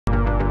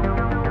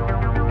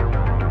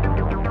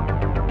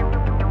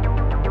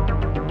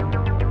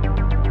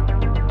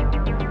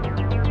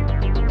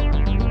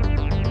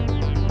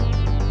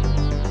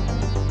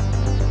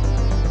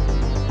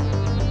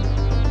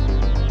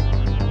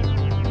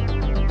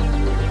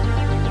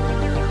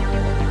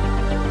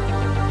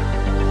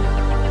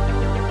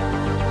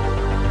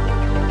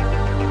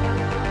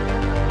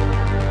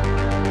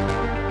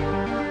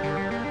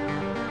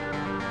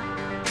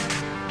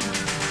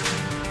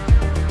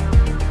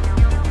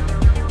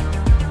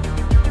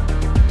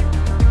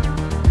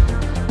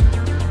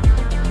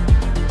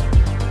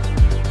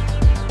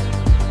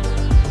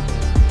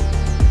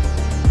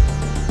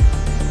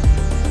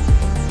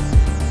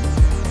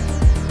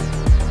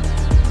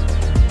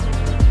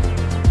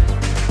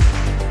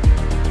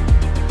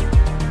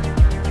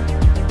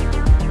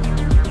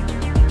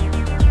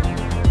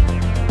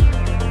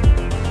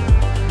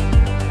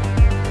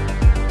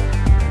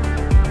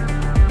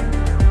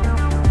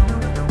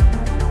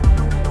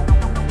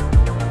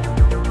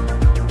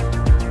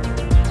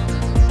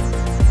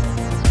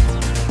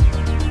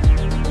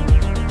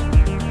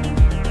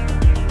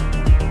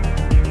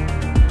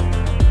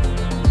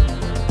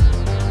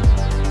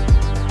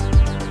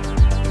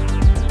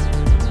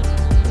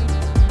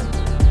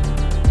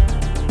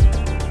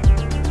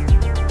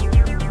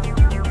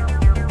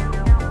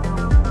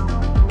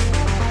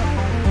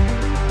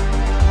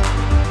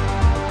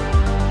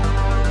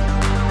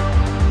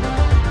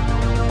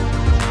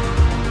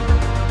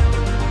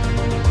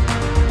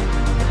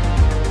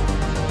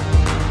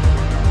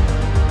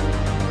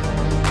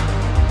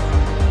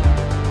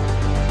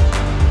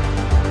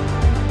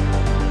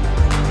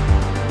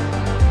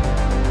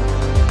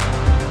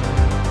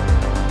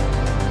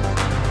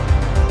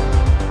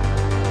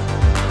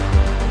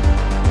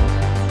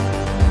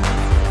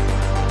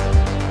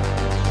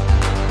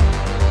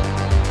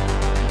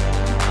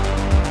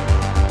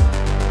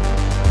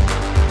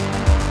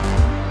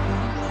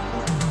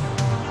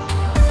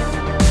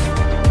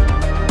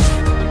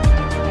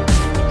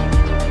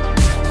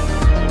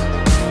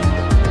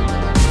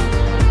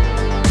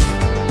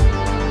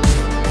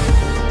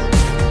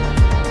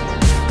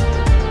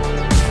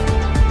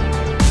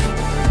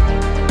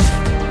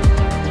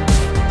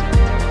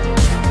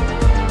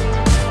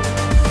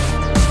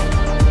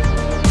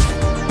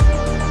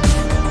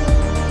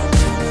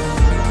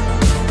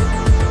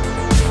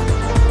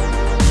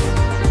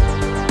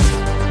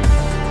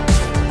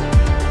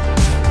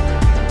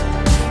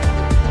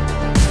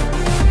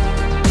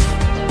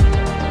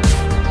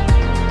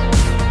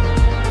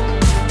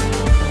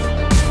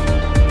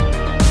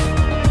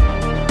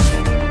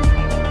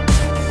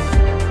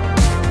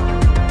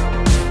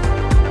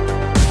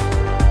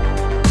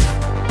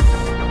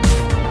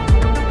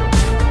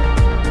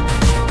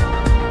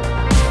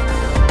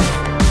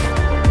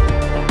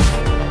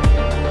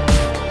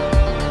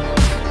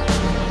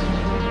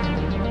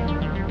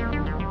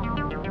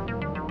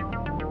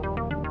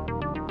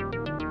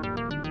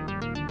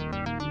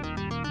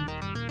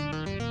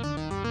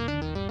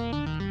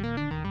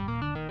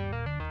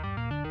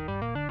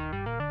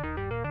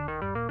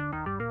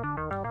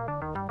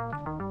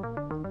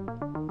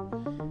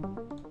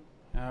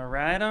All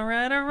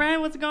right.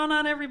 What's going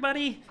on,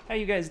 everybody? How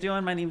you guys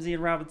doing? My name is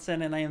Ian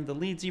Robinson, and I am the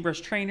lead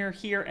ZBrush trainer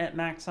here at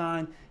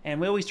Maxon.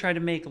 And we always try to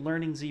make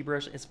learning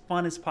ZBrush as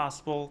fun as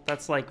possible.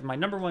 That's like my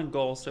 #1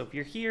 goal. So if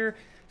you're here,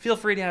 feel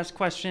free to ask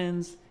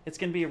questions. It's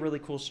going to be a really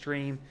cool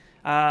stream.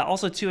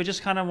 Also, too, I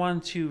just kind of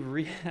wanted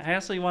to I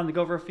actually wanted to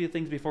go over a few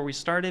things before we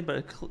started,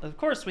 but of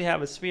course we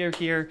have a sphere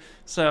here,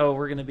 so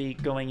we're going to be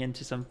going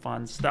into some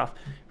fun stuff.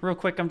 Real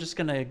quick, I'm just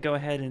going to go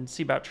ahead and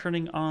see about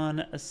turning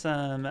on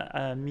some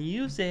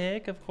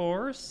music, of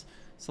course.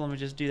 So let me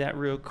just do that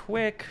real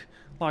quick.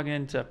 Logging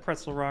into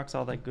Pretzel Rocks,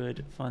 all that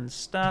good fun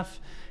stuff.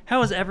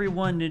 How is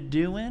everyone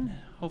doing?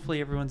 Hopefully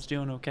everyone's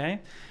doing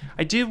okay.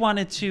 I did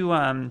wanted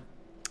to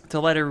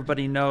let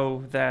everybody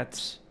know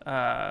that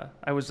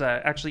I was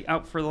actually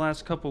out for the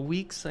last couple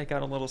weeks. I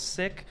got a little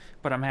sick,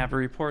 but I'm happy to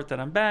report that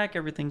I'm back.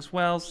 Everything's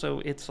well,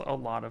 so it's a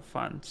lot of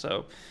fun.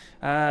 So,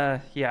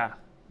 yeah.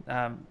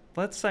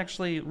 Let's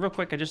actually, real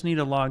quick, I just need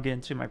to log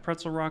into my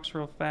Pretzel Rocks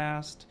real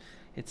fast.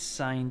 It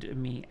signed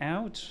me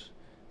out,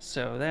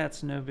 so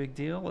that's no big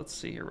deal. Let's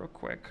see here real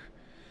quick.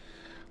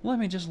 Let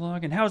me just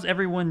log in. How's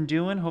everyone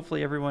doing?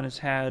 Hopefully everyone has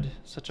had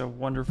such a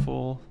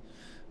wonderful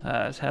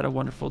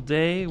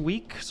day,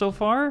 week so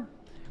far.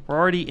 We're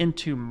already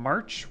into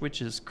March,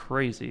 which is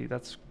crazy.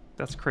 That's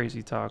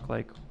crazy talk.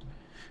 Like,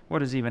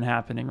 what is even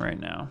happening right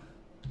now?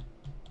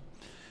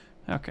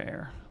 Okay,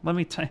 let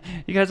me type.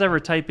 You guys ever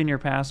type in your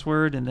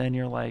password and then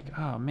you're like,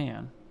 oh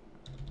man,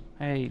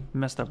 I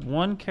messed up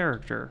one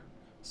character,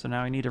 so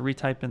now I need to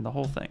retype in the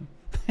whole thing.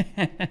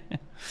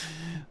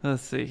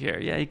 Let's see here.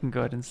 Yeah, you can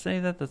go ahead and say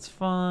that. That's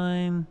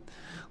fine.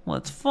 Well,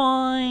 that's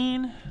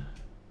fine.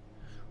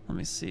 Let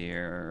me see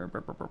here.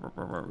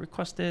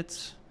 Request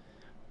it.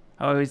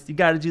 Always, you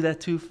got to do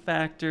that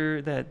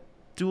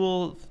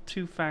dual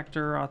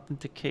two-factor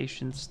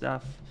authentication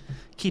stuff.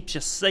 Keeps you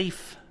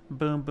safe.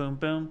 Boom, boom,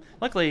 boom.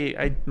 Luckily,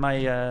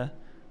 my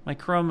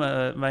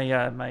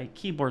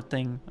keyboard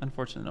thing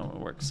unfortunately no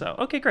works. So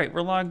okay, great.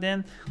 We're logged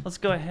in. Let's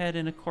go ahead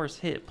and of course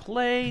hit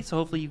play. So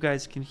hopefully you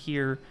guys can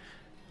hear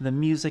the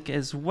music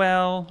as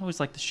well. Always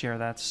like to share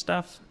that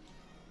stuff.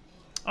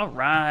 All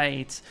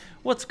right,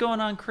 what's going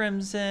on,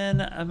 Crimson,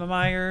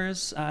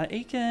 Myers,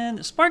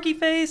 Aiken, Sparky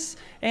Face,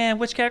 and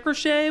Witch Cat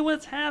Crochet?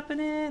 What's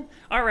happening?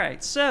 All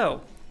right, so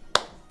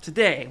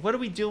today, what are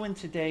we doing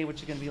today,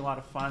 which is going to be a lot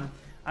of fun?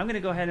 I'm going to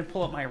go ahead and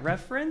pull up my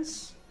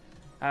reference.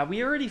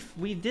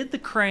 We did the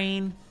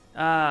crane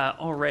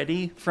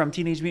already from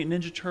Teenage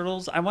Mutant Ninja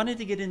Turtles. I wanted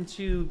to get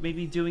into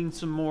maybe doing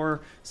some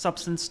more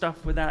substance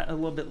stuff with that a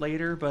little bit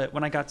later, but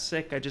when I got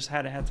sick, I just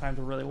hadn't had time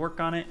to really work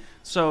on it.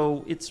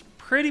 So it's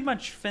pretty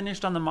much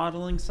finished on the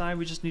modeling side.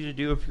 We just need to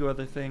do a few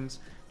other things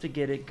to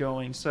get it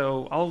going.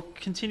 So I'll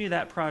continue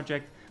that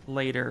project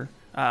later,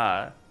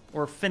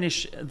 or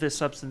finish the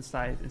substance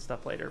side and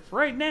stuff later. For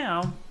right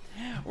now,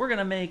 we're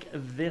gonna make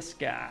this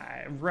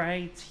guy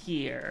right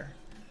here.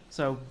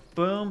 So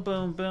boom,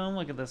 boom, boom.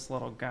 Look at this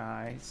little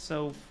guy.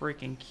 So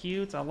freaking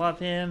cute. I love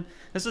him.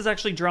 This was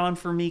actually drawn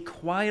for me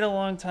quite a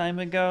long time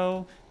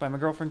ago by my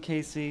girlfriend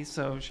Casey.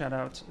 So shout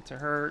out to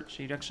her.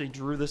 She actually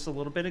drew this a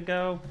little bit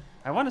ago.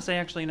 I want to say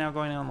actually now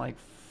going on like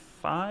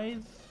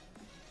five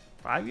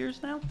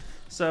years now.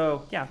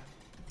 So yeah,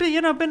 but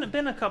you know,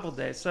 been a couple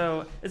days.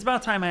 So it's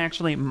about time I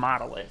actually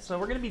model it. So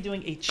we're gonna be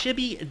doing a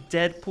Chibi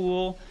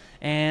Deadpool,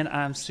 and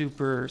I'm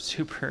super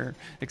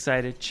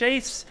excited.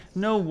 Chase,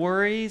 no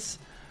worries.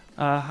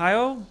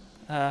 Hio,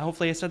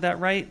 hopefully I said that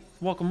right.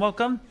 Welcome,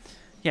 welcome.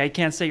 Yeah, you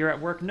can't say you're at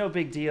work. No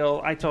big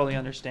deal. I totally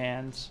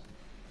understand.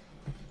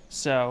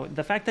 So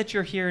the fact that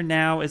you're here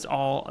now is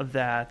all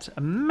that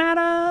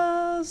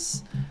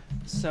matters.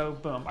 So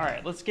boom. All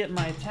right, let's get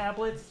my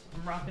tablets.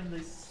 I'm rocking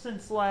the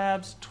Sense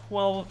Labs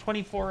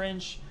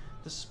 24-inch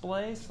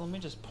display. So let me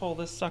just pull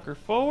this sucker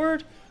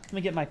forward. Let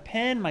me get my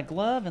pen, my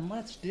glove, and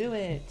let's do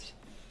it.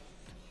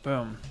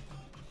 Boom.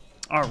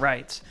 All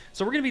right,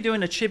 so we're going to be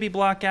doing a chibi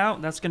block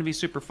out. That's going to be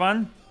super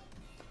fun.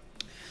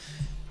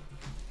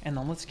 And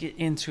then let's get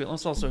into it.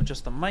 Let's also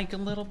adjust the mic a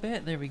little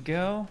bit. There we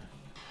go.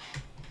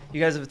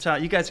 You guys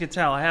can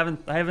tell I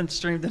haven't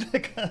streamed in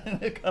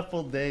a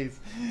couple days.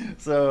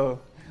 So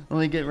let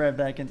me get right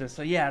back into it.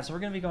 So yeah, so we're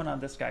going to be going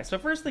on this guy. So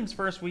first things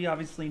first, we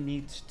obviously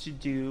need to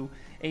do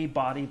a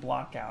body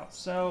block out.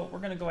 So we're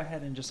going to go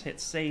ahead and just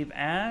hit save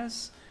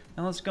as.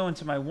 And let's go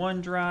into my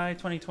OneDrive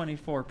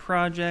 2024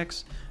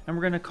 projects, and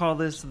we're going to call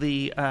this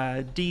the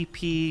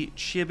DP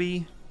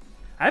Chibi.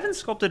 I haven't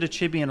sculpted a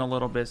chibi in a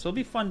little bit, so it'll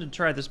be fun to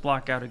try this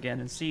block out again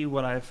and see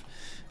what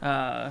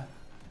where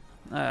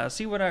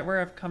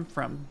I've come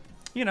from.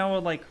 You know,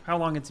 like how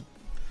long it's.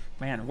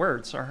 Man,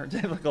 words are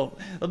difficult.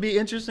 It'll be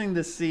interesting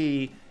to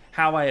see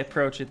how I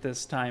approach it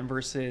this time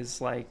versus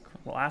like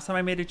the last time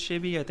I made a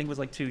chibi. I think it was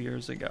like 2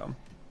 years ago.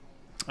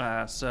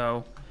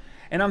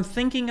 And I'm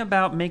thinking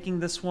about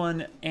making this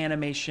one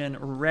animation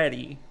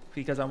ready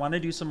because I want to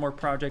do some more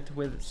project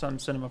with some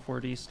Cinema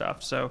 4D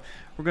stuff. So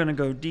we're going to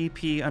go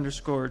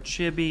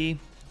DP_Chibi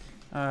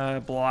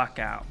block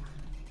out.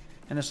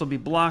 And this will be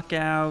block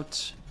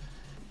out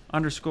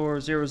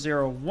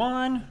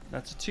 _001.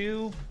 That's a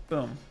 2.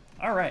 Boom.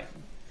 All right.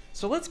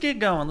 So let's get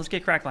going. Let's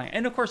get crackling.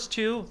 And of course,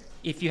 too,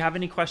 if you have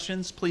any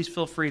questions, please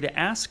feel free to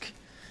ask.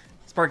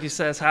 Sparky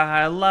says, "Haha,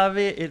 I love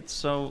it. It's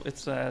so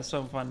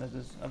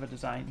fun of a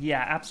design."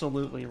 Yeah,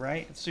 absolutely,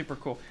 right? It's super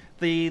cool.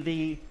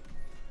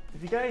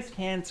 If you guys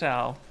can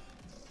tell,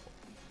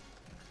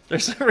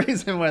 there's a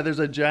reason why there's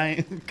a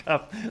giant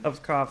cup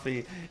of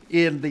coffee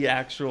in the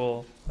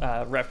actual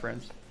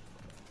reference.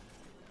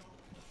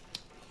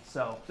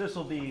 So this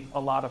will be a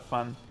lot of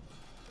fun.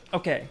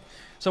 Okay,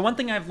 so one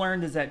thing I've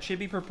learned is that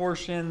chibi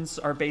proportions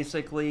are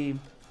basically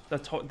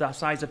the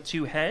size of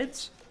 2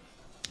 heads,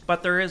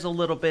 but there is a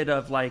little bit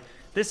of like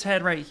this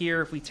head right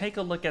here. If we take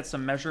a look at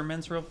some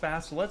measurements real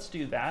fast, so let's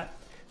do that.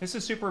 This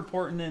is super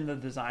important in the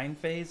design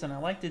phase, and I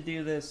like to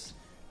do this.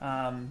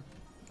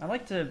 I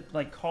like to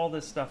call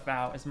this stuff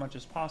out as much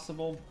as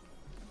possible.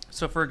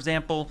 So for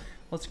example,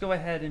 let's go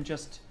ahead and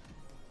just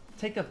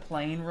take a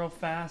plane real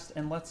fast,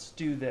 and let's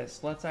do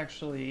this. Let's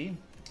actually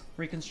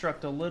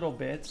reconstruct a little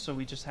bit so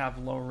we just have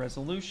lower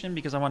resolution,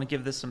 because I want to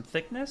give this some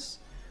thickness.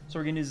 So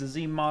we're going to use the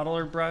Z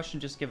modeler brush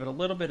and just give it a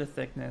little bit of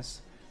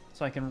thickness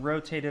so I can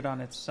rotate it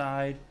on its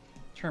side,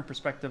 turn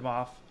perspective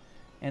off,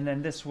 and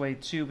then this way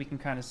too we can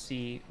kind of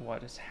see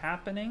what is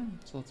happening.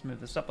 So let's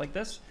move this up like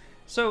this.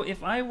 So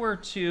if I were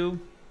to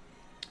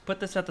put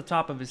this at the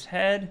top of his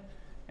head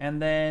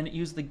and then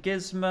use the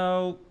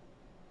gizmo,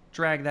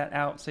 drag that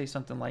out, say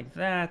something like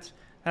that,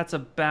 that's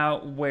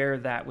about where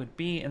that would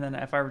be. And then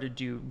if I were to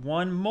do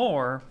one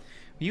more,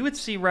 you would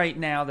see right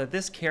now that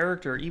this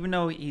character, even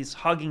though he's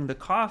hugging the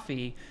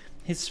coffee,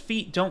 his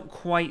feet don't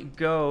quite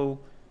go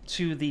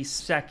to the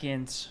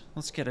second.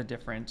 Let's get a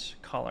different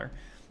color.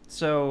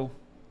 So,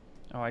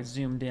 oh, I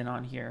zoomed in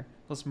on here.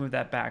 Let's move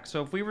that back.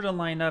 So if we were to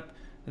line up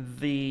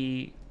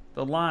the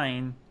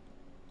line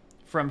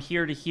from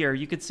here to here,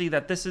 you could see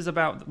that this is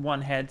about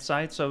 1 head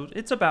size. So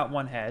it's about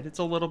 1 head. It's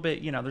a little bit,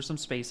 you know, there's some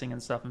spacing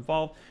and stuff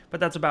involved, but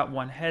that's about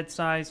 1 head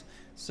size.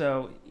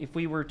 So if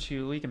we were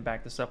to, we can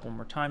back this up one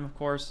more time, of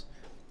course.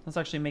 Let's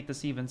actually make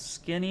this even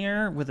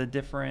skinnier with a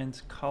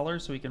different color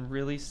so we can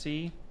really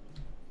see.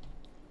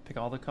 Pick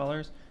all the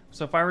colors.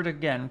 So if I were to,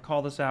 again,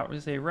 call this out, we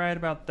say right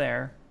about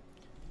there.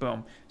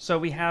 Boom. So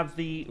we have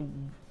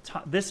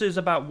this is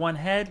about 1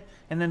 head,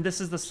 and then this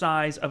is the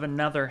size of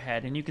another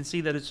head. And you can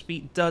see that his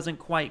feet doesn't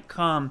quite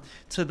come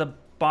to the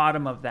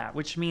bottom of that,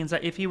 which means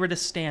that if he were to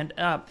stand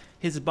up,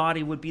 his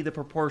body would be the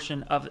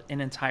proportion of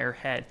an entire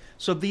head.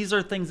 So these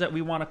are things that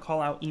we want to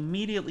call out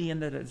immediately in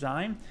the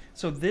design.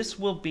 So this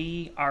will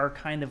be our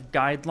kind of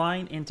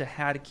guideline into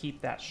how to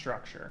keep that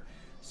structure.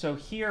 So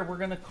here we're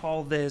going to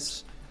call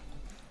this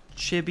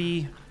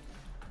Chibi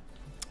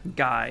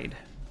Guide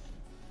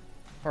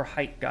or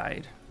Height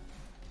Guide.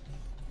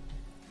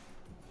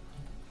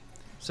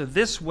 So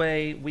this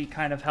way we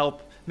kind of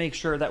help make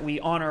sure that we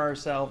honor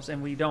ourselves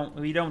and we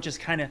don't just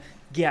kind of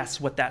guess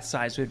what that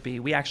size would be.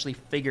 We actually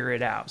figure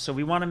it out. So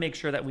we want to make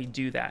sure that we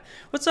do that.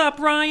 What's up,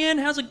 Ryan?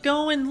 How's it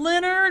going?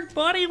 Leonard,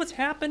 buddy, what's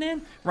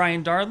happening?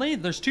 Ryan Darley.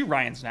 There's 2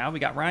 Ryans now. We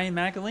got Ryan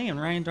McAlee and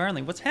Ryan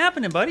Darley. What's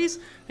happening, buddies?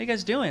 How you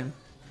guys doing?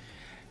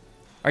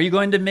 Are you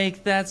going to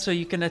make that so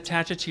you can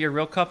attach it to your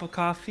real cup of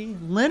coffee?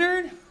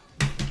 Leonard,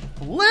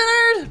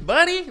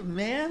 buddy,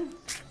 man.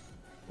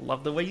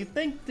 Love the way you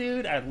think,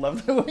 dude. I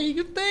love the way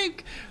you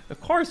think.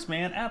 Of course,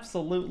 man.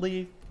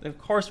 Absolutely. Of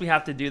course we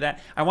have to do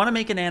that. I want to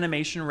make an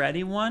animation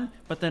ready one,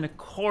 but then of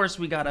course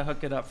we got to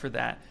hook it up for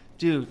that.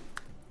 Dude,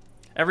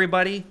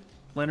 everybody,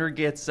 Leonard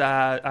gets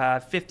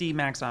 50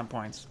 Maxon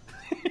points.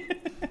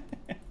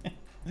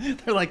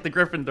 They're like the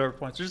Gryffindor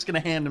points. We're just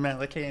going to hand them out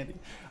like candy.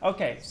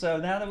 Okay, so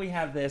now that we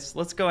have this,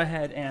 let's go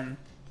ahead and...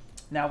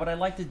 Now what I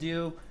like to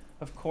do,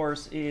 of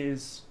course,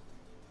 is...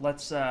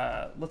 Let's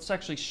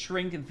actually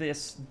shrink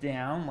this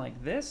down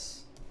like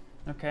this.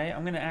 Okay,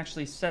 I'm going to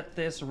actually set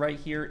this right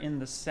here in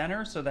the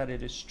center so that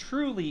it is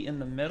truly in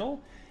the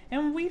middle.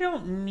 And we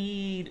don't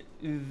need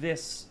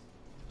this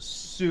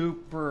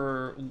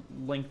super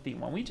lengthy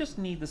one. We just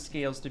need the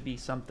scales to be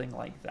something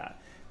like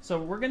that. So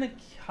we're going to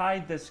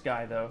hide this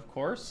guy, though, of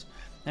course.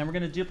 And we're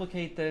going to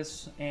duplicate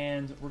this,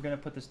 and we're going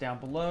to put this down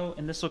below.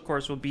 And this, of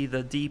course, will be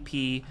the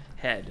DP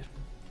head.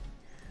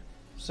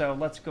 So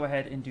let's go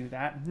ahead and do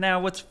that. Now,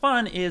 what's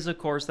fun is, of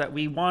course, that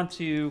we want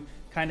to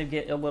kind of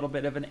get a little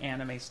bit of an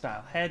anime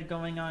style head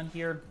going on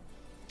here.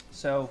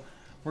 So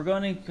we're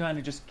going to kind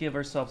of just give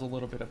ourselves a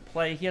little bit of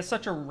play. He has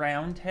such a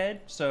round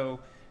head, so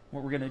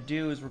what we're going to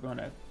do is we're going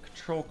to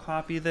control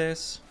copy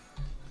this.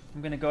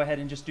 I'm going to go ahead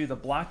and just do the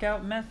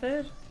blockout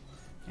method.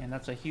 And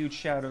that's a huge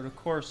shout out, of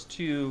course,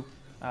 to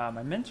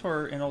my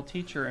mentor and old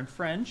teacher and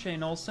friend,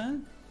 Shane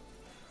Olson.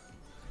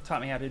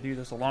 Taught me how to do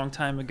this a long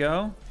time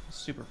ago.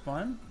 Super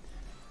fun.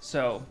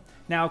 So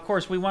now, of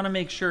course, we want to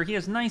make sure he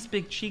has nice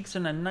big cheeks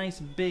and a nice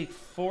big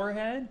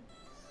forehead.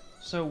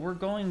 So we're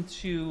going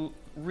to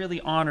really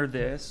honor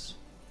this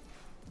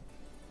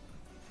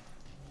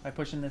by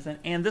pushing this in.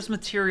 And this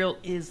material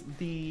is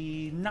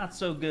the not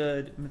so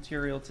good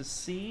material to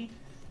see.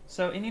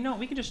 So, and you know,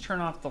 we can just turn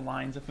off the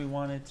lines if we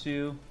wanted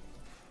to.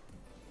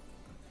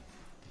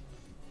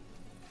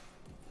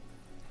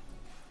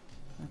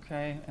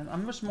 Okay, and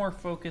I'm just more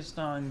focused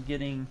on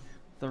getting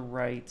the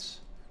right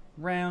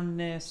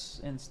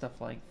roundness and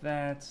stuff like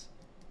that.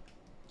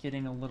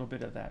 Getting a little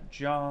bit of that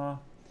jaw.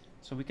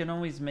 So we can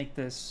always make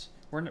this,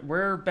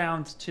 we're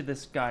bound to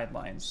this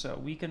guideline. So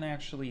we can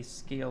actually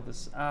scale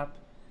this up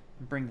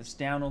and bring this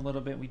down a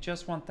little bit. We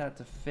just want that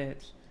to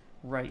fit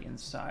right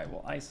inside.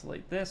 We'll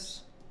isolate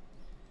this.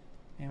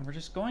 And we're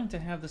just going to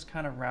have this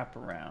kind of wrap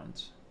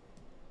around.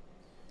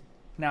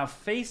 Now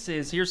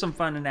faces, here's some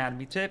fun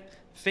anatomy tip.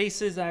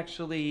 Faces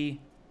actually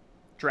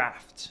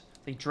draft.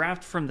 They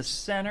draft from the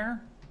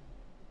center,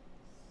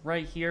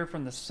 right here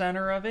from the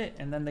center of it,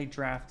 and then they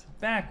draft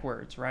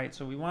backwards, right?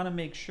 So we want to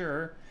make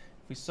sure,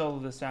 if we solo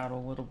this out a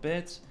little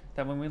bit,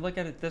 that when we look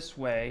at it this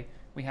way,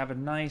 we have a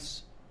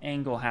nice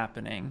angle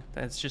happening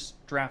that's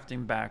just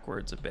drafting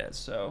backwards a bit.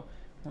 So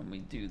when we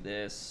do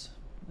this,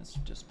 let's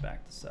just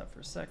back this up for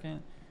a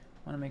second.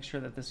 I want to make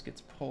sure that this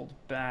gets pulled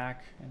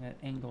back and it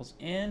angles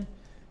in.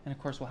 And of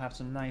course, we'll have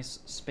some nice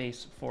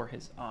space for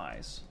his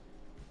eyes.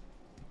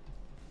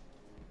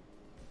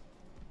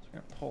 So we're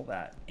going to pull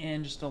that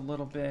in just a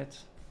little bit.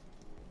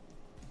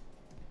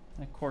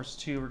 And of course,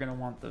 too, we're going to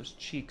want those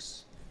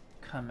cheeks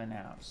coming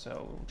out.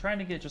 So we're trying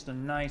to get just a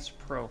nice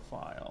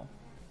profile.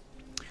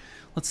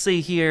 Let's see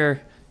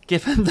here.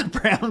 Give him the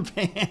brown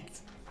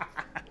pants.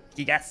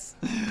 Yes.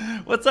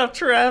 What's up,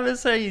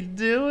 Travis? How you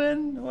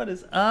doing? What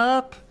is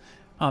up?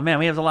 Oh, man,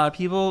 we have a lot of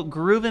people.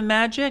 Groovin'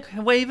 Magic,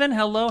 waving.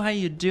 Hello, how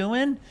you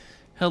doing?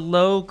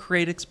 Hello,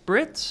 Cradix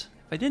Brit.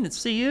 If I didn't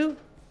see you,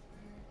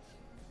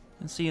 I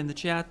didn't see you in the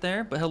chat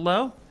there, but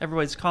hello.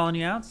 Everybody's calling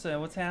you out, so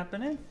what's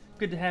happening?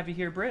 Good to have you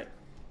here, Brit.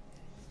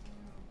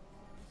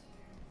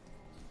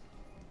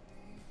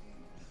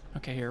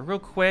 Okay, here, real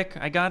quick,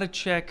 I gotta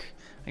check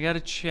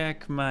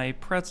my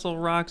pretzel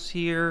rocks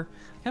here.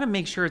 I gotta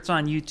make sure it's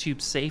on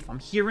YouTube safe. I'm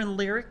hearing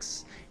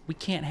lyrics. We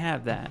can't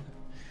have that.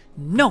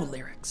 No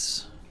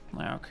lyrics.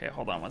 Okay,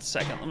 hold on one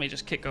second. Let me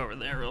just kick over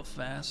there real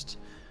fast.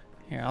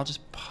 Here, I'll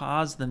just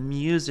pause the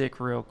music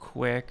real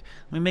quick.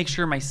 Let me make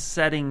sure my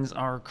settings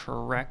are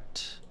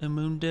correct,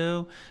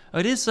 Amundo. Oh,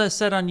 it is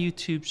set on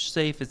YouTube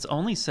safe. It's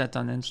only set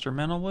on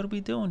instrumental. What are we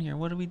doing here?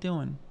 What are we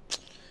doing?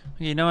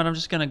 You know what? I'm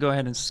just going to go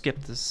ahead and skip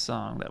this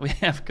song that we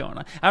have going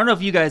on. I don't know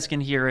if you guys can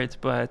hear it,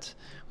 but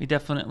we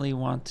definitely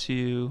want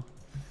to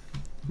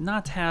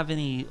not have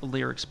any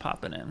lyrics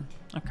popping in.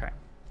 Okay.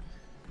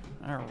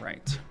 All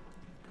right.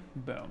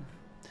 Boom.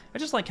 I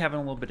just like having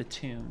a little bit of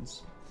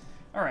tunes.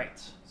 All right.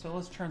 So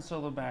let's turn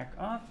solo back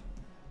off.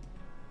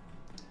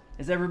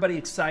 Is everybody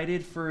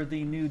excited for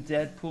the new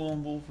Deadpool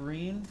and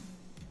Wolverine?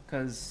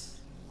 Because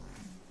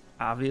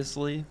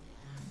obviously.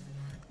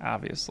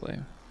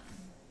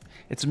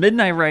 It's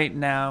midnight right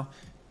now.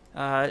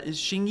 Is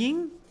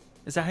Xingying?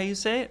 Is that how you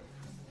say it?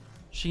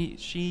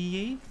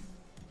 Shi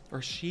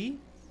or she?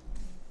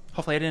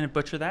 Hopefully I didn't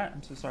butcher that.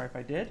 I'm so sorry if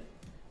I did. I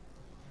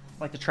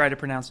like to try to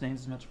pronounce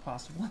names as much as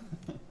possible.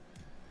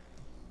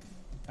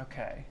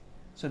 Okay.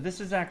 So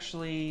this is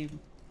actually,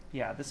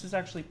 yeah, this is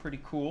actually pretty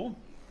cool.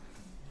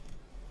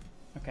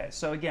 Okay,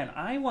 so again,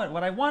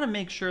 what I want to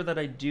make sure that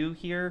I do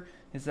here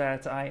is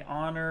that I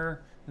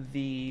honor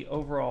the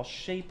overall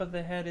shape of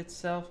the head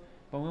itself,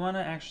 but we want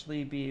to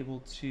actually be able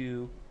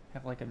to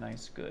have like a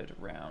nice good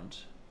round.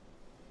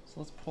 So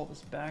let's pull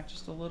this back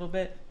just a little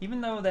bit.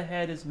 Even though the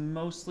head is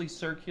mostly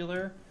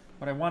circular,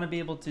 what I want to be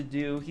able to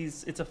do,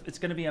 it's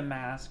going to be a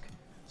mask,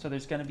 so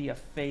there's going to be a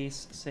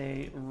face,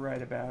 say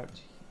right about,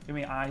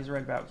 eyes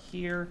right about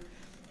here,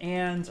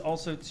 and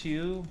also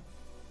too,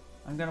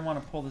 I'm going to want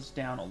to pull this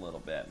down a little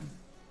bit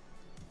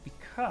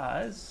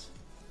because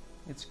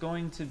it's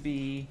going to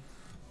be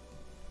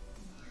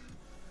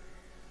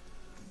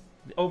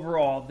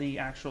overall the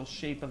actual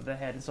shape of the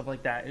head and stuff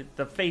like that.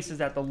 The face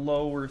is at the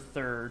lower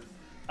third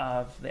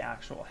of the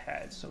actual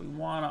head, so we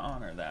want to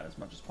honor that as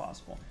much as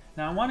possible.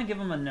 Now I want to give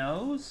him a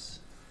nose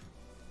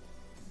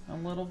a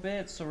little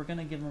bit, so we're going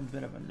to give him a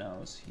bit of a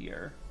nose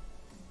here.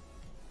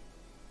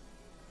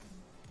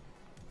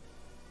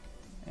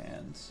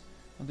 And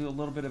we'll do a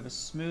little bit of a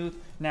smooth.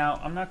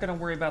 Now, I'm not going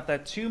to worry about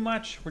that too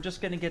much. We're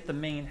just going to get the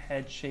main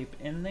head shape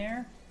in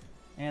there.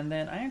 And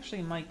then I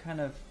actually might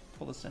kind of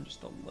pull this in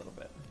just a little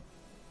bit.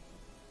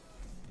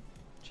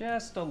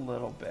 Just a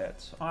little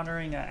bit,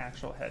 honoring an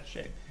actual head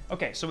shape.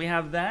 Okay, so we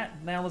have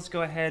that. Now let's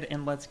go ahead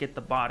and let's get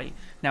the body.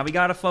 Now we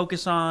got to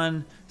focus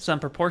on some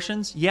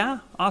proportions. Yeah,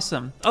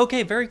 awesome.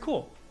 Okay, very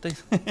cool.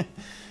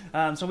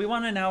 So we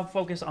want to now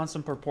focus on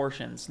some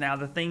proportions. Now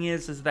the thing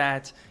is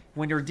that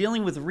when you're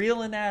dealing with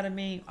real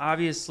anatomy,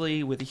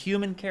 obviously with a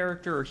human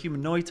character or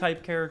humanoid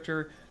type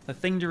character, the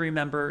thing to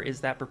remember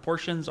is that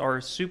proportions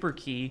are super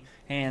key,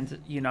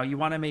 and you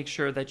want to make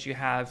sure that you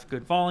have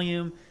good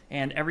volume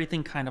and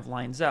everything kind of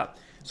lines up.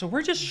 So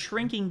we're just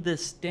shrinking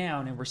this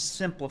down and we're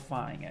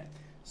simplifying it.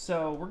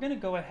 So we're going to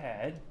go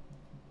ahead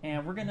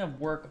and we're going to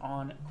work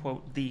on,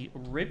 quote, the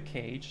rib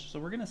cage. So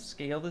we're going to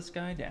scale this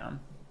guy down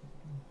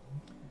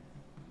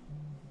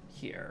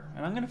here,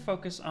 and I'm going to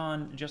focus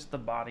on just the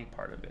body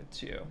part of it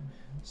too.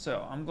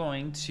 So I'm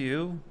going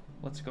to,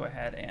 let's go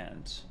ahead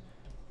and,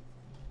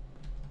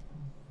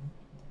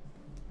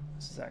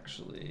 this is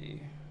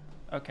actually,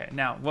 Okay,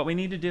 now what we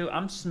need to do,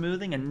 I'm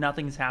smoothing and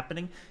nothing's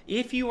happening.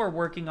 If you are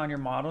working on your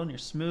model and you're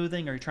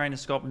smoothing or you're trying to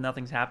sculpt and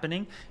nothing's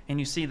happening, and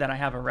you see that I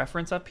have a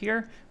reference up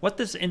here, what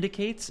this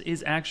indicates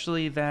is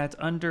actually that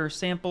under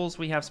samples,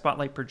 we have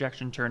spotlight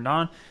projection turned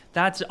on.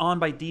 That's on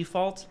by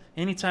default.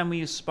 Anytime we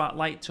use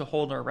spotlight to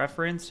hold our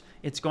reference,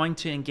 it's going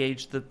to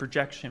engage the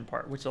projection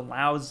part, which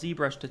allows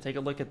ZBrush to take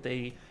a look at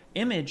the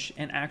image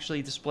and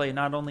actually display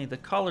not only the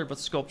color, but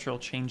sculptural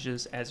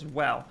changes as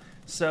well.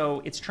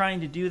 So it's trying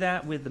to do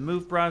that with the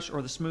move brush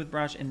or the smooth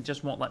brush and it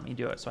just won't let me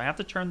do it. So I have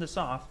to turn this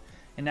off.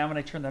 And now when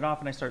I turn that off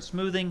and I start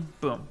smoothing,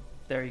 boom,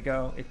 there you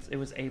go. It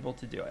was able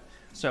to do it.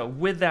 So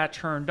with that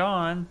turned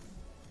on,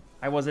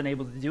 I wasn't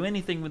able to do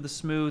anything with the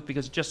smooth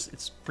because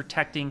it's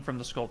protecting from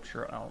the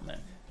sculptural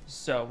element.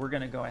 So we're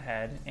going to go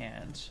ahead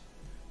and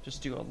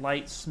just do a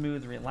light,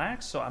 smooth,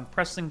 relax. So I'm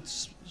pressing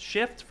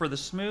shift for the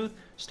smooth,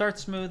 start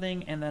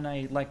smoothing, and then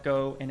I let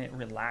go and it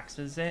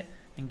relaxes it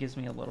and gives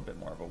me a little bit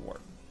more of a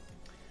warp.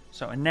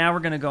 So, and now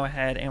we're going to go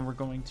ahead and we're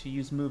going to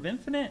use Move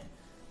Infinite,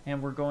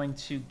 and we're going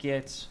to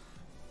get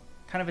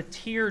kind of a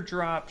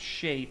teardrop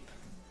shape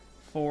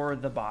for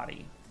the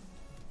body.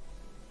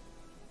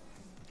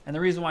 And the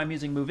reason why I'm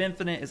using Move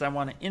Infinite is I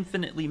want to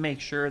infinitely make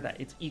sure that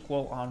it's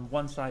equal on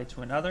one side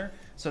to another.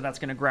 So that's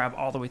going to grab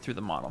all the way through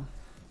the model.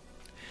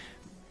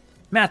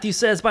 Matthew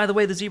says, by the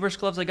way, the ZBrush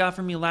gloves I got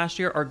from you last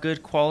year are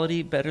good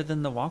quality, better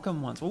than the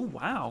Wacom ones. Oh,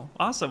 wow.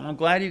 Awesome. I'm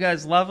glad you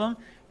guys love them.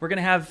 We're going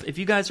to have, if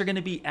you guys are going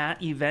to be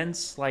at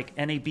events like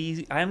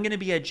NAB, I'm going to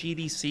be at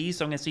GDC,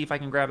 so I'm going to see if I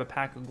can grab a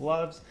pack of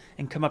gloves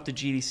and come up to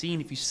GDC.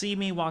 And if you see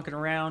me walking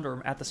around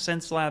or at the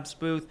Sense Labs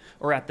booth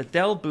or at the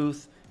Dell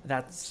booth,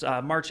 that's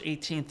March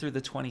 18th through the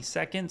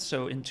 22nd,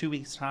 so in 2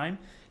 weeks' time.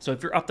 So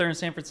if you're up there in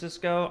San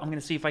Francisco, I'm going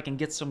to see if I can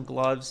get some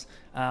gloves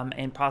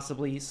and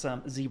possibly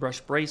some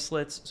ZBrush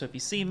bracelets. So if you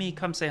see me,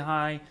 come say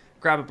hi,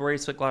 grab a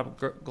bracelet, grab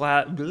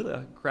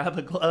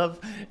a glove,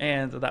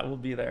 and that will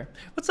be there.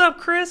 What's up,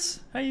 Chris?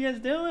 How you guys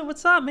doing?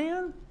 What's up,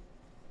 man?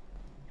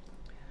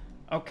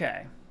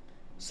 Okay,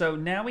 so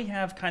now we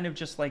have kind of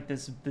just like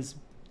this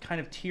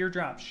kind of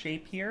teardrop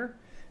shape here.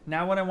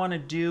 Now what I want to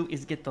do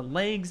is get the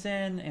legs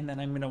in, and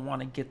then I'm going to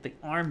want to get the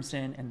arms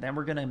in, and then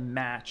we're going to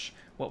match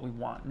what we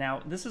want.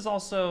 Now this is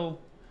also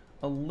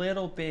a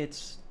little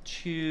bit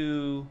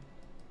too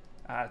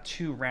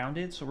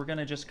rounded, so we're going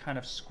to just kind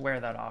of square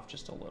that off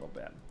just a little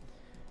bit.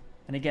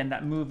 And again,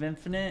 that Move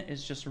Infinite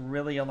is just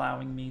really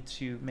allowing me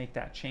to make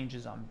that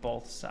changes on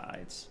both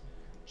sides,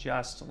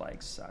 just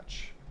like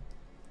such.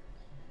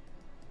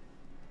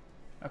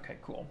 Okay,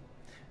 cool.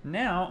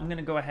 Now I'm going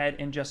to go ahead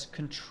and just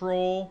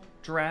control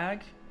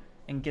drag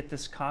and get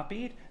this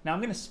copied. Now I'm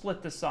going to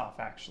split this off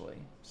actually.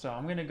 So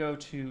I'm going to go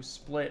to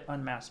split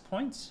unmasked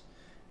points,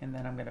 and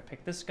then I'm going to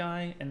pick this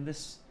guy and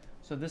this.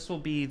 So this will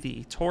be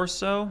the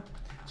torso.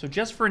 So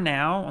just for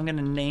now, I'm going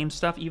to name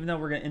stuff, even though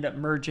we're going to end up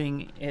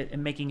merging it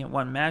and making it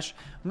one mesh.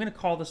 I'm going to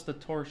call this the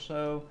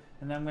torso,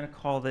 and then I'm going to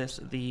call this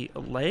the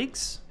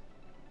legs.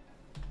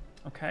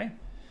 Okay.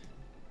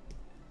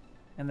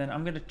 And then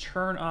I'm going to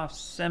turn off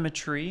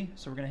symmetry.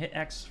 So we're going to hit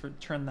X for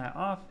turn that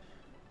off.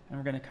 And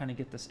we're going to kind of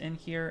get this in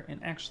here.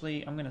 And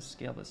actually, I'm going to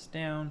scale this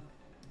down.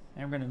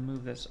 And we're going to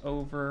move this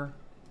over.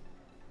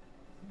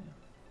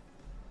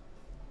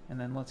 And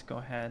then let's go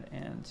ahead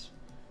and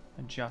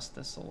adjust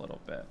this a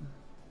little bit.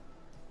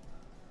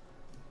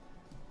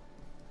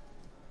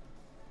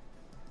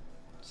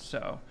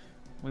 So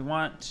we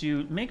want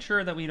to make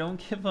sure that we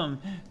don't give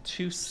them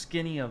too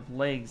skinny of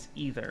legs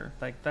either.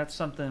 Like that's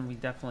something we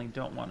definitely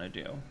don't want to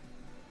do.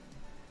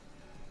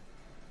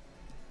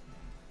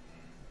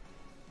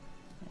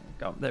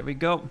 There we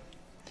go.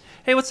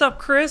 Hey, what's up,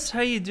 Chris? How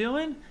you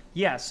doing?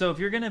 Yeah, so if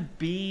you're going to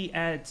be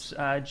at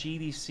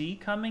GDC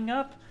coming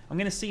up, I'm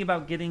going to see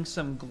about getting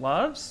some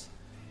gloves.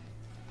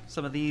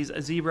 Some of these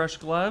ZBrush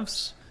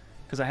gloves,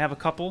 because I have a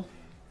couple.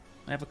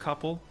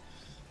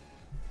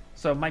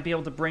 So I might be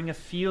able to bring a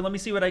few. Let me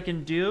see what I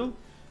can do.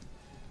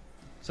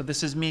 So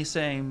this is me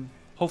saying,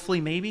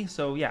 hopefully, maybe.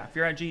 So yeah, if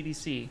you're at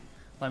GDC,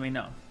 let me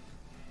know.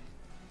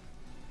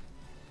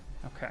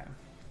 Okay.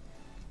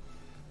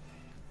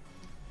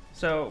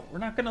 So we're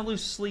not going to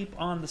lose sleep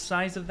on the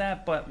size of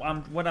that, but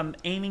what I'm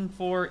aiming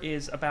for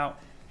is about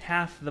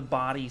half the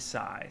body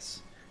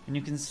size. And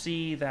you can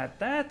see that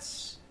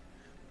that's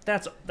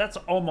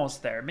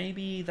almost there.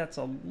 Maybe that's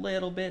a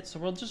little bit. So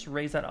we'll just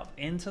raise that up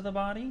into the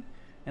body.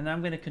 And then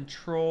I'm going to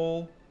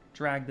control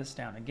drag this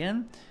down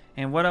again.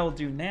 And what I will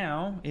do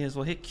now is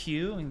we'll hit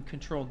Q and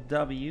control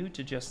W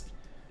to just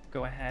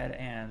go ahead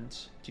and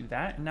do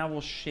that. And now we'll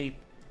shape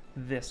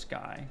this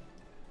guy.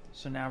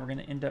 So now we're going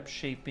to end up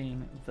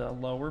shaping the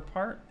lower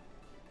part.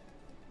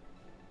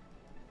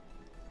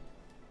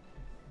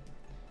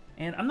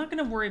 And I'm not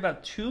going to worry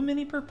about too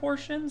many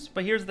proportions,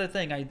 but here's the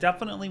thing. I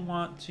definitely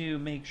want to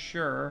make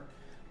sure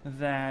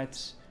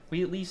that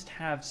we at least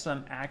have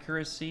some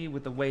accuracy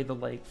with the way the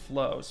leg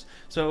flows.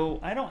 So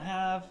I don't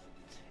have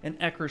an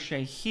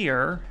écrochet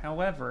here.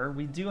 However,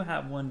 we do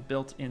have one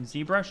built in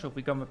ZBrush. So if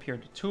we come up here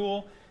to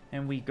Tool,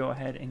 and we go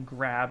ahead and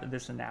grab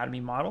this anatomy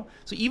model.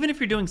 So even if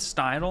you're doing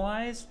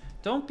stylized,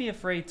 don't be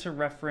afraid to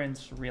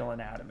reference real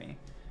anatomy.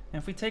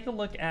 And if we take a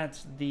look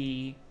at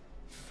the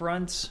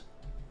front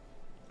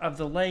of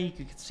the leg,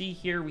 you can see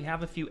here we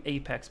have a few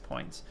apex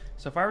points.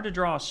 So if I were to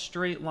draw a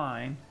straight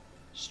line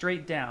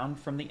straight down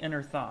from the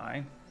inner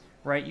thigh,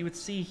 right, you would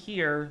see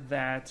here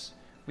that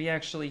we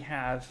actually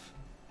have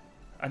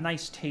a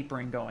nice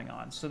tapering going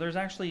on. So there's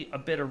actually a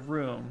bit of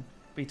room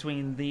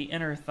between the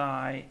inner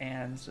thigh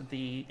and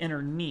the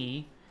inner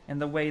knee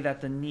and the way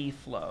that the knee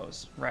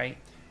flows, right?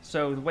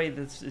 So the way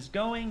this is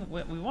going,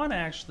 what we want to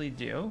actually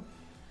do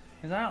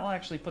is I'll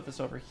actually put this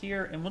over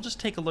here and we'll just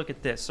take a look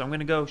at this. So I'm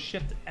going to go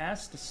Shift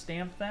S to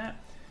stamp that.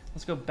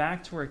 Let's go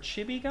back to our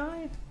chibi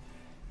guy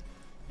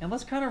and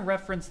let's kind of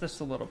reference this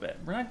a little bit.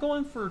 We're not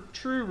going for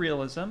true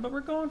realism, but we're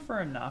going for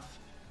enough.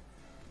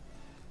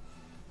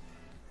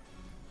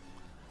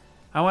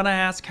 I want to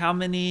ask how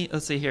many,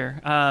 let's see here.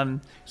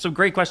 Some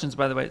great questions,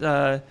 by the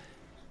way.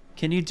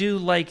 Can you do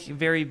like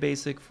very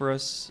basic for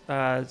us,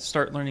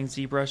 start learning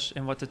ZBrush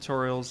and what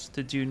tutorials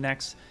to do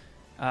next?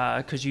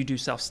 Because you do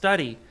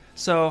self-study.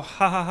 So,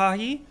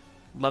 ha-ha-ha-he,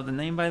 love the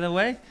name, by the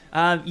way.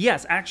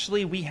 Yes,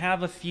 actually, we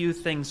have a few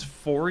things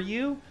for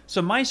you.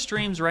 So my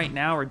streams right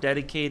now are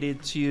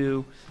dedicated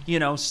to, you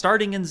know,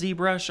 starting in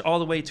ZBrush all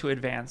the way to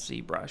advanced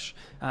ZBrush.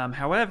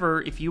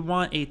 However, if you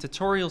want a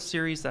tutorial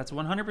series that's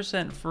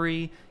 100%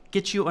 free,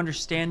 get you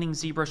understanding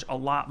ZBrush a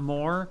lot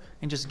more,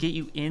 and just get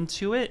you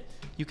into it,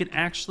 you can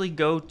actually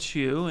go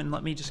to, and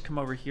let me just come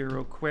over here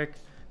real quick,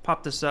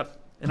 pop this up,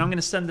 and I'm going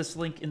to send this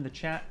link in the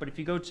chat, but if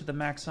you go to the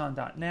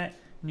maxon.net,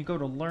 and you go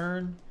to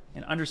Learn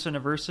and under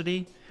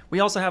University,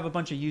 we also have a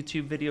bunch of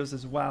YouTube videos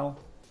as well.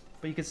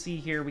 But you can see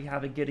here we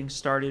have a Getting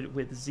Started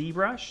with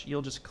ZBrush.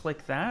 You'll just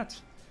click that.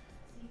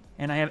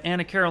 And I have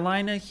Anna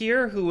Carolina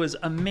here, who was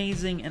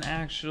amazing and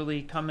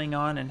actually coming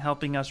on and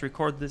helping us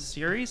record this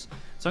series.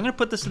 So I'm going to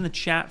put this in the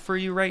chat for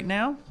you right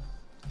now.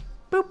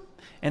 Boop.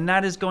 And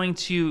that is going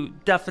to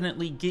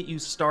definitely get you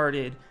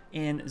started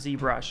in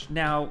ZBrush.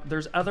 Now,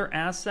 there's other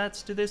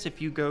assets to this.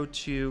 If you go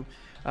to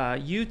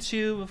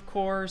YouTube, of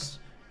course,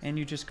 and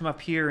you just come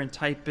up here and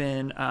type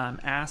in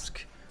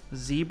Ask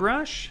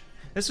ZBrush.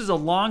 This is a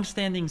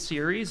long-standing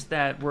series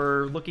that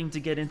we're looking to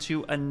get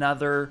into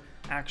another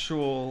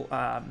actual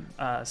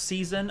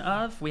season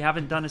of. We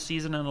haven't done a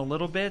season in a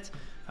little bit,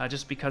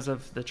 just because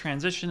of the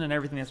transition and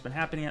everything that's been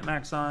happening at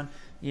Maxon.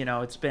 You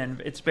know, it's been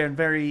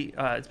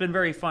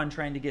very fun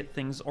trying to get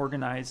things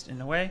organized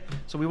in a way.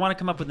 So we want to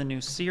come up with a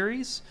new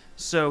series.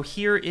 So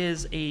here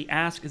is a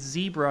Ask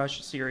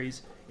ZBrush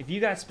series. If you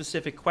got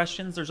specific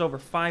questions, there's over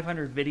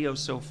 500 videos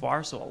so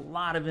far, so a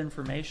lot of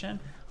information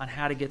on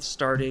how to get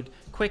started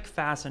quick,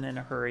 fast, and in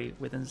a hurry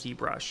within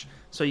ZBrush.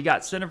 So you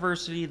got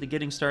Cineversity, the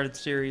Getting Started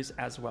series,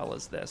 as well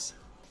as this.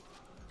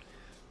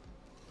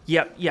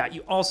 Yep, yeah,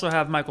 you also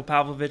have Michael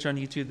Pavlovich on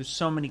YouTube. There's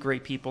so many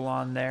great people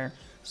on there.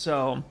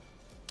 So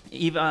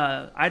even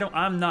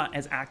I'm not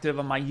as active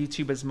on my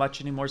YouTube as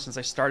much anymore since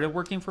I started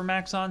working for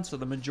Maxon. So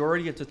the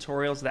majority of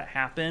tutorials that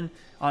happen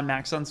on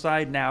Maxon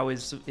side now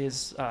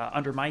is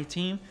under my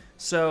team.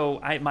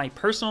 So my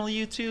personal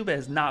YouTube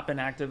has not been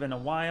active in a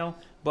while,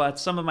 but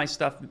some of my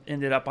stuff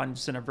ended up on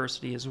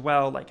Cineversity as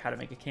well, like how to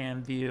make a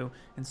cam view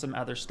and some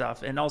other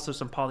stuff, and also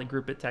some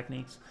polygroup it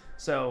techniques.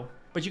 So,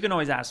 but you can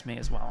always ask me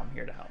as well. I'm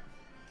here to help.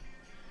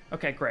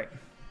 Okay, great.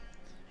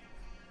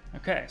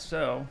 Okay,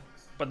 so.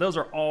 But those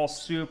are all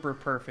super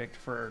perfect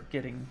for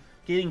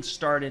getting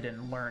started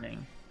and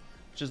learning,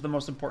 which is the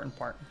most important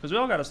part, because we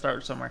all got to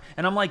start somewhere.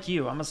 And I'm like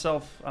you, I'm a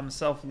self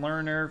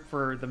learner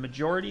for the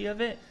majority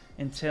of it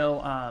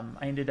until I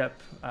ended up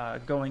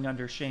going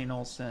under Shane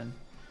Olson.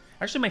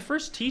 Actually, my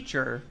first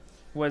teacher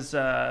was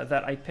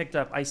that I picked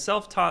up. I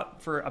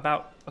self-taught for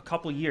about a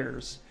couple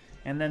years,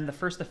 and then the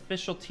first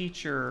official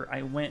teacher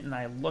I went and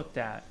I looked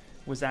at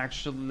was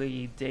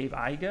actually Dave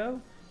Igo,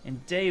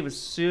 and Dave was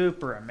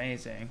super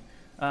amazing.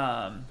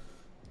 Yeah,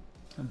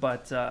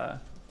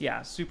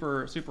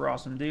 super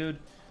awesome dude.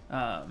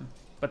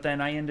 But then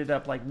I ended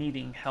up like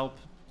needing help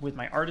with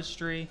my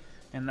artistry,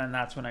 and then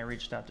that's when I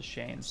reached out to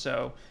Shane.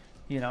 So,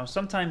 you know,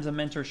 sometimes a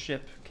mentorship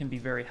can be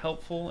very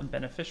helpful and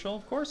beneficial,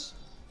 of course.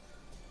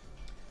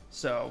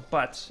 So,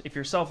 but if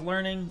you're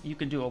self-learning, you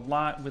can do a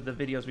lot with the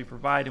videos we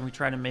provide, and we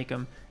try to make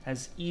them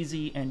as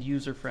easy and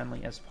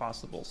user-friendly as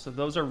possible. So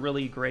those are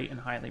really great and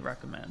highly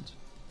recommend.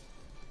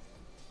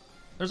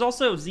 There's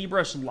also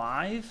ZBrush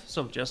Live,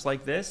 so just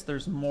like this,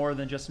 there's more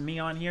than just me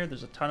on here.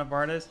 There's a ton of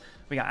artists.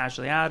 We got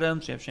Ashley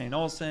Adams, we have Shane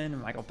Olson,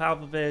 Michael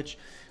Pavlovich,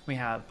 we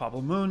have Pablo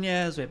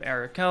Munoz, we have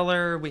Eric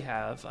Keller, we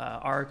have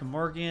Arik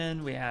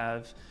Morgan, we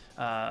have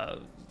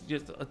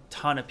just a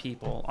ton of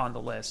people on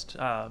the list.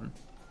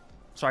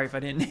 Sorry if I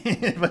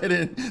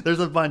didn't,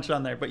 there's a bunch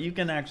on there, but you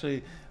can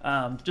actually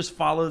just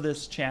follow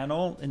this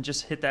channel and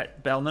just hit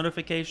that bell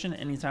notification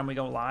anytime we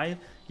go live.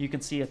 You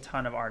can see a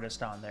ton of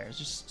artists on there. There's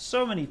just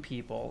so many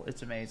people.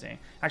 It's amazing.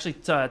 Actually,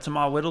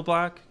 Tamal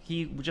Whittleblock,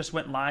 he just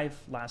went live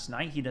last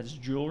night. He does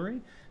jewelry.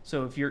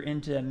 So if you're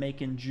into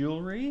making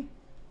jewelry,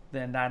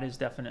 then that is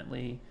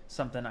definitely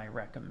something I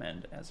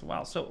recommend as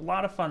well. So a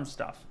lot of fun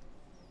stuff.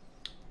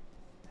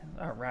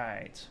 All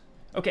right.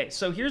 Okay,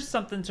 so here's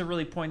something to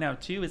really point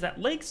out too, is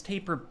that legs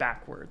taper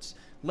backwards.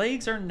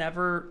 Legs are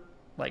never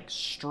like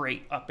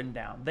straight up and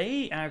down.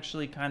 They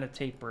actually kind of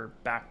taper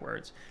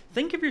backwards.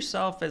 Think of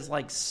yourself as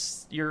like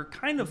you're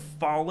kind of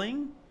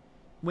falling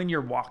when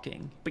you're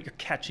walking, but you're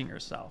catching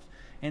yourself.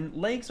 And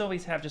legs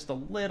always have just a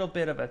little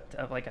bit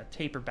of like a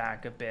taper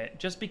back a bit,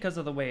 just because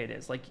of the way it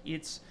is. Like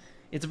it's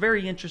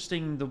very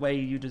interesting the way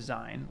you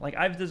design. Like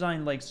I've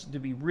designed legs to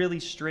be really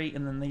straight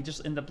and then they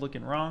just end up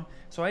looking wrong.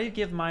 So I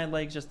give my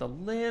legs just a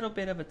little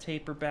bit of a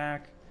taper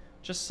back,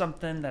 just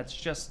something that's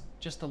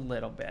just a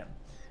little bit.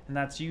 And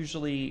that's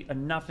usually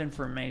enough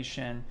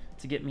information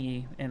to get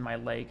me in my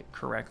leg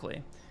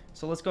correctly.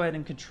 So let's go ahead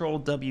and Control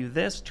W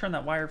this, turn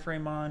that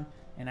wireframe on,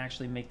 and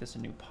actually make this a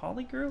new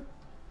poly group.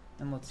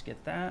 And let's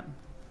get that.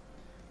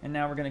 And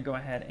now we're gonna go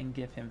ahead and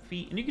give him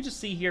feet. And you can just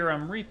see here,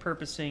 I'm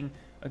repurposing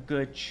a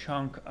good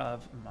chunk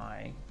of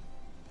my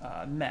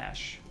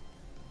mesh.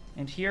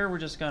 And here we're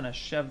just gonna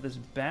shove this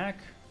back,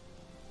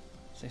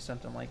 say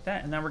something like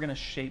that. And now we're gonna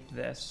shape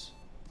this.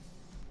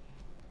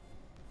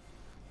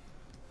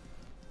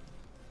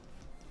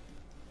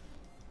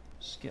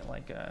 Just get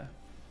like a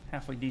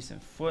halfway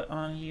decent foot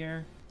on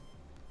here.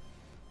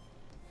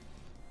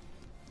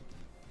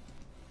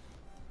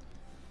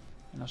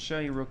 And I'll show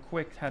you real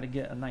quick how to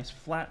get a nice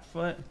flat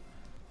foot.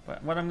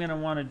 But what I'm going to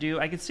want to do,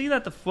 I can see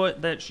that the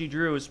foot that she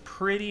drew is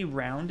pretty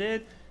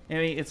rounded. I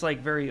mean, it's like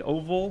very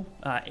oval,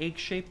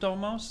 egg-shaped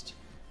almost.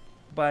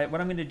 But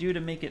what I'm going to do to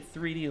make it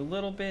 3D a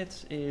little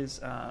bit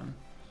is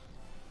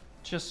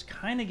just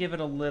kind of give it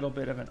a little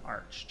bit of an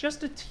arch.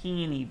 Just a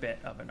teeny bit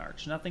of an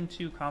arch. Nothing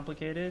too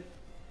complicated.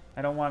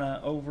 I don't want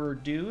to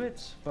overdo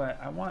it, but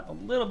I want a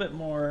little bit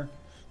more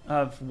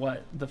of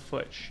what the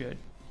foot should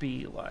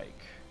be like.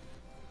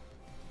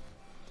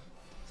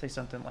 Say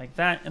something like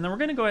that. And then we're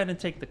going to go ahead and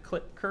take the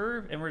clip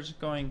curve, and we're just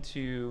going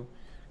to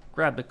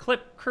grab the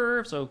clip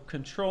curve. So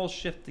Control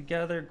Shift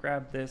together,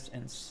 grab this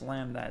and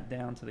slam that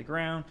down to the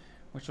ground,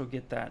 which will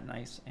get that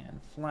nice and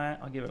flat.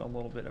 I'll give it a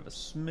little bit of a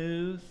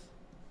smooth.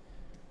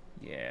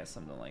 Yeah,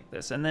 something like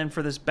this. And then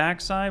for this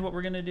backside, what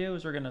we're going to do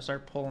is we're going to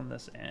start pulling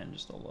this in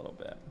just a little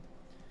bit.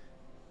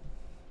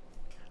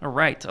 All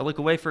right, I look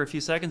away for a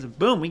few seconds and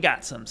boom, we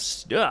got some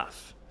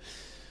stuff.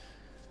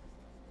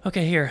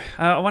 Okay, here.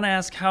 I want to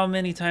ask how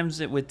many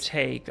times it would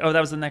take. Oh, that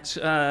was the next.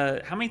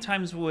 How many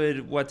times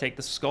would what take?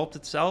 The sculpt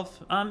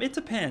itself? It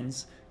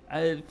depends.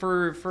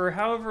 For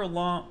however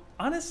long.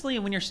 Honestly,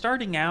 when you're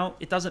starting out,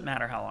 it doesn't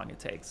matter how long it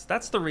takes.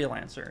 That's the real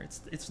answer.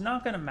 It's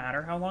not going to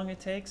matter how long it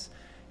takes.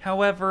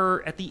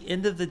 However, at the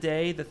end of the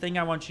day, the thing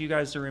I want you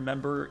guys to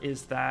remember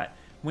is that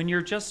when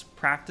you're just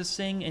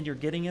practicing and you're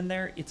getting in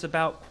there, it's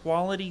about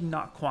quality,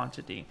 not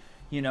quantity.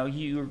 You know,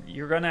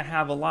 you're going to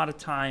have a lot of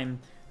time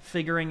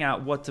figuring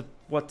out what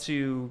did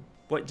you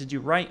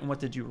right and what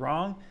did you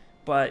wrong.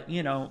 But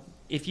you know,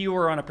 if you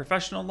were on a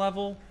professional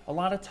level, a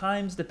lot of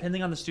times,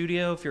 depending on the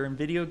studio, if you're in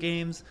video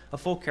games, a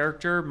full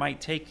character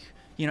might take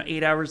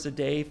 8 hours a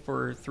day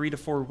for 3 to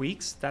 4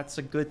 weeks. That's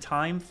a good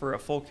time for a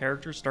full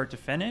character start to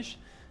finish.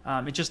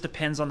 It just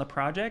depends on the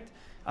project.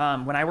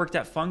 When I worked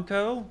at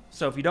Funko,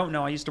 so if you don't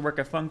know, I used to work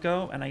at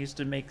Funko and I used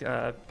to make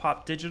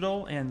pop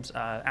digital and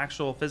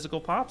actual physical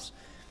pops.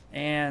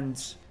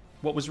 And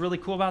what was really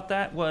cool about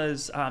that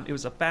was it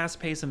was a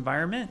fast-paced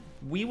environment.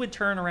 We would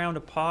turn around a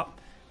pop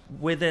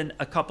within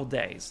a couple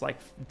days. Like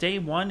day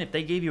one, if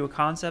they gave you a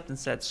concept and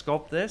said,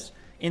 sculpt this,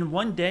 in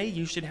one day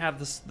you should have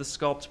the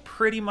sculpt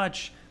pretty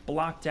much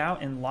blocked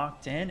out and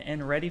locked in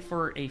and ready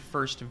for a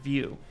first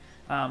view,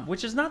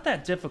 which is not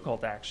that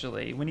difficult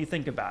actually when you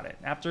think about it.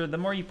 After the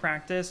more you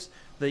practice,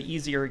 the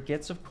easier it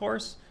gets, of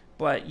course.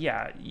 But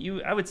yeah,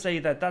 I would say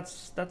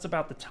that's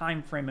about the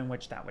time frame in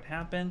which that would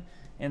happen.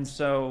 And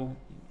so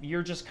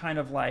you're just kind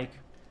of like,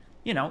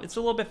 it's a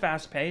little bit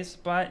fast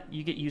paced, but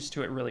you get used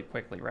to it really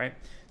quickly, right?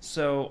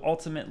 So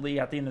ultimately,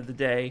 at the end of the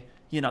day,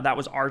 that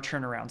was our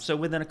turnaround. So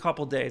within a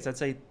couple days, I'd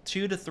say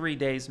 2 to 3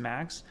 days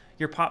max,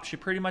 your pop should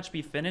pretty much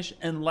be finished,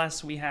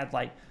 unless we had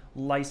like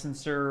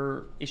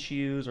licensor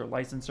issues or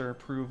licensor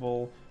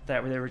approval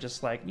that they were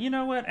just like, you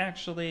know what,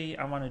 actually,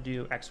 I want to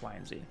do X, Y,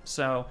 and Z.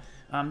 So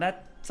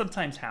that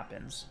sometimes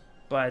happens,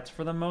 but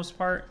for the most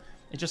part,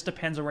 it just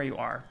depends on where you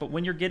are. But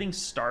when you're getting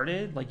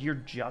started, like you're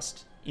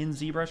just in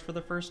ZBrush for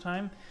the first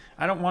time,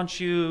 I don't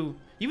want you,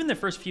 even the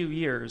first few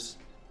years,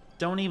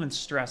 don't even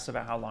stress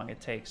about how long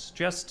it takes.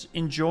 Just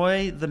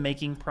enjoy the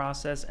making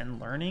process and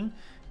learning,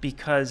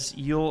 because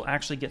you'll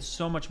actually get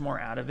so much more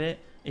out of it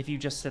if you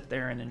just sit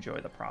there and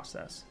enjoy the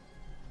process.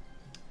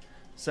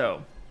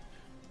 So,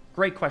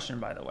 great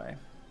question, by the way.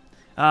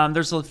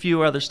 There's a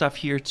few other stuff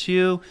here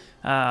too.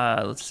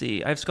 Let's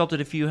see. I've sculpted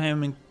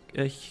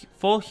a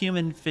full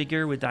human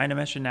figure with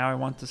DynaMesh, and now I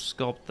want to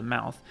sculpt the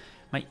mouth.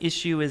 My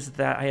issue is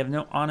that I have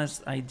no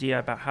honest idea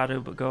about how to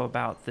go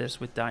about this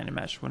with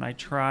DynaMesh when I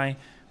try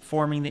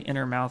forming the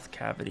inner mouth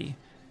cavity.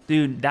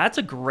 Dude, that's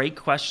a great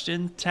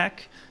question,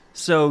 Tech.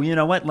 So you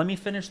know what? Let me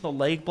finish the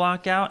leg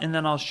block out, and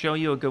then I'll show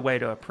you a good way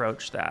to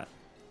approach that.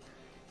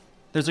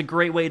 There's a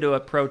great way to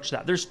approach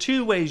that. There's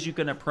 2 ways you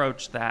can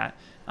approach that.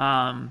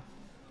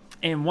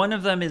 And one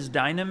of them is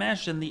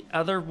DynaMesh, and the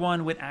other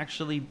one would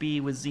actually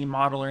be with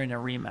ZModeler in a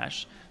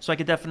remesh. So I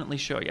could definitely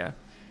show you.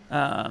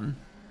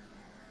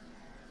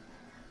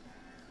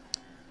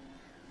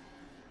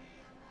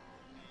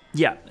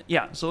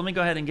 Yeah. So let me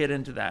go ahead and get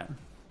into that.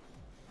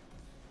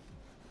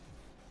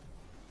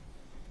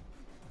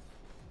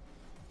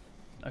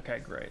 Okay,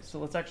 great. So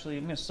let's actually,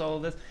 I'm going to solo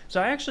this.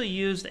 So I actually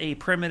used a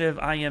primitive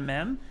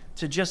IMM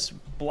to just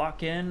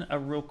block in a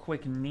real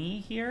quick knee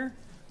here.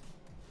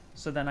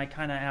 So then I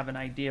kind of have an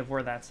idea of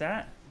where that's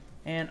at.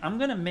 And I'm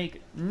going to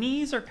make,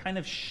 knees are kind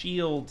of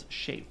shield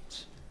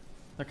shaped.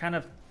 They're kind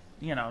of,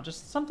 you know,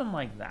 just something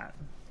like that.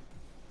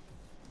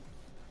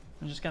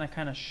 I'm just going to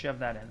kind of shove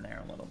that in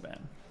there a little bit.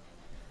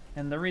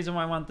 And the reason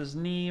why I want this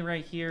knee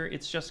right here,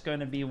 it's just going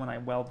to be when I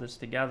weld this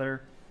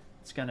together,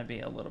 it's going to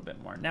be a little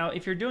bit more. Now,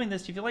 if you're doing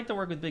this, if you like to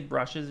work with big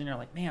brushes and you're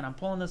like, man, I'm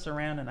pulling this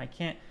around and I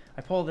can't,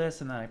 I pull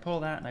this and then I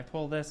pull that and I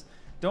pull this,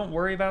 don't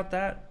worry about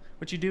that.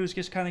 What you do is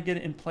just kind of get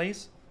it in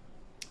place.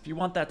 If you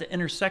want that to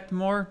intersect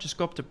more, just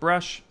go up to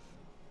brush,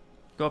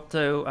 go up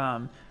to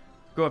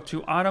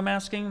auto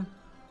masking,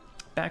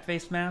 back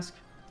face mask.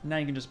 Now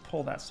you can just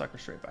pull that sucker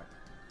straight back.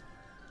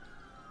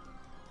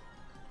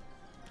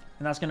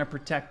 And that's going to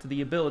protect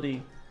the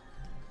ability,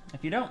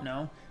 if you don't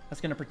know,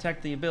 that's going to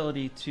protect the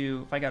ability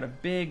to, if I got a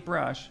big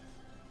brush,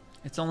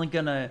 it's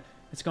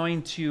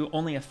going to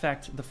only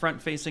affect the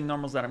front facing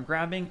normals that I'm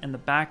grabbing, and the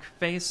back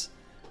face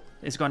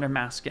is going to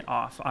mask it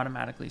off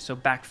automatically. So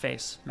back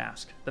face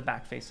mask, the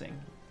back facing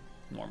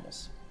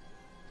normals.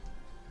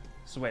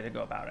 That's the way to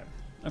go about it.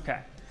 Okay.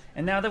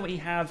 And now that we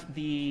have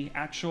the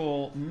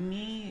actual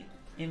knee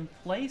in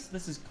place,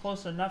 this is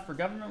close enough for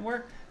government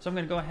work. So I'm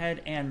going to go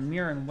ahead and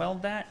mirror and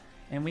weld that.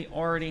 And we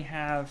already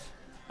have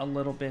a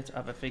little bit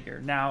of a figure.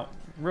 Now,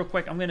 real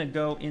quick, I'm going to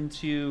go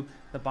into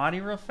the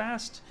body real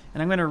fast,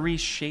 and I'm going to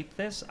reshape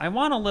this. I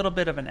want a little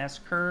bit of an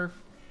S-curve,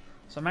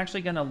 so I'm actually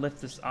going to lift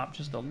this up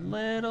just a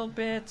little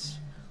bit,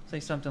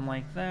 say something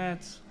like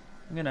that.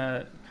 I'm going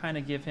to kind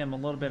of give him a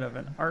little bit of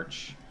an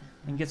arch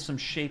and get some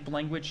shape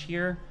language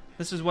here.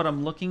 This is what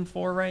I'm looking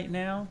for right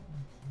now.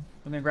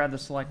 I'm going to grab the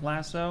select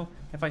lasso.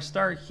 If I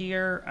start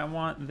here, I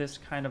want this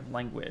kind of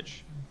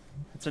language.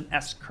 It's an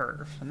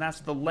S-curve, and that's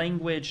the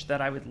language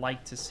that I would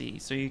like to see.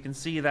 So you can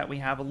see that we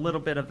have a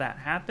little bit of that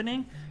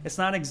happening. It's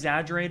not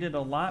exaggerated a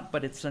lot,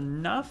 but it's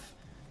enough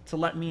to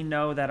let me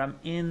know that I'm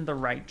in the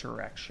right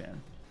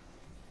direction.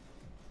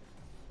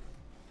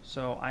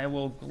 So I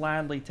will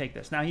gladly take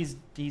this. Now he's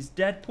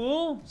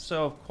Deadpool,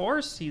 so of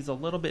course he's a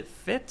little bit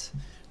fit,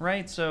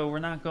 right? So we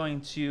don't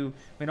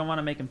want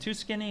to make him too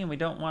skinny, and we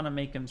don't want to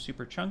make him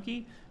super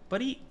chunky, but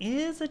he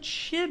is a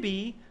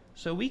chibi,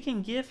 so we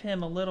can give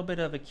him a little bit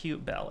of a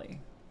cute belly.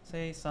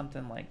 Say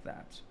something like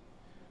that,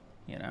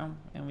 you know,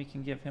 and we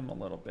can give him a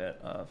little bit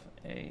of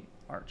a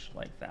arch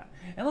like that.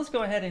 And let's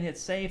go ahead and hit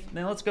save.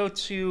 Now let's go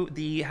to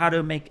the how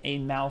to make a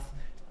mouth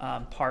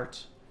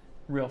part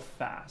real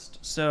fast.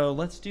 So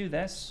let's do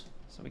this.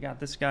 So we got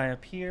this guy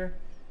up here.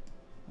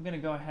 I'm going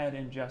to go ahead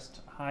and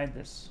just hide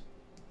this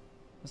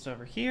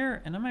over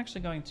here, and I'm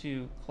actually going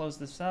to close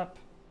this up,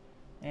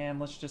 and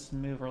let's just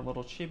move our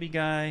little chibi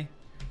guy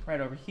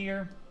right over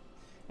here.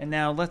 And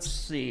now let's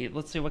see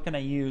what can I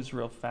use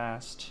real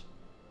fast.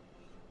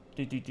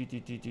 You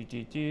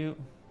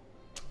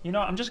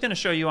know, I'm just going to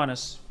show you on a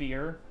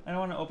sphere. I don't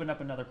want to open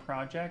up another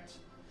project.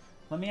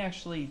 Let me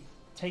actually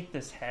take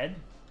this head.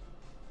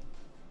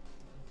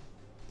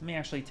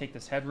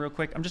 Real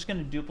quick. I'm just going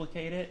to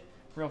duplicate it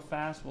real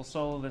fast. We'll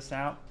solo this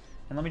out.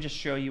 And let me just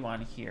show you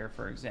on here,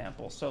 for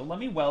example. So let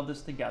me weld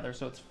this together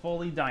so it's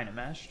fully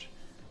DynaMeshed.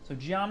 So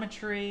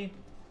geometry,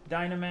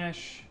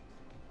 DynaMesh,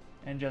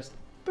 and just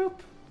boop.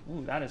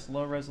 Ooh, that is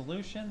low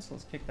resolution, so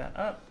let's kick that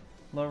up.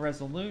 Low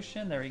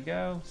resolution, there we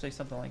go. Say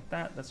something like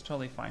that, that's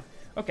totally fine.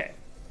 Okay,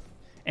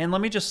 and let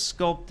me just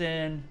sculpt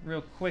in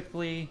real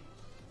quickly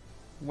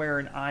where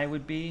an eye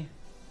would be.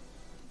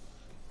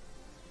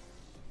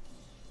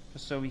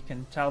 Just so we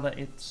can tell that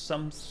it's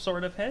some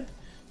sort of head,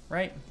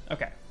 right?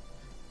 Okay.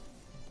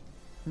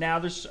 Now,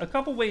 there's a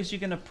couple ways you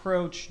can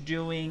approach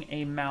doing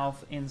a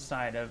mouth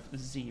inside of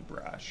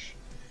ZBrush.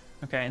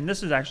 Okay, and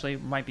this is actually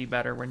might be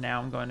better where now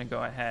I'm going to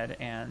go ahead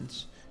and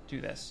do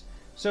this.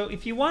 So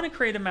if you want to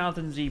create a mouth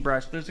in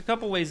ZBrush, there's a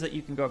couple ways that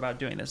you can go about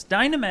doing this.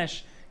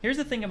 DynaMesh, here's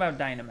the thing about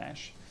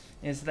DynaMesh,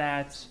 is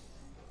that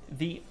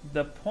the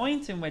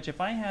point in which if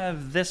I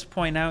have this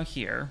point out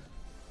here,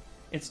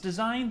 it's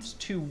designed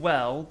to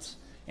weld,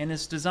 and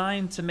it's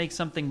designed to make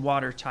something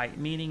watertight,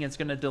 meaning it's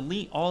going to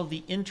delete all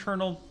the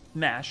internal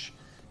mesh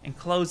and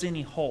close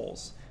any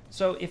holes.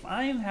 So if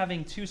I am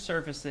having two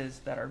surfaces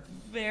that are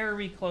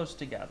very close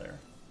together,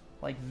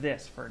 like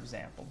this, for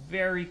example,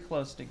 very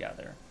close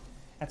together,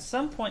 at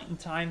some point in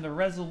time, the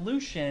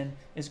resolution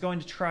is going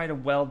to try to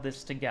weld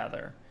this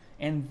together.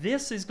 And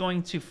this is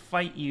going to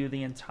fight you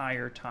the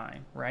entire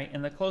time, right?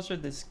 And the closer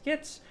this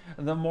gets,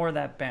 the more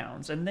that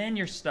bounds. And then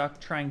you're stuck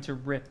trying to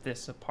rip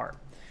this apart.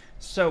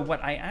 So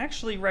what I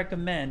actually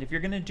recommend, if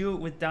you're going to do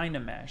it with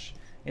DynaMesh,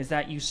 is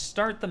that you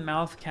start the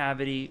mouth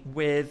cavity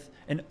with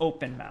an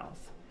open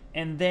mouth.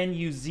 and then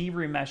you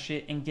ZBrush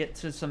it and get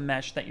to some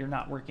mesh that you're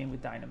not working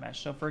with DynaMesh.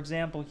 So for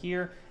example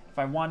here, if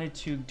I wanted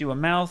to do a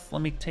mouth,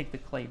 let me take the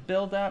clay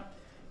buildup,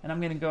 and I'm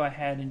going to go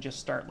ahead and just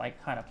start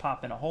like kind of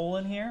popping a hole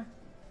in here.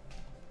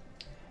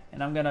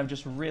 And I'm going to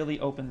just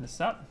really open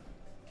this up.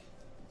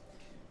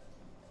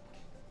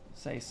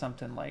 Say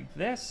something like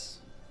this.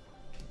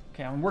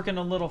 Okay, I'm working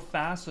a little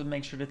fast, so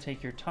make sure to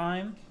take your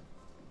time.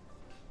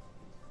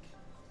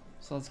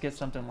 So let's get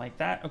something like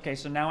that. Okay,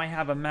 so now I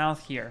have a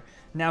mouth here.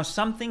 Now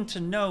something to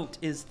note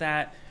is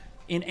that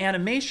in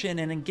animation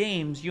and in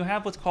games, you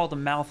have what's called a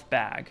mouth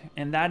bag.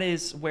 And that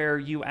is where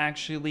you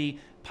actually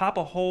pop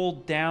a hole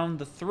down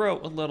the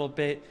throat a little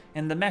bit,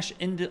 and the mesh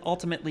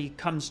ultimately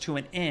comes to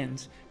an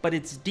end. But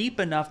it's deep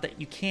enough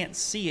that you can't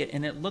see it,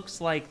 and it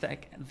looks like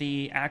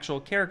the actual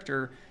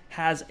character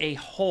has a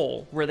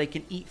hole where they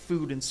can eat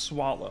food and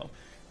swallow,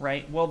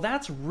 right? Well,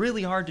 that's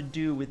really hard to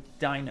do with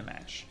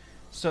DynaMesh.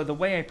 So the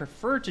way I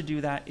prefer to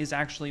do that is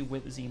actually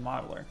with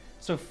ZModeler.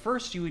 So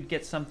first you would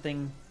get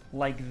something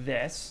like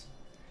this,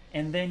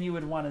 and then you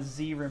would want to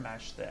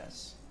ZBrush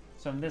this.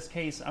 So in this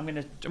case, I'm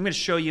gonna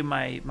show you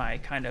my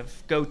kind of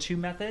go-to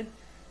method,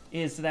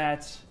 is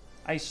that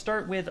I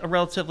start with a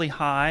relatively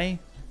high,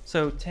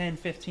 so 10,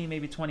 15,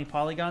 maybe 20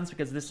 polygons,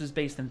 because this is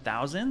based in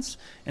thousands.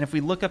 And if we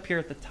look up here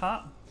at the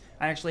top,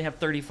 I actually have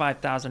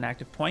 35,000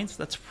 active points.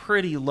 That's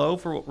pretty low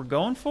for what we're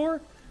going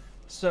for.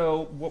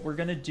 So what we're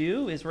gonna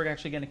do is we're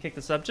actually gonna kick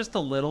this up just a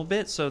little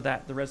bit so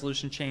that the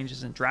resolution change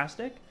isn't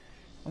drastic.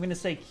 I'm gonna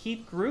say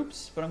keep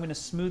groups, but I'm gonna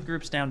smooth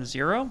groups down to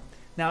 0.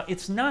 Now,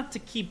 it's not to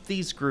keep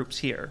these groups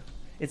here.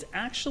 It's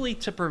actually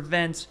to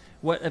prevent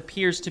what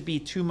appears to be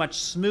too much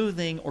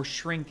smoothing or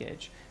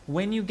shrinkage.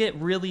 When you get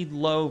really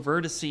low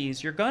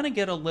vertices, you're going to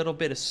get a little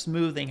bit of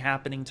smoothing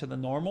happening to the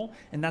normal,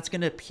 and that's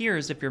going to appear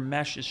as if your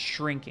mesh is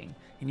shrinking,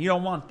 and you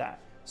don't want that.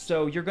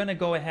 So you're going to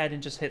go ahead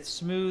and just hit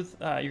smooth.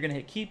 You're going to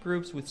hit keep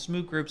groups with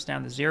smooth groups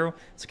down to 0.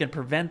 It's going to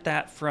prevent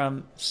that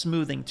from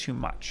smoothing too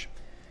much.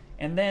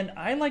 And then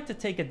I like to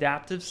take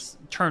adaptives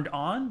turned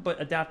on, but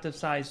adaptive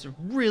size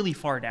really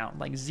far down,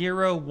 like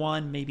 0,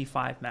 1, maybe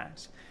 5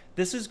 max.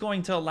 This is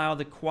going to allow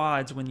the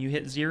quads, when you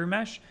hit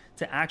ZBrush,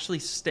 to actually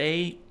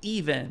stay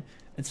even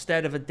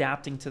instead of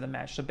adapting to the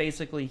mesh. So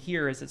basically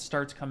here, as it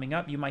starts coming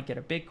up, you might get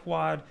a big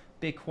quad,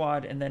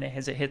 and then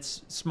as it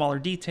hits smaller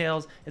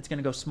details, it's going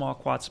to go small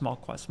quad, small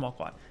quad, small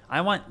quad. I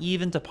want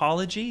even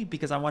topology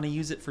because I want to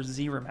use it for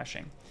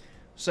ZBrushing.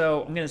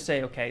 So I'm going to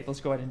say, okay,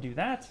 let's go ahead and do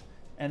that.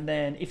 And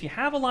then if you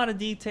have a lot of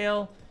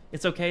detail,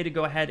 it's okay to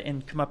go ahead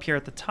and come up here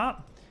at the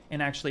top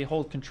and actually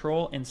hold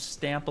Control and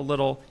stamp a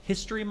little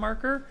history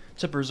marker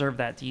to preserve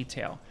that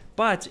detail.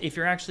 But if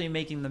you're actually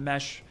making the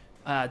mesh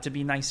to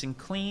be nice and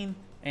clean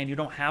and you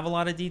don't have a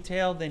lot of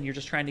detail, then you're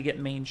just trying to get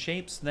main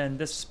shapes, then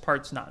this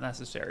part's not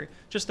necessary.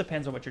 Just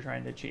depends on what you're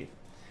trying to achieve.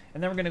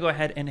 And then we're gonna go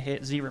ahead and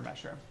hit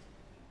ZBrush.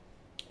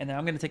 And then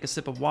I'm gonna take a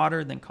sip of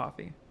water, then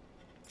coffee.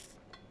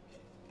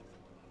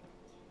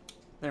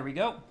 There we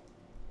go.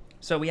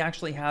 So we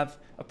actually have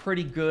a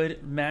pretty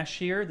good mesh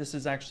here. This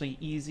is actually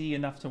easy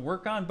enough to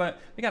work on, but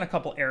we got a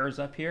couple errors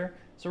up here.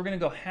 So we're gonna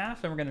go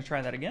half and we're gonna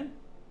try that again.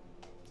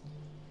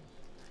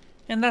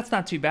 And that's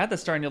not too bad.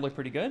 That's starting to look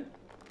pretty good.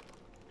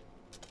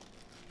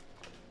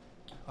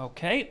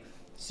 Okay,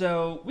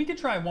 so we could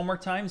try one more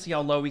time, see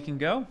how low we can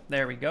go.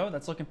 There we go,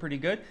 that's looking pretty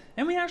good.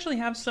 And we actually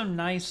have some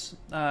nice,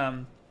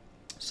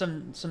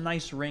 some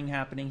nice ring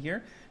happening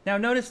here. Now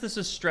notice this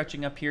is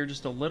stretching up here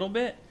just a little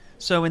bit.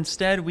 So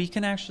instead, we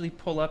can actually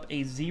pull up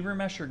a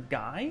ZBrush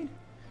guide,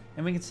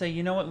 and we can say,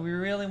 you know what, we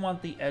really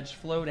want the edge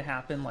flow to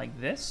happen like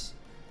this.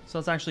 So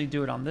let's actually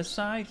do it on this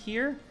side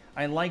here.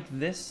 I like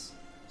this,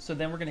 so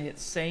then we're gonna hit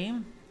same,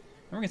 and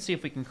we're gonna see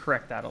if we can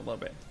correct that a little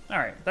bit. All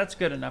right, that's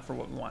good enough for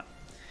what we want.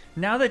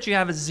 Now that you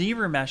have a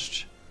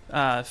ZBrush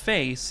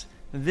face,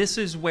 this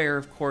is where,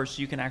 of course,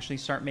 you can actually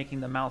start making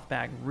the mouth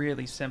bag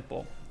really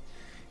simple.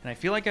 And I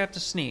feel like I have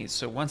to sneeze,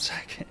 so 1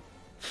 second.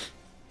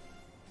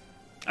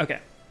 Okay.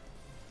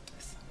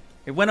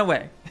 It went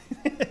away.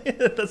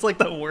 That's like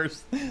the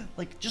worst.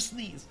 Like, just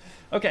sneeze.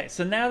 Okay,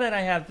 so now that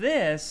I have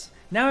this,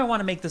 now I want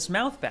to make this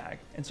mouth bag.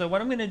 And so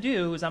what I'm going to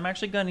do is I'm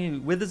actually going to,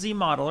 with the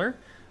ZModeler,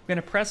 I'm going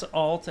to press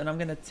Alt, and I'm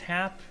going to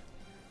tap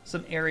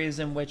some areas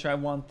in which I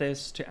want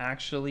this to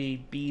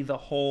actually be the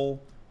hole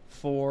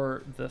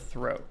for the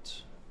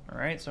throat. All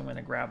right, so I'm going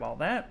to grab all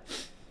that.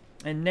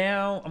 And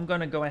now I'm going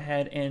to go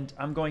ahead and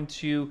I'm going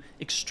to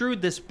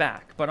extrude this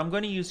back, but I'm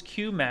going to use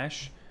Q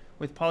Mesh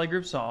with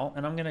polygroups all,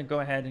 and I'm gonna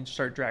go ahead and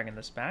start dragging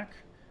this back.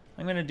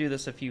 I'm gonna do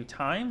this a few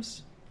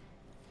times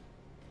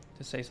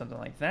to say something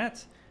like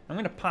that. I'm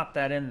gonna pop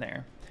that in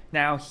there.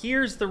 Now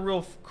here's the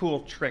real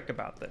cool trick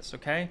about this,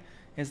 okay?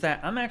 Is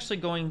that I'm actually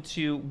going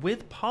to,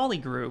 with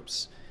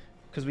polygroups,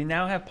 because we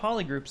now have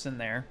polygroups in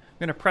there, I'm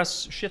gonna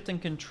press Shift and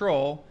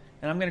Control,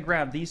 and I'm gonna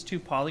grab these 2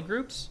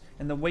 polygroups,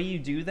 and the way you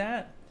do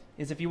that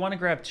is if you wanna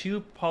grab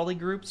 2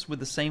 polygroups with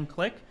the same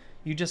click,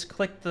 you just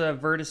click the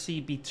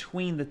vertice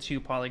between the 2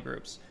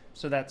 polygroups.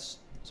 So let's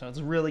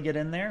really get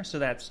in there. So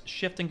that's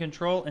Shift and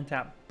Control and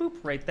tap boop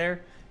right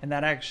there, and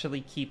that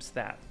actually keeps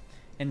that.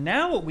 And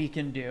now what we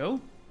can do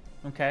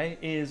okay,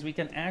 is we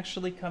can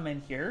actually come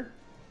in here,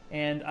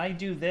 and I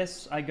do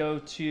this. I go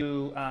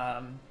to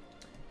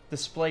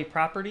display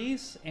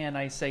properties, and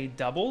I say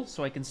double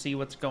so I can see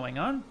what's going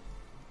on.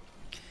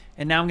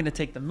 And now I'm going to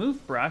take the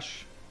move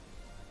brush.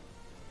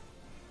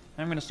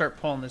 I'm going to start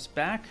pulling this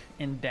back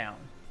and down.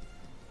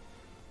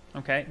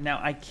 Okay, now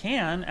I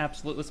can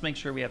absolutely, let's make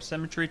sure we have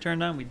symmetry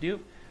turned on. We do.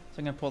 So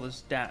I'm going to pull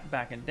this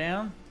back and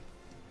down.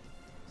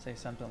 Say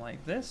something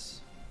like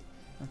this.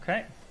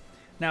 Okay.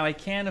 Now I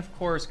can, of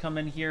course, come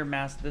in here,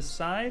 mask this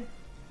side,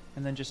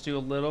 and then just do a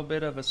little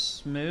bit of a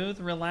smooth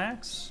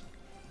relax.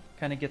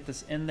 Kind of get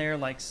this in there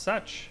like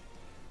such.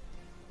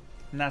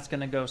 And that's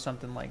going to go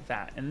something like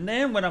that. And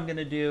then what I'm going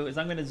to do is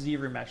I'm going to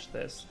ZBrush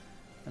this.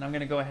 And I'm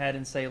going to go ahead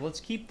and say, let's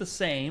keep the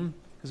same,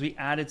 because we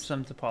added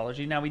some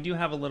topology. Now we do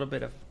have a little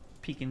bit of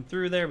peeking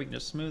through there. We can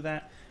just smooth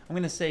that. I'm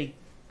going to say,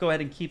 go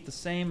ahead and keep the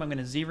same. I'm going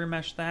to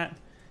ZBrush that.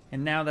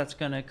 And now that's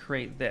going to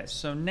create this.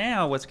 So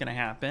now what's going to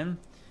happen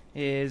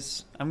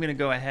is I'm going to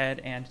go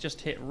ahead and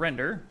just hit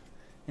render.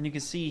 And you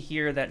can see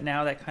here that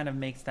now that kind of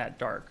makes that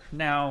dark.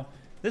 Now,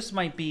 this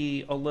might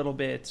be a little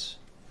bit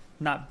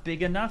not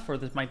big enough, or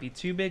this might be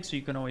too big, so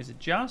you can always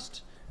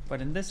adjust.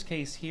 But in this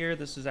case here,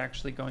 this is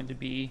actually going to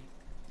be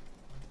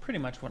pretty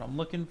much what I'm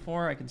looking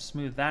for. I can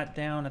smooth that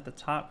down at the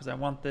top because I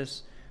want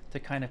this to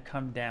kind of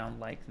come down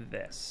like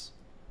this.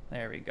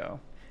 There we go.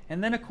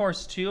 And then of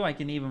course too, I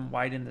can even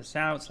widen this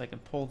out, so I can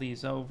pull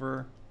these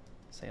over,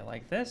 say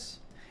like this.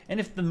 And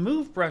if the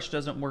move brush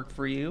doesn't work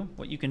for you,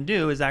 what you can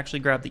do is actually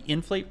grab the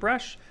inflate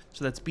brush.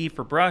 So that's B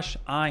for brush,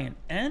 I and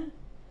N.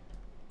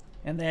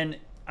 And then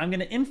I'm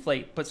going to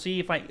inflate, but see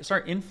if I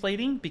start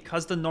inflating,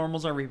 because the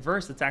normals are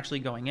reversed, it's actually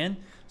going in.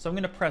 So I'm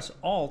going to press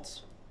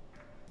Alt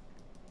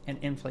and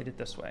inflate it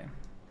this way.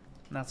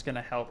 And that's going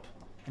to help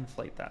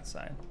inflate that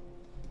side.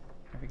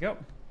 There we go.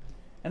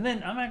 And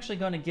then I'm actually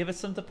going to give it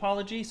some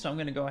topology. So I'm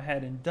going to go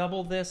ahead and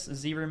double this,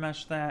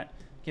 ZBrush that,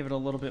 give it a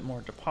little bit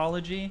more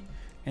topology.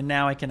 And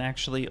now I can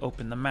actually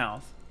open the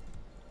mouth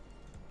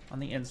on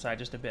the inside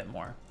just a bit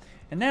more.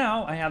 And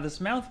now I have this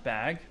mouth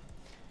bag.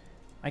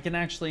 I can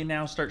actually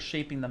now start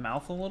shaping the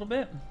mouth a little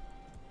bit.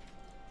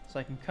 So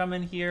I can come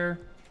in here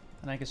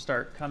and I can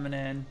start coming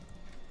in,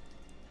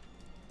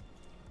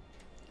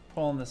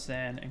 pulling this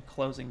in and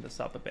closing this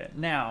up a bit.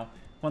 Now,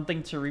 one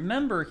thing to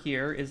remember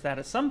here is that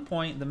at some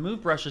point the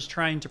move brush is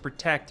trying to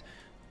protect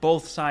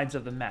both sides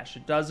of the mesh.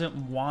 It doesn't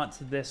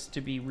want this to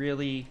be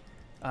really,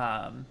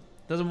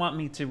 doesn't want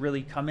me to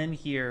really come in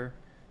here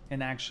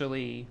and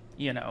actually,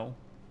 you know,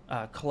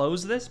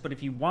 close this. But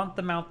if you want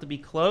the mouth to be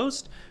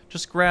closed,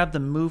 just grab the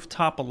move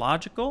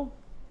topological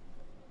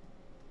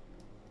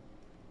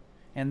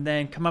and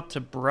then come up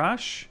to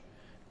brush,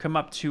 come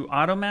up to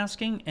auto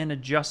masking and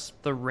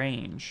adjust the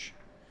range.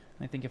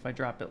 I think if I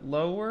drop it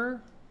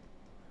lower,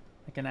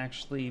 I can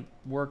actually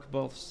work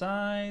both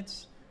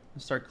sides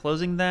and start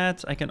closing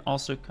that. I can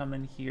also come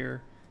in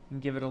here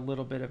and give it a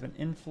little bit of an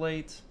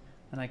inflate,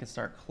 and I can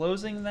start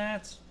closing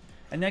that.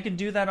 And I can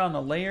do that on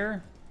a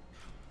layer,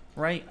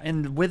 right?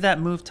 And with that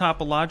move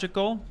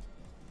topological,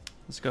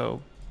 let's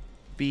go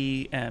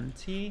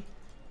BMT.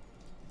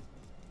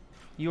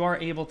 You are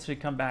able to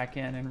come back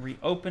in and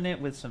reopen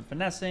it with some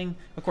finessing.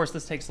 Of course,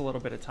 this takes a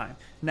little bit of time.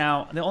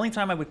 Now, the only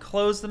time I would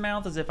close the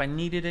mouth is if I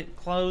needed it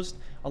closed.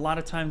 A lot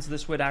of times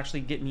this would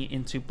actually get me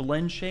into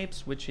blend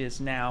shapes, which is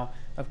now,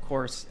 of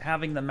course,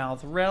 having the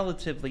mouth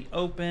relatively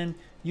open,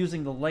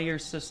 using the layer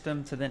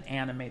system to then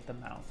animate the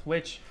mouth,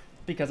 which,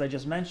 because I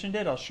just mentioned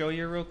it, I'll show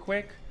you real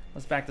quick.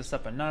 Let's back this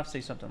up enough,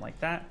 say something like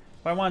that.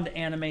 If I wanted to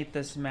animate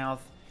this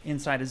mouth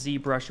inside a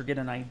ZBrush or get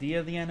an idea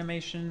of the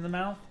animation in the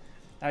mouth,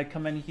 I'd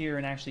come in here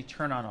and actually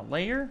turn on a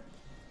layer,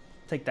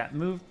 take that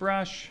move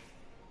brush,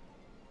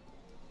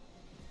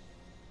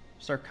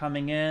 start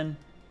coming in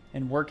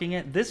and working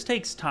it. This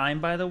takes time,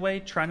 by the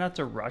way. Try not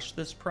to rush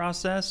this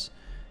process.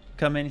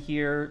 Come in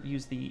here,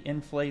 use the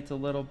inflate a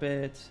little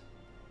bit,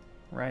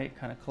 right?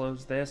 Kind of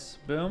close this,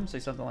 boom, say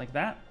something like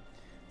that.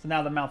 So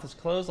now the mouth is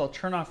closed. I'll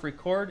turn off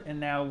record, and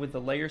now with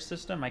the layer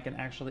system, I can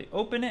actually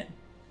open it.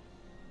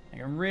 I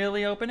can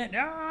really open it.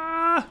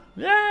 Ah,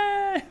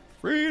 yay!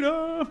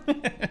 Freedom!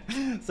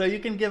 So you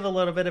can give a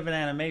little bit of an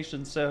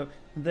animation. So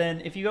then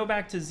if you go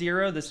back to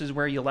 0, this is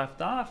where you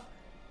left off.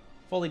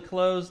 Fully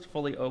closed,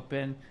 fully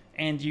open,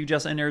 and you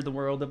just entered the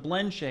world of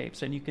blend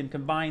shapes. And you can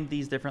combine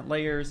these different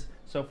layers,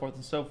 so forth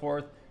and so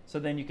forth. So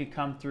then you could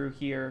come through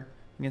here,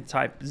 you can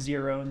type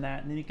 0 in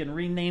that, and then you can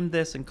rename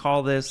this and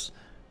call this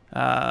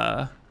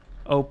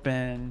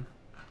open.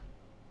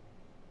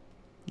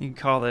 You can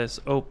call this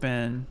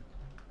open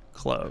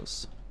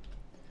close.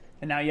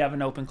 And now you have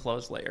an open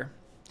close layer.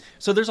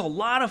 So there's a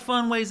lot of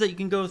fun ways that you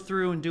can go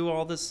through and do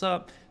all this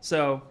up.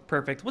 So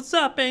perfect. What's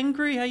up,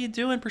 Angry? How you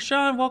doing?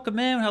 Prashant, welcome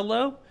in.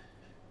 Hello.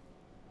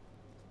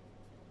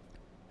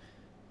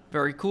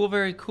 Very cool,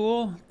 very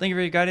cool. Thank you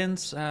for your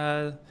guidance.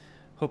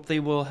 Hope they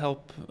will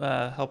help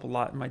a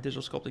lot in my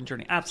digital sculpting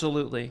journey.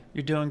 Absolutely.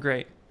 You're doing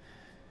great.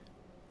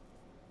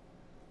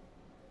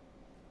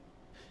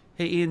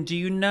 Hey Ian, do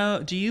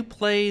you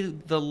play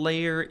the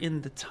layer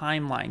in the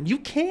timeline? You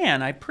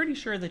can. I'm pretty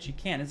sure that you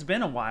can. It's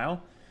been a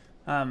while.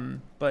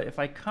 But if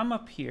I come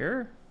up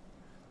here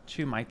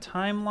to my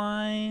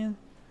timeline,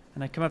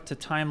 and I come up to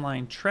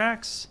timeline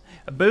tracks,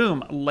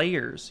 boom,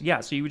 layers. Yeah,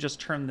 so you would just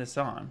turn this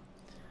on.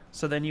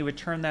 So then you would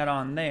turn that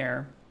on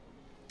there,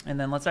 and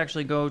then let's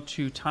actually go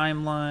to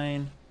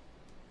timeline,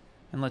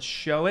 and let's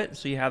show it.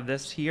 So you have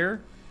this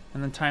here,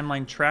 and then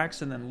timeline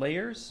tracks, and then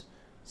layers.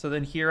 So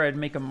then here I'd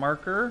make a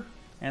marker,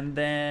 and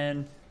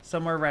then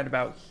somewhere right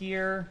about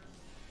here,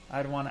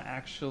 I'd want to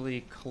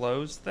actually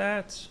close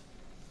that.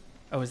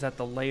 Oh, is that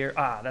the layer?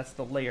 Ah, that's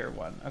the layer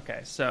one.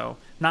 Okay, so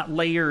not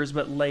layers,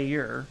 but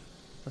layer.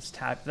 Let's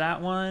tap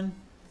that one,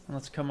 and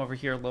let's come over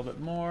here a little bit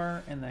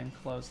more, and then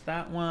close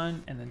that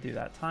one, and then do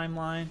that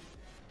timeline,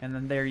 and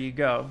then there you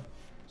go.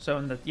 So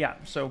in the, yeah,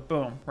 so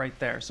boom, right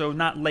there. So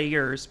not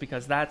layers,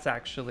 because that's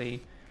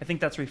actually, I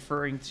think that's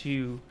referring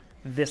to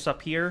this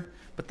up here,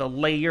 but the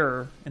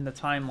layer in the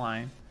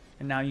timeline,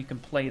 and now you can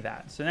play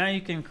that. So now you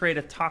can create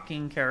a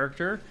talking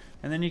character,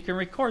 and then you can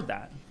record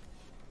that.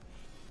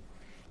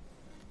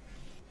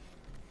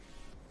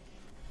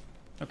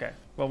 Okay,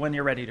 well, when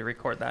you're ready to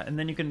record that, and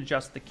then you can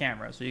adjust the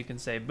camera. So you can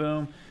say,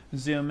 boom,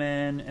 zoom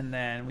in, and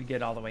then we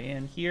get all the way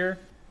in here.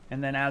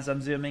 And then as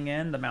I'm zooming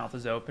in, the mouth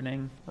is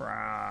opening.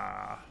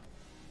 Rah.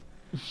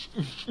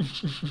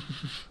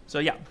 So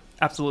yeah,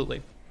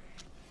 absolutely.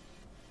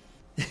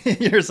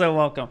 You're so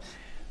welcome.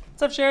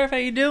 What's up, Sheriff? How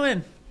you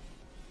doing?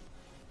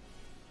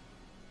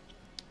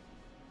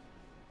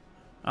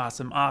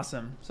 Awesome,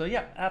 awesome. So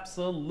yeah,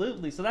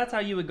 absolutely. So that's how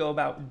you would go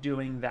about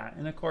doing that.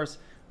 And of course,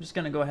 I'm just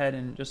going to go ahead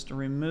and just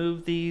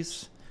remove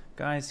these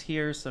guys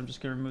here. So I'm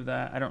just going to remove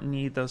that. I don't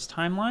need those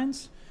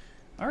timelines.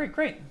 All right,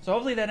 great. So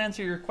hopefully that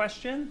answered your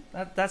question.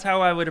 That's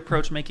how I would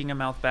approach making a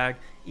mouth bag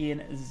in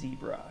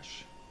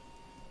ZBrush.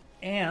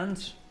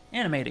 And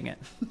animating it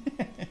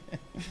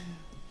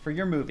for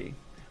your movie.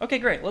 Okay,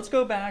 great. Let's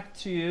go back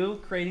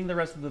to creating the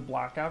rest of the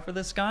block out for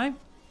this guy.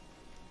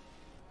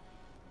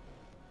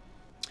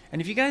 And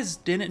if you guys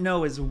didn't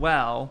know as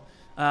well,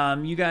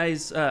 you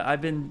guys,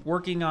 I've been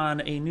working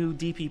on a new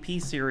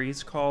DPP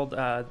series called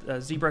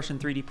ZBrush and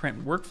 3D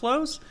Print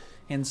Workflows.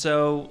 And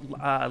so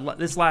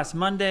this last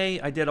Monday,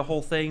 I did a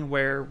whole thing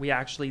where we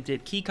actually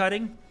did key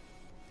cutting.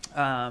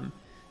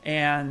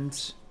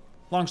 And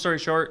long story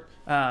short,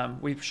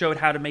 we showed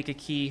how to make a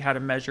key, how to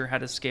measure, how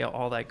to scale,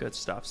 all that good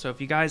stuff. So if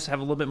you guys have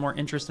a little bit more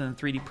interest in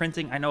 3D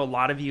printing, I know a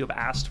lot of you have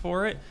asked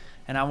for it.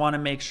 And I want to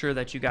make sure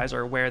that you guys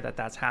are aware that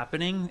that's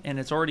happening. And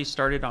it's already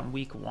started on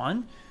week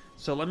 1.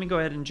 So let me go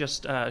ahead and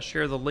just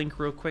share the link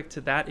real quick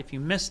to that if you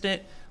missed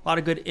it. A lot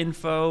of good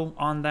info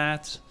on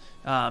that.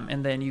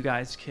 And then you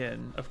guys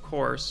can, of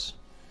course,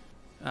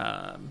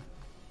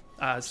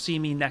 see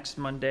me next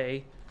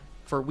Monday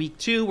for week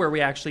 2, where we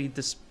actually,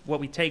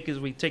 what we take is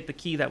we take the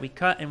key that we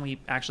cut and we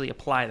actually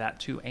apply that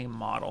to a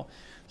model.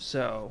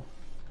 So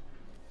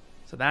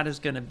that is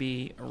going to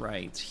be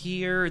right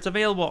here. It's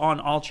available on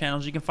all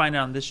channels. You can find it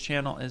on this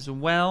channel as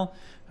well.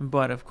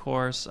 But of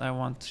course, I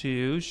want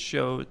to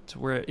show it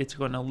where it's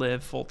going to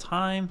live full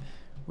time,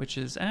 which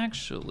is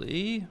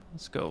actually,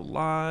 let's go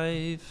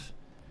live.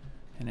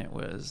 And it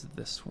was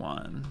this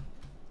one.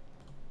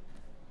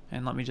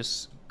 And let me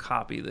just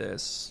copy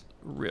this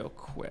real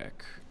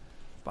quick.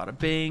 Bada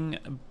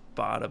bing,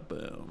 bada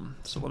boom.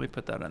 So let me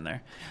put that in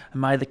there.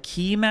 Am I the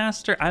key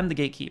master? I'm the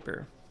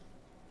gatekeeper.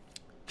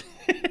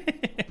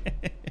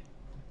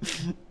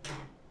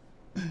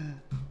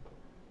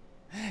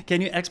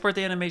 Can you export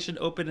the animation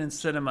open in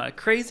Cinema?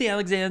 Crazy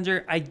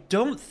Alexander, I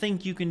don't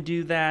think you can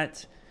do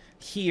that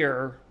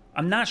here.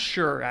 I'm not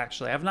sure,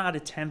 actually. I've not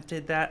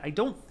attempted that. I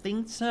don't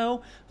think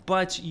so,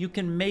 but you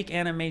can make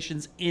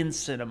animations in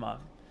Cinema.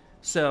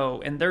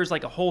 So, and there's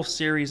like a whole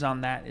series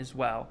on that as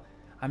well.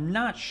 I'm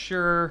not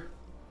sure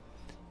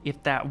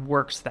if that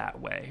works that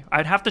way.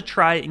 I'd have to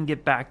try it and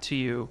get back to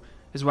you,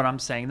 is what I'm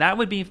saying. That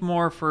would be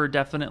more for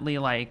definitely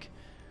like,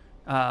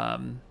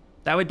 that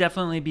would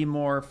definitely be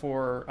more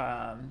for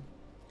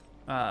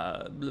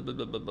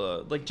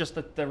like just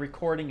the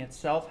recording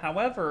itself.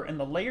 However, in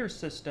the layer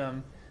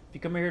system, if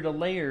you come here to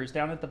layers,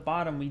 down at the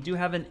bottom, we do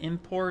have an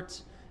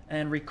import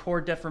and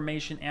record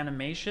deformation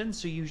animation.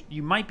 So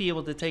you might be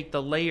able to take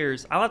the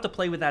layers. I'll have to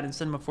play with that in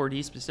Cinema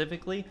 4D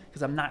specifically,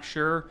 because I'm not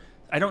sure.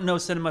 I don't know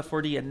Cinema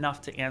 4D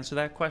enough to answer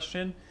that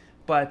question,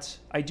 but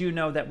I do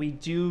know that we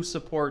do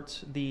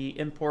support the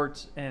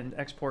import and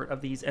export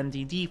of these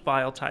MDD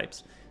file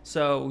types.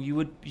 So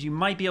you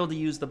might be able to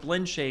use the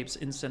blend shapes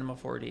in Cinema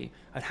 4D.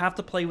 I'd have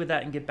to play with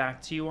that and get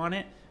back to you on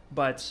it,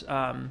 but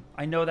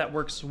I know that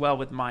works well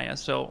with Maya,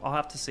 so I'll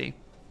have to see.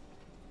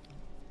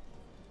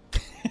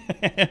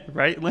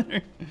 Right,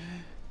 Leonard?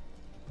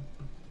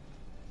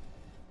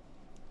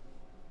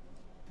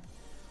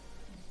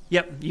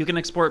 Yep, you can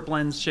export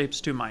blend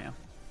shapes to Maya.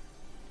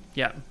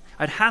 Yeah,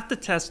 I'd have to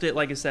test it,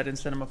 like I said, in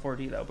Cinema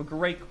 4D though, but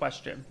great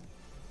question.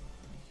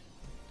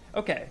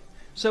 Okay,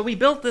 so we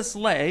built this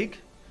leg,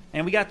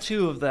 and we got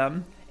 2 of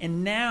them,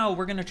 and now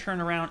we're gonna turn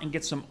around and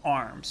get some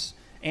arms.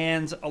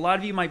 And a lot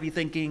of you might be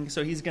thinking,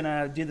 so he's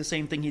gonna do the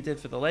same thing he did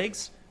for the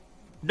legs?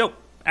 Nope,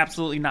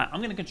 absolutely not.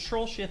 I'm gonna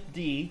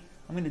Control-Shift-D,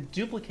 I'm gonna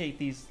duplicate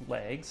these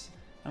legs,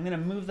 I'm going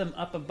to move them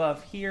up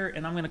above here,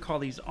 and I'm going to call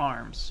these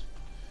arms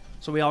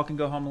so we all can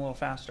go home a little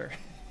faster.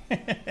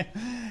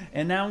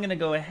 And now I'm going to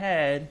go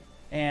ahead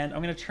and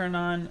I'm going to turn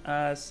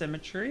on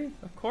symmetry,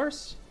 of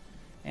course.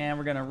 And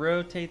we're going to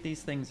rotate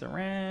these things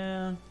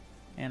around.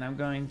 And I'm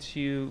going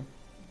to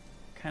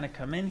kind of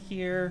come in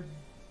here,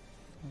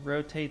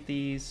 rotate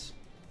these,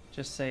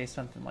 just say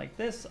something like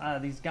this.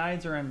 These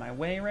guides are in my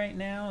way right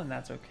now, and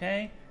that's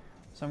okay.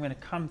 So I'm going to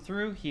come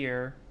through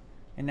here,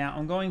 and now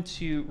I'm going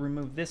to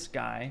remove this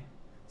guy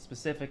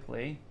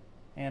specifically,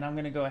 and I'm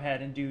going to go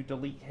ahead and do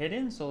delete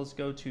hidden. So let's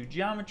go to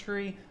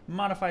geometry,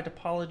 modify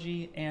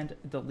topology, and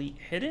delete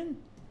hidden.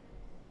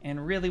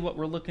 And really what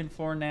we're looking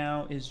for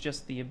now is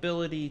just the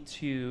ability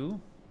to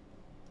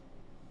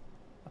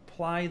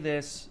apply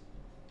this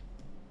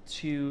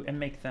to and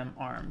make them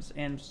arms.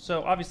 And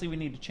so obviously we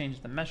need to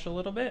change the mesh a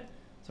little bit.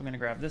 So I'm going to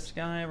grab this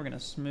guy, we're going to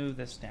smooth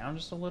this down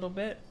just a little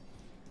bit,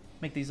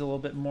 make these a little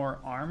bit more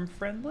arm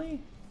friendly.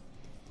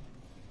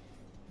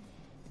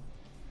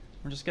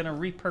 We're just going to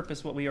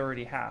repurpose what we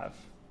already have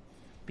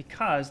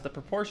because the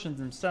proportions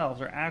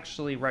themselves are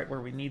actually right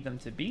where we need them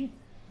to be.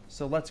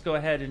 So let's go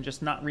ahead and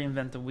just not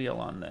reinvent the wheel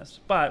on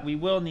this. But we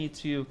will need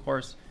to, of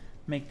course,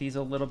 make these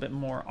a little bit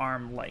more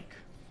arm-like.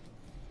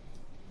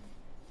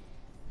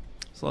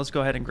 So let's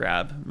go ahead and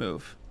grab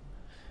move.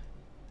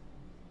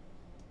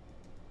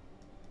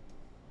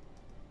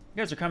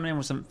 You guys are coming in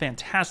with some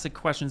fantastic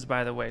questions,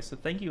 by the way, so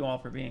thank you all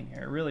for being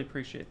here. I really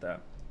appreciate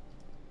that.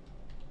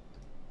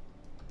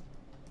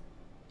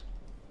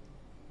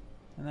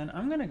 And then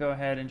I'm going to go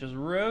ahead and just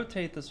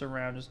rotate this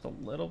around just a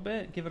little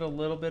bit, give it a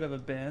little bit of a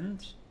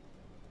bend.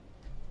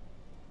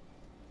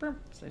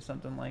 Say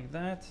something like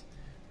that.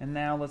 And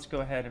now let's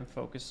go ahead and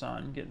focus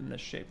on getting this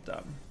shaped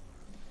up.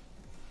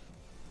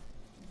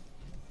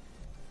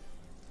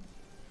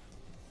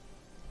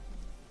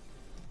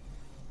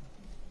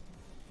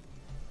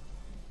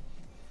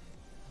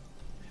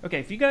 Okay,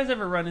 if you guys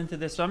ever run into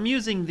this, so I'm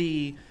using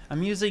the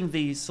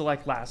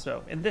select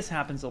lasso, and this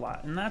happens a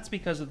lot, and that's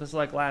because of the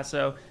select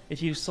lasso.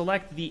 If you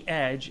select the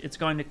edge, it's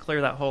going to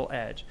clear that whole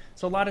edge.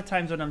 So a lot of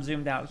times when I'm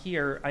zoomed out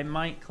here, I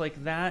might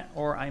click that,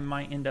 or I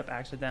might end up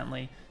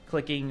accidentally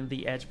clicking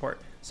the edge port.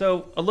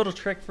 So a little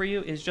trick for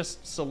you is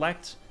just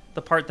select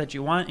the part that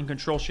you want and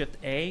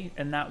Control-Shift-A,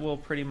 and that will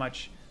pretty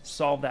much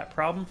solve that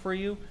problem for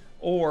you.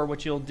 Or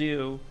what you'll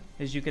do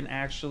is you can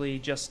actually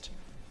just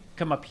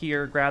come up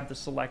here, grab the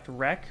select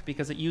rec,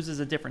 because it uses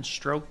a different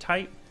stroke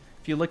type.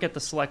 If you look at the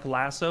select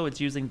lasso,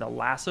 it's using the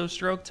lasso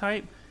stroke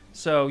type.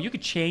 So you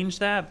could change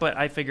that, but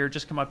I figured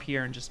just come up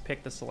here and just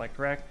pick the select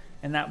rec,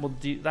 and that will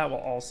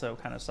also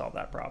kind of solve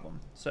that problem.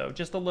 So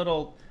just a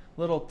little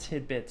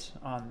tidbit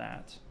on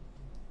that.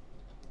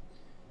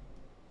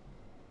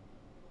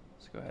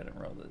 Let's go ahead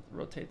and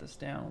rotate this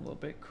down a little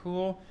bit.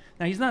 Cool.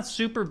 Now he's not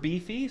super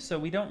beefy, so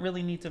we don't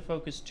really need to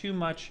focus too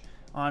much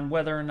on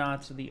whether or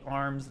not the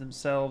arms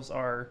themselves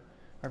are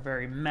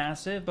very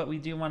massive, but we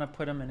do want to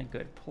put them in a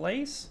good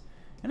place.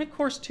 And of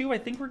course, too, I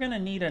think we're going to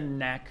need a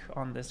neck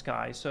on this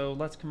guy. So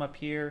let's come up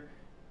here.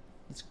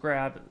 Let's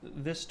grab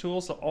this tool.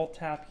 So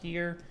Alt-Tap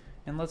here.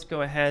 And let's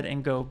go ahead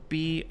and go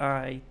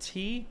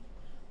B-I-T.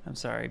 I'm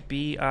sorry,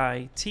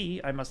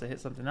 B-I-T. I must have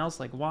hit something else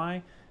like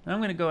Y. And I'm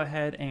going to go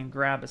ahead and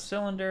grab a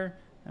cylinder.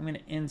 I'm going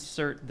to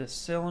insert this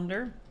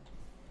cylinder.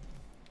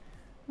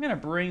 I'm going to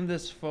bring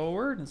this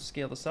forward and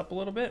scale this up a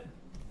little bit.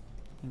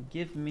 And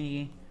give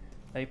me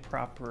a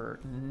proper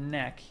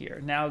neck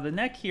here. Now the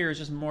neck here is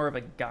just more of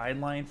a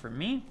guideline for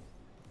me.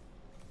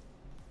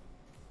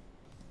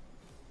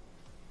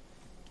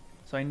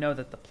 So I know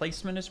that the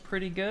placement is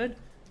pretty good,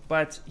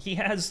 but he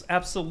has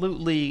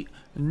absolutely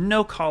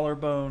no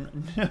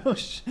collarbone,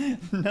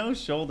 no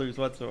shoulders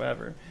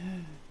whatsoever,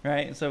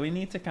 right? So we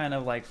need to kind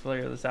of like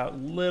flare this out a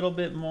little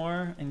bit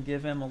more and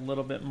give him a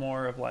little bit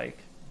more of like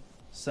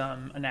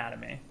some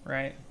anatomy,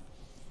 right?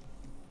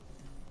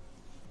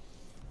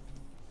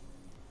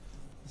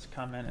 Let's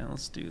come in and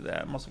let's do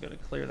that. I'm also going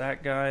to clear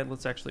that guy.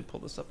 Let's actually pull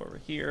this up over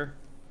here.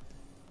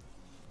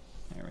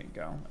 There we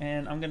go.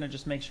 And I'm going to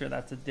just make sure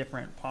that's a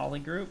different poly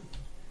group.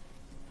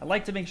 I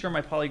like to make sure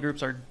my poly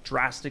groups are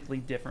drastically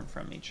different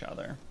from each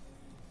other.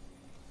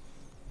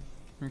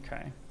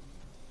 Okay.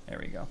 There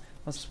we go.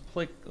 Let's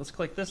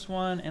click this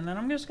one, and then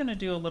I'm just going to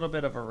do a little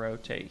bit of a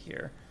rotate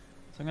here.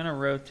 So I'm going to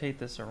rotate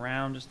this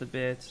around just a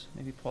bit,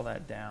 maybe pull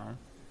that down,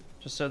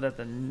 just so that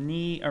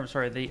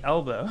the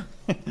elbow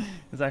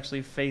is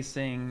actually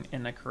facing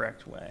in the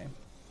correct way,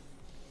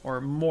 or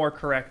more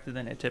correct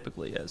than it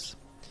typically is.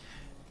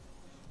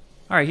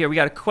 All right, here we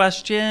got a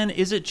question.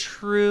 Is it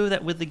true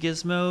that with the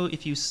gizmo,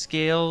 if you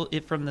scale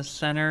it from the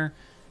center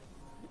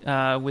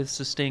with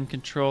sustained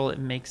control, it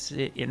makes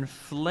it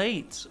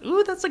inflate?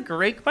 Ooh, that's a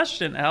great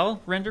question,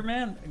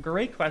 Renderman.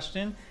 Great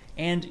question,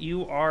 and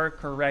you are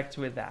correct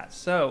with that.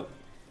 So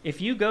if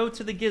you go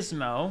to the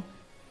gizmo,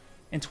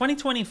 in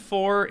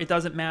 2024, it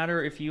doesn't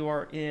matter if you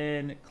are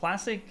in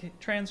classic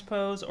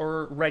transpose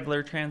or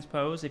regular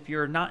transpose. If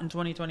you're not in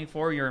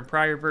 2024, you're in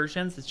prior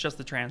versions, it's just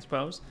the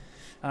transpose.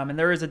 And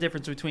there is a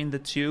difference between the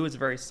two. It's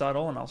very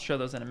subtle, and I'll show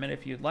those in a minute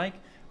if you'd like.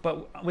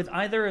 But with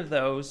either of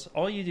those,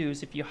 all you do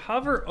is if you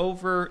hover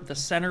over the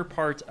center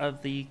part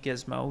of the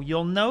gizmo,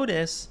 you'll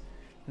notice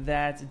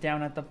that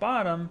down at the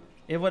bottom,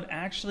 it would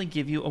actually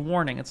give you a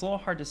warning. It's a little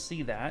hard to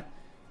see that,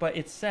 but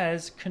it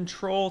says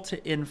control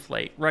to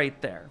inflate right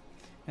there.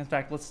 In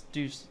fact, let's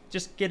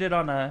just get it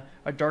on a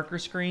darker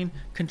screen,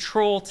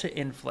 control to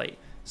inflate.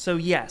 So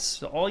yes,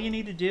 so all you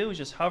need to do is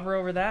just hover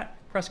over that,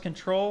 press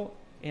control,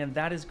 and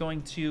that is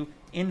going to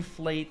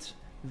inflate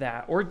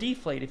that, or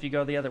deflate if you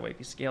go the other way. If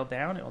you scale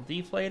down, it will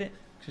deflate it.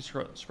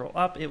 Scroll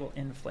up, it will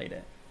inflate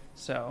it.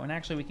 So, and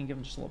actually we can give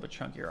them just a little bit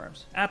chunkier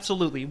arms.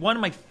 Absolutely, one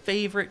of my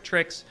favorite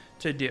tricks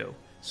to do.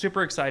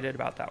 Super excited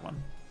about that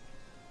one.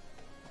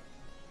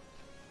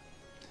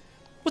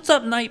 What's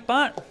up,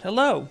 Nightbot?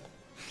 Hello.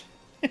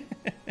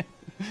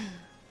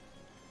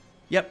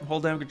 Yep,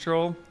 hold down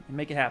control and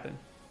make it happen.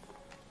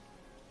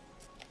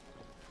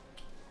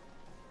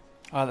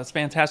 Oh, that's a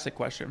fantastic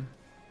question.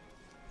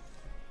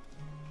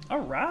 All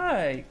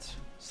right.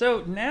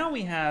 So now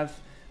we have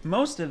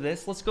most of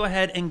this. Let's go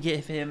ahead and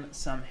give him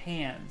some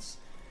hands.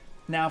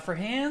 Now for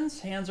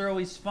hands are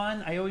always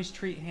fun. I always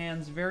treat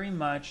hands very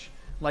much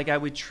like I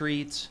would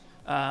treat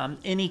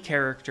any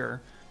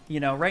character. You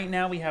know, right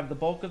now we have the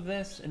bulk of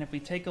this, and if we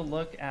take a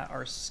look at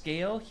our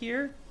scale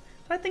here,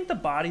 I think the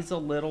body's a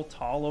little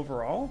tall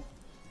overall.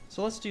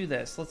 So let's do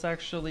this. Let's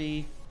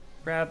actually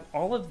grab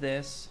all of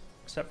this,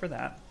 except for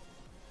that,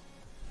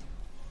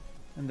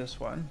 and this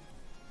one.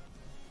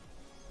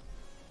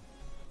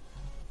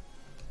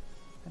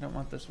 I don't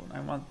want this one. I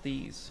want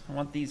these. I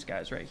want these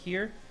guys right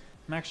here.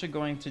 I'm actually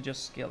going to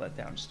just scale that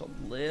down just a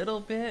little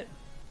bit.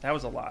 That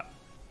was a lot.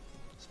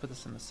 Let's put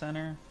this in the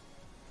center.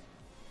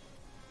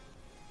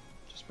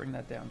 Just bring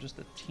that down just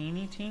a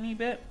teeny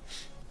bit.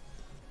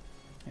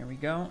 There we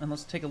go. And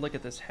let's take a look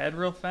at this head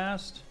real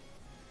fast.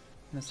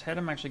 And this head,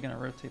 I'm actually going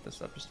to rotate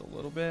this up just a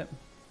little bit.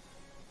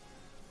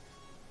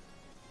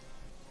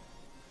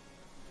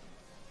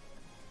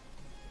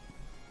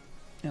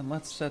 And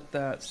let's set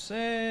that,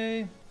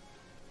 say...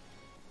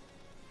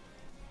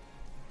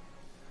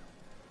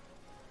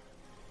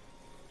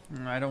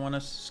 I don't want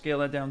to scale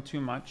that down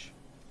too much.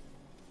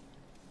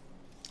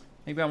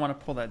 Maybe I want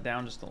to pull that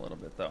down just a little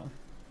bit, though.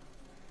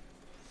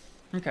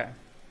 Okay.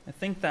 I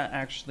think that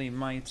actually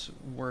might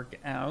work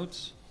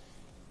out.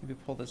 Maybe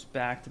pull this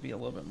back to be a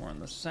little bit more in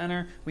the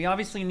center. We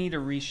obviously need to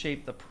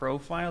reshape the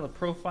profile. The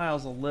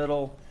profile's a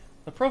little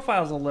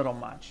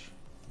much.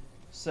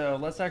 So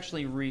let's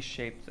actually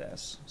reshape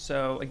this.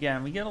 So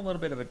again, we get a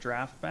little bit of a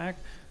draft back.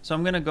 So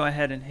I'm going to go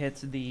ahead and hit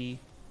the,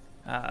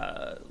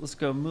 let's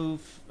go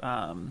move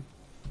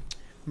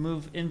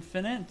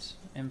infinite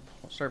and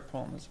start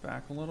pulling this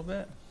back a little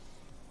bit.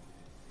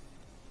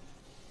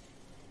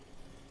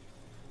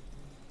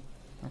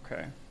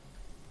 Okay.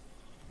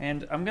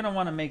 And I'm going to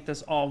want to make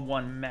this all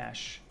one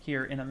mesh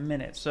here in a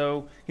minute.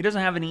 So he doesn't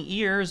have any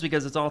ears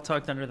because it's all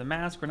tucked under the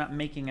mask. We're not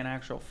making an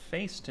actual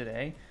face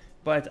today,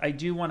 but I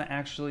do want to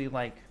actually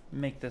like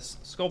make this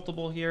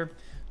sculptable here.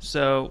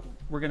 So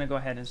we're going to go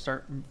ahead and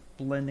start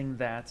blending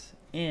that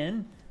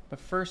in.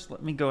 But first,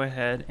 let me go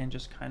ahead and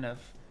just kind of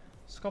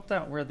sculpt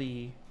out where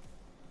the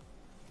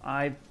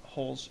eye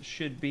holes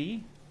should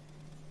be.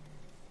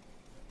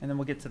 And then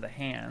we'll get to the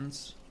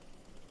hands.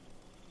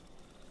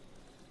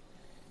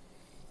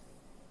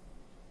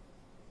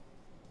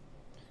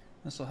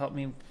 This will help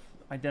me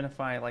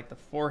identify like the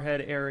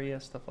forehead area,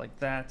 stuff like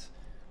that.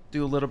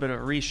 Do a little bit of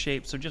a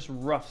reshape, so just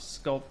rough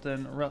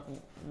sculpting,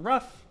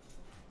 rough,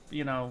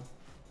 you know,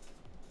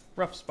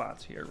 rough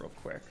spots here real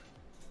quick.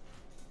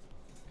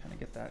 Kind of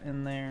get that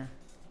in there.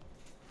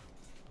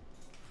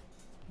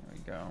 There we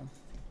go.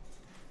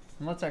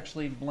 And let's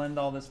actually blend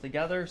all this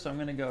together. So I'm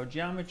going to go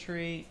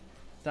Geometry,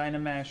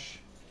 DynaMesh.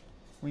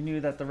 We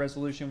knew that the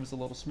resolution was a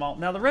little small.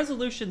 Now the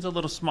resolution's a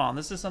little small, and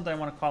this is something I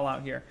want to call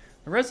out here.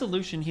 The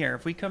resolution here,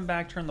 if we come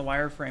back, turn the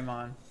wireframe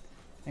on,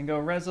 and go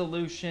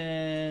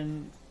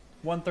resolution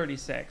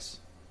 136.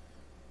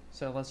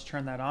 So let's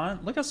turn that on.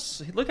 Look how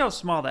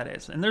small that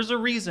is. And there's a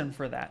reason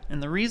for that.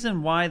 And the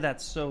reason why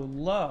that's so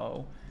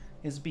low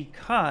is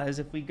because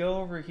if we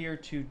go over here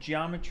to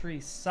geometry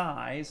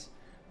size,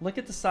 look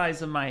at the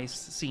size of my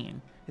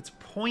scene. It's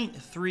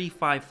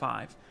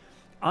 0.355.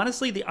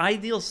 Honestly, the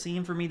ideal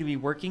scene for me to be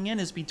working in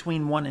is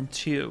between 1 and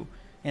 2.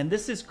 And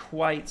this is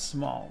quite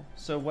small.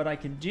 So what I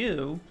can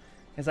do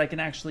is I can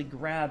actually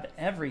grab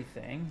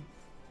everything.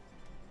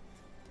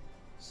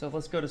 So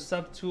let's go to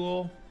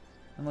Subtool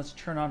and let's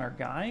turn on our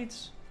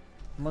guides.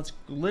 And let's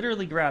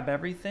literally grab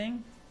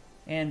everything.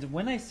 And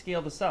when I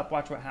scale this up,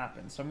 watch what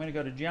happens. So I'm going to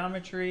go to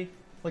Geometry,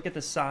 look at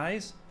the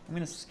size. I'm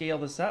going to scale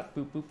this up.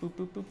 Boop, boop, boop,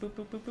 boop, boop, boop,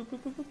 boop, boop, boop,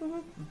 boop, boop,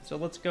 boop. So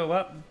let's go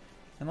up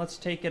and let's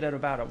take it at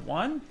about a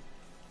 1.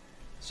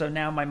 So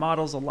now my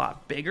model's a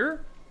lot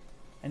bigger.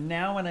 And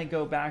now when I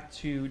go back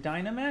to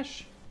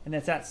DynaMesh, and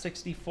it's at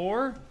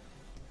 64,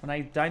 when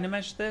I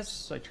DynaMesh this,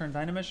 so I turn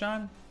DynaMesh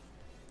on,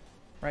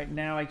 right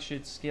now I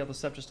should scale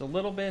this up just a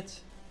little bit,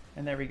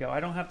 and there we go. I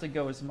don't have to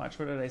go as much.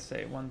 What did I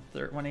say,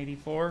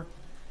 184?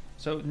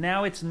 So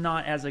now it's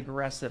not as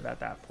aggressive at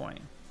that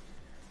point.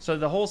 So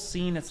the whole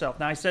scene itself.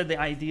 Now I said the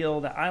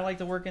ideal that I like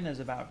to work in is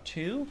about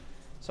 2.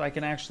 So I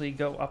can actually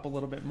go up a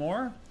little bit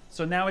more.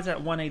 So now it's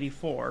at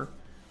 184.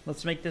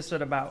 Let's make this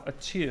at about a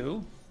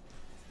 2.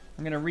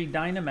 I'm going to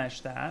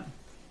re-DynaMesh that.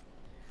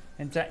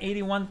 And it's at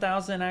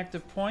 81,000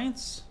 active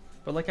points.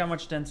 But look how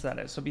much dense that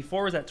is. So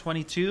before it was at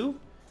 22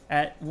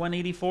 at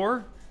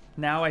 184.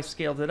 Now I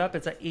scaled it up.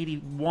 It's at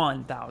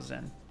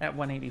 81,000 at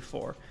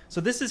 184. So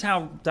this is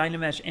how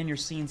DynaMesh and your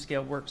scene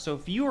scale works. So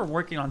if you are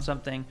working on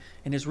something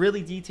and is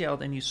really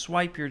detailed and you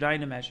swipe your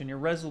DynaMesh and your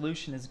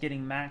resolution is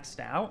getting maxed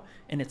out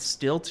and it's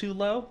still too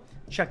low,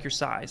 check your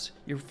size.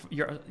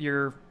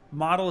 Your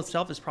model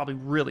itself is probably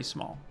really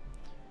small.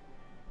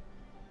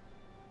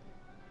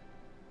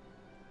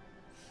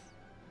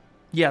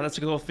 Yeah, that's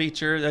a cool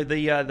feature.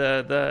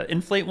 The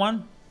inflate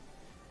one.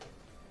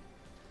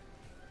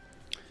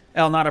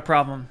 Oh, not a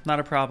problem.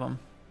 Not a problem.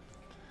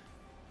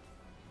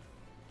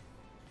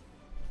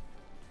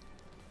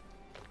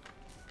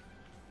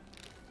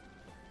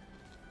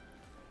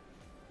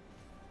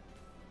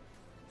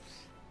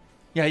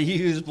 Yeah, you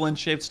use blend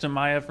shapes to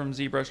Maya from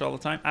ZBrush all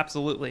the time?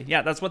 Absolutely.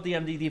 Yeah, that's what the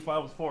MDD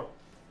file was for.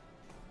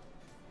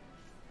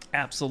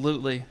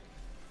 Absolutely.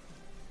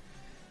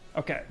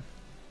 Okay.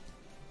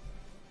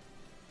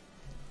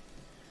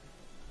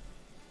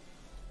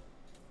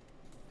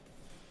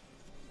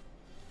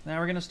 Now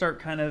we're gonna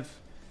start kind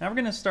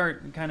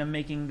of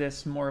making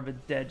this more of a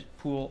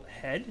Deadpool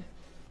head.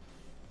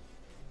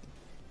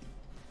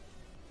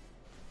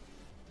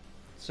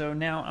 So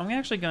now I'm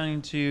actually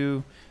going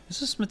to, is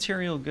this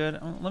material good?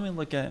 Let me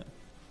look at,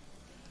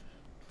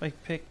 if I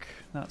pick,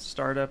 not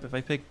startup, if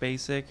I pick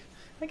basic,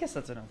 I guess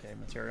that's an okay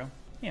material.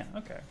 Yeah,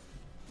 okay.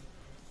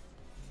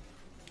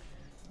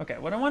 Okay,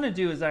 what I want to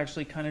do is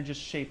actually kind of just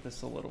shape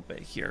this a little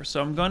bit here.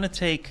 So I'm going to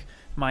take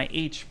my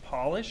H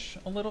polish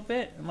a little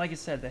bit. And like I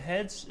said, the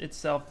head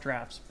itself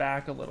drafts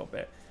back a little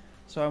bit.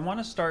 So I want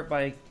to start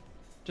by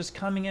just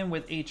coming in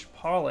with H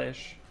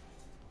polish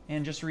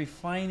and just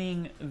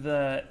refining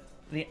the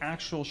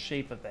actual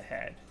shape of the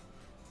head.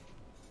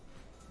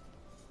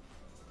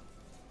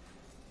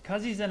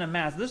 Because he's in a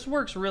mask, this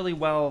works really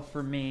well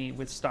for me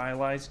with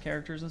stylized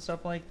characters and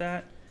stuff like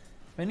that.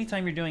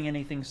 Anytime you're doing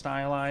anything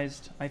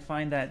stylized, I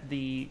find that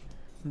the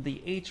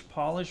H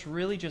polish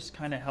really just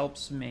kind of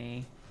helps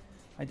me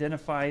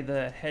identify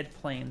the head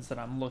planes that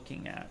I'm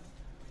looking at.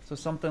 So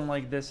something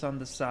like this on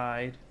the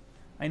side.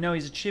 I know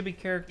he's a chibi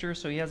character,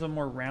 so he has a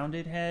more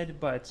rounded head,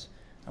 but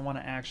I want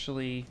to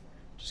actually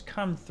just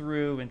come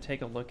through and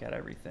take a look at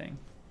everything.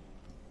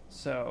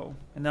 So,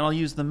 and then I'll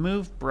use the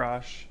move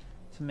brush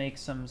to make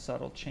some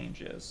subtle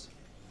changes.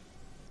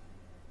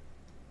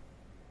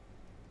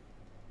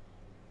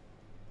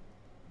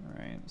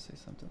 Alright, let's say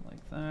something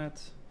like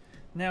that.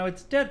 Now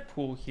it's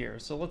Deadpool here,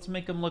 so let's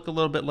make him look a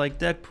little bit like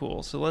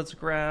Deadpool. So let's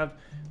grab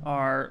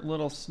our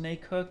little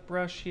snake hook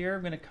brush here.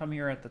 I'm going to come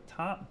here at the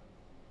top.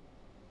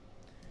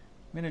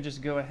 I'm going to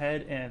just go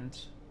ahead and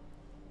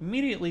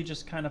immediately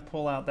just kind of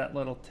pull out that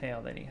little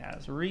tail that he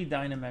has.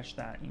 Re-DynaMesh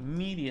that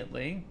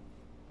immediately.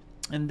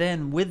 And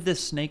then with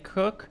this snake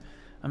hook,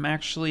 I'm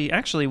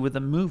actually with a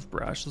move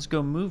brush. Let's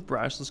go move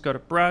brush. Let's go to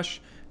brush,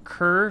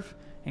 curve,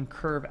 and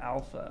curve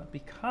alpha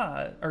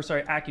because, or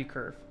sorry,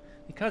 AccuCurve,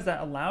 because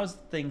that allows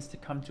things to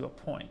come to a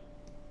point.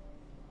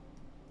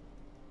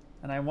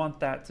 And I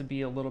want that to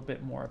be a little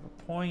bit more of a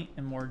point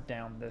and more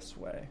down this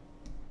way.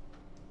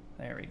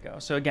 There we go.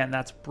 So again,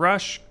 that's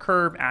brush,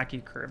 curve,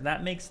 AccuCurve.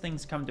 That makes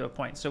things come to a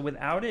point. So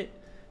without it,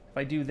 if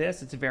I do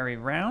this, it's very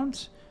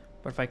round.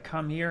 But if I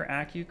come here,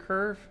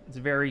 AccuCurve, it's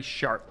very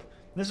sharp.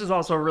 This is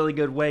also a really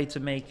good way to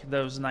make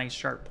those nice,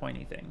 sharp,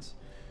 pointy things.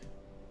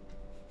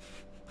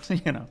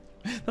 You know,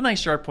 the nice,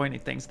 sharp, pointy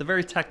things, the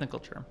very technical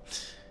term.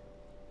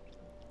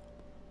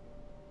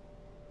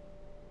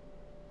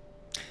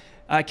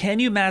 Can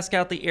you mask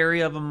out the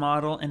area of a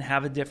model and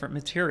have a different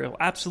material?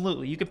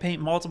 Absolutely. You could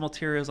paint multiple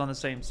materials on the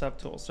same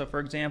subtool. So for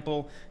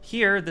example,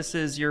 here, this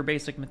is your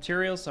basic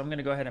material. So I'm going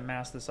to go ahead and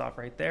mask this off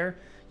right there.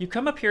 You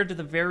come up here to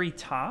the very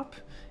top,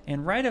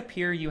 and right up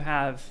here you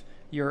have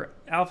your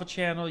alpha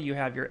channel, you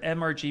have your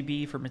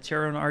mRGB for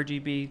material and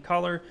RGB,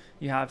 color,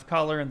 you have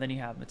color, and then you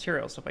have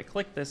material. So if I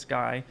click this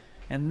guy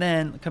and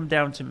then come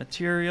down to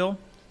material,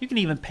 you can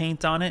even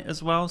paint on it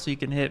as well. So you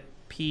can hit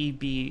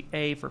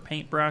PBA for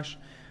paintbrush.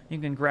 You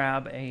can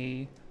grab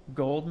a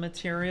gold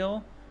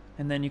material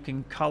and then you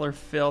can color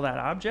fill that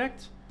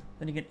object.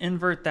 Then you can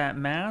invert that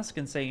mask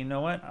and say, you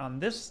know what, on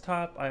this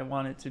top, I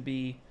want it to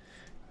be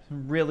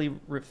really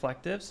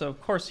reflective. So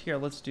of course here,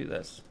 let's do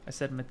this. I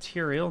said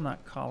material,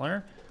 not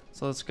color.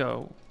 So let's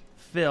go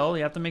fill.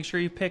 You have to make sure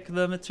you pick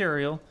the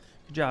material.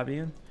 Good job,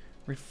 Ian.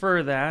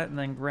 Refer that and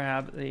then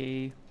grab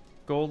a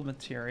gold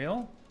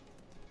material.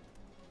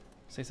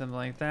 Say something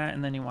like that.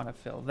 And then you want to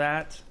fill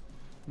that.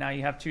 Now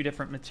you have two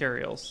different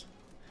materials.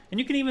 And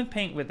you can even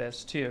paint with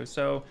this too.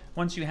 So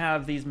once you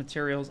have these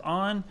materials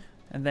on,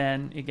 and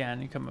then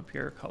again, you come up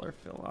here, color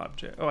fill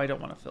object. Oh, I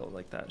don't want to fill it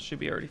like that. It should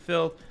be already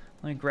filled.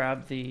 Let me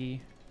grab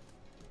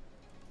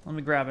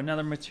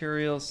another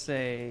material,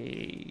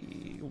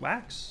 say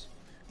wax.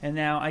 And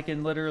now I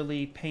can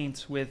literally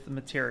paint with the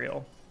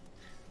material.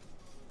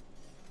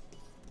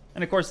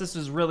 And of course, this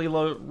is really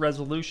low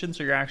resolution,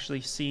 so you're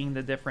actually seeing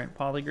the different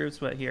polygroups.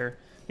 But here,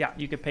 yeah,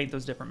 you could paint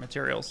those different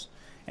materials.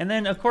 And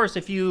then, of course,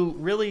 if you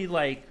really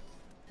like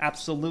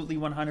absolutely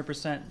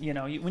 100%, you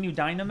know, when you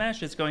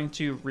DynaMesh, it's going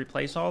to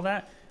replace all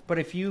that. But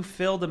if you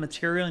fill the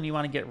material and you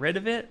want to get rid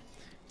of it,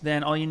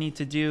 then all you need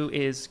to do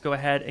is go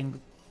ahead and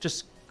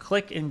just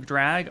click and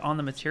drag on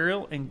the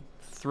material and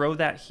throw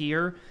that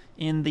here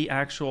in the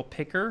actual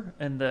picker,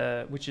 and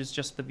which is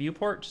just the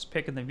viewport. Just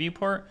pick in the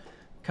viewport,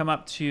 come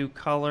up to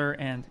color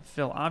and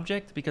fill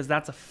object, because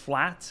that's a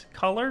flat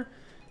color.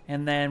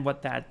 And then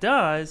what that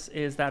does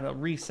is that'll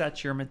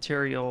reset your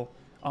material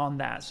on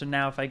that. So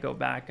now if I go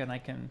back and I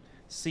can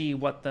see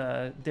what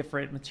the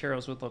different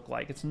materials would look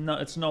like, it's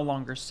no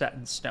longer set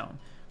in stone,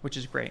 which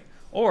is great.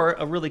 Or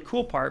a really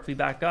cool part, if we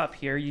back up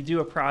here, you do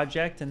a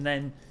project and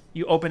then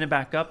you open it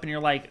back up and you're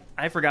like,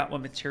 I forgot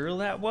what material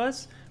that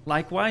was.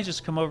 Likewise,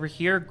 just come over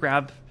here,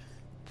 grab,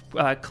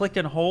 click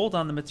and hold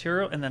on the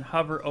material and then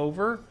hover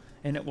over,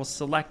 and it will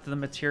select the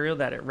material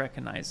that it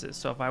recognizes.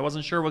 So if I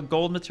wasn't sure what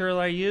gold material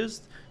I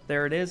used,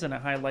 there it is, and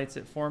it highlights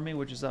it for me,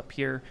 which is up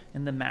here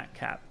in the matte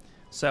cap.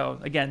 So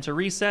again, to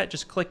reset,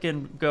 just click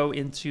and go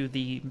into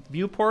the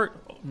viewport,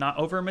 not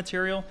over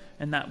material,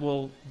 and that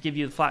will give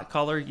you the flat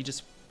color. You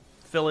just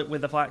fill it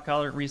with the flat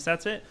color, it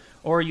resets it,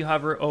 or you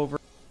hover over.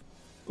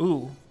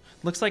 Ooh,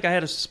 looks like I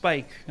had a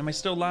spike. Am I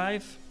still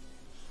live?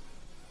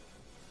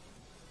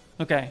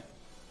 Okay,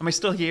 am I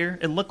still here?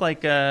 It looked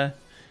like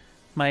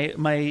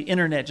my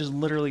internet just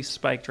literally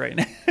spiked right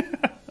now.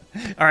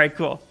 All right,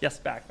 cool. Yes,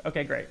 back.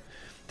 Okay, great.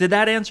 Did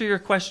that answer your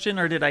question,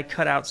 or did I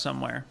cut out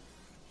somewhere?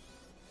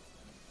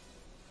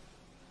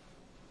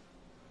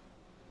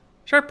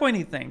 Sharp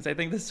pointy things. I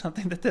think this is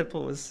something that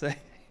Deadpool was saying.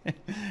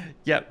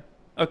 Yep.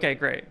 Okay,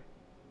 great.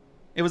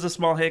 It was a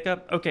small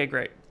hiccup? Okay,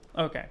 great.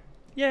 Okay.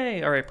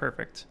 Yay. All right,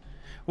 perfect.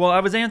 Well,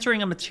 I was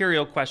answering a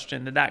material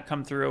question. Did that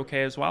come through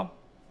okay as well?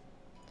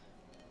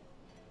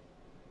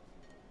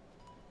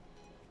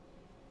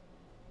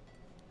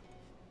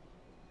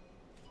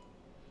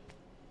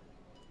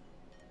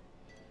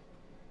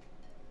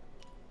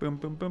 Boom,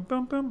 boom, boom,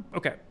 boom, boom.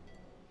 Okay.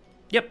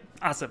 Yep.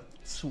 Awesome.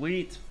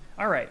 Sweet.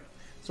 All right.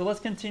 So let's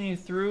continue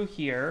through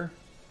here.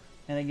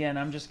 And again,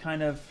 I'm just going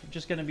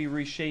to be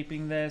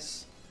reshaping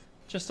this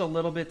just a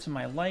little bit to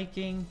my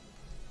liking.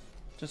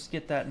 Just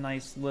get that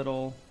nice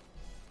little,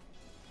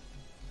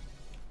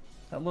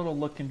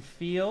 look and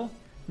feel.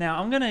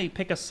 Now I'm going to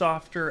pick a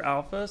softer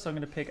alpha. So I'm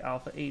going to pick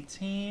alpha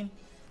 18.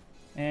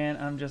 And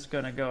I'm just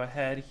going to go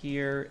ahead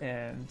here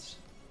and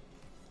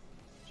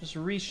just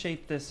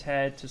reshape this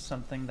head to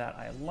something that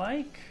I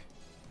like.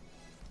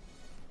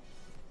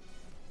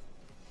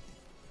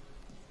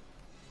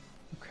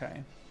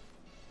 Okay.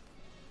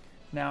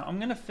 Now I'm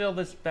going to fill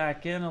this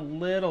back in a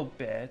little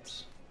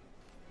bit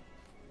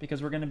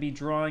because we're going to be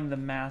drawing the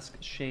mask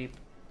shape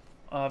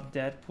of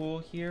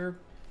Deadpool here.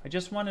 I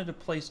just wanted a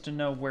place to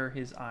know where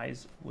his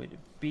eyes would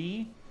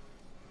be.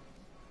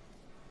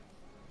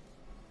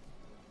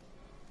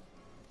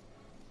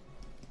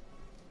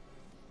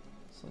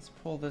 So let's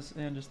pull this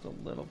in just a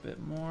little bit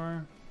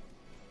more.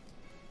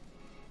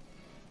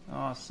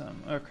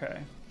 Awesome.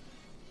 Okay.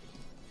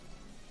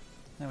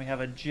 Now we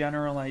have a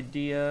general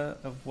idea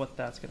of what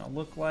that's going to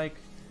look like.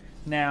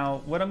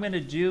 Now, what I'm going to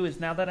do is,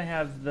 now that I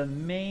have the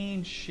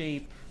main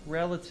shape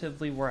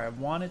relatively where I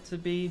want it to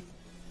be,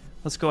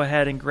 let's go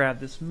ahead and grab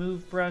this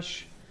move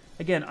brush.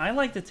 Again, I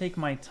like to take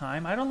my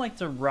time. I don't like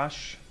to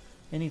rush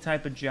any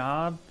type of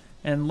job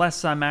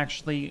unless I'm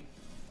actually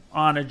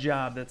on a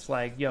job that's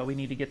like, yo, we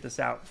need to get this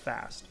out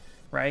fast,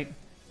 right?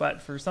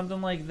 But for something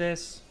like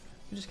this,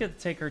 we just get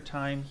to take our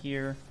time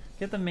here,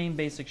 get the main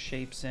basic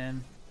shapes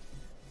in.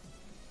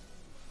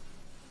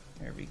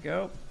 There we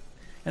go.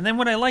 And then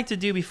what I like to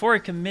do before I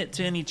commit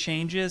to any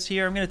changes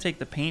here, I'm going to take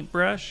the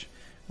paintbrush,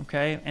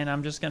 okay, and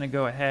I'm just going to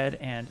go ahead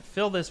and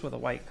fill this with a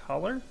white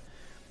color.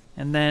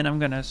 And then I'm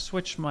going to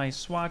switch my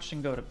swatch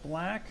and go to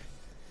black.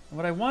 And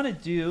what I want to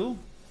do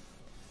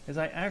is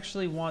I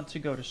actually want to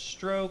go to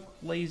stroke,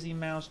 lazy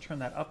mouse, turn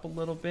that up a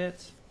little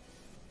bit.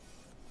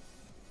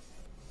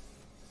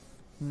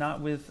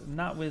 Not with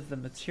the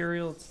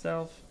material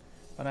itself,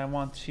 but I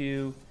want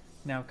to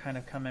now kind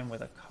of come in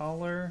with a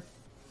color.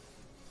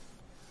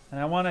 And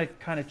I want to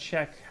kind of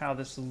check how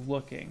this is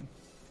looking.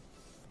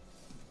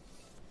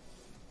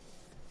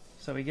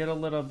 So we get a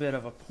little bit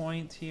of a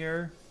point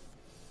here.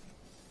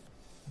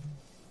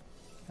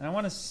 And I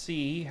want to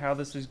see how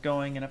this is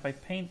going. And if I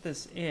paint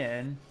this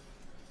in,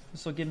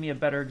 this will give me a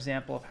better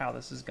example of how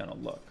this is going to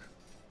look.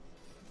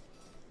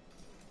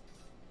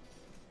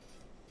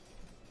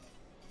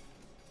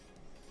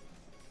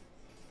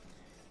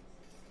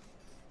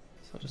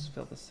 So I'll just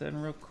fill this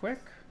in real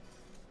quick.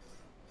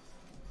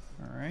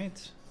 All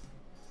right.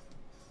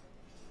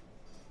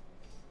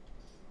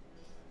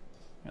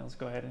 Now let's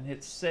go ahead and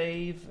hit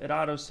save. It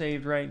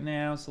auto-saved right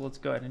now, so let's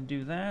go ahead and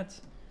do that.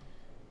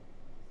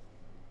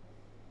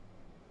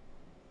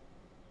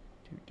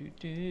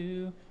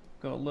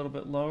 Go a little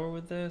bit lower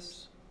with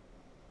this.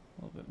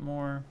 A little bit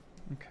more.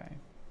 Okay.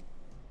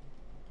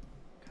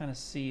 kind of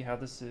see how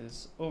this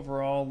is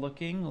overall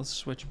looking. Let's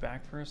switch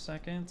back for a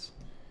second.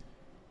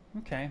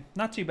 Okay,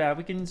 not too bad.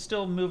 We can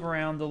still move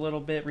around a little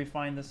bit,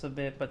 refine this a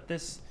bit, but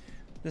this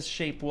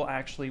shape will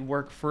actually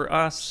work for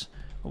us.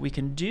 What we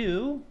can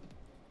do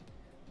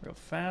real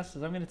fast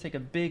is I'm going to take a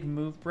big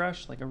move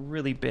brush, like a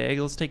really big.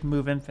 Let's take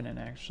move infinite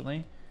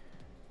actually.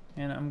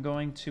 And I'm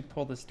going to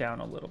pull this down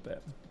a little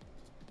bit.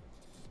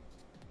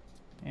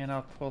 And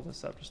I'll pull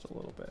this up just a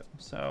little bit.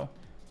 So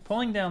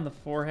pulling down the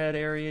forehead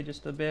area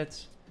just a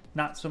bit,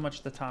 not so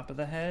much the top of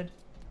the head,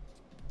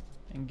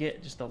 and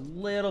get just a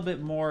little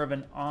bit more of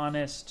an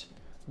honest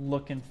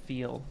look and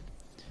feel.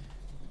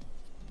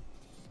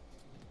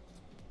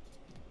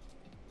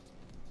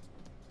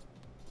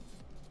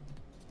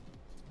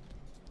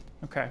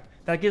 Okay,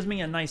 that gives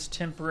me a nice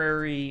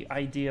temporary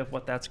idea of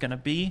what that's going to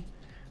be.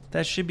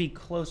 That should be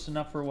close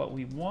enough for what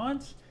we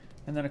want.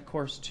 And then of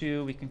course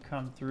too, we can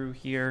come through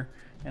here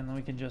and then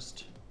we can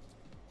just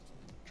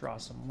draw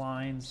some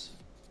lines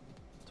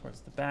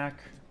towards the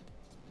back.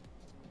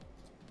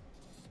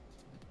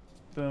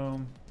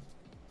 Boom.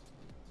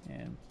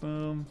 And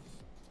boom.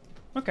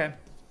 Okay.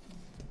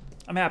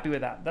 I'm happy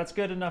with that. That's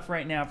good enough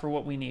right now for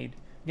what we need.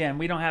 Again,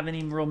 we don't have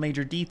any real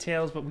major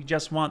details, but we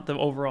just want the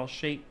overall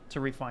shape to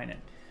refine it.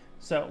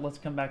 So let's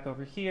come back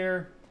over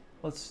here.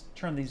 Let's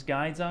turn these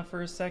guides off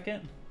for a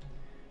second.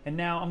 And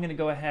now I'm going to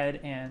go ahead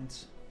and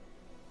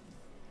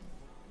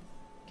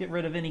get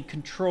rid of any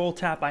control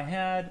tap I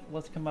had.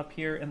 Let's come up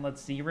here and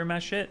let's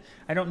ZBrush it.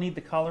 I don't need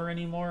the color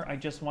anymore. I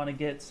just want to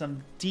get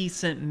some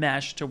decent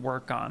mesh to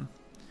work on.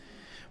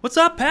 What's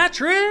up,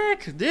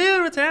 Patrick?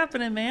 Dude, what's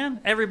happening, man?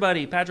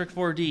 Everybody, Patrick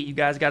 4D, you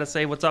guys got to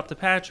say what's up to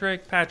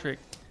Patrick. Patrick,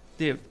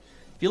 dude, if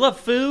you love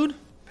food,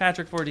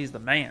 Patrick 4D is the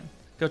man.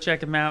 Go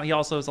check him out. He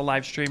also is a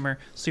live streamer.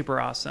 Super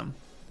awesome.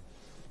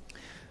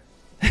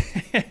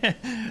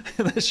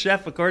 The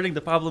chef, according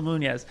to Pablo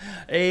Munoz.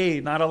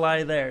 Hey, not a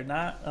lie there.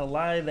 Not a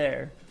lie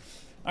there.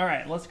 All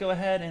right, let's go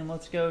ahead and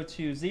let's go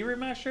to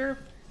ZBrush.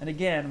 And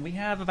again, we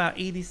have about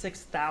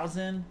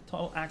 86,000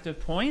 total active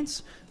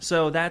points.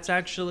 So that's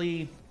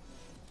actually,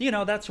 you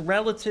know, that's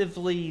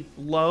relatively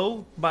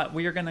low, but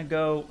we are going to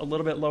go a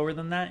little bit lower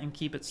than that and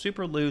keep it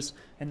super loose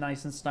and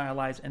nice and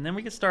stylized. And then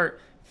we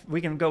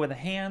can go with the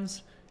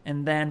hands.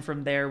 And then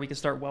from there, we can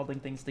start welding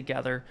things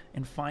together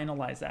and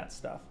finalize that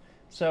stuff.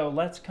 So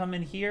let's come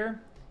in here,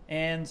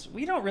 and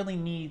we don't really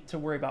need to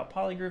worry about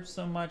polygroups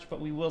so much, but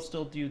we will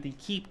still do the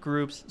keep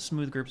groups,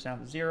 smooth groups down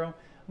to 0.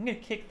 I'm going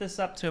to kick this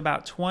up to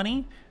about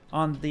 20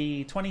 on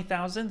the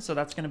 20,000. So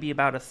that's going to be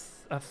about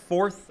a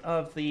fourth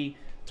of the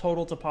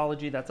total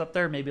topology that's up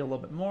there, maybe a little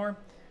bit more.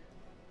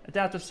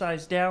 Adaptive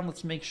size down.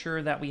 Let's make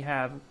sure that we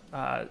have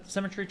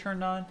symmetry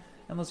turned on,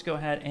 and let's go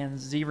ahead and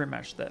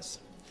ZBrush this.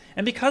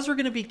 And because we're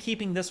going to be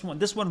keeping this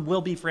one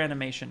will be for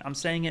animation. I'm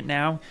saying it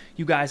now.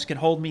 You guys can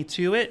hold me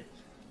to it.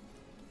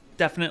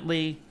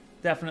 Definitely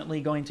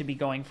going to be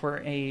going for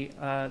a,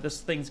 this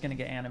thing's going to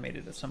get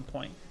animated at some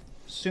point.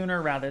 Sooner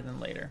rather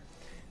than later.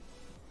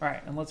 All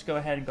right, and let's go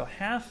ahead and go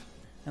half.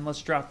 And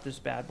let's drop this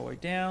bad boy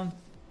down.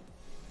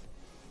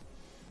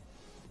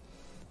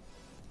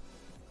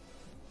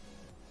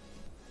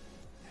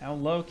 How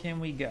low can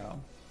we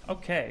go?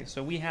 Okay,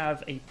 so we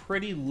have a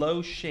pretty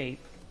low shape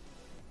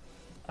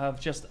of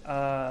just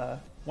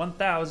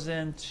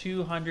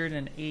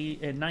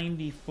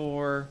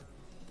 1,294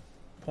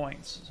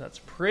 points. So that's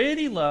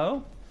pretty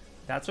low.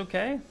 That's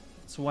okay.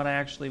 That's what I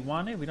actually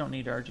wanted. We don't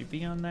need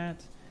RGB on that.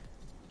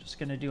 Just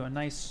gonna do a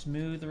nice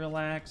smooth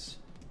relax.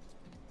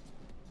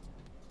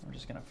 We're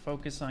just gonna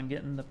focus on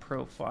getting the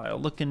profile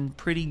looking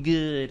pretty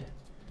good.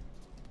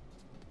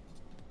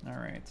 All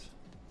right.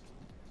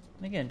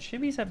 And again,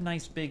 chibis have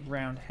nice big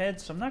round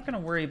heads, so I'm not gonna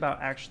worry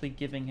about actually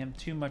giving him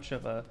too much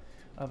of a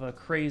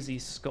crazy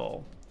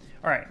skull.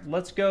 All right,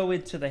 let's go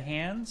into the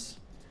hands.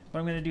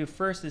 What I'm going to do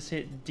first is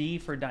hit D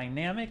for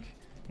dynamic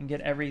and get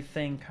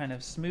everything kind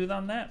of smooth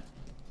on that.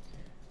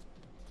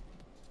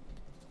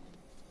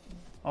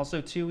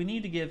 Also, too, we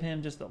need to give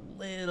him just a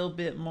little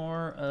bit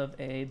more of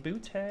a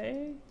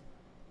bootay.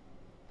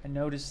 I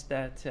noticed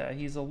that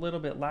he's a little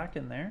bit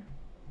lacking there.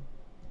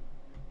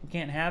 We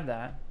can't have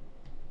that.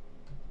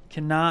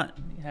 Cannot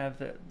have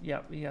that.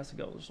 Yep, he has to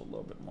go just a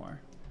little bit more.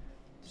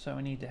 So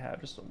we need to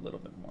have just a little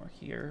bit more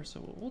here.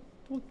 So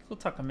we'll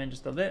tuck them in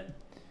just a bit.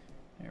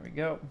 There we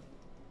go.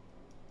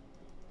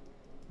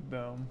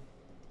 Boom.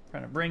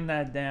 Trying to bring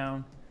that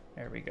down.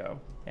 There we go.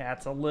 Yeah,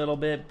 it's a little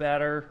bit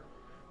better.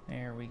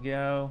 There we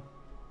go.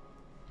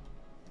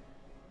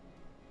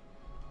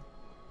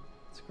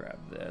 Let's grab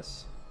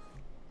this.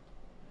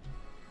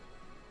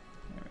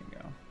 There we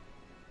go.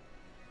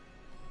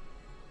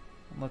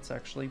 And let's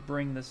actually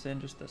bring this in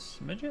just a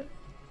smidget.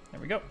 There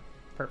we go.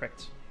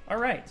 Perfect. All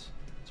right.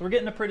 So we're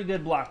getting a pretty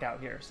good block out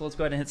here. So let's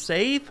go ahead and hit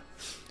save.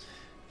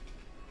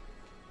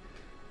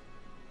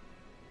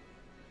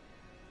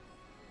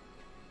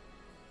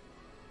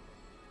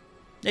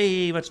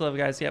 Hey, much love,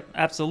 guys. Yep,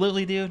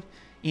 absolutely, dude.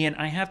 And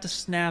I have to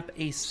snap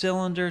a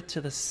cylinder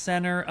to the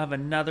center of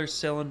another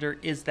cylinder.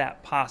 Is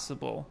that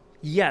possible?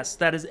 Yes,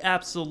 that is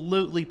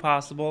absolutely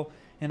possible.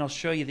 and I'll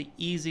show you the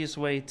easiest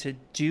way to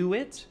do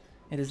it.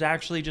 It is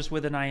actually just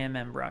with an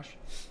IMM brush.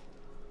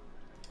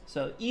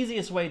 So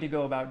easiest way to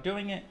go about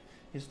doing it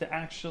is to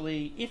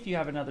actually, if you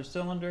have another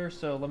cylinder,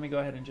 so let me go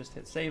ahead and just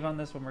hit save on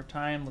this one more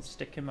time. Let's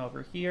stick him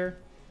over here.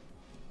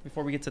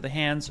 Before we get to the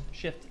hands,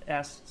 Shift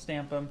S,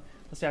 stamp them.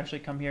 Let's actually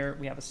come here.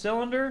 We have a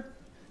cylinder,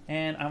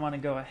 and I want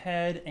to go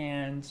ahead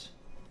and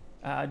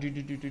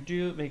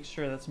make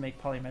sure let's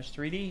make Polymesh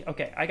 3D.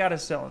 Okay, I got a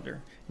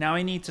cylinder. Now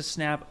I need to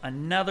snap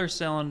another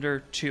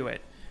cylinder to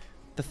it.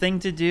 The thing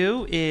to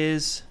do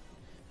is,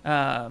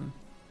 when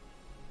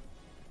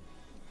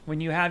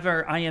you have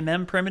our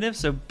IMM primitive,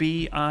 so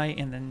B, I,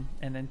 and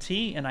then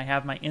T, and I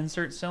have my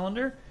insert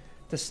cylinder,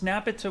 to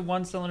snap it to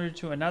one cylinder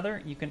to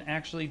another, you can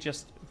actually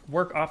just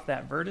work off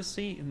that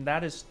vertice, and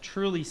that is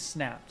truly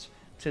snapped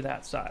to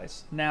that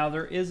size. Now,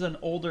 there is an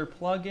older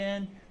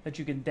plugin that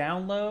you can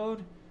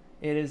download.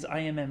 It is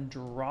IMM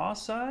draw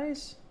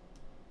size.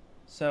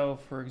 So,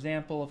 for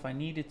example, if I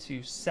needed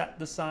to set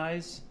the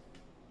size,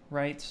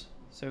 right?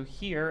 So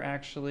here,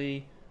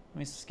 actually, let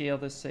me scale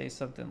this, say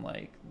something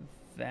like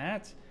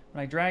that.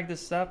 When I drag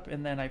this up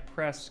and then I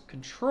press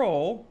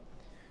Control,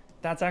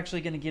 that's actually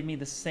going to give me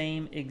the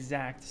same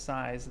exact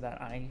size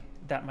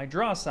that my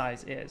draw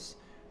size is.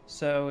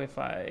 So if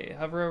I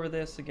hover over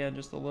this again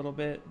just a little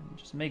bit,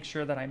 just make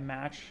sure that I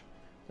match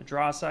the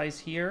draw size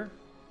here.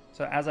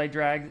 So as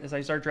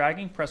I start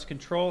dragging, press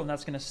Control, and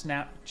that's going to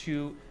snap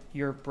to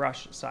your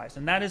brush size,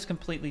 and that is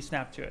completely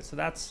snapped to it. So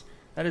that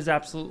is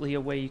absolutely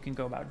a way you can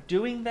go about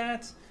doing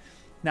that.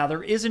 Now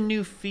there is a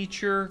new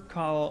feature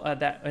called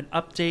an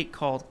update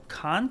called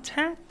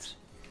Contact,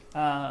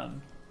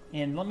 and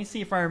let me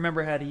see if I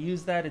remember how to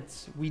use that.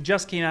 We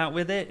just came out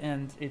with it,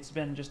 and it's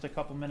been just a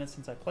couple minutes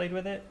since I played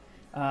with it.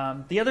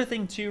 The other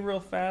thing too, real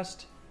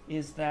fast,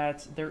 is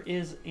that there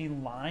is a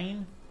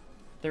lining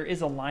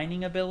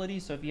ability.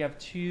 So if you have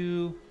if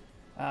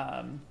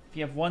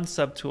you have one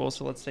subtool,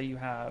 so let's say you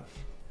have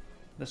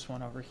this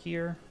one over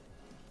here,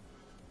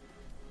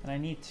 and I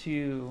need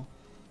to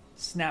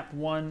snap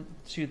one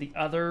to the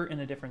other in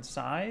a different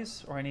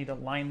size, or I need to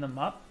line them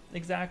up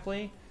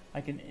exactly,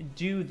 I can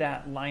do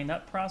that line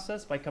up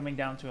process by coming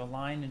down to a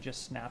line and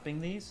just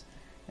snapping these,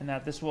 and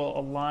that this will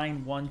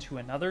align one to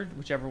another,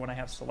 whichever one I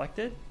have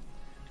selected.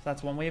 So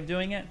that's one way of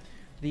doing it.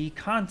 The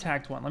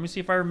contact one, let me see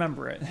if I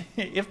remember it.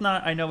 If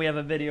not, I know we have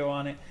a video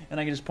on it, and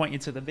I can just point you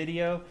to the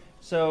video.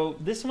 So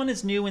this one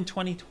is new in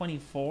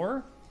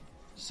 2024.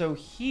 So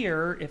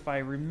here, if I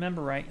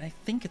remember right, I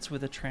think it's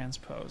with a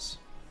transpose.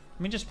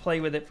 Let me just play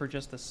with it for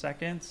just a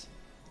second.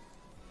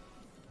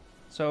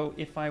 So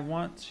if I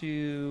want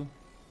to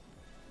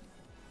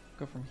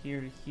go from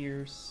here to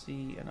here,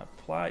 see, and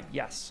apply.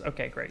 Yes,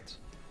 okay, great.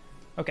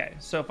 Okay,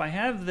 so if I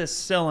have this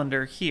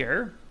cylinder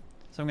here,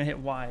 so I'm gonna hit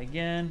Y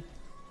again.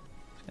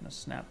 Just gonna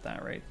snap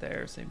that right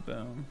there, say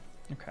boom.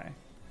 Okay,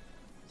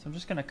 so I'm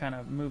just gonna kind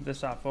of move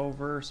this off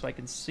over so I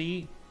can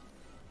see.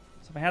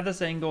 So if I have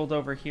this angled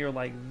over here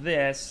like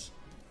this,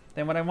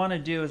 then what I want to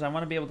do is I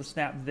want to be able to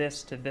snap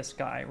this to this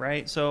guy,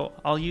 right? So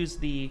I'll use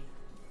the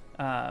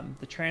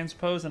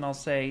transpose, and I'll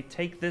say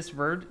take this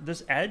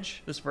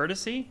edge, this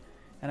vertice,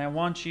 and I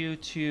want you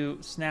to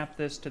snap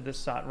this to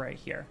this dot right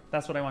here.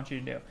 That's what I want you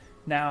to do.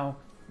 Now,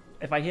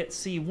 if I hit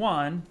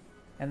C1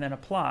 and then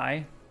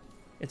apply,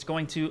 it's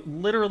going to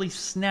literally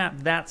snap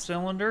that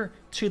cylinder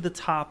to the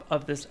top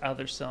of this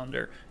other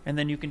cylinder, and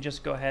then you can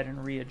just go ahead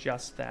and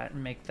readjust that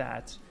and make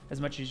that as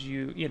much as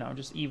you know,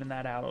 just even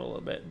that out a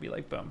little bit and be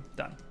like, boom,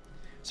 done.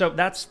 So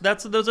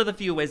those are the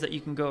few ways that you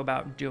can go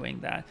about doing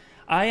that.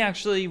 I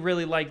actually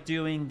really like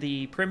doing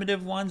the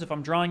primitive ones. If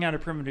I'm drawing out a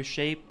primitive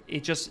shape,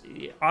 it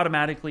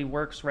automatically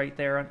works right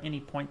there on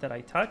any point that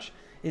I touch.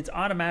 It's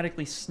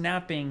automatically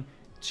snapping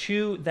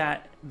to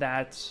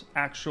that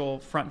actual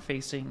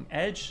front-facing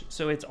edge,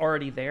 so it's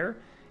already there.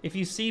 If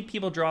you see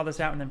people draw this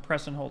out and then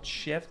press and hold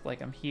Shift,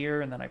 like I'm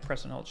here, and then I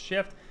press and hold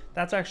Shift,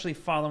 that's actually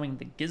following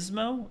the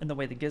gizmo and the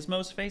way the gizmo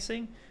is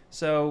facing.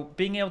 So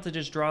being able to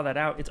just draw that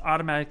out, it's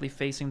automatically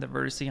facing the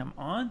vertice I'm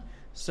on.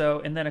 So,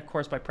 and then of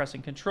course by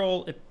pressing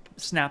Control, it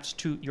snaps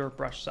to your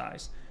brush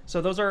size. So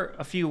those are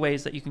a few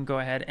ways that you can go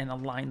ahead and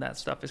align that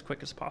stuff as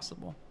quick as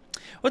possible.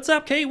 What's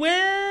up,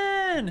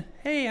 K-Win?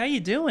 Hey, how you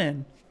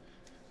doing?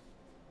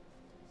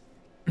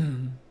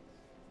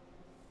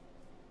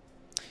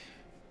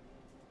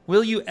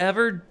 Will you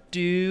ever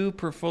do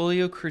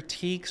portfolio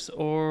critiques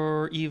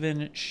or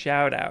even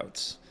shout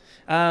outs?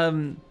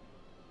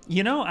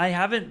 You know, I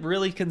haven't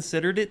really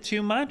considered it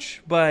too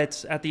much,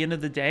 but at the end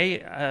of the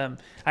day, I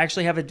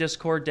actually have a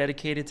Discord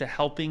dedicated to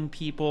helping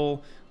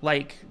people.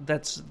 Like,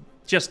 that's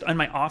just on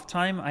my off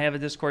time. I have a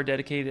Discord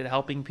dedicated to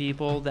helping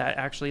people that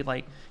actually,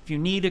 like, if you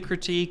need a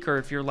critique or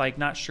if you're like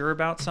not sure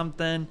about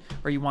something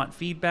or you want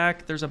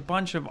feedback, there's a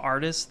bunch of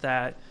artists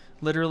that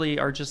literally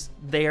are just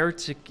there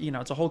to, you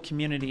know, it's a whole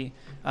community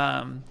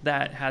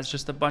that has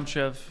just a bunch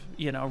of,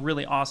 you know,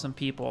 really awesome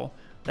people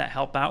that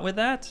help out with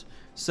that.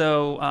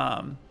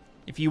 So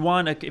if you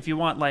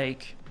want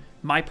like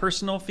my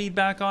personal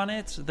feedback on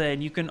it,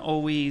 then you can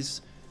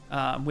always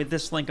with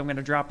this link I'm going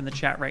to drop in the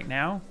chat right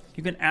now,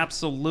 you can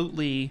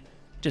absolutely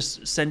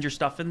just send your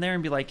stuff in there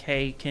and be like,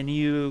 hey, can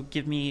you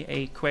give me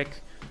a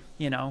quick,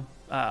 can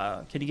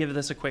you give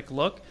this a quick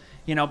look?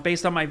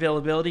 Based on my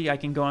availability, I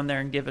can go in there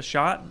and give a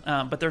shot.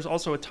 But there's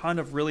also a ton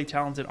of really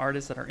talented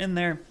artists that are in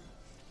there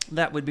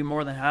that would be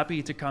more than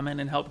happy to come in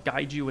and help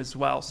guide you as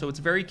well. So it's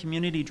very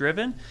community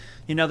driven.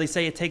 They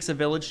say it takes a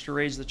village to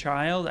raise the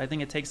child. I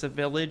think it takes a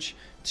village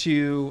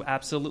to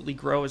absolutely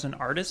grow as an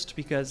artist,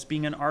 because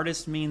being an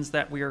artist means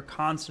that we are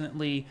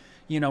constantly,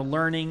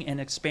 learning and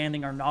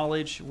expanding our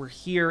knowledge. We're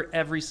here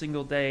every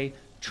single day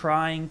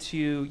trying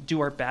to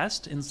do our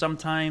best. And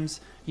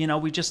sometimes,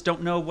 we just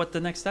don't know what the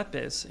next step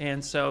is.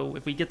 And so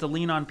if we get to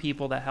lean on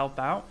people that help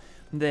out,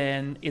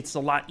 then it's a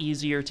lot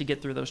easier to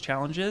get through those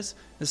challenges.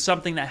 It's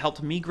something that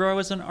helped me grow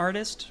as an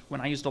artist.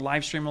 When I used to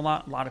live stream a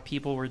lot of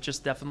people were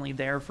just definitely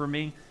there for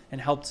me and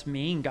helped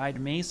me and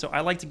guided me. So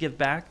I like to give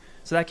back.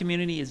 So that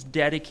community is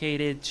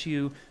dedicated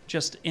to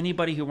just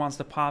anybody who wants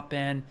to pop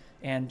in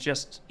and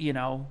just,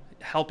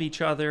 help each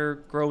other,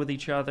 grow with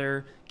each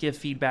other, give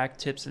feedback,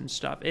 tips and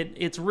stuff.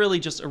 It's really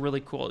just a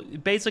really cool,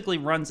 it basically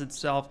runs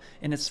itself,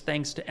 and it's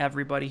thanks to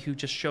everybody who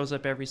just shows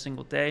up every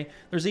single day.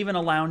 There's even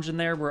a lounge in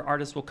there where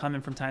artists will come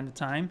in from time to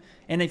time.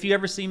 And if you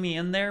ever see me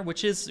in there,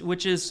 which is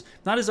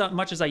not as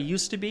much as I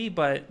used to be,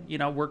 but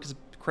work is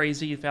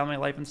crazy, family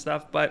life and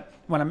stuff. But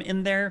when I'm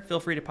in there, feel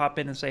free to pop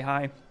in and say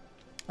hi.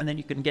 And then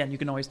you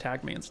can always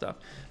tag me and stuff.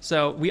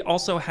 So we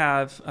also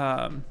have,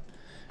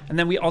 and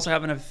then we also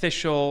have an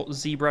official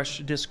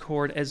ZBrush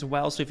Discord as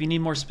well. So if you need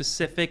more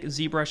specific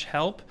ZBrush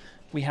help,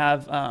 we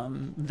have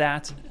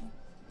that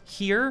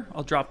here.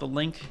 I'll drop the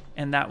link,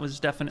 and that was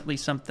definitely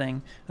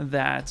something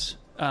that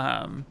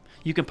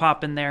you can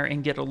pop in there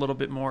and get a little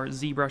bit more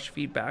ZBrush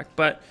feedback.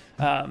 But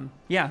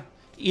yeah,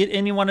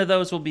 any one of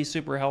those will be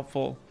super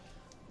helpful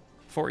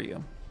for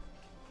you.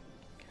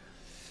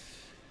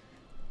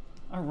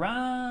 All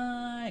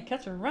right,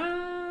 catch a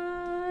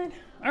ride.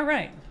 All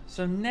right,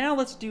 so now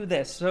let's do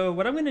this. So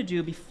what I'm gonna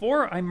do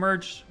before I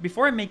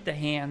make the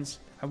hands,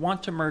 I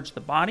want to merge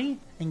the body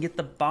and get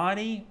the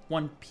body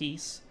one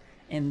piece,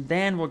 and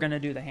then we're gonna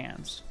do the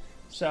hands.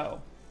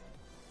 So,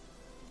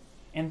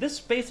 and this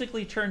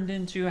basically turned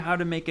into how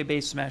to make a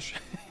base mesh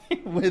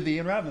with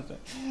Ian Robinson.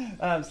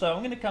 So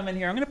I'm gonna come in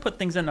here, I'm gonna put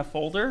things in a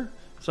folder.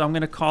 So I'm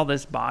gonna call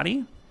this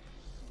body,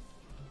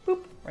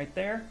 boop, right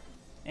there.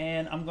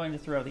 And I'm going to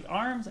throw the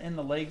arms and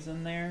the legs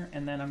in there,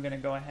 and then I'm going to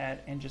go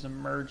ahead and just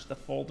merge the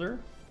folder.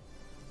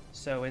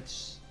 So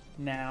it's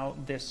now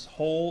this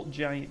whole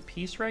giant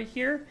piece right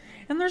here.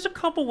 And there's a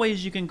couple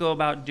ways you can go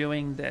about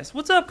doing this.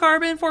 What's up,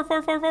 Carbon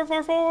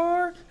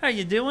 44444? How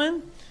you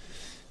doing?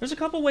 There's a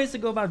couple ways to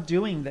go about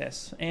doing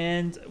this.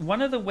 And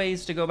one of the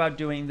ways to go about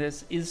doing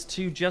this is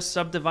to just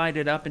subdivide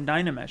it up and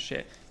DynaMesh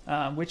it.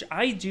 Which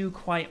I do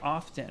quite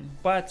often,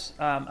 but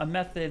a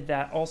method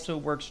that also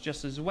works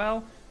just as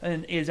well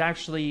and is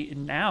actually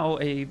now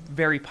a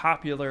very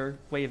popular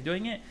way of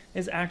doing it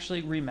is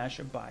actually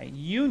remesh by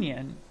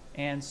union.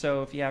 And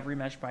so if you have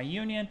remesh by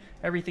union,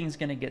 everything's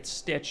going to get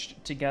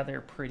stitched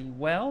together pretty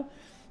well.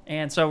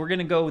 And so we're going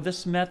to go with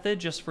this method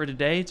just for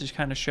today to just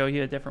kind of show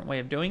you a different way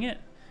of doing it.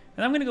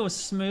 And I'm going to go with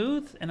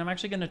smooth, and I'm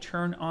actually going to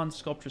turn on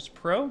Sculptress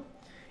Pro.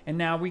 And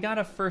now we got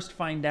to first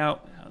find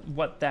out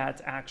what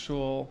that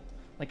actual,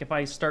 like if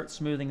I start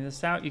smoothing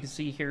this out, you can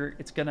see here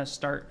it's going to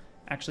start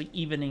actually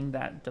evening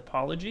that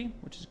topology,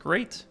 which is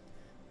great.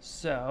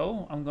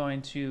 So I'm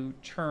going to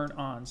turn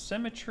on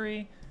symmetry.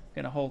 I'm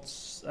going to hold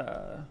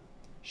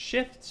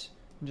shift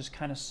and just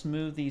kind of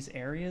smooth these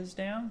areas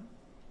down.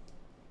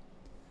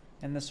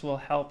 And this will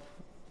help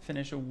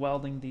finish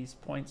welding these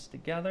points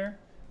together.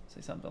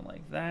 Say something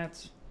like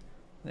that.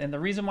 And the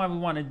reason why we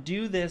want to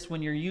do this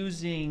when you're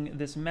using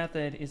this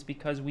method is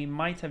because we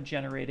might have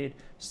generated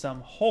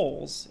some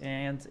holes,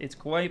 and it's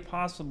quite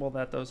possible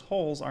that those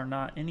holes are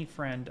not any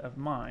friend of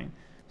mine.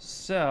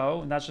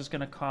 So that's just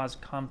going to cause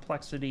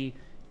complexity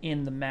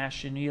in the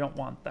mesh, and you don't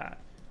want that.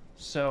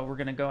 So we're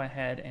going to go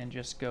ahead and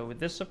just go with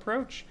this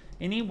approach.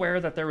 Anywhere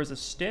that there was a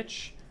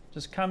stitch,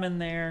 just come in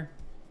there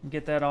and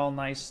get that all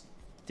nice,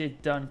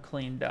 done,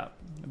 cleaned up.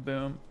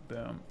 Boom,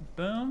 boom,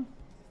 boom.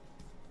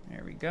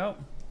 There we go.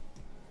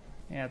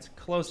 Yeah, it's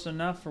close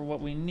enough for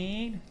what we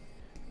need.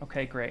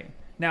 Okay, great.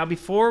 Now,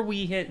 before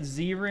we hit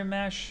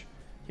ZRemesh,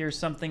 here's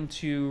something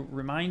to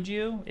remind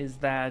you, is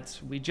that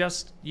we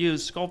just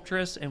used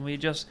Sculptress and we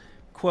just,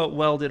 quote,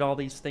 welded all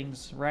these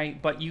things, right?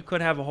 But you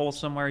could have a hole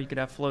somewhere, you could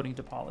have floating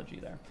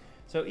topology there.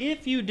 So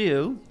if you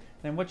do,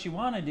 then what you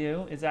want to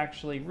do is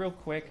actually, real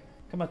quick,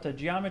 come up to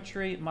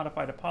Geometry,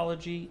 Modify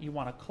Topology. You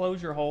want to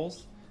close your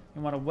holes.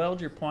 You want to weld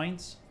your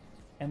points.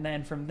 And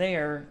then from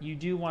there, you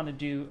do want to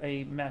do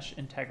a mesh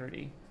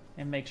integrity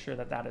and make sure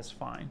that that is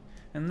fine.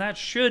 And that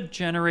should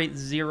generate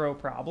 0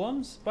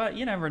 problems, but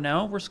you never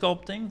know. We're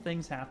sculpting,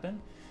 things happen.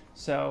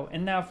 So,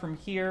 and now from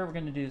here, we're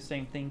going to do the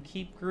same thing,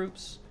 keep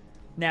groups.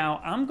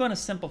 Now, I'm going to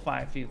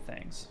simplify a few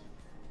things.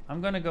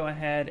 I'm going to go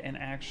ahead and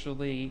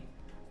actually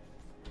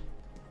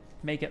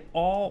make it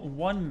all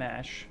one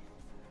mesh,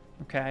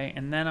 okay?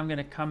 And then I'm going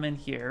to come in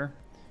here,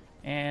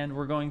 and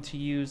we're going to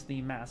use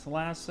the mass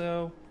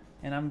lasso,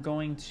 and I'm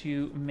going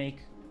to make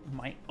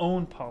my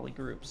own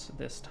polygroups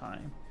this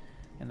time.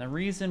 And the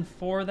reason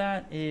for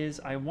that is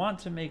I want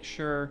to make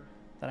sure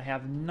that I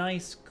have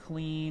nice,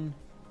 clean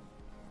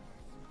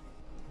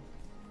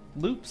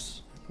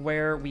loops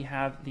where we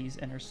have these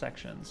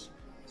intersections.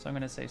 So I'm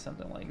going to say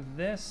something like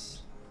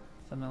this,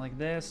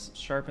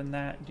 sharpen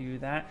that, do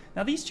that.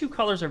 Now these two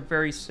colors are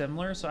very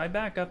similar, so I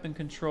back up and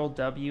Control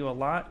W a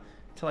lot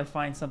until I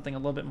find something a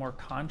little bit more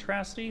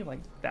contrasty, like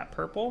that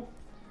purple.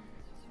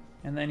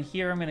 And then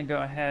here I'm going to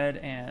go ahead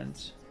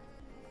and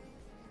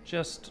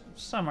just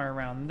somewhere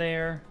around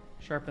there,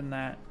 sharpen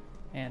that,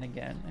 and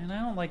again. And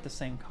I don't like the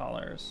same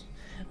colors.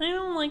 I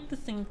don't like the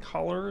same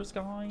colors,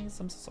 guys.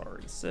 I'm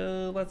sorry.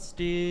 So let's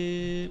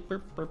do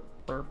burp, burp,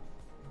 burp,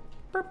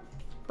 burp,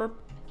 burp.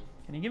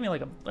 Can you give me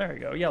like a, there you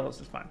go. Yellows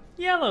is fine.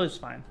 Yellow is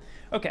fine.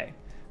 Okay.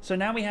 So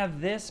now we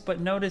have this, but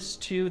notice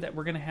too that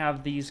we're going to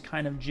have these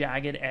kind of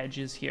jagged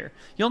edges here.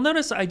 You'll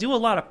notice I do a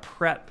lot of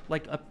prep,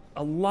 like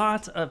a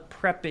lot of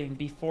prepping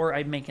before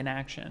I make an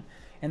action.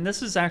 And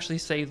this has actually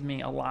saved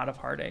me a lot of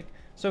heartache.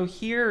 So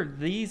here,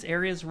 these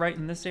areas right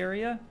in this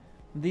area,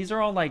 these are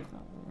all like,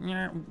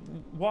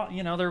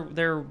 you know,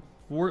 they're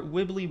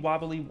wibbly,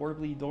 wobbly,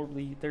 warbly,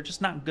 dorbly. They're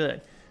just not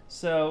good.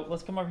 So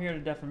let's come over here to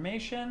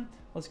deformation.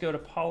 Let's go to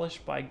polish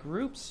by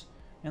groups.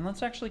 And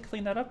let's actually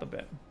clean that up a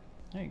bit.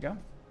 There you go.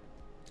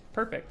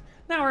 Perfect.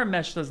 Now our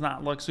mesh does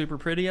not look super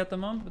pretty at the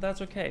moment, but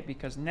that's okay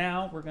because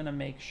now we're going to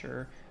make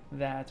sure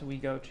that we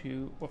go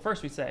to, well,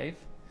 first we save.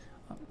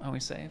 Oh, we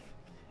save.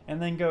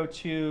 And then go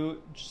to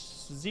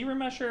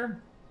ZBrush.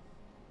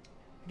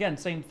 Again,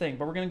 same thing,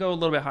 but we're going to go a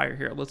little bit higher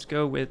here. Let's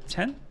go with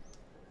 10.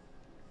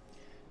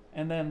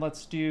 And then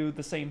let's do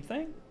the same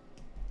thing.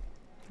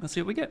 Let's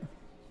see what we get.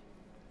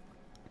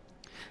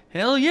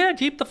 Hell yeah,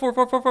 keep the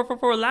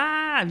 44444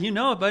 alive. You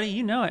know it, buddy.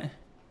 You know it.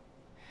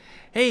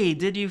 Hey,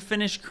 did you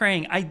finish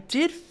Crane? I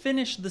did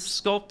finish the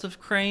sculpt of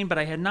Crane, but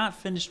I had not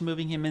finished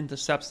moving him into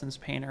Substance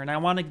Painter. And I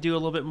want to do a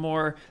little bit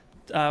more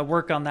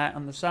work on that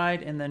on the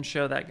side and then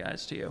show that,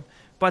 guys, to you.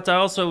 But I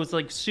also was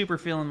like super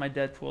feeling my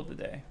Deadpool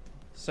today.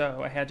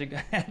 So I had to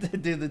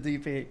do the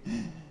DP.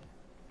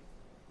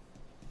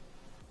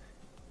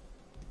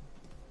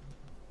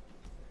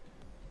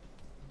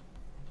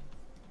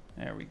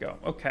 There we go.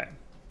 Okay.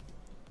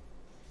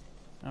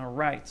 All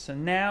right. So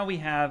now we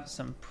have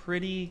some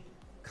pretty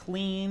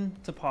clean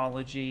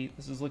topology.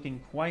 This is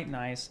looking quite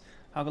nice.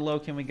 How low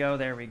can we go?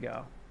 There we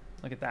go.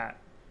 Look at that.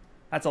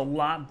 That's a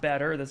lot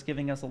better. That's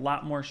giving us a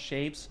lot more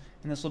shapes.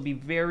 And this will be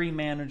very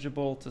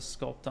manageable to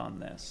sculpt on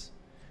this.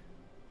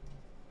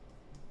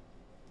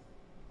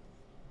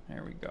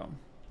 There we go.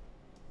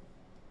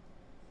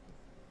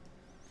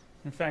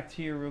 In fact,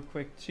 here real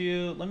quick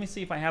too, let me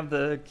see if I have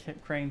the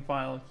Crane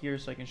file here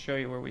so I can show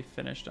you where we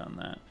finished on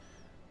that.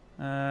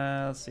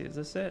 Let's see, is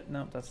this it?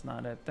 Nope, that's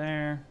not it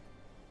there.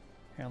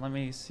 Here, let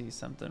me see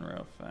something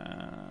real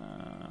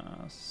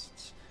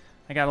fast.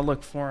 I gotta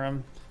look for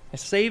him. I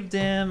saved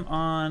him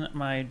on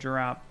my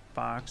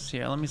Dropbox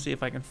here. Let me see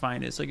if I can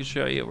find it so I can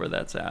show you where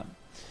that's at.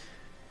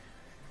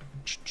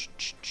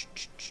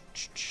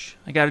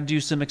 I gotta do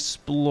some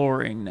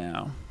exploring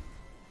now.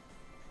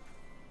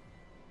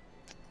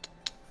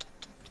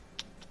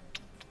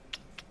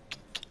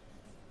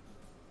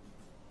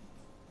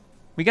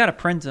 We gotta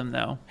print him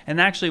though.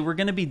 And actually we're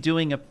gonna be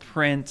doing a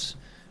print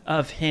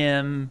of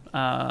him.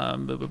 Huh.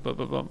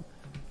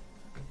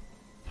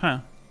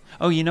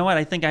 Oh, you know what?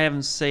 I think I have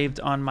him saved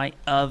on my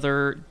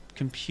other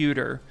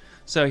computer.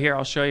 So here,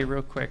 I'll show you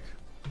real quick.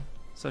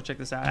 So check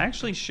this out. I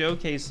actually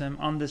showcase him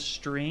on this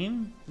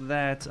stream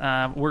that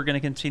we're going to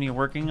continue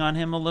working on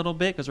him a little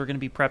bit because we're going to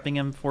be prepping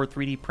him for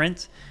 3D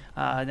print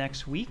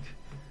next week.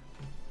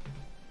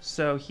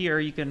 So here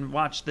you can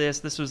watch this.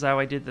 This was how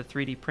I did the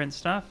 3D print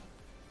stuff.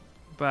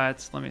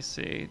 But let me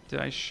see. Did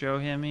I show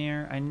him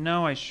here? I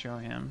know I show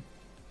him.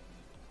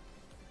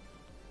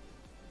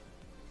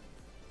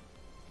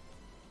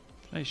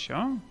 Did I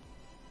show him?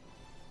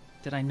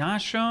 Did I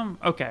not show him?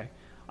 Okay.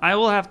 I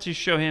will have to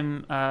show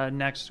him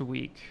next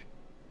week.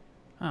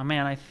 Oh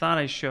man, I thought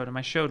I showed him.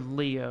 I showed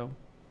Leo.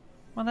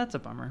 Well, that's a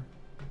bummer.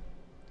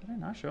 Did I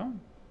not show him?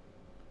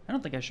 I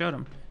don't think I showed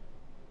him.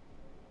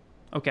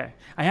 Okay.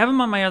 I have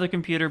him on my other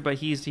computer, but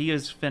he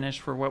is finished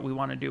for what we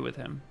want to do with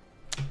him.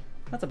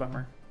 That's a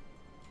bummer.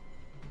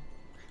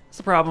 That's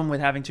the problem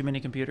with having too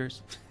many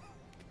computers.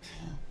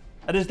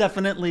 That is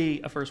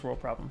definitely a first world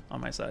problem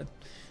on my side.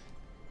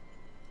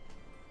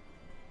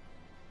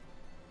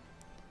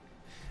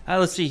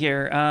 Let's see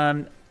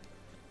here.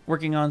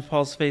 Working on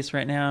Paul's face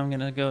right now. I'm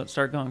gonna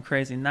start going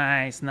crazy.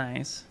 Nice,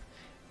 nice.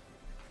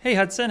 Hey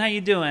Hudson, how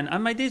you doing?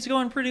 My day's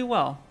going pretty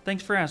well.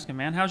 Thanks for asking,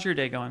 man. How's your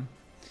day going?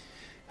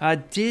 How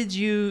did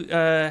you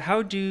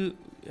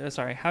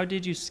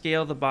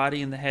scale the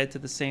body and the head to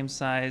the same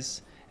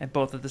size at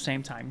both at the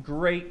same time?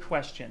 Great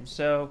question.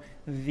 So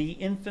the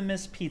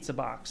infamous pizza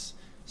box.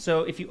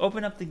 So if you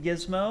open up the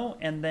gizmo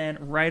and then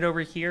right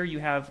over here you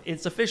have,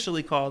 it's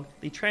officially called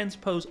the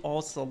transpose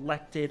all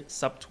selected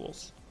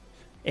subtools,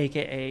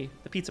 aka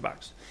the pizza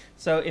box.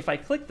 So if I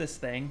click this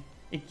thing,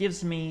 it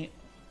gives me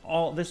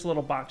all this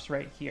little box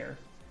right here.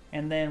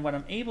 And then what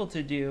I'm able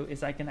to do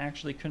is I can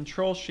actually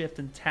control shift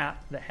and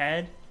tap the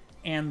head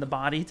and the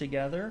body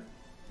together.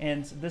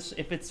 And this,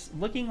 if it's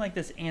looking like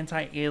this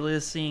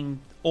anti-aliasing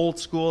old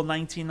school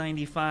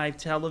 1995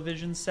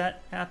 television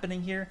set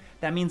happening here,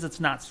 that means it's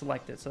not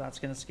selected. So that's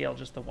going to scale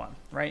just the one,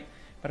 right?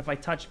 But if I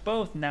touch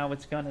both, now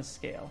it's going to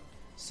scale.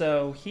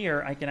 So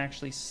here I can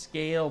actually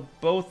scale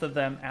both of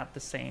them at the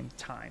same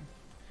time.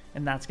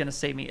 And that's going to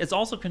save me. It's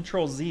also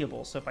Control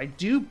Zable. So if I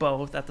do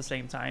both at the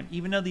same time,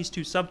 even though these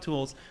two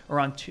subtools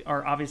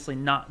are obviously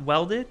not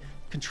welded,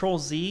 Control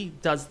Z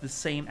does the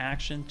same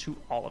action to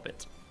all of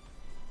it.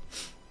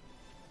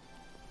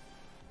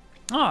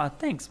 Aw,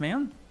 thanks,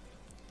 man.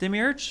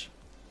 Demiurge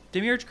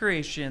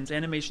Creations,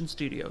 Animation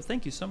Studio.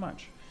 Thank you so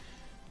much.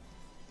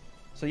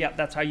 So yeah,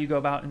 that's how you go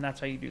about, and that's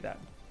how you do that.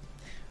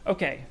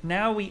 Okay,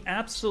 now we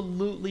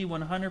absolutely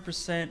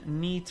 100%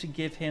 need to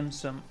give him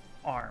some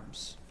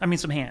arms. I mean,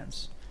 some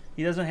hands.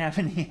 He doesn't have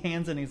any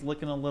hands, and he's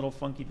looking a little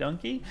funky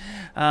dunky.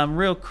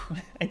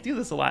 I do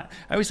this a lot.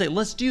 I always say,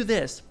 let's do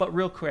this, but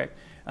real quick.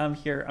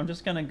 Here, I'm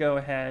just gonna go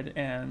ahead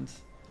and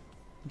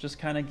just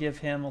kind of give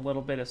him a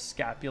little bit of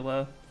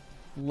scapula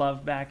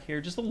love back here,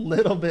 just a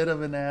little bit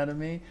of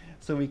anatomy,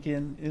 so we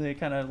can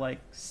kind of like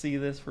see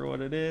this for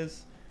what it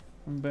is.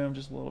 And boom,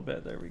 just a little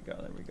bit. There we go.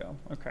 There we go.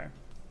 Okay,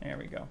 there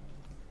we go.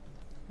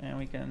 And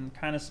we can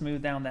kind of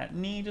smooth down that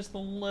knee just a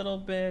little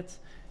bit.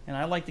 And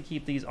I like to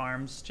keep these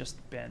arms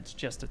just bent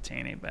just a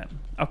teeny bit.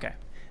 Okay,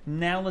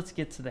 now let's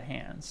get to the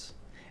hands.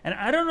 And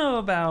I don't know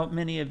about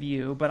many of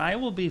you, but I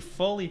will be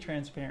fully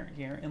transparent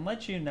here and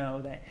let you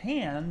know that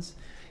hands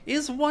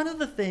is one of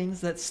the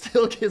things that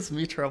still gives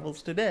me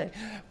troubles today.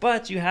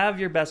 But you have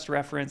your best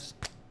reference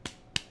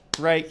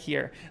right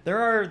here. There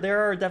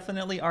are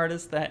definitely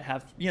artists that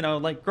have, you know,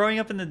 like growing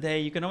up in the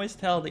day, you can always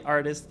tell the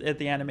artist at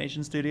the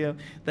animation studio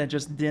that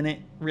just didn't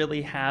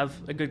really have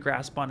a good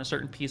grasp on a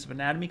certain piece of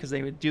anatomy because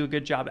they would do a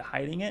good job at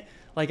hiding it.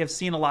 Like I've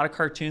seen a lot of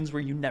cartoons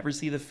where you never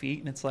see the feet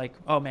and it's like,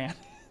 oh man,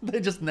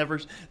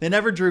 they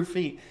never drew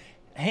feet.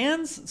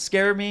 Hands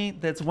scare me.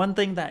 That's one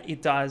thing that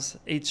it does.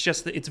 It's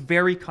just that it's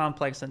very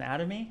complex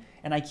anatomy,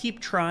 and I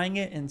keep trying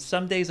it, and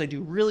some days I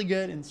do really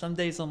good, and some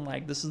days I'm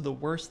like, this is the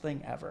worst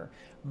thing ever.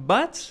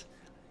 But,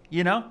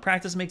 you know,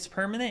 practice makes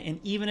permanent, and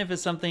even if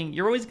it's something,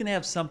 you're always going to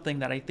have something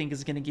that I think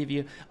is going to give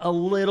you a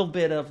little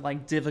bit of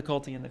like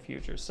difficulty in the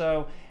future.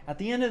 So at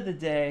the end of the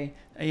day,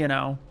 you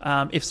know,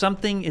 if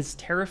something is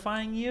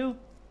terrifying you,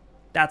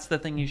 that's the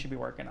thing you should be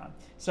working on.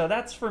 So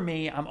that's for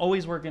me. I'm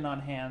always working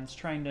on hands,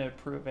 trying to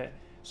improve it.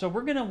 So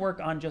we're going to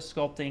work on just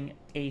sculpting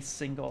a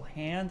single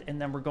hand,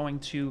 and then we're going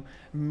to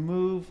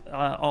move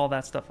all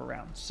that stuff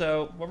around.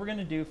 So what we're going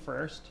to do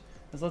first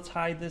is let's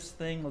hide this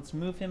thing. Let's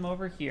move him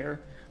over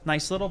here.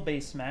 Nice little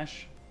base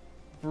mesh.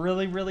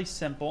 Really, really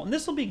simple. And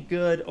this will be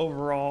good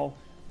overall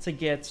to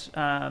get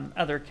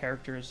other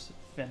characters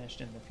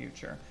finished in the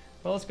future.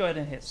 But let's go ahead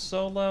and hit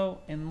solo,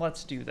 and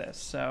let's do this.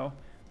 So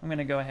I'm going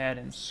to go ahead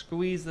and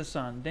squeeze this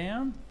on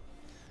down,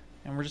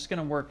 and we're just going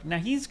to work. Now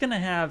he's going to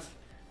have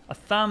a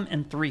thumb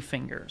and 3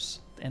 fingers,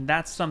 and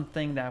that's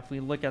something that if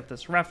we look at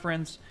this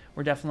reference,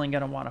 we're definitely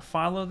going to want to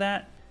follow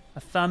that. A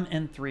thumb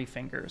and 3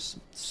 fingers.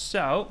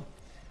 So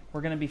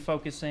we're going to be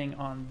focusing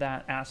on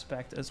that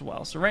aspect as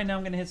well. So right now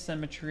I'm going to hit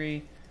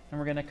symmetry, and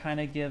we're going to kind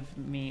of give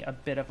me a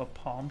bit of a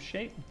palm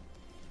shape.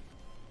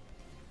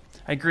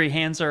 I agree,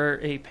 hands are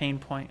a pain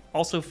point.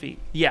 Also feet.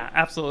 Yeah,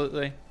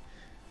 absolutely.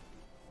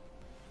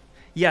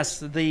 Yes,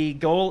 the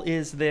goal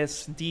is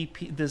this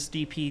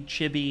DP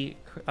Chibi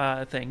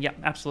thing. Yeah,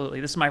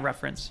 absolutely. This is my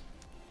reference.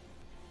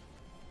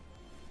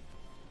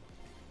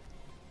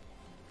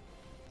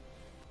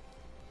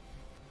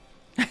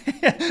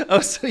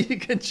 Oh, so you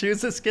can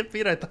choose a skip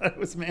beat? I thought it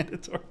was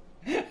mandatory.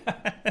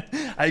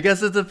 I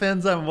guess it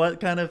depends on what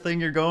kind of thing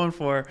you're going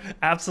for.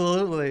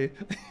 Absolutely.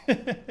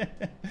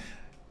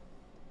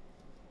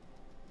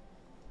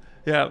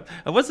 Yeah.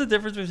 What's the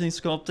difference between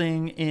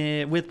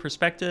sculpting with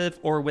perspective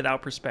or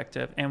without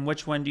perspective? And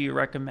which one do you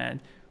recommend?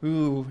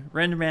 Ooh,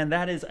 RenderMan,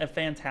 that is a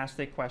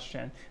fantastic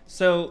question.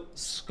 So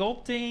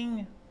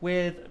sculpting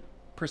with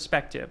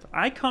perspective.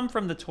 I come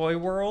from the toy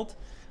world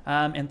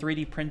and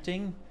 3D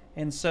printing.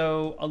 And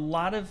so a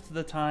lot of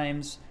the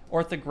times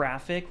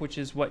orthographic, which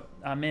is what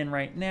I'm in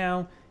right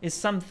now, is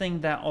something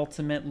that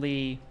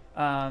ultimately,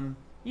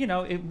 you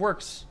know, it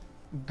works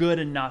good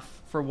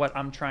enough for what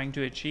I'm trying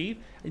to achieve.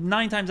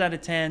 9 times out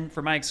of 10,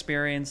 from my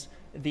experience,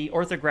 the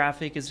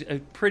orthographic is a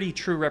pretty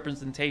true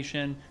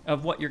representation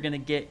of what you're going to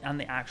get on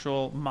the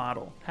actual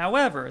model.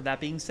 However, that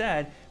being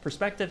said,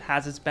 perspective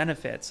has its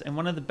benefits, and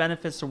one of the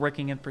benefits of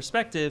working in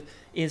perspective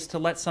is to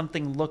let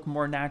something look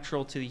more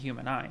natural to the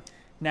human eye.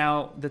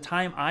 Now, the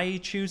time I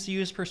choose to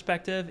use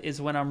perspective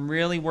is when I'm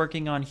really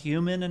working on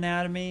human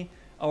anatomy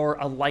or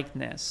a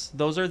likeness.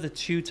 Those are the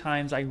 2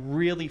 times I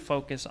really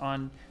focus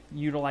on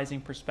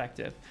utilizing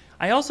perspective.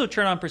 I also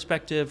turn on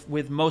perspective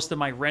with most of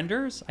my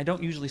renders. I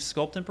don't usually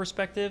sculpt in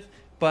perspective,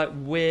 but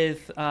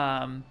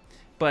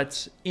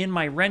but in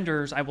my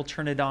renders, I will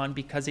turn it on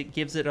because it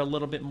gives it a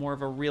little bit more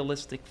of a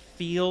realistic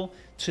feel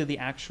to the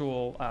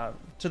actual,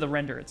 to the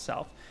render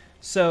itself.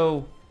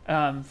 So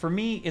For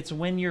me, it's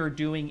when you're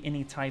doing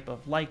any type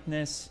of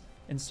likeness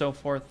and so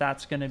forth,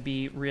 that's going to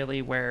be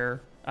really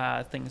where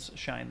things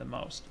shine the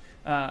most.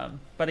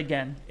 But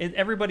again,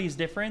 everybody's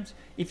different.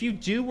 If you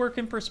do work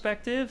in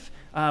perspective,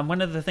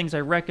 one of the things I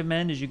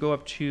recommend is you go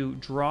up to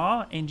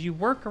draw and you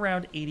work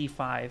around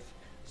 85.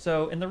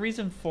 So, and the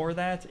reason for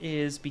that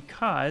is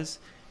because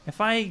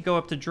if I go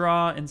up to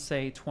draw and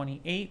say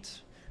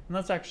 28, and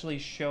let's actually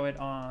show it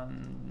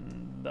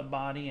on the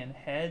body and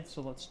head.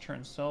 So let's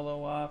turn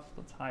solo off.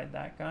 Let's hide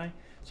that guy.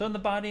 So in the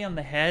body on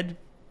the head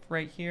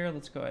right here,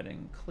 let's go ahead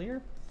and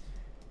clear.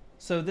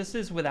 So this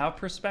is without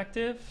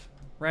perspective,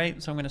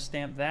 right? So I'm going to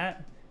stamp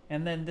that.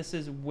 And then this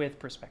is with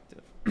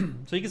perspective.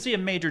 So you can see a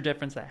major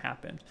difference that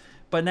happened.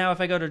 But now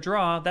if I go to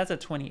draw, that's at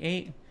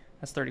 28,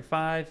 that's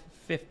 35,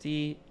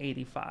 50,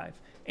 85.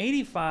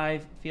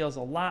 85 feels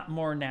a lot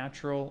more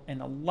natural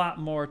and a lot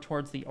more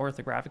towards the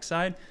orthographic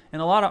side.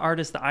 And a lot of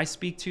artists that I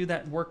speak to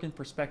that work in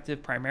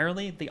perspective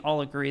primarily, they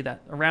all agree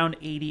that around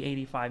 80,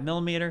 85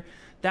 millimeter.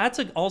 That's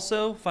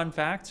also, fun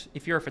fact,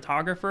 if you're a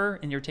photographer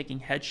and you're taking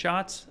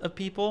headshots of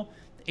people,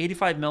 the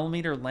 85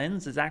 millimeter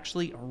lens is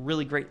actually a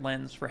really great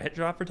lens for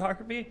headshot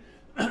photography.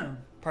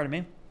 Pardon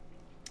me.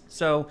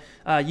 So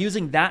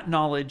using that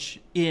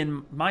knowledge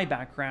in my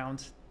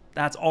background,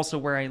 that's also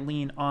where I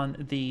lean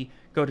on the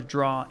go to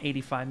draw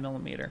 85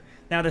 millimeter.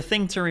 Now, the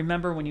thing to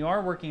remember when you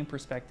are working in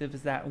perspective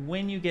is that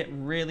when you get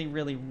really,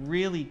 really,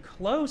 really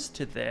close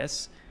to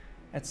this,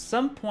 at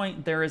some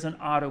point there is an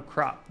auto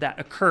crop that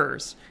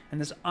occurs.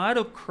 And this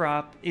auto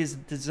crop is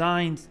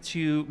designed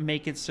to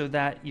make it so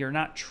that you're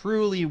not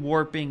truly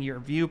warping your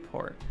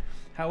viewport.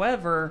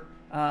 However,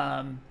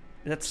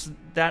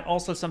 that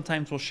also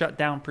sometimes will shut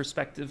down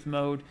perspective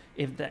mode.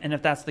 If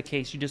that's the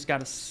case, you just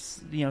got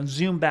to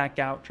zoom back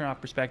out, turn off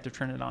perspective,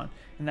 turn it on,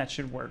 and that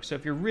should work. So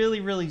if you're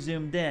really, really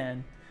zoomed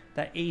in,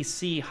 that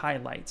AC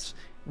highlights.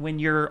 When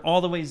you're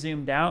all the way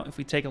zoomed out, if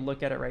we take a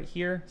look at it right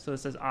here, so it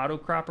says auto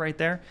crop right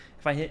there.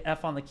 If I hit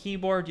F on the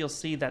keyboard, you'll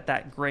see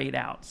that grayed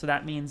out. So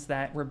that means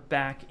that we're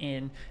back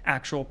in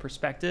actual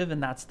perspective,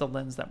 and that's the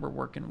lens that we're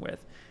working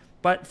with.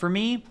 But for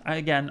me,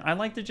 again, I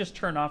like to just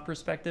turn off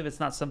perspective. It's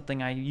not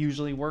something I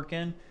usually work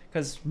in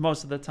because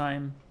most of the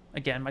time,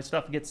 again, my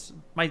stuff gets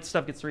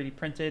 3D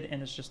printed,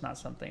 and it's just not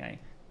something I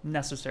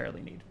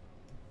necessarily need.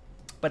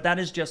 But that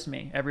is just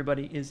me.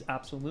 Everybody is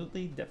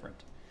absolutely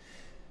different.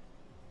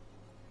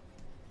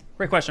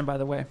 Great question, by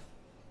the way.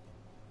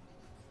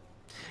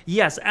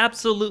 Yes,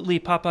 absolutely,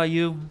 Papa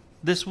Yu.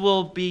 This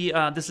will be,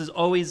 this is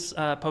always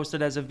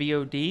posted as a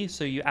VOD,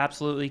 so you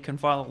absolutely can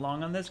follow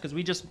along on this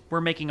because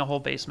we're making a whole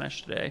base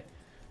mesh today.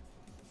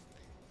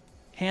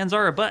 Hands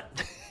are a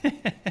butt,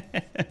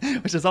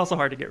 which is also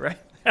hard to get right.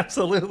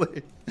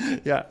 Absolutely,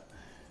 yeah.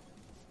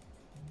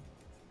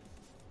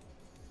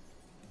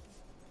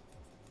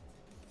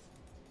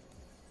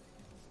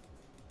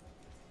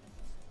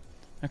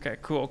 Okay,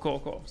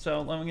 cool.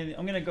 So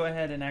I'm gonna go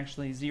ahead and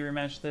actually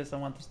ZBrush this. I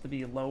want this to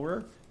be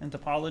lower in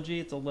topology.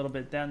 It's a little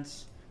bit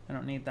dense. I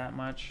don't need that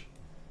much.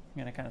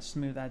 I'm gonna kind of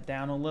smooth that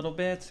down a little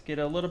bit, get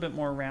a little bit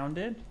more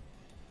rounded.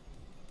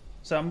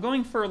 So I'm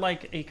going for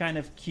like a kind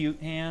of cute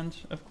hand,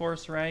 of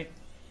course, right?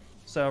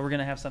 So we're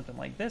gonna have something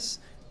like this.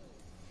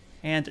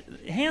 And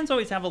hands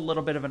always have a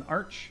little bit of an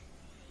arch.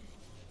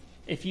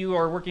 If you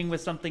are working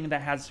with something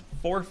that has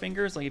 4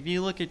 fingers, like if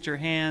you look at your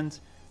hand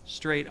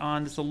straight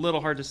on, it's a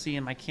little hard to see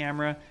in my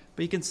camera,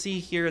 but you can see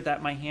here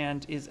that my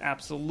hand is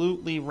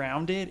absolutely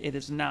rounded. It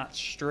is not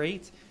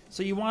straight.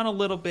 So you want a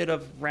little bit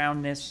of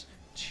roundness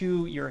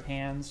to your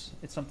hands.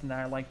 It's something that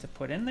I like to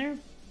put in there.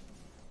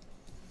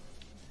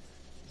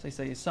 So I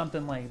say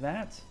something like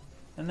that.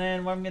 And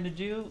then what I'm going to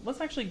do,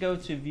 let's actually go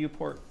to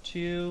viewport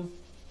 2.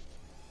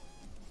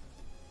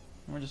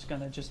 And we're just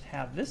going to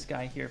have this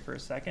guy here for a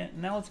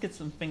second. Now let's get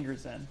some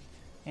fingers in.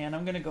 And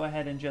I'm going to go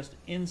ahead and just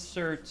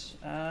insert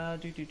a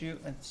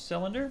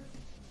cylinder. I'm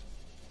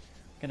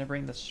going to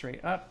bring this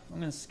straight up. I'm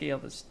going to scale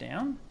this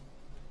down.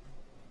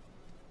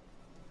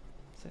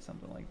 Say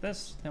something like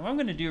this. Now what I'm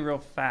going to do real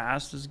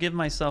fast is give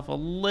myself a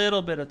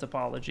little bit of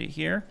topology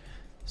here.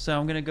 So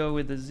I'm going to go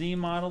with the Z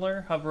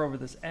modeler, hover over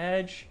this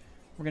edge.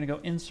 We're going to go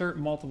insert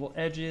multiple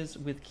edges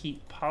with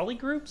keep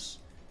polygroups.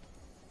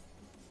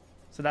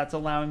 So that's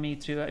allowing me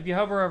to, if you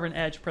hover over an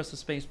edge, press the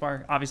space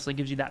bar, obviously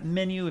gives you that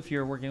menu if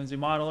you're working with Z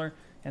modeler.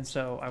 And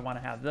so I want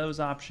to have those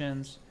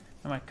options.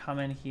 I'm going to come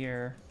in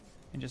here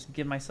and just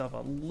give myself a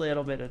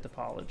little bit of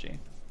topology,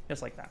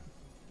 just like that.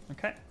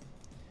 Okay.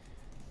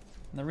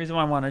 And the reason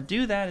why I want to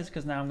do that is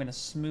because now I'm going to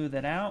smooth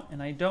it out,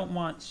 and I don't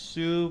want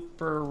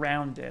super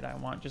rounded. I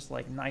want just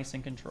like nice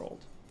and controlled.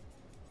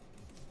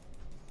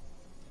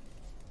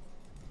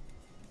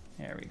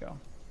 There we go.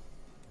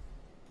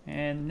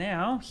 And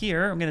now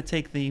here, I'm going to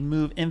take the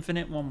move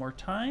infinite one more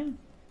time.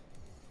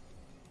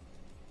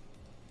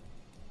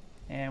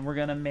 And we're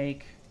going to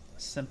make a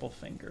simple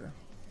finger.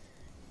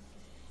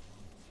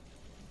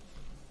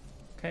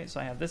 Okay,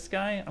 so I have this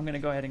guy. I'm going to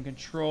go ahead and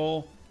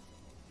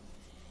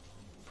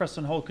press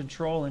and hold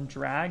control and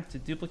drag to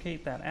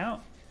duplicate that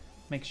out.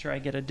 Make sure I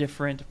get a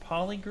different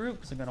poly group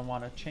because I'm going to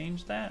want to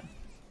change that.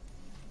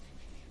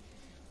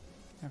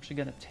 I'm actually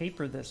going to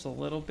taper this a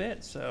little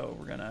bit, so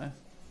we're going to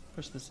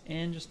push this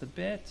in just a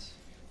bit.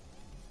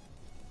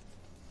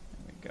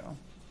 There we go.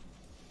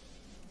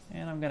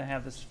 And I'm going to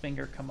have this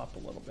finger come up a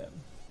little bit.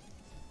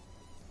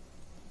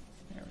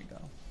 There we go.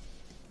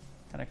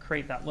 Kind of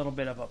create that little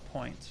bit of a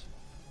point.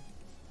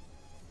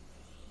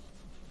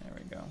 There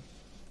we go.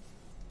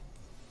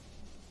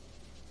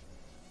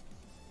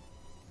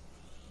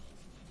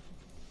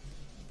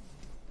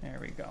 There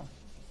we go.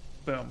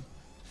 Boom.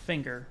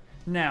 Finger.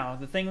 Now,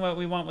 the thing what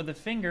we want with the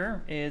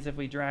finger is if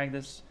we drag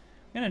this,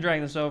 I'm going to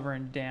drag this over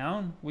and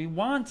down. We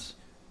want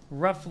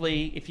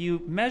roughly, if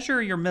you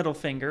measure your middle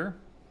finger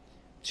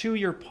to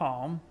your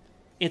palm,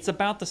 it's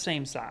about the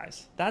same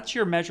size. That's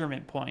your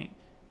measurement point.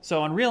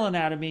 So on Real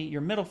Anatomy,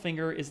 your middle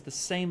finger is the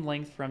same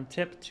length from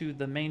tip to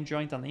the main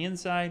joint on the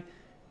inside.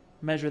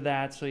 Measure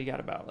that, so you got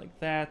about like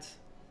that.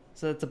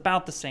 So it's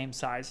about the same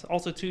size.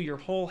 Also, too, your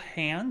whole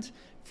hand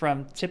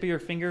from tip of your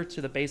finger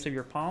to the base of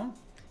your palm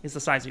is the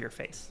size of your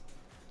face.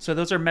 So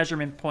those are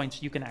measurement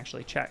points you can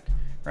actually check,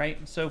 right?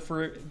 So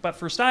but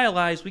for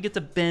stylized, we get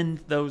to bend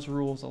those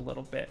rules a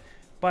little bit.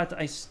 But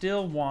I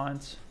still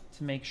want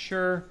to make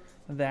sure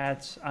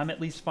that I'm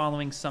at least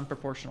following some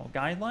proportional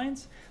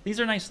guidelines. These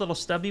are nice little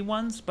stubby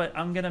ones, but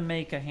I'm gonna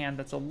make a hand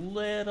that's a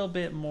little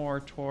bit more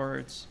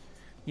towards,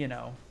 you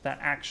know, that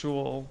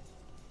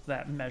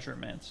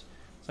measurement.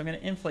 So I'm gonna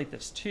inflate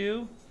this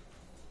too.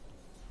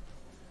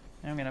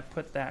 And I'm gonna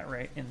put that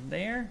right in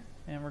there.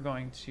 And we're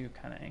going to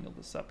kind of angle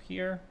this up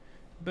here.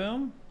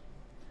 Boom.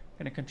 I'm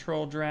gonna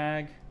control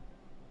drag.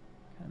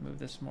 Kind of move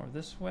this more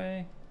this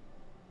way.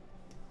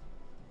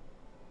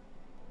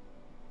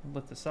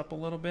 Lift this up a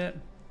little bit.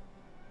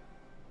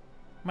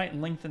 Might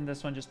lengthen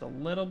this one just a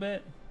little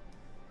bit.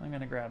 I'm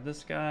gonna grab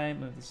this guy,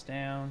 move this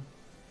down.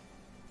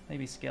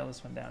 Maybe scale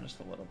this one down just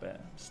a little bit.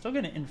 I'm still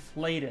gonna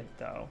inflate it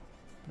though,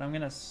 but I'm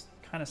gonna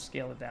kind of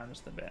scale it down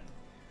just a bit.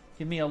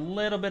 Give me a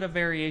little bit of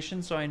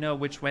variation so I know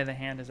which way the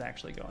hand is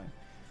actually going.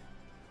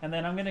 And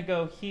then I'm gonna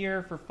go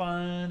here for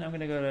fun. I'm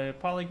gonna go to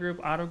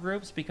polygroup, auto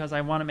groups, because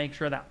I wanna make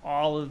sure that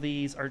all of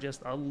these are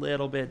just a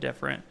little bit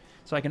different.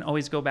 So I can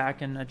always go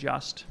back and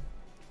adjust.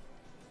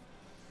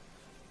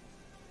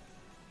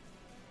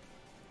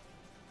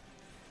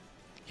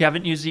 You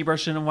haven't used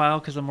ZBrush in a while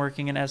because I'm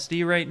working in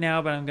SD right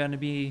now, but I'm going to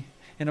be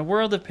in a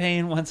world of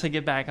pain once I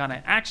get back on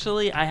it.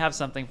 Actually, I have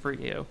something for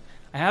you.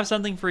 I have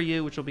something for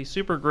you which will be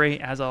super great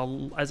as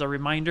a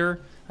reminder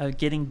of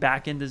getting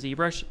back into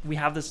ZBrush. We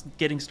have this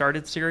Getting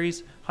Started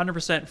series,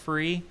 100%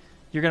 free.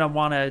 You're going to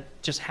want to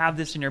just have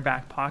this in your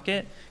back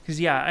pocket because,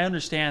 yeah, I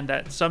understand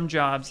that some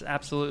jobs,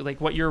 absolutely, like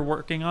what you're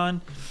working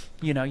on,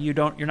 you know, you're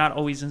not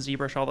always in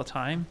ZBrush all the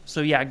time. So,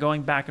 yeah,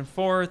 going back and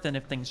forth and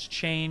if things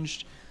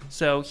changed.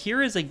 So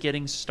here is a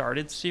Getting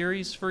Started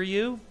series for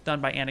you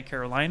done by Anna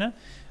Carolina.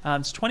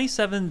 It's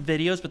 27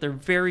 videos, but they're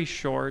very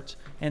short.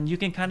 And you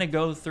can kind of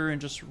go through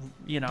and just,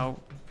 you know,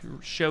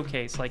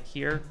 showcase like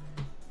here.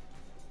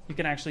 You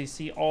can actually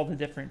see all the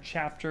different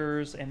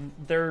chapters and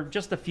they're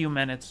just a few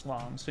minutes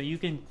long. So you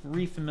can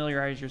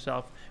refamiliarize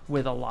yourself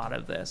with a lot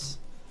of this.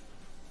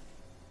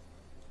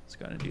 Let's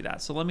go ahead and do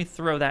that. So let me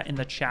throw that in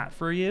the chat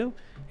for you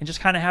and just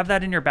kind of have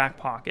that in your back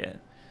pocket.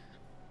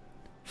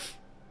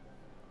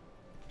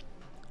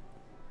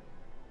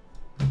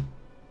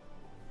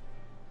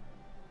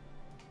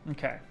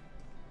 Okay,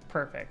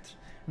 perfect.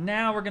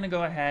 Now we're going to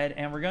go ahead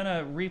and we're going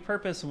to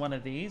repurpose one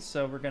of these.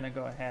 So we're going to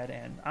go ahead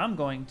and I'm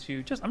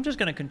just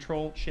going to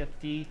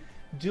Control-Shift-D,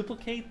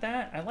 duplicate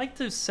that. I like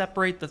to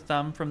separate the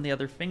thumb from the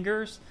other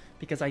fingers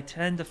because I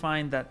tend to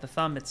find that the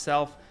thumb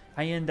itself,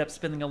 I end up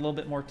spending a little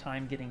bit more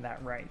time getting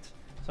that right.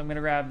 So I'm going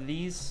to grab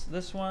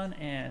this one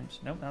and,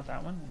 nope, not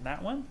that one, and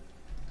that one,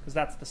 because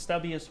that's the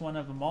stubbiest one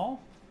of them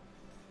all.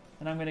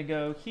 And I'm going to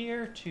go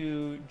here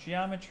to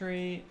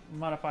Geometry,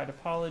 Modify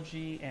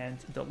Topology, and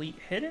Delete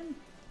Hidden.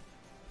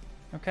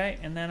 Okay,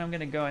 and then I'm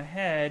going to go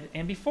ahead,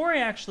 and before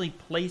I actually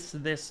place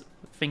this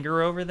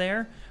finger over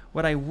there,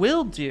 what I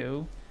will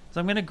do is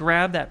I'm going to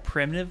grab that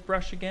primitive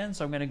brush again.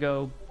 So I'm going to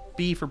go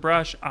B for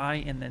brush, I,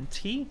 and then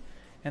T.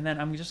 And then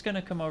I'm just going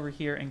to come over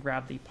here and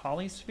grab the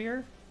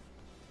polysphere.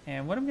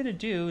 And what I'm going to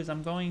do is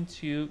I'm going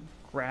to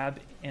grab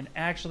and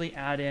actually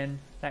add in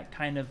that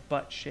kind of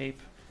butt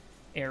shape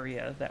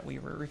area that we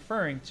were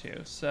referring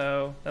to.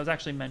 So that was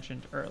actually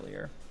mentioned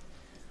earlier.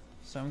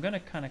 So I'm going to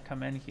kind of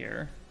come in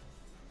here,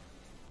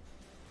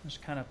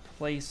 just kind of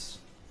place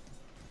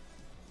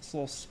this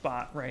little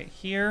spot right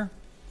here.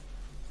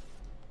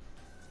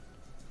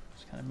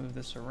 Just kind of move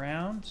this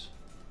around.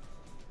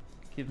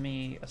 Give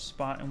me a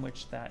spot in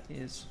which that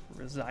is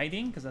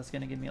residing, because that's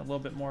going to give me a little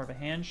bit more of a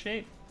hand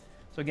shape.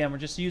 So again, we're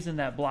just using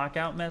that block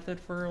out method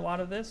for a lot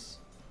of this.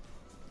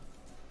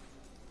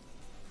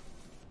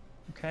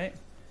 Okay.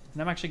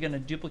 And I'm actually going to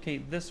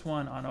duplicate this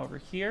one on over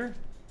here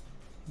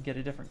and get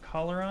a different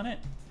color on it.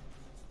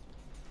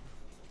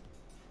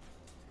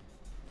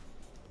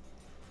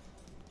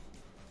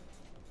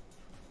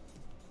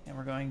 And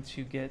we're going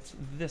to get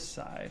this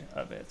side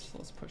of it. So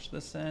let's push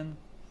this in.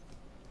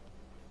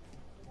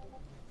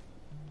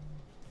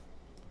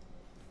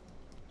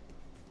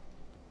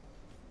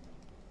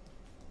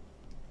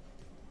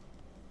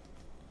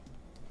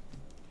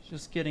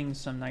 Just getting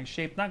some nice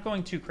shape, not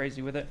going too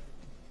crazy with it.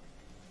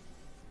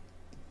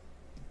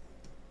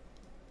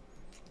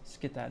 Let's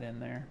get that in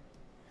there.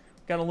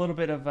 Got a little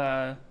bit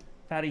of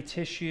fatty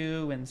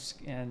tissue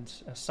and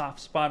a soft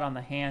spot on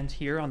the hand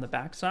here on the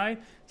backside.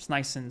 It's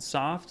nice and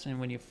soft, and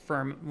when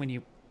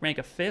you make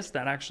a fist,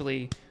 that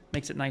actually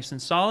makes it nice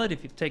and solid.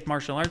 If you take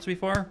martial arts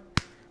before,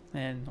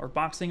 or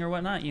boxing or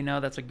whatnot, you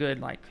know that's a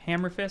good like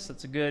hammer fist.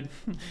 That's a good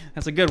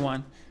that's a good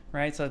one,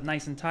 right? So it's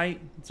nice and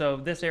tight. So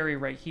this area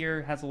right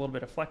here has a little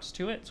bit of flex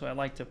to it, so I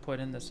like to put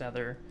in this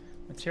other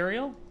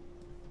material,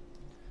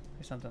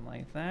 something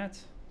like that.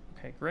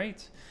 Okay,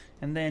 great.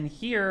 And then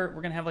here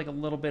we're gonna have like a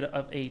little bit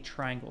of a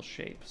triangle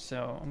shape.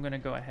 So I'm gonna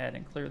go ahead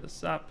and clear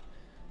this up.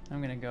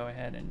 I'm gonna go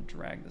ahead and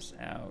drag this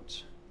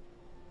out.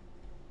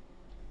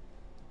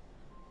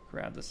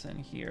 Grab this in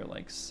here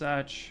like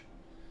such.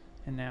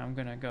 And now I'm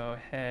gonna go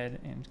ahead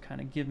and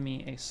kind of give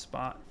me a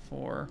spot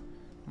for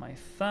my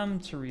thumb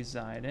to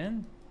reside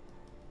in.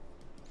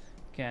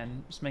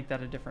 Again, just make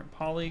that a different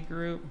poly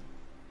group.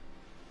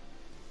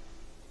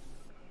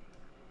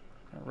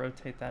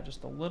 Rotate that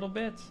just a little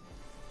bit.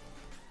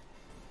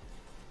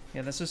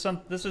 Yeah, this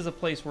is a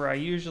place where I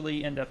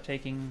usually end up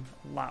taking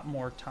a lot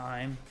more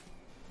time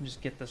and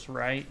just get this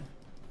right.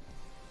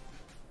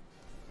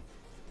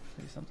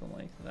 Say something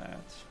like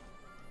that.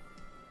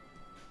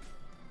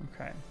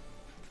 Okay.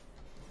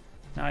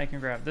 Now I can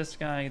grab this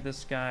guy,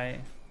 this guy.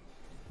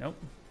 Nope.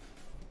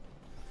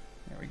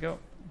 There we go.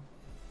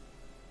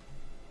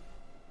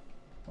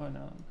 Oh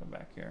no, go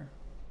back here.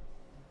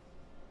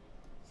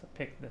 So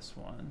pick this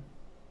one.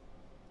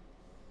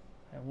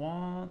 I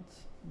want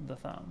the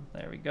thumb.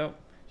 There we go.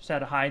 Just had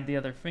to hide the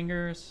other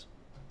fingers.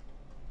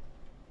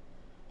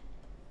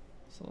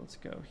 So let's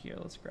go here.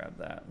 Let's grab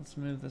that. Let's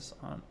move this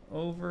on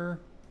over.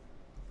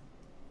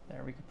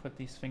 There, we can put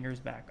these fingers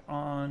back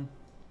on.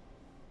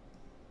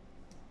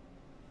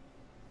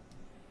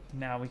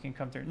 Now we can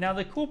come through. Now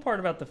the cool part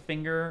about the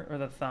finger, or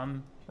the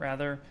thumb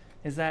rather,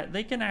 is that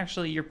they can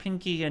actually, your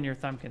pinky and your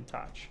thumb can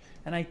touch.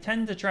 And I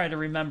tend to try to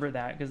remember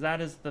that, because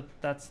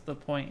that's the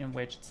point in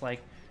which it's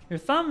like, your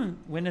thumb,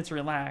 when it's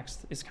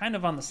relaxed, is kind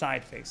of on the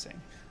side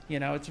facing. You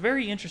know, it's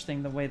very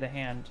interesting the way the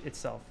hand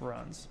itself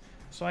runs.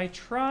 So I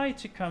try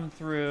to come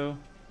through,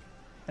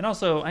 and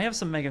also I have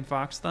some Megan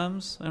Fox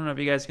thumbs. I don't know if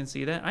you guys can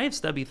see that. I have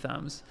stubby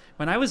thumbs.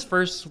 When I was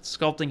first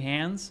sculpting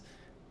hands,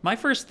 my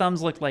first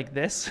thumbs looked like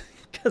this,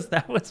 because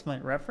that was my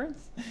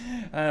reference.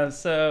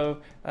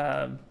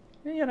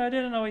 You know, I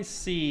didn't always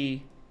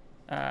see,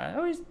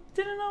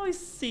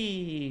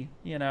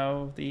 you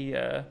know, the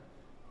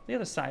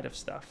other side of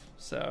stuff.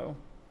 So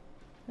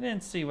I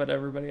didn't see what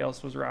everybody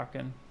else was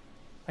rocking.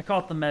 I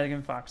call it the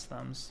Megan Fox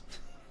thumbs.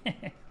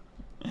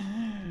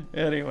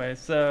 Anyway,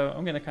 so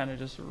I'm gonna kind of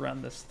just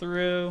run this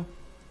through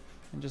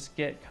and just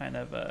get kind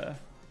of a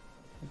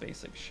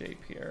basic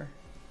shape here.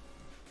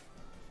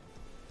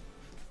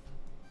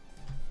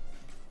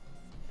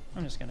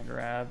 I'm just gonna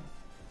grab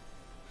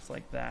just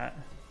like that.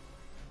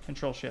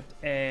 Control Shift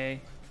A,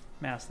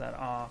 mask that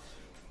off.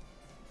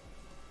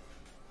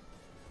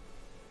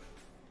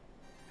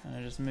 Kind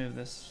of just move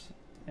this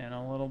in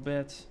a little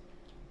bit.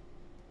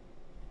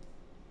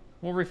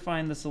 We'll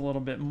refine this a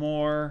little bit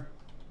more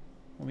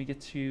when we get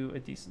to a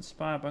decent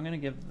spot, but I'm gonna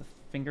give the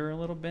finger a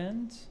little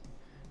bend.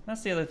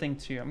 That's the other thing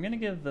too. I'm gonna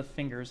give the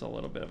fingers a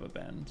little bit of a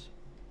bend.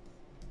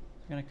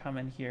 I'm gonna come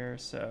in here,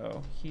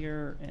 so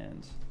here,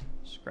 and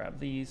just grab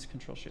these,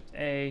 Control Shift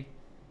A,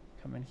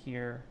 come in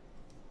here,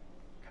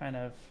 kind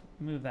of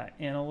move that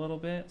in a little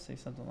bit, say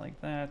something like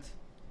that.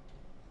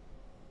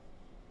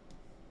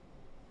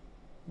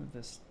 Move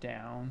this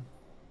down.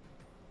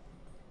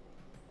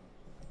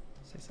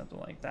 Say something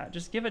like that.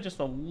 Just give it just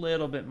a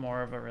little bit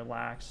more of a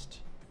relaxed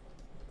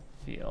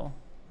feel.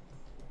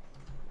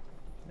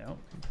 Nope.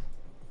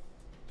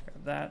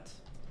 Grab that.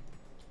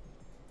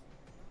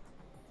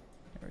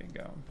 There we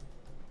go.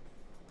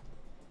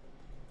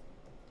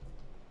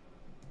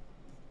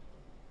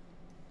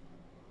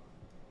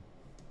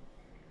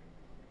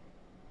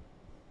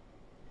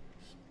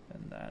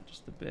 Spin that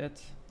just a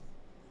bit.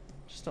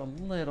 Just a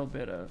little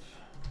bit of.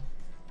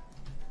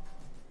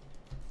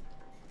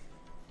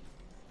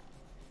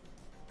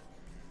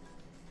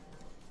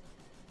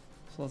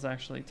 So let's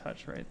actually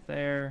touch right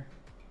there,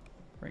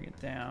 bring it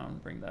down,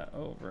 bring that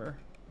over,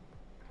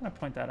 kind of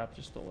point that up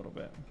just a little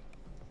bit.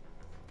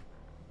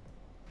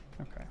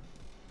 Okay.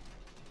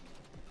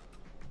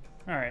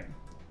 All right,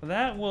 well,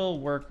 that will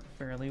work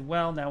fairly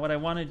well. Now what I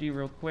want to do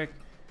real quick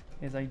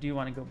is I do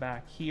want to go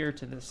back here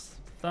to this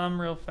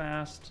thumb real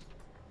fast,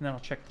 and then I'll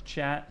check the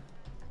chat.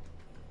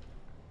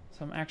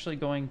 So I'm actually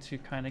going to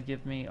kind of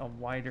give me a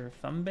wider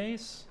thumb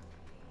base.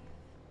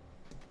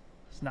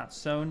 It's not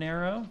so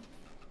narrow.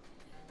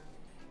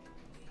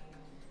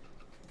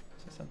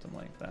 Something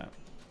like that.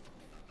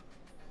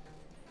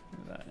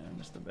 Move that in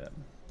just a bit.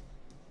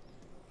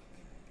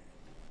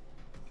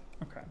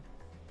 Okay.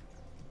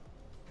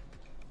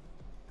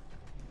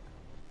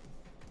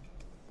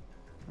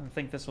 I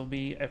think this will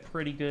be a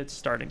pretty good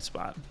starting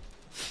spot.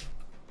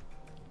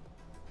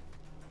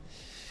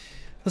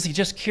 Let's see,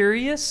 just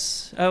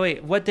curious. Oh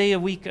wait, what day a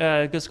week?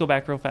 Let's go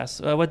back real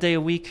fast. What day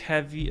a week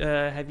have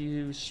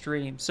you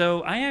streamed?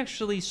 So I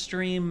actually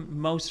stream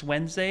most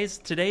Wednesdays.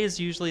 Today is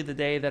usually the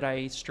day that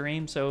I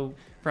stream. So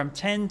from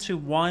 10 to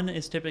 1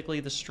 is typically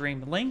the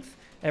stream length.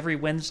 Every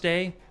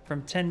Wednesday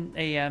from 10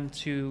 a.m.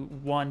 to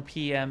 1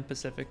 p.m.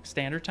 Pacific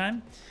Standard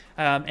Time.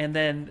 And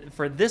then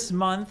for this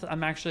month,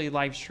 I'm actually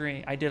live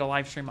stream. I did a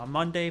live stream on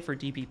Monday for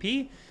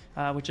DPP,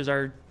 which is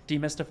our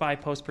Demystify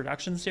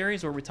post-production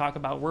series, where we talk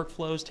about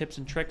workflows, tips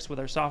and tricks with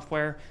our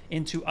software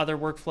into other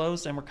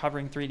workflows, and we're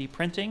covering 3D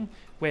printing,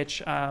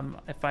 which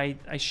if I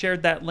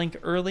shared that link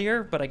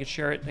earlier, but I could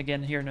share it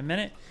again here in a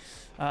minute.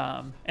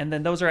 And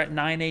then those are at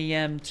 9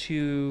 a.m.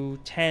 to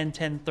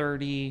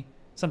 10:30,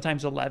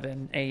 sometimes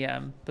 11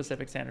 a.m.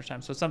 Pacific Standard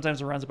Time. So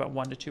sometimes it runs about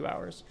 1 to 2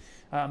 hours.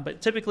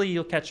 But typically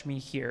you'll catch me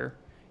here.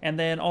 And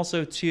then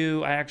also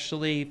too, I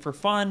actually, for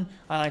fun,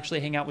 I actually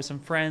hang out with some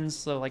friends.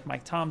 So like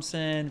Mike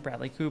Thompson,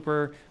 Bradley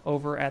Cooper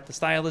over at the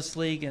Stylist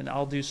League, and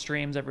I'll do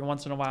streams every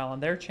once in a while on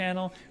their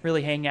channel,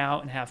 really hang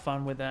out and have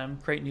fun with them,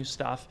 create new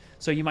stuff.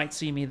 So you might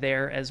see me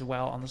there as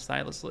well on the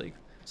Stylist League.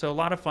 So a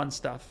lot of fun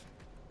stuff.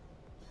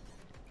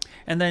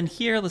 And then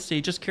here, let's see,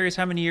 just curious,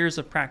 how many years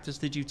of practice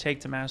did you take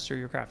to master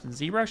your craft in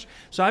ZBrush?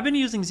 So I've been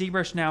using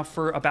ZBrush now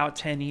for about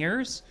 10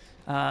 years.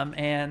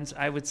 And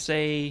I would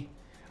say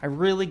I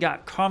really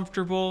got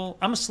comfortable.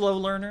 I'm a slow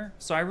learner,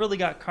 so I really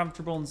got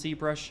comfortable in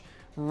ZBrush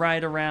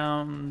right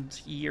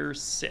around year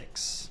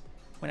 6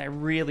 when I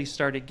really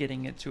started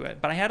getting into it.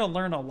 But I had to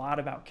learn a lot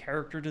about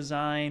character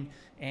design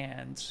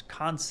and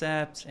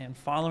concept and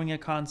following a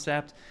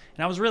concept.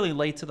 And I was really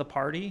late to the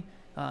party.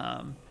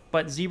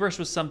 But ZBrush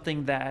was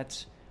something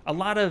that a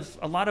lot of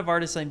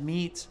artists I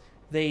meet,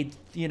 they're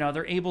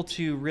able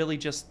to really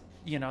just,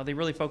 they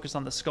really focus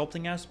on the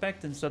sculpting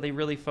aspect, and so they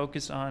really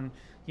focus on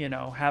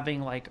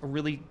having like a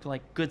really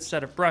like good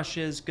set of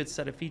brushes, good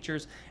set of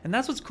features. And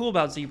that's what's cool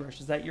about ZBrush,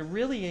 is that you're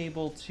really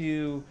able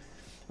to,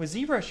 with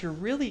ZBrush, you're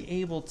really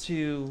able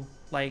to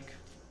like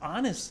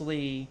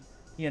honestly,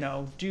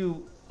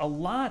 do a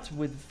lot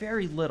with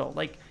very little.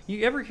 Like,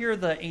 you ever hear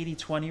the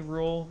 80-20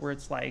 rule, where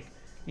it's like,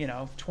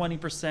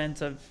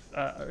 20% of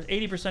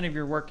 80% of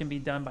your work can be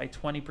done by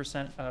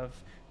 20% of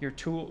your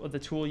tool, of the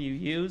tool you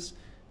use,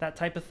 that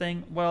type of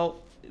thing.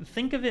 Well,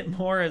 think of it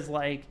more as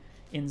like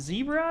in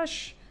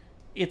ZBrush,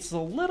 it's a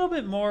little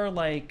bit more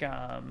like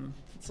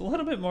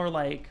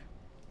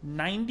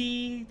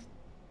 90-10,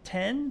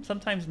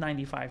 sometimes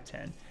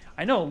 95-10.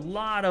 I know a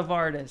lot of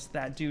artists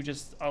that do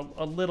just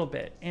a little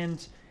bit,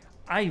 and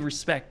I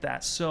respect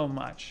that so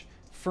much.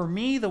 For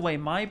me, the way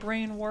my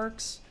brain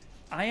works,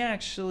 I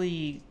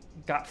actually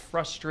got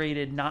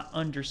frustrated not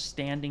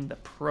understanding the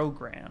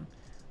program.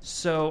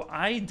 So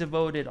I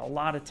devoted a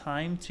lot of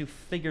time to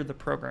figure the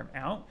program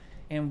out,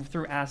 and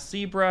through Ask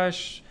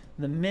ZBrush,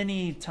 the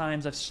many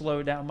times I've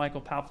slowed down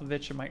Michael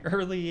Palpovich in my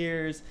early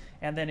years,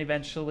 and then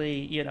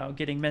eventually,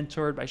 getting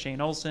mentored by Shane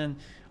Olson,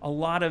 a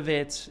lot of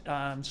it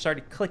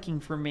started clicking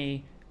for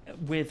me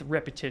with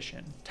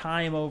repetition,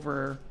 time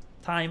over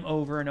and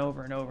over and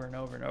over and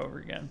over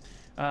again.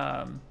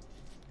 I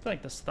feel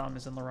like this thumb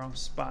is in the wrong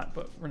spot,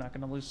 but we're not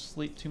going to lose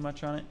sleep too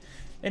much on it.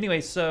 Anyway,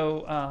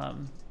 so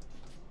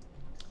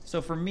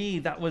for me,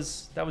 that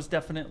was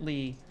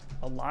definitely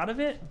a lot of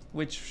it,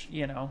 which,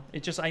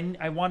 it just,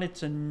 I wanted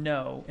to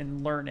know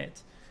and learn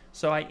it.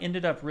 So I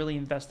ended up really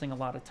investing a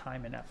lot of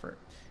time and effort.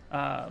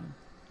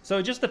 So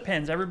it just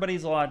depends.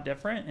 Everybody's a lot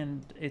different,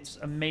 and it's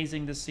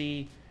amazing to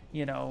see,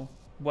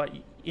 what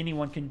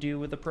anyone can do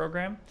with the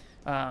program.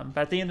 But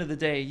at the end of the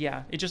day,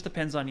 yeah, it just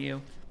depends on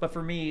you. But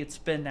for me, it's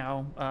been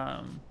now,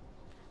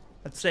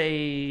 I'd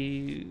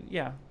say,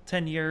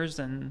 10 years.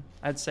 And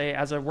I'd say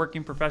as a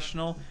working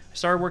professional, I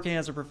started working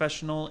as a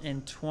professional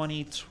in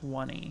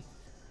 2020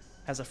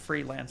 as a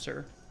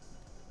freelancer.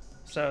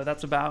 So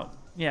that's about,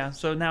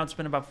 so now it's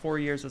been about 4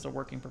 years as a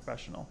working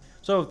professional.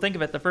 So think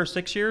of it, the first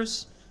 6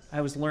 years,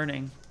 I was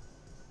learning.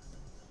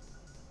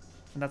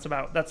 And that's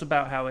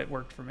about how it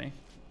worked for me.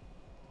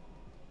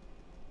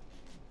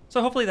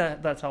 So hopefully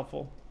that's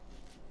helpful.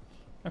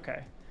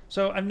 Okay,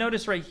 so I've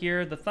noticed right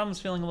here, the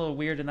thumb's feeling a little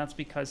weird, and that's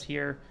because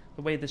here,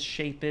 the way this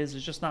shape is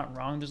just not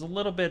wrong. There's a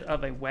little bit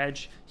of a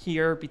wedge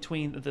here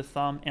between the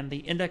thumb and the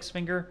index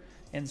finger,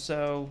 and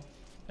so,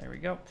 there we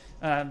go.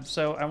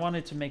 So I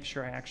wanted to make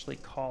sure I actually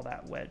call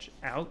that wedge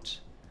out.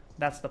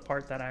 That's the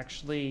part that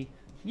actually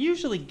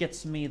usually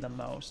gets me the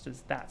most,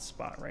 is that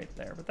spot right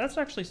there. But that's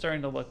actually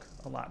starting to look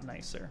a lot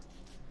nicer.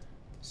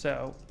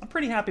 So I'm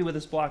pretty happy with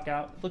this block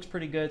out. It looks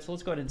pretty good, so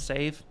let's go ahead and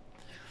save.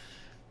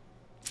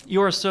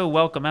 You are so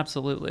welcome,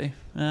 absolutely.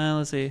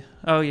 Let's see.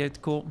 Oh, yeah,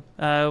 cool.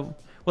 Will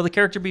the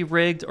character be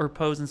rigged or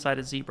pose inside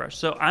of ZBrush?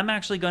 So I'm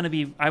actually going to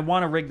be, I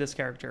want to rig this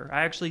character.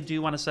 I actually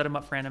do want to set him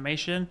up for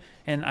animation,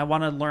 and I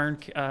want to learn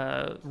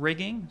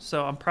rigging.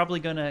 So I'm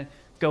probably going to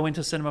go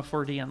into Cinema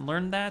 4D and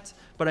learn that.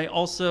 But I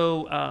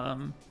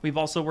also, we've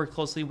also worked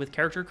closely with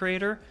Character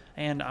Creator,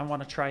 and I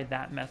want to try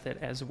that method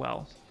as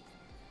well.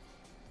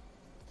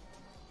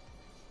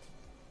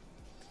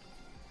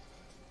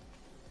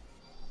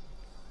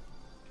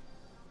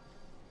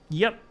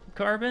 Yep,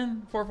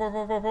 carbon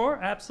 44444.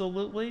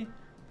 Absolutely.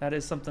 That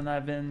is something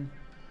I've been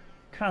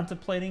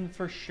contemplating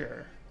for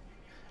sure.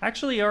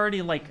 Actually,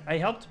 already I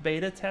helped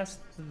beta test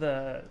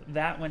that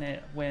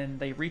when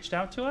they reached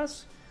out to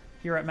us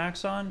here at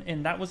Maxon,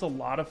 and that was a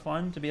lot of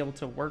fun to be able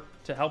to work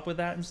to help with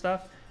that and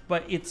stuff.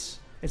 But it's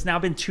now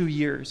been 2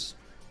 years.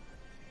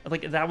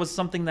 That was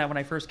something that when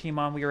I first came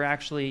on, we were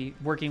actually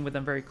working with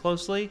them very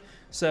closely.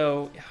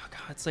 So, oh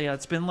God, so yeah,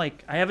 it's been I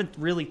haven't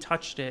really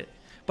touched it.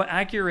 But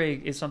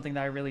Accurig is something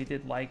that I really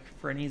did like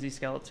for an easy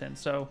skeleton.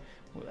 So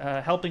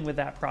helping with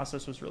that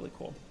process was really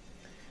cool.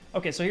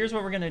 Okay, so here's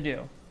what we're going to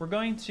do. We're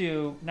going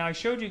to, now I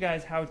showed you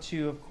guys how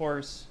to, of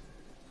course,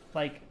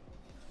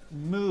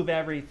 move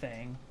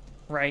everything,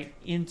 right,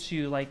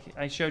 into,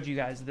 I showed you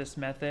guys this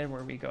method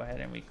where we go ahead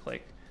and we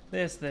click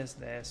this, this,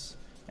 this,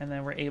 and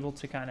then we're able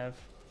to kind of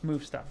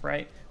move stuff,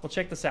 right? Well,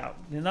 check this out.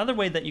 Another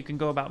way that you can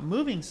go about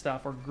moving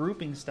stuff or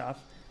grouping stuff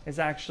is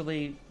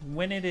actually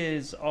when it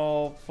is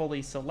all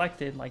fully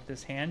selected, like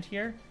this hand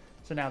here.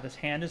 So now this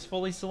hand is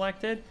fully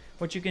selected.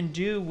 What you can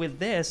do with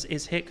this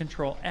is hit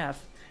Control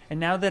F. And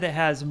now that it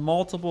has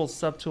multiple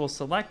subtools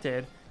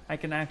selected, I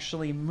can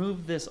actually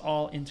move this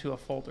all into a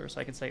folder.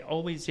 So I can say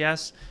always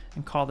yes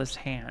and call this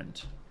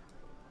hand.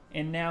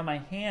 And now my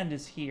hand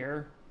is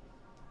here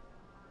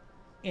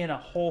in a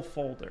whole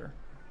folder,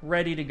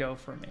 ready to go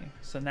for me.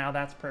 So now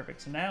that's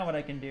perfect. So now what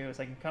I can do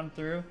is I can come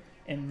through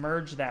and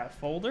merge that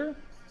folder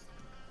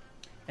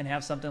and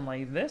have something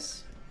like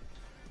this.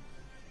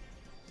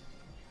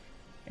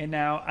 And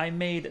now I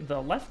made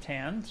the left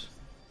hand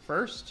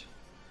first.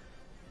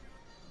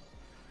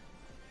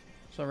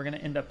 So we're going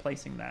to end up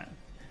placing that.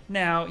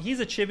 Now, he's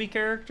a chibi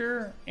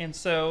character, and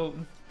so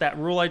that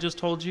rule I just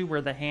told you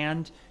where the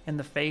hand and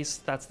the face,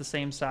 that's the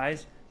same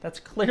size, that's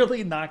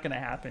clearly not going to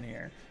happen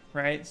here,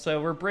 right?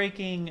 So we're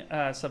breaking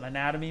some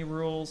anatomy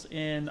rules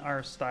in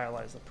our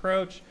stylized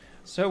approach.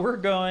 So we're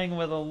going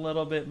with a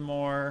little bit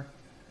more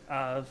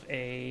of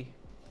a,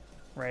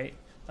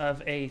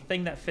 of a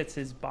thing that fits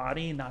his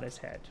body, not his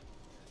head.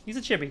 He's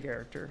a chibi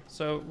character,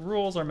 so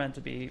rules are meant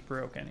to be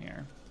broken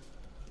here.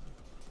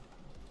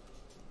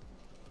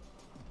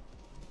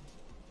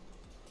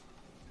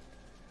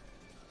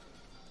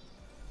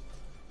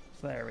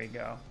 So there we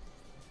go.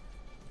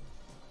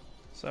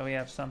 So we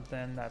have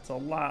something that's a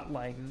lot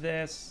like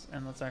this,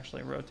 and let's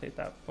actually rotate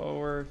that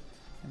forward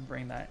and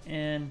bring that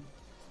in.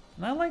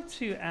 And I like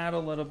to add a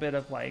little bit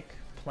of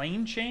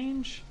plane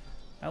change.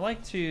 I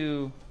like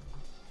to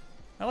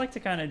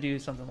kind of do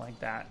something like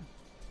that.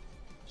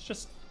 It's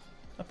just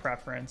a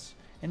preference.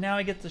 And now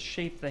I get to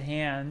shape the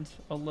hand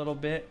a little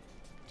bit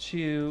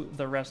to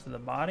the rest of the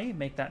body,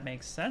 make that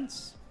make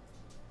sense.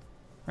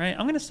 Right,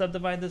 I'm going to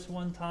subdivide this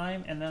one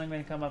time, and then I'm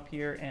going to come up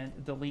here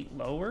and delete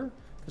lower,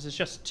 because it's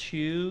just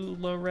too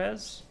low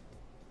res.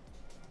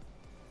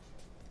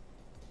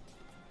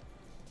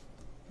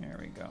 There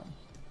we go.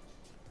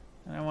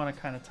 And I want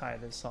to kind of tie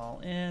this all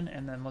in,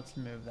 and then let's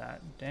move that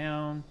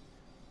down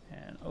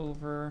and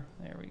over.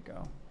 There we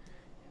go.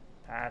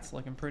 That's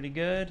looking pretty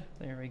good.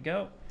 There we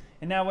go.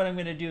 And now what I'm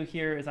going to do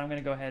here is I'm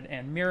going to go ahead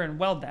and mirror and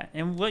weld that.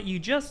 And what you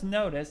just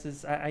noticed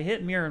is I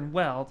hit mirror and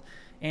weld,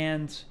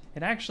 and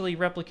it actually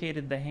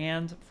replicated the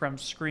hand from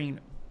screen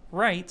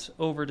right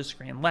over to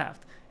screen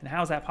left. And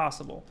how is that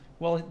possible?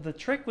 Well, the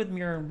trick with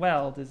mirror and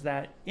weld is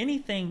that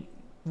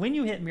when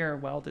you hit mirror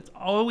and weld, it's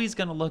always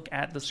going to look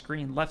at the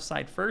screen left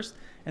side first,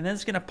 and then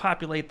it's going to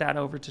populate that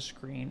over to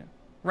screen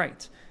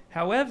right.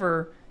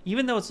 However,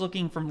 even though it's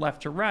looking from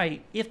left to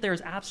right, if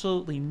there's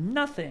absolutely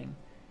nothing,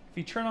 if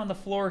you turn on the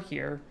floor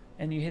here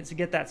and you hit to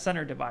get that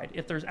center divide,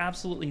 if there's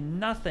absolutely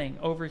nothing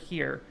over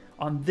here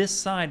on this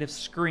side of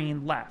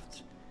screen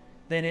left,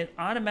 then it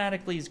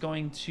automatically is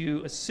going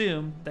to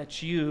assume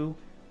that you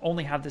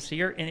only have this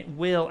here, and it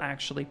will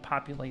actually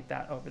populate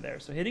that over there.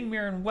 So hitting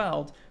mirror and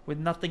weld with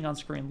nothing on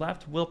screen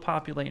left will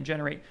populate and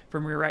generate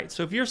from your right.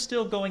 So if you're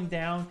still going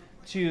down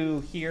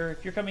to here,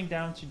 if you're coming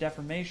down to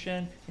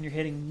deformation and you're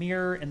hitting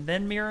mirror and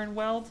then mirror and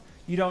weld,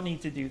 you don't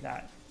need to do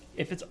that.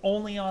 If it's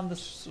only on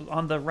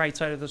the right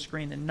side of the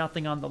screen and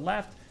nothing on the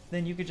left,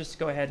 then you could just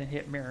go ahead and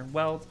hit mirror and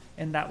weld,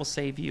 and that will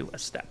save you a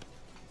step.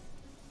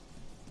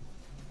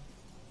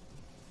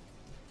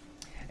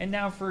 And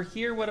now for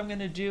here, what I'm going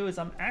to do is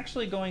I'm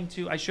actually going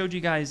to, I showed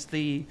you guys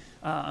the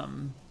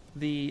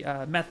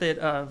method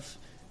of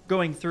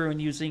going through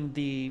and using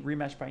the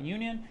remesh by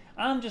union.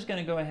 I'm just going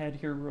to go ahead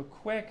here real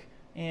quick,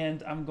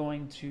 and I'm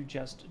going to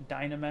just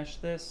DynaMesh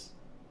this.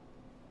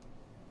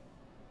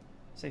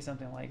 Say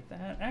something like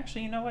that.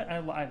 Actually, you know what? I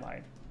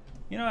lied.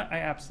 You know what? I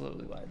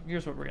absolutely lied.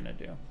 Here's what we're going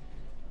to do.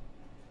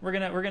 We're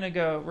gonna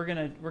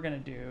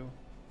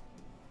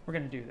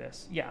do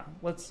this. Yeah,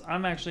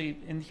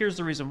 and here's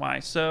the reason why.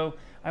 So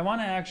I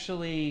want to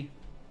actually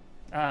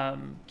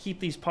keep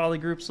these poly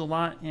groups a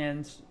lot,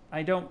 and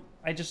I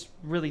just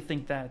really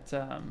think that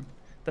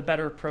the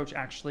better approach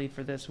actually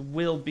for this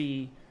will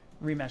be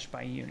remesh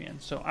by union.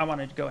 So I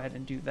wanted to go ahead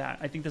and do that.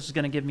 I think this is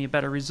going to give me a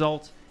better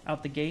result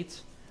out the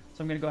gate.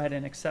 So I'm going to go ahead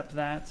and accept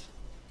that.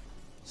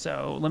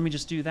 So let me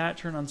just do that,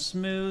 turn on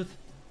smooth,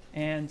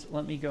 and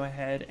let me go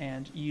ahead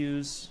and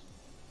use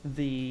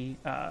the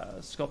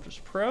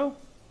Sculptris Pro.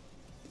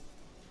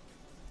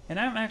 And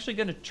I'm actually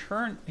going to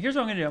turn, here's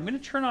what I'm going to do. I'm going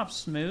to turn off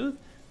smooth.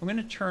 I'm going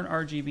to turn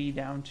RGB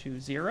down to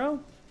 0,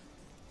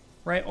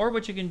 right? Or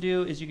what you can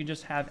do is you can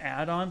just have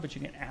add on, but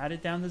you can add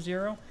it down to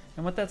 0.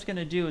 And what that's going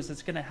to do is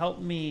it's going to help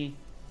me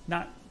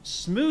not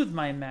smooth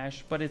my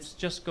mesh, but it's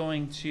just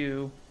going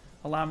to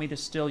allow me to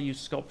still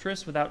use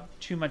Sculptris without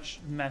too much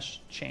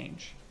mesh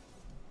change.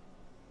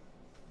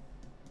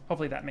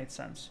 Hopefully that made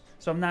sense.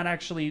 So I'm not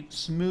actually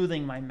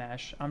smoothing my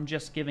mesh. I'm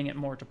just giving it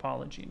more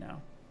topology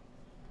now.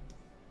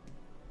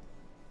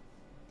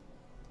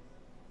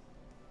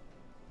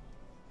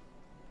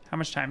 How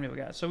much time do we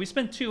got? So we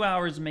spent 2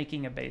 hours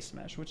making a base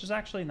mesh, which is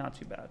actually not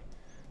too bad.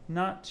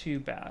 Not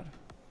too bad.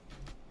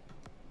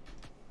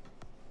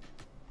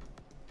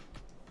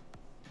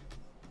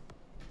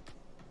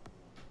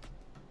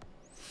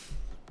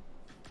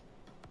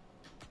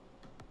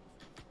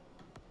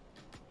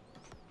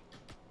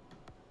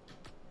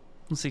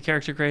 Let's see,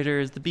 character creator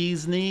is the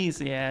bee's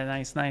knees. Yeah,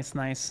 nice, nice,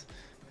 nice.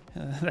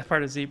 That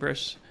part of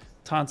ZBrush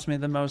taunts me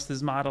the most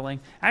is modeling.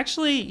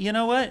 Actually, you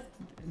know what?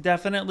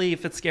 Definitely,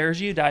 if it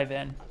scares you, dive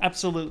in.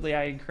 Absolutely,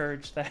 I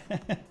encourage that.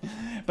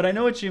 But I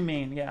know what you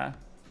mean, yeah.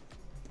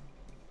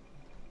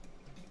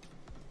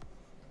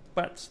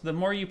 But the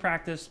more you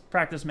practice,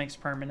 practice makes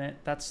permanent.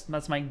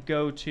 That's my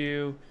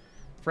go-to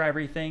for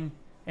everything.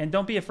 And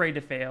don't be afraid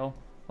to fail.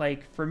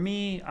 Like, for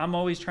me, I'm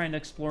always trying to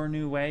explore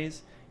new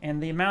ways.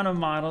 And the amount of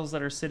models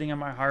that are sitting on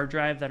my hard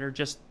drive that are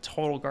just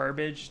total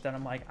garbage, that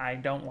I'm like, I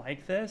don't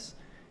like this.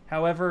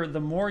 However,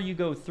 the more you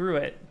go through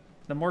it,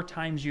 the more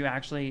times you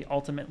actually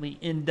ultimately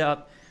end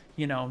up,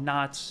 you know,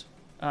 not,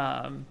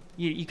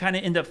 you kind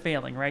of end up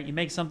failing, right? You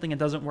make something, it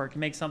doesn't work. You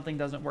make something,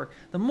 doesn't work.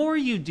 The more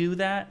you do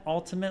that,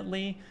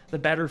 ultimately, the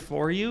better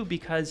for you,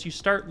 because you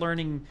start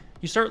learning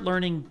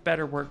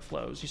better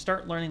workflows. You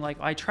start learning, like,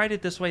 I tried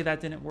it this way,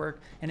 that didn't work,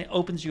 and it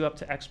opens you up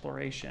to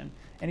exploration.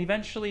 And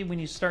eventually, when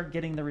you start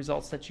getting the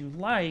results that you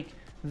like,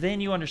 then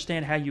you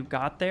understand how you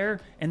got there,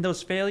 and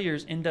those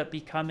failures end up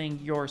becoming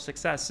your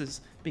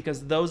successes,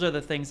 because those are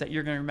the things that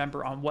you're going to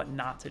remember on what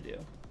not to do.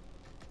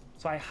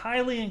 So I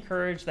highly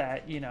encourage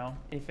that, you know,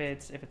 if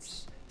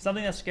it's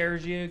something that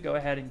scares you, go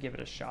ahead and give it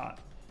a shot.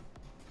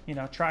 You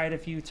know, try it a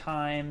few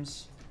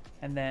times,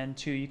 and then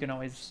too, you can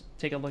always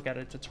take a look at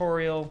a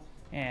tutorial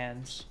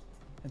and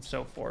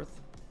so forth.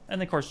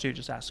 And of course, too,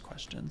 just ask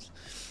questions.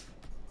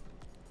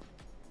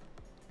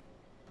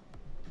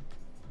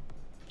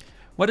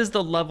 What is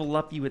the level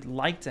up you would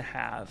like to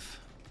have?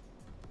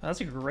 Well, that's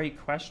a great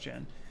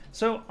question.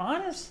 So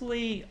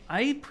honestly,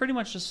 I pretty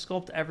much just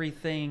sculpt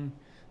everything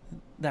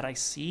that I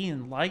see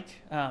and like.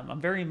 I'm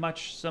very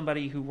much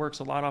somebody who works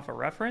a lot off a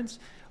reference.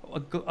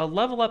 A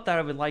level up that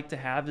I would like to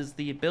have is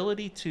the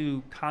ability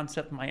to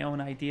concept my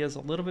own ideas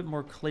a little bit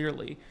more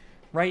clearly.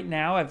 Right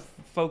now, I've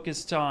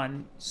focused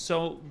on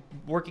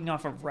working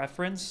off of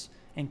reference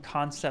and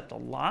concept a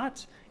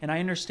lot, and I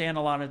understand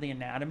a lot of the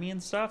anatomy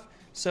and stuff.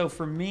 So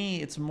for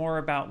me, it's more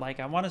about,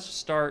 like, I want to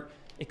start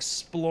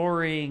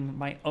exploring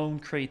my own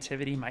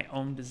creativity, my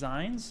own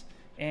designs,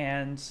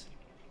 and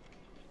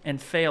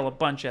fail a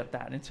bunch at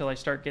that until I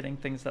start getting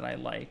things that I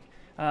like.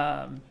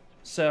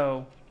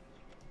 So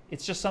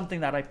it's just something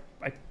that I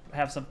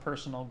have some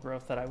personal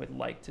growth that I would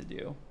like to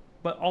do.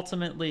 But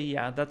ultimately,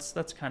 yeah, that's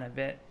kind of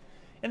it.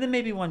 And then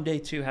maybe one day,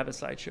 too, have a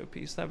sideshow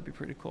piece. That would be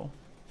pretty cool.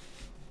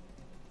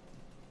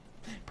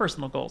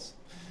 Personal goals.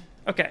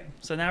 Okay,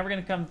 so now we're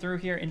going to come through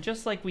here, and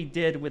just like we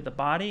did with the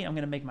body, I'm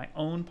going to make my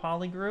own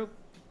poly group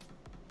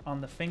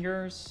on the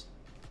fingers.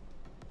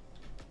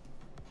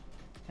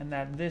 And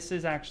that this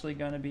is actually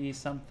going to be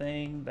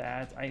something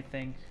that I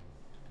think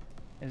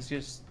is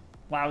just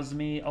allows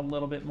me a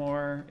little bit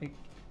more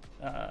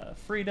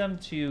freedom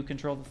to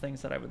control the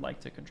things that I would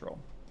like to control.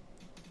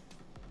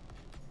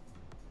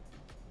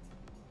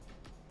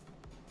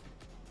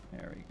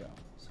 There we go.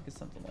 So get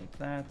something like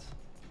that.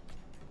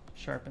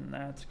 Sharpen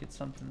that, get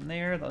something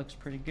there. That looks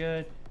pretty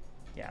good.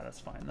 Yeah,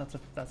 that's fine. That's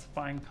a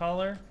fine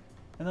color.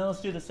 And then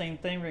let's do the same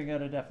thing. We're gonna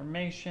go to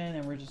deformation,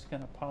 and we're just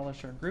gonna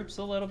polish our groups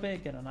a little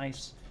bit, get a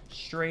nice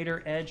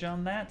straighter edge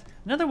on that.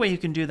 Another way you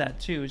can do that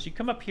too is you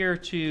come up here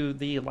to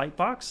the light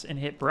box and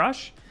hit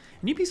brush,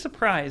 and you'd be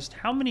surprised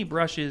how many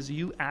brushes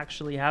you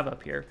actually have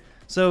up here.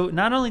 So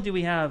not only do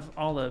we have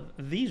all of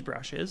these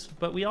brushes,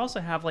 but we also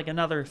have like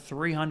another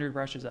 300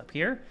 brushes up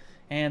here.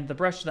 And the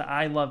brush that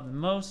I love the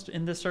most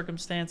in this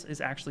circumstance is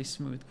actually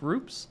smooth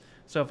groups.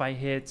 So if I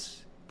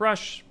hit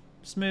brush,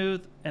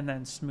 smooth, and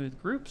then smooth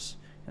groups,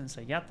 and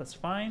say, yep, that's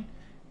fine.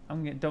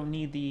 Don't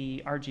need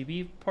the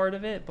RGB part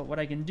of it, but what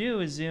I can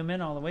do is zoom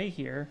in all the way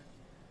here,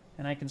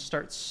 and I can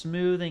start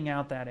smoothing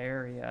out that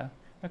area.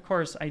 Of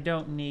course, I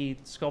don't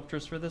need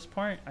Sculptris for this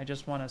part. I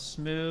just want to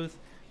smooth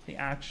the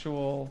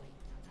actual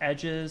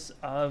edges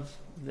of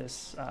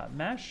this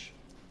mesh.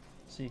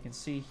 So you can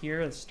see here,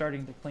 it's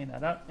starting to clean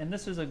that up. And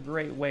this is a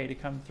great way to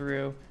come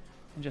through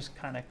and just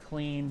kind of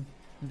clean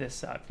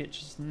this up, get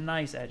just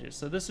nice edges.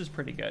 So this is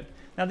pretty good.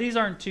 Now these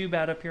aren't too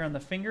bad up here on the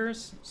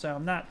fingers, so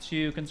I'm not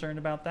too concerned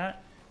about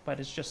that, but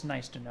it's just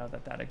nice to know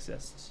that that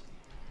exists.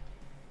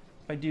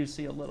 I do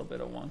see a little bit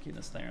of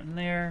wonkiness there and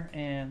there,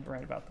 and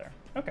right about there.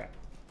 Okay,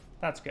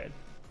 that's good.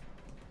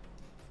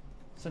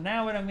 So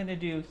now what I'm going to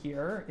do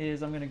here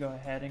is I'm going to go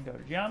ahead and go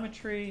to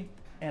geometry,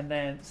 and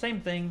then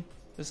same thing.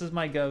 This is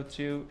my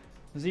go-to.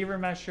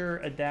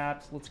 ZBrush,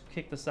 adapt. Let's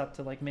kick this up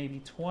to like maybe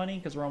 20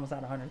 because we're almost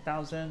at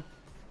 100,000.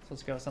 So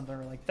let's go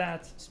something like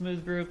that.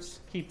 Smooth groups,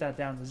 keep that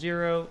down to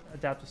 0,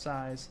 adaptive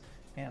size,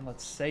 and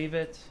let's save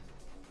it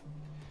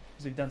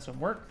because we've done some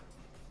work.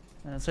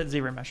 And let's hit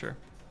ZBrush.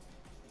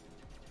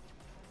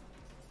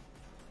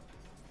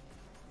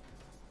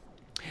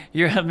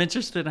 I'm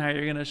interested in how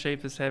you're going to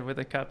shape his head with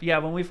a cup. Yeah,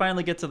 when we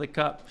finally get to the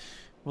cup,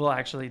 we'll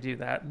actually do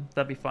that.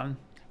 That'd be fun.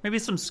 Maybe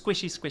some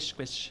squishy squish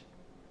squish.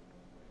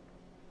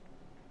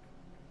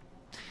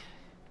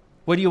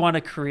 What do you want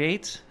to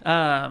create?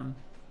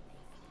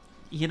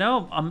 You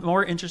know, I'm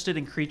more interested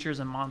in creatures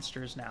and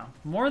monsters now.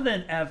 More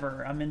than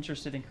ever, I'm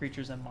interested in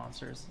creatures and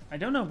monsters. I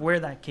don't know where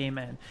that came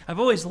in. I've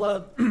always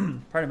loved,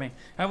 pardon me,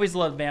 I always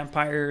loved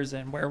vampires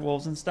and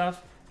werewolves and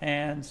stuff.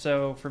 And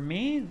so for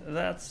me,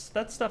 that's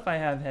stuff I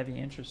have heavy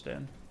interest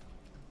in.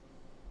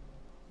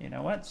 You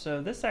know what?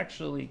 So this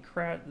actually,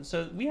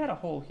 so we had a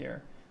hole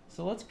here.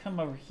 So let's come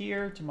over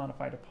here to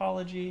modify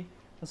topology.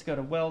 Let's go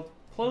to weld,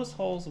 close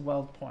holes,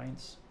 weld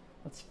points.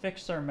 Let's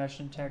fix our mesh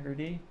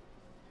integrity.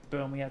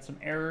 Boom, we had some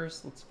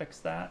errors. Let's fix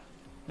that.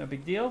 No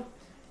big deal.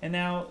 And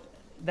now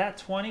that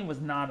 20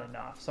 was not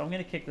enough. So I'm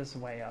going to kick this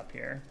way up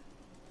here.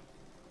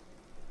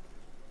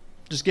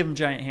 Just give him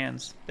giant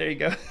hands. There you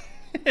go.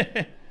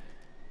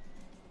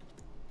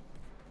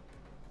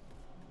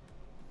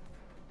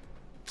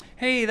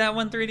 Hey, that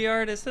one 3D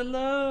artist.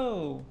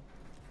 Hello.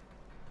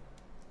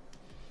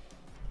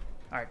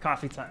 All right,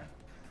 coffee time.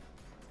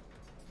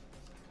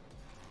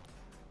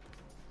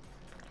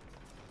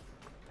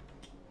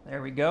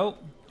 There we go.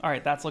 All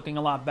right, that's looking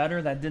a lot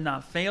better. That did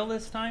not fail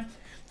this time.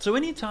 So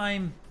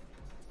anytime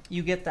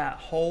you get that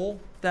hole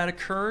that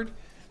occurred,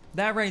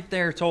 that right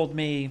there told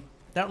me,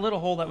 that little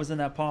hole that was in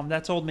that palm,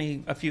 that told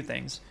me a few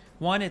things.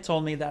 One, it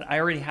told me that I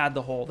already had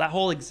the hole. That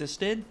hole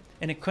existed,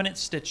 and it couldn't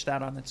stitch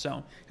that on its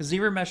own. Because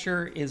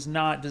ZBrush is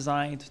not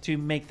designed to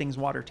make things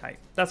watertight.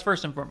 That's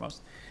first and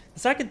foremost. The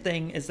second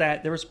thing is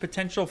that there was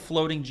potential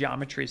floating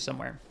geometry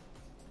somewhere.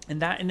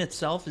 And that in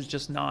itself is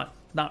just not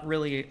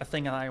really a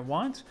thing that I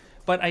want.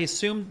 But I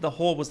assumed the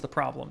hole was the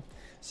problem.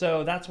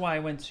 So that's why I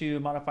went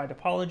to modify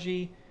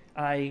topology.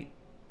 I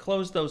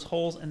closed those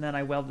holes and then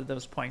I welded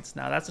those points.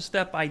 Now that's a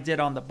step I did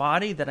on the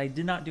body that I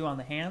did not do on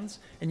the hands.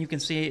 And you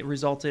can see it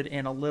resulted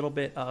in a little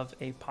bit of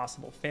a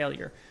possible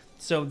failure.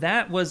 So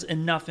that was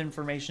enough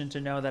information to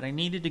know that I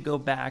needed to go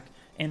back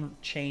and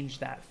change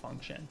that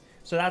function.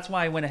 So that's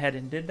why I went ahead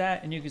and did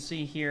that. And you can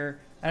see here,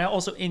 and I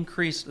also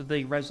increased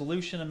the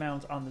resolution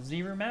amount on the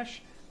ZBrush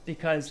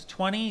because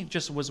 20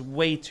 just was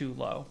way too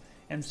low.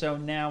 And so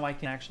now I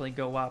can actually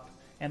go up,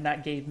 and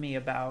that gave me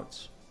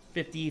about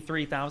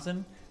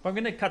 53,000. But I'm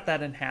going to cut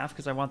that in half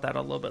because I want that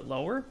a little bit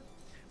lower.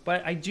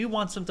 But I do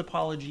want some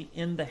topology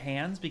in the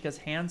hands because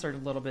hands are a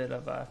little bit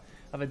of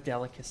a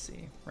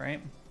delicacy,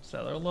 right?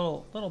 So they're a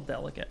little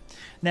delicate.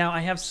 Now I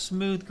have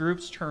smooth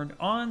groups turned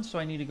on, so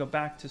I need to go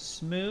back to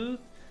smooth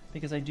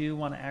because I do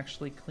want to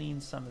actually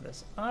clean some of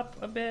this up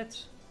a bit.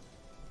 So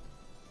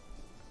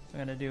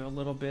I'm going to do a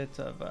little bit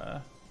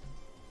of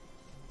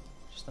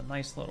just a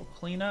nice little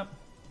cleanup.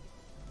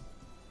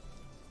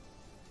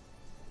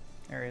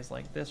 Areas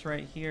like this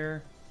right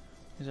here.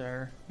 We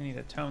need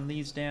to tone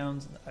these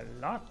down a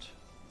lot.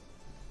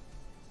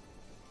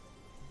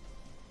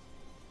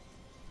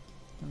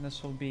 And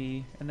this will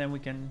be, and then we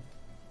can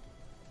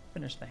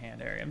finish the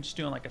hand area. I'm just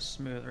doing like a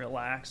smooth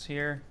relax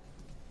here.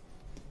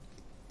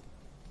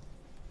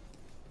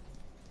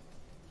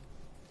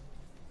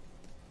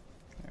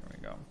 There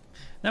we go.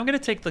 Now I'm going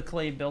to take the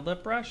clay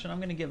buildup brush and I'm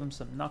going to give him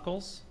some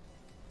knuckles.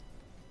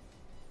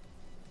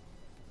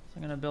 So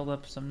I'm going to build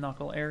up some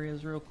knuckle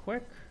areas real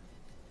quick.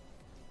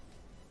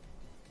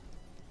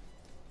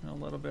 And a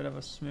little bit of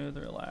a smooth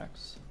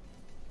relax.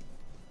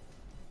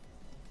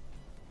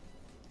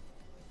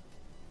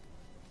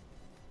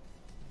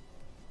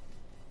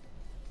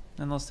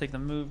 And let's take the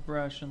move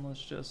brush and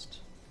let's just...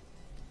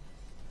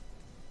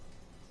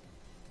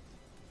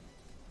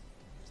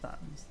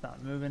 It's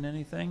not moving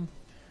anything.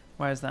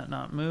 Why is that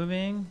not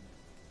moving?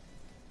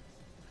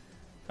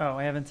 Oh,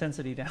 I have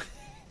intensity down.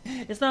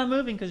 It's not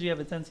moving because you have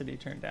intensity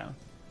turned down.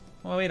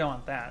 Well, we don't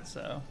want that,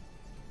 so...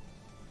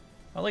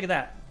 Oh, look at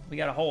that. We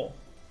got a hole.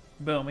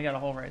 Boom, we got a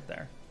hole right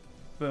there.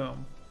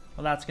 Boom.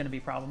 Well, that's going to be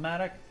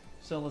problematic.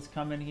 So let's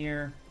come in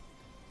here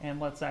and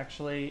let's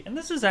actually... And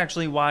this is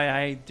actually why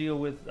I deal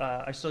with...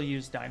 I still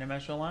use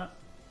DynaMesh a lot.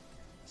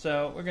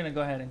 So we're going to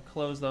go ahead and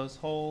close those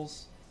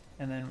holes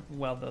and then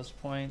weld those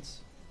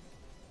points.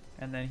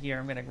 And then here,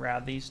 I'm going to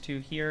grab these two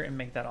here and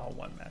make that all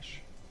one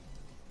mesh.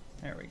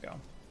 There we go.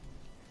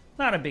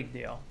 Not a big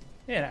deal.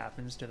 It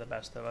happens to the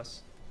best of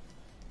us.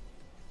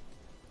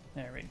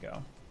 There we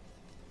go.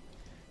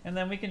 And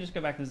then we can just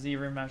go back to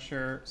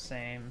ZBrush,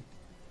 same,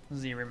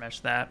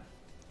 ZBrush that.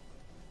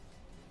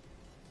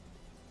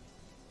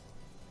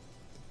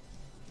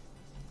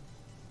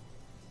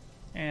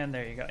 And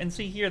there you go. And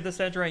see here, this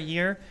edge right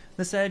here,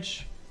 this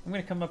edge, I'm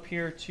going to come up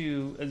here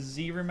to a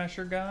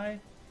ZRemesher guy,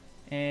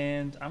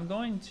 and I'm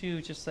going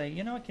to just say,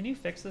 you know what, can you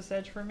fix this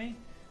edge for me?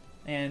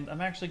 And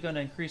I'm actually going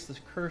to increase this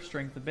curve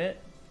strength a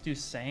bit, do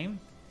same.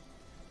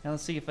 Now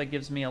let's see if it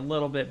gives me a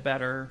little bit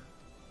better.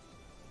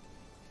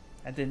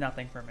 That did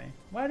nothing for me.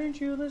 Why didn't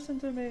you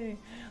listen to me?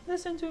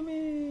 Listen to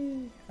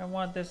me. I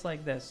want this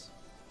like this.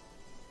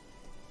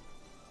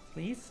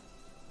 Please?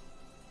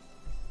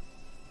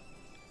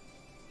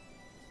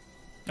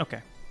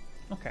 Okay.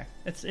 Okay.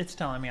 It's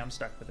telling me I'm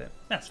stuck with it.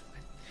 That's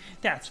fine.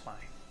 That's fine.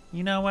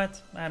 You know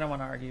what? I don't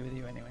want to argue with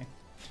you anyway.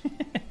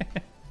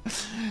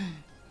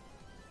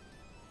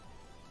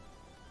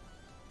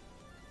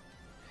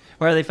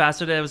 Why are they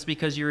faceted? It was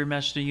because you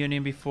remeshed the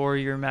union before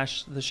you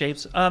remeshed the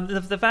shapes.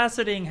 The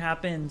faceting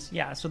happened,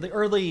 yeah, so the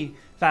early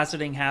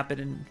faceting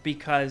happened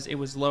because it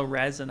was low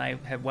res and I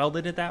had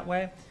welded it that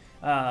way.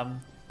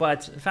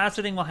 But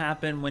faceting will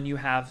happen when you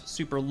have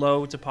super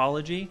low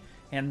topology,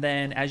 and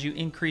then as you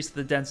increase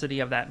the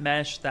density of that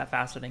mesh, that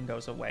faceting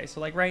goes away.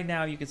 So like right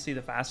now you can see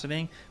the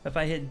faceting. If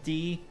I hit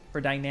D for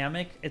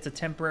dynamic, it's a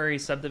temporary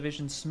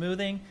subdivision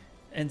smoothing,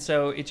 and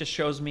so it just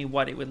shows me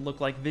what it would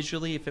look like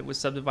visually if it was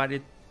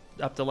subdivided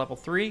up to level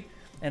 3,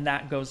 and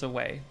that goes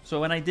away. So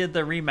when I did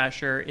the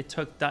remesher, it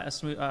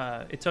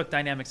took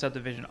dynamic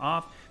subdivision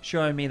off,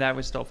 showing me that it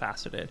was still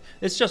faceted.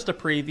 It's just a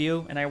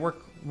preview, and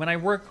when I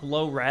work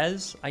low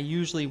res, I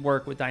usually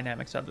work with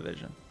dynamic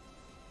subdivision.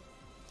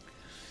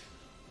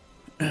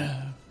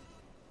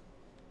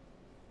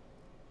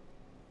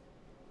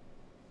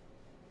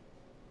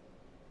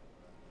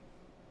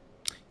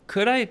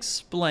 Could I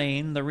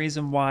explain the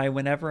reason why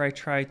whenever I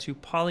try to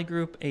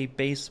polygroup a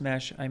base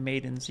mesh I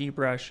made in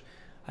ZBrush,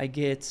 I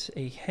get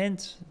a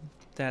hint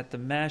that the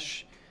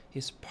mesh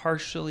is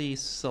partially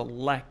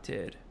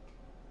selected?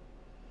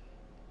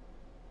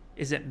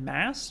 Is it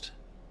masked?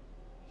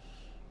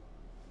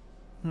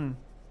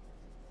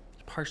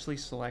 Partially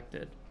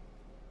selected.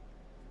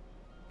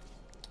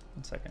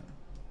 One second.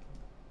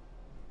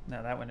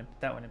 No, that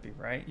wouldn't be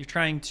right. You're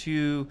trying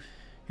to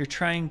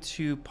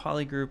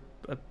polygroup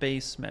a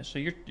base mesh. So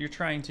you're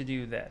trying to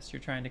do this.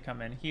 You're trying to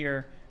come in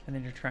here, and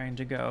then you're trying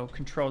to go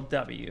Control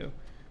W.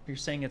 You're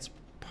saying it's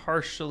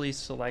partially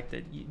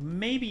selected.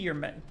 Maybe your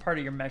part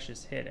of your mesh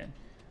is hidden.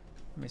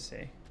 Let me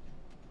see.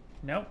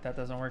 Nope, that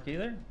doesn't work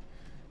either.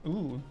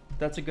 Ooh,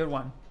 that's a good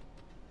one.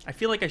 I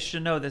feel like I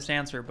should know this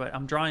answer, but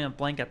I'm drawing a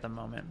blank at the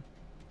moment.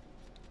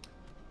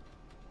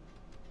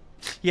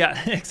 Yeah,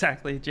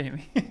 exactly,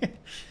 Jamie. I'm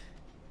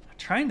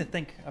trying to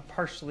think of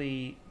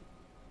partially.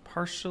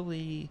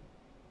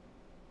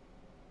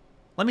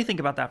 Let me think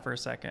about that for a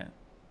second.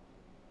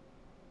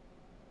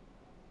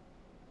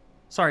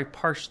 Sorry,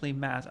 partially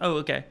masked. Oh,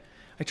 okay.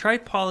 You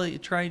tried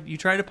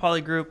to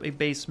polygroup a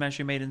base mesh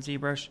you made in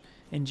ZBrush,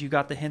 and you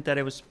got the hint that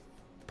it was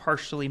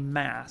partially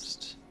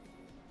masked.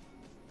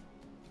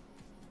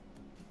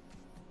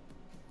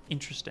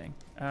 Interesting.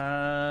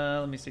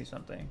 Let me see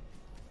something.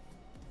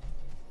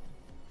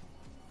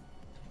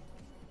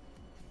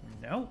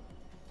 No.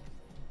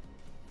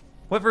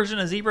 What version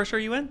of ZBrush are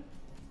you in?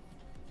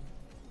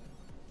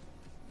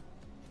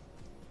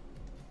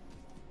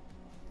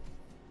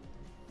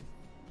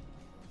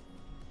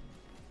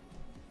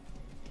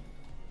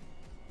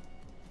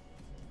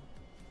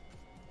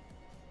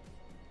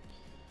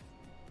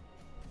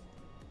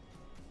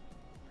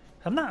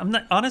 I'm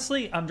not,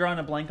 honestly, I'm drawing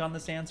a blank on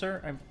this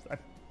answer. I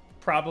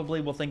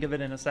probably will think of it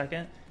in a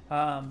second.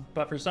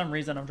 But for some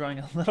reason, I'm drawing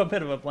a little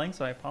bit of a blank,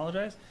 so I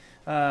apologize.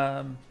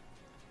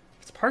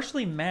 It's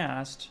partially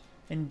masked,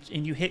 and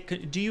you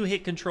hit, do you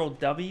hit Control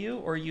W,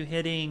 or are you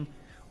hitting,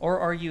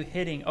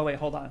 oh wait,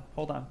 hold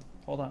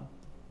on.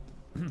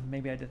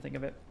 Maybe I did think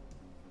of it.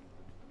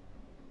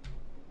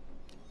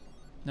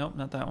 Nope,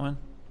 not that one.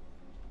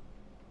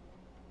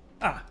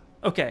 Ah,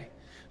 okay.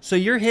 So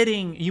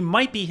you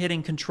might be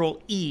hitting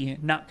Control E,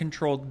 not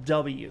Control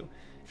W.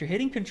 If you're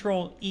hitting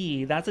Control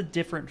E, that's a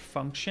different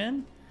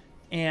function,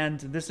 and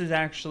this is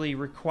actually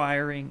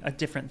requiring a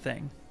different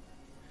thing.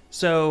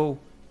 So,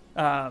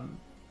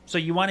 so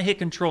you want to hit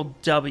Control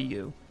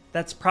W.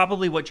 That's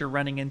probably what you're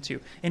running into.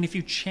 And if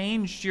you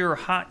changed your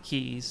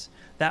hotkeys,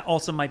 that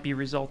also might be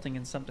resulting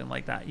in something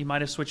like that. You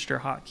might have switched your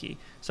hotkey.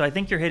 So I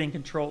think you're hitting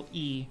Control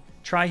E.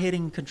 Try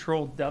hitting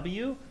Control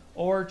W,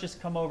 or just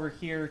come over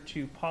here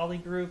to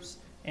polygroups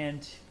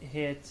and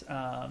hit do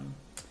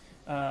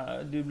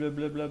blah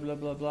blah blah blah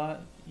blah blah.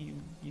 You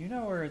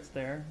know where it's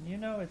there. You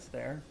know it's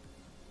there.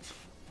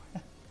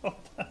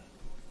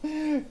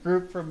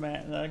 Group from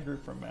not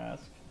group from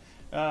mask.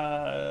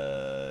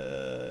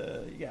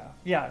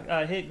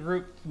 Hit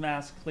group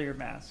mask clear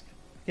mask.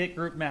 Hit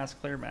group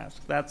mask clear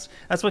mask. That's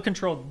what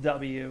Control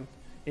W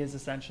is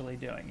essentially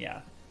doing.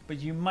 Yeah, but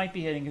you might be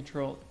hitting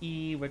Control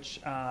E,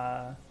 which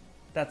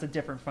that's a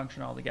different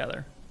function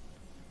altogether.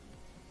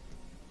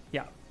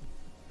 Yeah.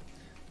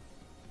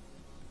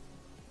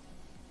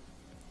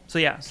 So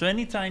yeah, so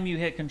anytime you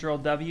hit Control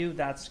W,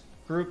 that's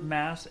group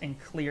mask and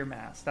clear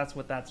mask. That's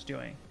what that's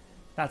doing.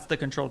 That's the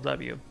Control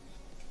W.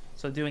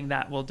 So doing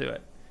that will do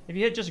it. If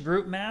you hit just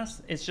group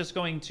mask, it's just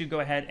going to go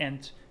ahead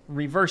and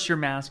reverse your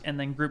mask and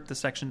then group the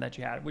section that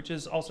you had, which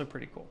is also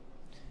pretty cool.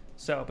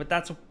 So, but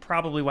that's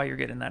probably why you're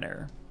getting that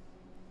error.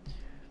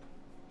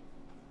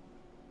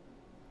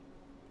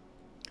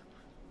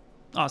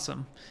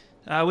 Awesome.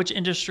 Which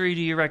industry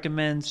do you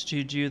recommend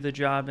to do the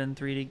job in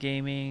 3D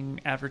gaming,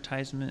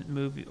 advertisement,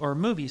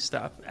 movie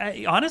stuff?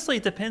 Honestly,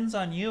 it depends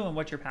on you and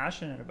what you're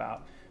passionate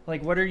about.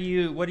 Like, what are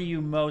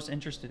you most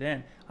interested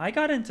in? I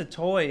got into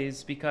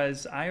toys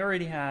because I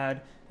already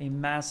had a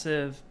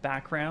massive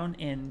background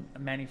in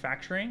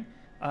manufacturing.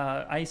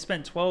 I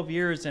spent 12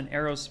 years in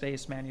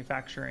aerospace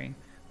manufacturing,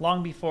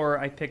 long before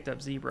I picked up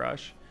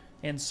ZBrush.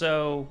 And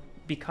so,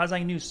 because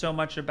I knew so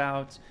much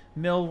about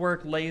mill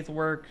work, lathe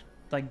work,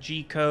 like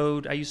G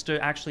code. I used to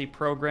actually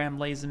program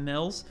lathes and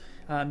mills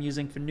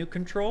using Fanuc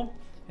control.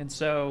 And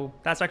so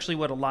that's actually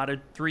what a lot of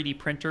 3D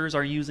printers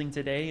are using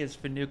today is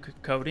Fanuc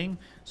coding.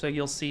 So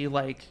you'll see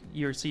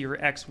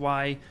your X,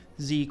 Y,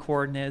 Z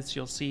coordinates.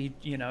 You'll see,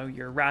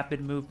 your rapid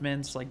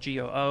movements like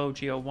GOO,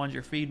 GO1's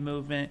your feed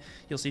movement.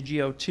 You'll see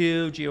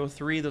GO2,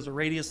 GO3, those are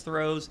radius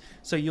throws.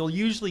 So you'll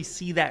usually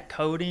see that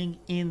coding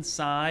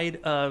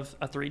inside of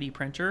a 3D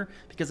printer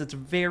because it's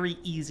very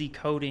easy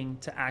coding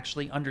to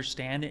actually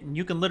understand it. And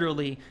you can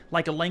literally,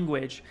 like a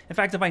language. In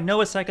fact, if I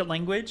know a second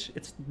language,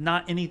 it's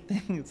not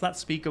anything, it's not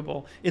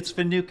speakable. It's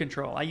Fanuc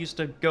control. I used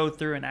to go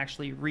through and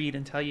actually read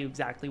and tell you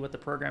exactly what the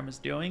program is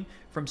doing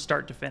from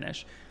start to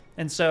finish.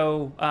 And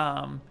so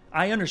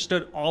I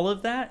understood all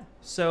of that.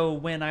 So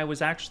when I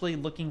was actually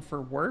looking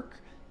for work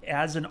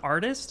as an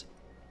artist,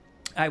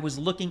 I was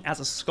looking as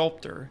a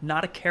sculptor,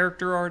 not a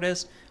character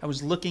artist. I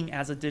was looking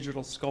as a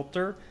digital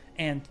sculptor,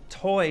 and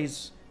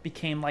toys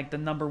became like the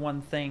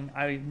 #1 thing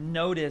I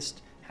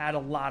noticed had a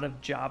lot of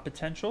job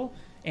potential.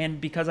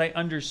 And because I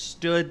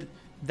understood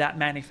that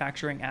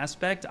manufacturing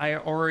aspect, I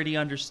already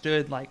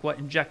understood like what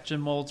injection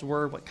molds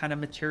were, what kind of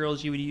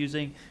materials you would be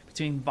using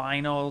between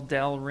vinyl,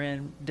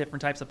 Delrin,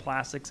 different types of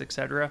plastics,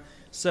 etc.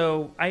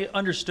 So I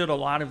understood a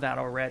lot of that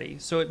already.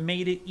 So it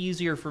made it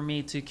easier for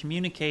me to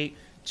communicate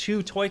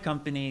to toy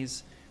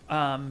companies,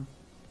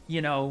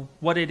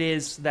 what it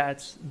is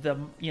that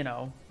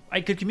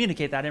I could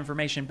communicate that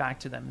information back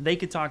to them. They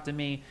could talk to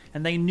me,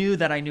 and they knew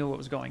that I knew what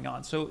was going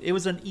on. So it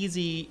was an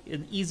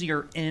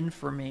easier in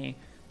for me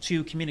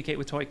to communicate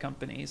with toy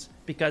companies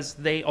because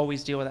they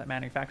always deal with that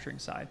manufacturing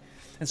side.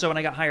 And so when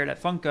I got hired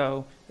at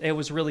Funko, it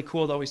was really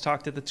cool to always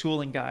talk to the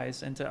tooling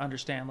guys and to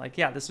understand like,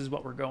 yeah, this is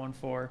what we're going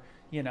for,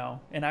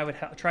 and I would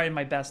try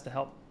my best to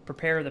help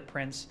prepare the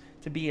prints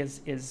to be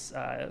as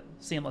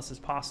seamless as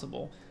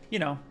possible,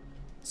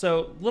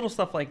 So little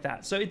stuff like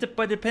that. So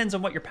but it depends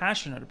on what you're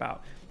passionate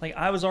about. Like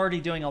I was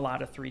already doing a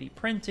lot of 3D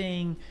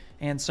printing,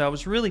 and so I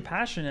was really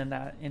passionate in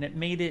that, and it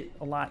made it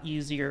a lot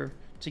easier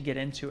to get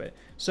into it.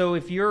 So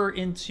if you're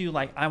into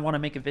like, I want to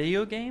make a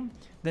video game,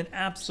 then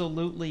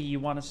absolutely you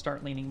want to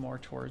start leaning more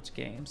towards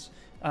games.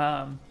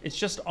 It's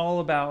just all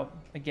about,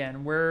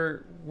 again,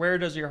 where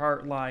does your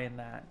heart lie in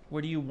that?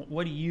 What do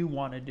you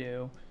want to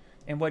do?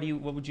 And what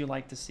would you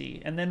like to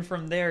see? And then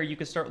from there, you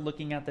can start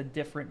looking at the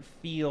different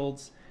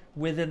fields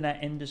within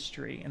that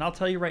industry. And I'll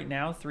tell you right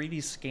now,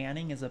 3D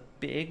scanning is a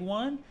big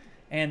one.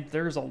 And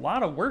there's a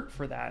lot of work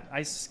for that.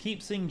 I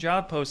keep seeing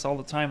job posts all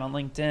the time on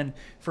LinkedIn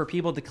for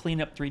people to clean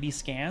up 3D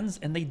scans,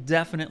 and they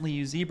definitely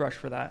use ZBrush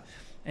for that.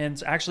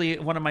 And actually,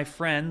 one of my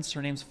friends,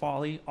 her name's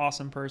Folly,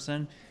 awesome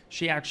person,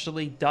 she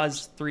actually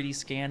does 3D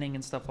scanning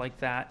and stuff like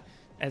that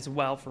as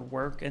well for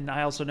work. And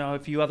I also know a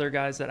few other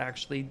guys that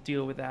actually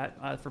deal with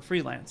that for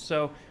freelance.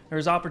 So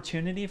there's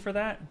opportunity for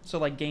that. So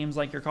like games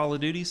like your Call of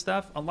Duty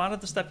stuff, a lot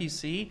of the stuff you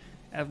see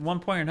at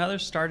one point or another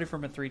started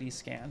from a 3D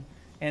scan.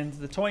 And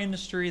the toy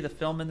industry, the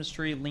film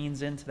industry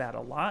leans into that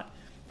a lot.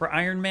 For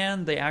Iron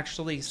Man, they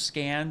actually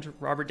scanned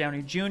Robert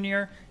Downey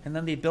Jr. and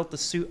then they built the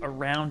suit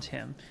around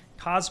him.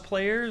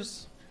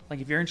 Cosplayers, like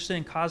if you're interested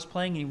in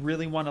cosplaying and you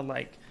really want to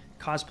like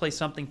cosplay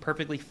something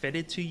perfectly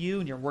fitted to you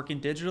and you're working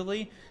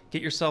digitally,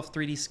 get yourself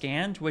 3D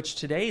scanned, which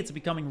today it's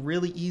becoming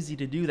really easy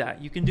to do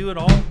that. You can do it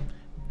all,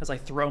 as I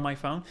throw my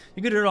phone,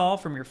 you can do it all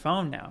from your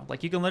phone now.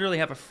 Like you can literally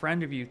have a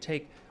friend of you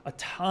take a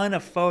ton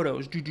of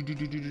photos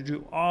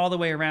all the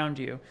way around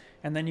you,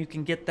 and then you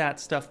can get that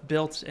stuff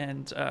built,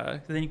 and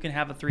then you can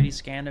have a 3D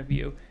scan of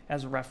you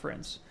as a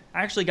reference.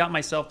 I actually got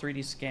myself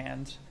 3D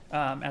scanned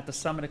at the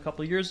summit a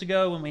couple years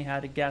ago when we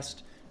had a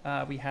guest.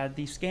 We had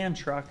the scan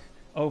truck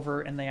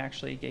over, and they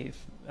actually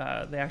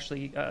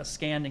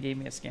scanned and gave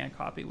me a scan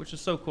copy, which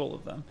is so cool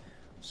of them.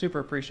 Super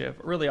appreciative.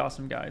 Really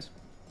awesome guys.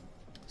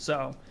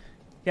 So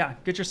yeah,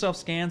 get yourself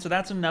scanned. So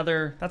that's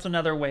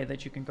another way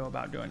that you can go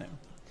about doing it.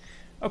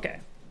 Okay.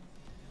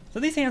 So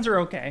these hands are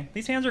okay.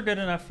 These hands are good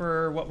enough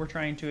for what we're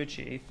trying to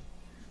achieve.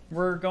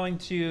 We're going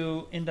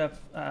to end up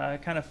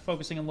kind of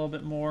focusing a little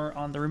bit more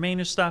on the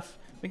remainder stuff.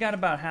 We got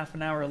about half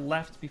an hour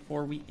left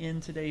before we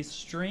end today's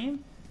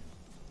stream.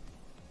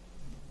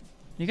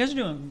 You guys are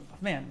doing,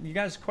 man, you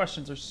guys'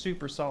 questions are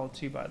super solid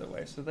too, by the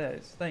way. So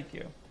thank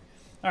you.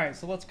 All right,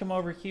 so let's come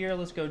over here.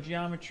 Let's go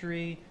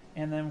geometry.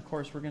 And then, of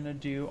course, we're going to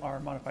do our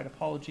modified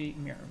topology,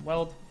 mirror and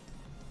weld.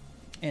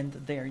 And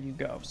there you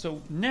go.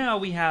 So now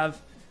we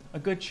have a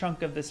good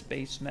chunk of this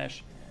base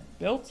mesh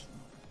built.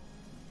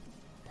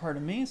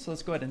 Pardon me. So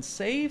let's go ahead and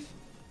save.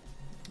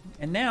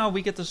 And now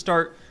we get to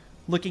start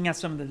looking at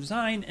some of the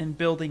design and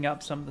building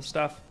up some of the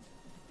stuff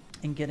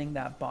and getting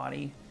that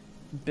body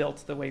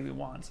built the way we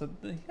want. So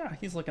yeah,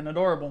 he's looking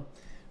adorable.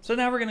 So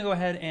now we're going to go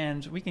ahead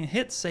and we can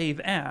hit save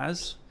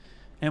as,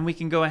 and we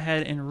can go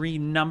ahead and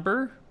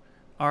renumber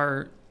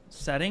our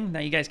setting. Now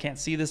you guys can't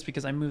see this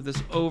because I moved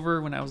this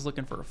over when I was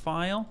looking for a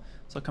file.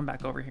 So I'll come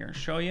back over here and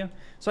show you.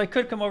 So I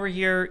could come over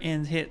here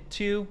and hit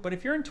 2, but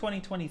if you're in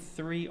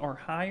 2023 or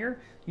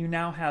higher, you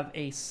now have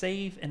a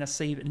save and a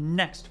save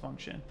next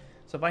function.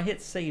 So if I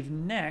hit save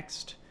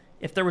next,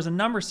 if there was a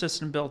number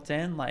system built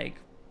in, like,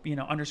 you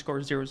know,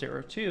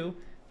 _002,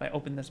 if I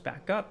open this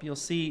back up, you'll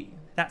see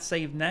that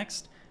save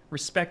next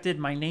respected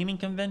my naming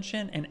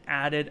convention and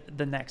added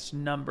the next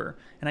number.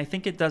 And I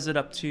think it does it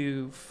up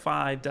to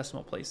 5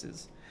 decimal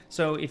places.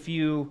 So if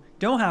you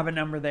don't have a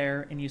number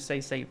there and you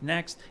say save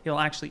next, it'll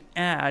actually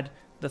add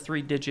the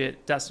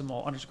 3-digit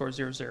decimal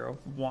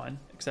 _001,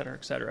 et cetera,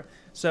 et cetera.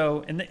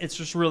 So, and it's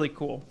just really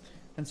cool.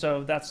 And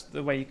so that's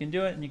the way you can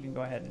do it, and you can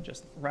go ahead and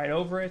just write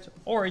over it,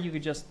 or you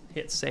could just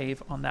hit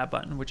save on that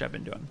button, which I've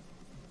been doing.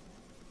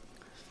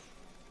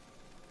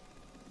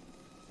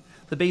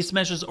 The base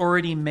mesh is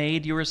already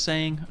made, you were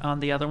saying, on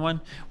the other one.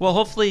 Well,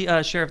 hopefully,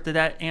 Sheriff, did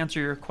that answer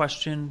your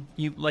question?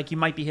 You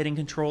might be hitting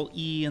Control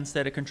E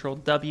instead of Control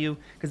W,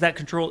 because that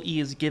Control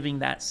E is giving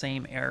that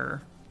same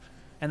error.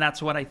 And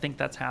that's what I think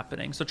that's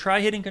happening. So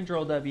try hitting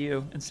Control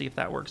W and see if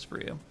that works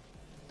for you.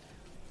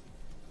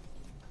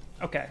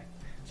 Okay,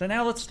 so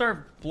now let's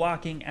start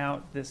blocking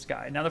out this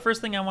guy. Now the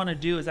first thing I want to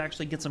do is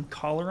actually get some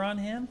color on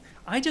him.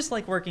 I just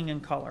like working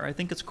in color. I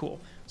think it's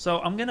cool. So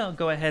I'm going to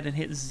go ahead and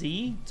hit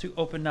Z to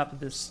open up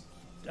this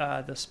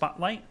the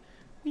spotlight.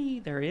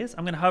 There he is.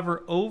 I'm going to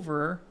hover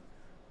over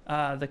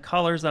the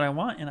colors that I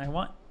want, and I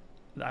want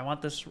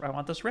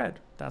this red.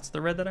 That's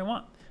the red that I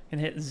want. I'm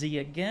going to hit Z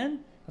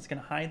again. That's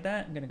going to hide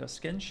that. I'm going to go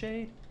skin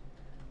shade,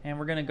 and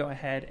we're going to go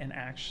ahead and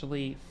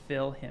actually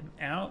fill him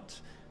out.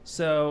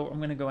 So I'm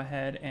going to go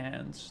ahead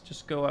and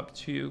just go up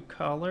to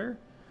color.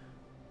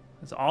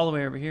 It's all the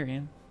way over here,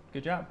 Ian.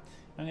 Good job.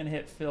 I'm going to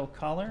hit fill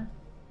color.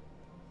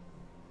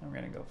 And we're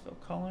going to go fill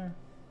color.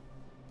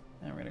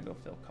 And we're going to go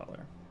fill color.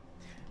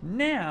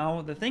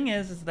 Now, the thing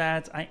is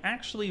that I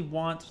actually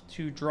want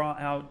to draw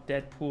out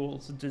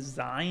Deadpool's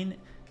design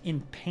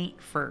in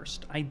paint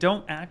first. I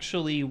don't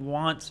actually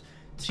want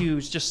to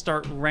just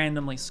start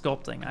randomly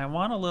sculpting. I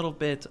want a little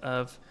bit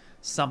of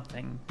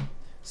something.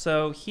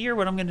 So here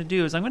what I'm going to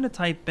do is I'm going to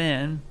type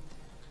in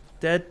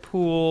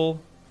Deadpool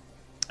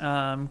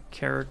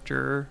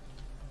character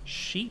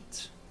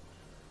sheet.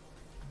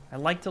 I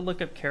like to look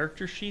up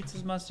character sheets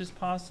as much as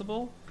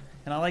possible,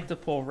 and I like to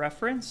pull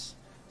reference,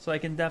 so I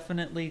can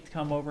definitely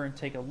come over and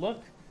take a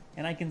look,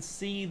 and I can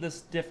see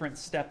this different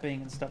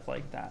stepping and stuff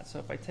like that. So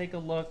if I take a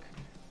look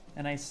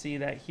and I see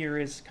that here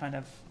is kind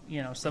of,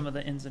 you know, some of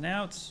the ins and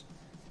outs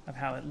of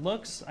how it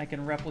looks, I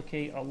can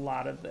replicate a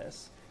lot of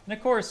this. And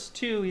of course,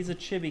 too, he's a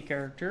chibi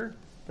character,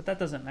 but that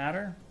doesn't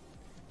matter.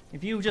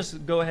 If you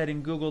just go ahead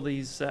and Google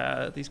these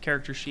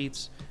character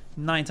sheets,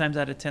 9 times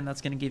out of 10,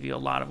 that's going to give you a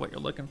lot of what you're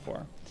looking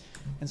for.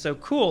 And so,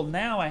 cool,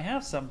 now I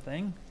have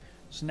something.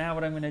 So now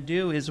what I'm going to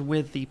do is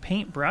with the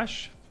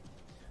paintbrush,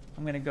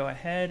 I'm going to go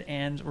ahead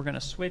and we're going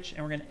to switch,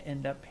 and we're going to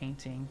end up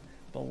painting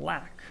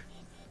black.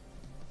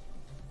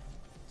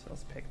 So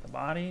let's pick the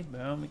body.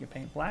 Boom, we can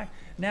paint black.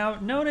 Now,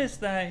 notice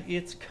that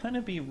it's going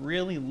to be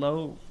really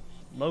low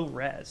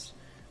res.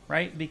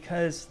 Right?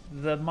 Because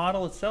the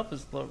model itself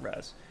is low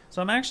res.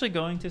 So I'm actually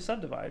going to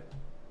subdivide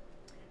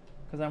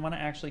because I want to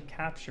actually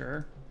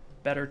capture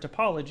better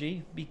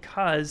topology,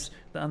 because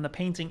on the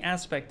painting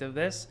aspect of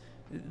this,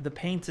 the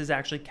paint is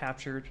actually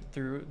captured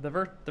through the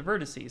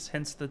vertices,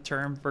 hence the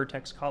term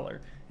vertex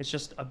color. It's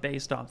just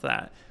based off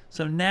that.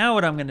 So now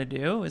what I'm going to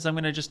do is I'm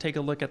going to just take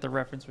a look at the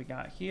reference we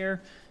got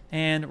here,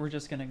 and we're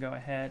just going to go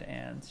ahead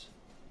and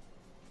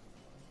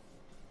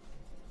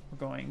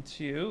we're going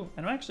to,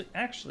 and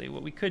actually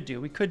what we could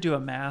do a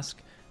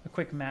mask, a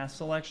quick mask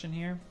selection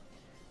here,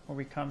 where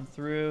we come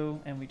through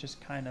and we just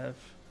kind of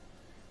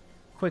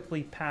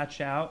quickly patch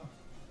out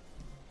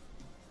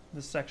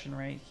this section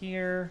right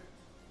here.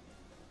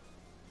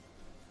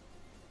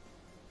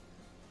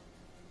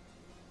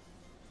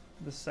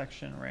 This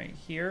section right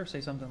here, say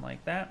something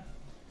like that.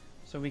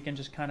 So we can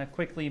just kind of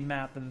quickly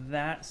map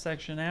that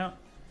section out,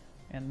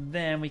 and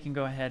then we can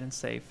go ahead and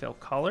say fill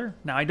color.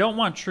 Now I don't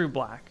want true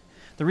black.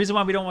 The reason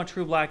why we don't want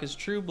true black is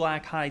true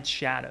black hides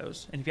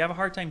shadows. And if you have a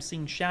hard time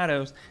seeing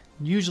shadows,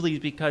 usually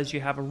it's because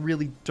you have a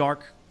really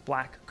dark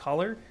black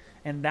color,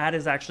 and that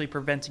is actually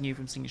preventing you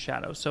from seeing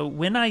shadows. So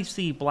when I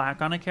see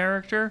black on a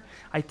character,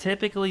 I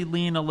typically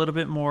lean a little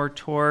bit more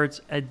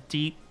towards a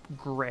deep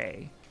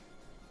gray.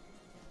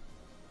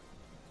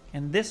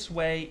 And this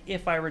way,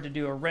 if I were to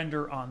do a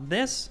render on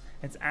this,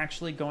 it's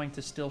actually going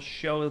to still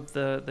show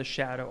the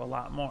shadow a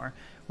lot more.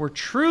 Where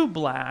true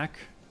black,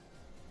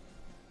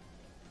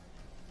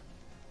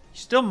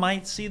 still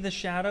might see the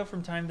shadow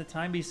from time to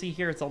time, but you see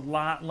here it's a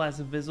lot less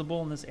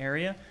visible in this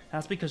area.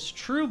 That's because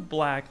true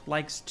black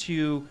likes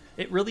to,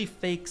 it really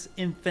fakes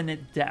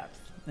infinite depth,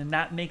 and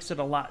that makes it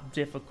a lot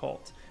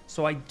difficult.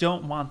 So I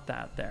don't want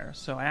that there.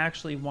 So I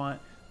actually want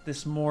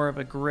this more of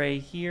a gray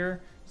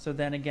here. So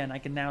then again, I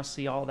can now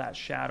see all that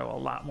shadow a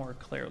lot more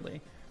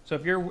clearly. So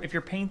if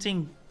you're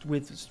painting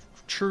with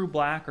true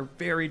black or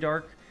very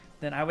dark,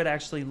 then I would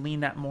actually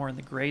lean that more in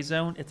the gray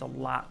zone. It's a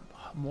lot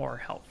more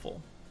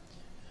helpful.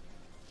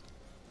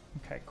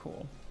 Okay,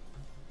 cool.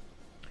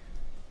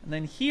 And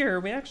then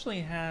here we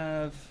actually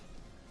have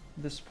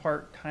this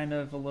part kind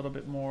of a little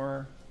bit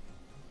more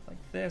like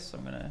this.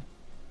 I'm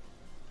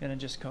gonna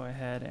just go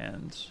ahead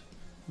and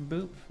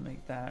boop,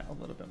 make that a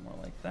little bit more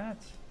like that.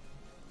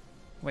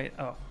 Wait,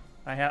 oh,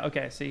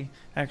 okay, see,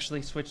 I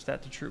actually switched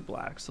that to true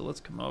black. So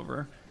let's come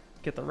over,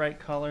 get the right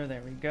color.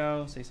 There we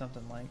go. Say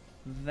something like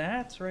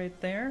that right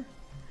there.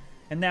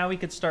 And now we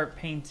could start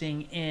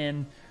painting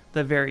in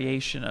the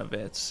variation of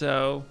it.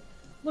 So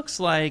looks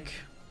like,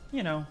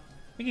 you know,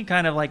 we can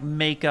kind of like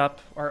make up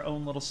our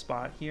own little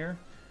spot here.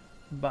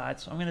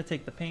 But I'm going to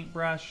take the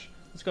paintbrush.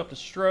 Let's go up to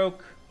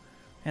stroke.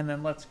 And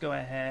then let's go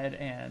ahead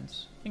and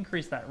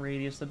increase that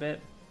radius a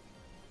bit.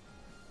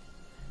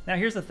 Now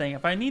here's the thing.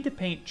 If I need to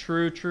paint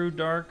true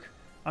dark,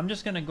 I'm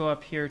just going to go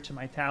up here to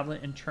my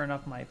tablet and turn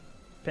up my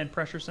pen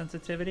pressure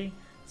sensitivity.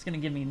 It's going to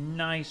give me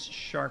nice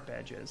sharp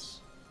edges.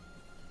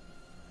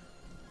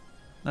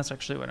 That's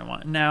actually what I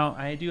want. Now,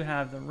 I do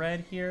have the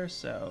red here,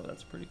 so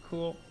that's pretty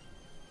cool.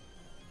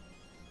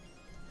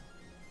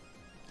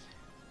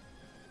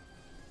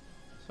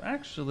 So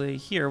actually,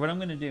 here, what I'm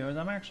going to do is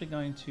I'm actually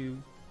going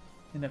to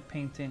end up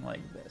painting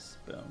like this.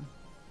 Boom.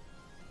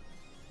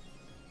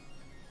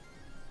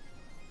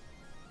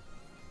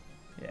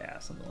 Yeah,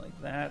 something like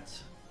that.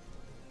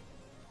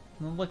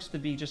 And it looks to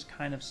be just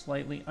kind of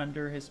slightly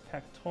under his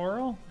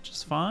pectoral, which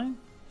is fine.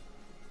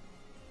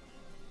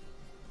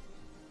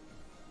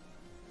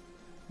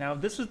 Now,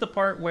 this is the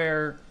part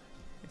where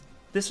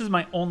this is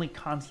my only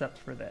concept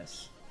for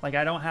this. Like,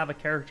 I don't have a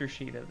character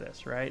sheet of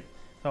this, right?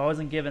 So I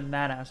wasn't given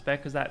that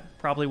aspect because that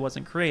probably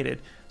wasn't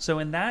created. So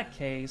in that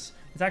case,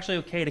 it's actually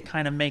okay to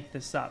kind of make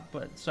this up.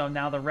 But so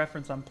now the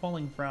reference I'm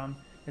pulling from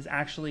is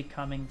actually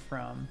coming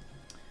from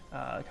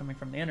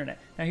the internet.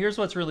 Now, here's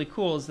what's really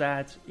cool is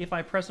that if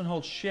I press and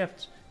hold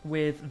Shift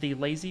with the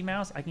lazy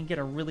mouse, I can get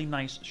a really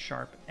nice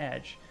sharp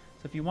edge.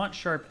 So if you want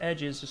sharp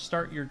edges, just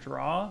start your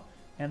draw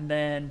and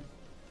then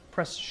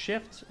press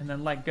Shift and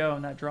then let go,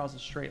 and that draws a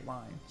straight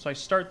line. So I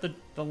start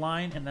the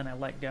line and then I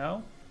let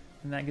go,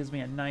 and that gives me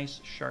a nice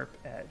sharp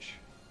edge.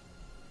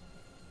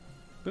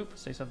 Boop,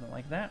 say something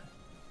like that.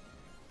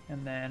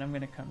 And then I'm going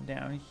to come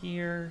down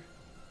here,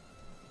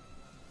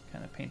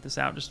 kind of paint this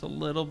out just a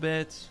little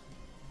bit.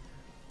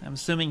 I'm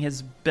assuming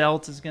his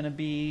belt is going to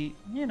be,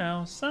 you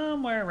know,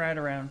 somewhere right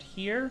around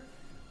here.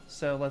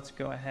 So let's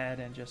go ahead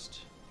and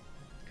just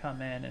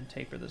come in and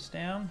taper this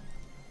down.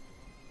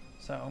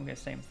 So I'm going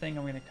to same thing.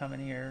 I'm going to come in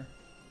here,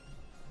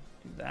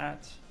 do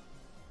that.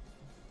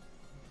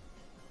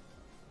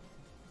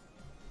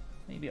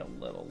 Maybe a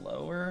little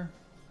lower.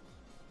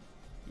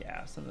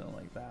 Yeah, something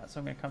like that. So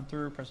I'm going to come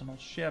through, press and hold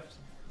Shift,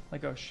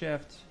 let go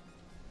Shift.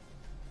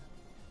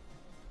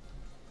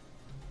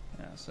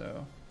 Yeah,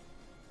 so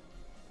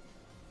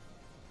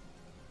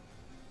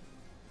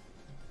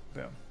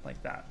boom,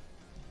 like that.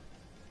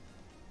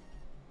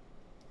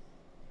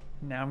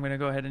 Now I'm going to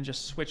go ahead and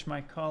just switch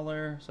my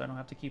color so I don't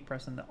have to keep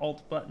pressing the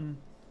Alt button.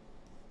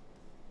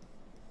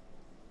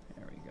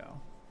 There we go.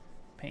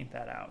 Paint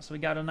that out. So we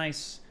got a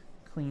nice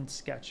clean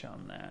sketch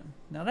on that.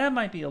 Now that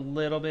might be a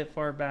little bit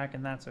far back,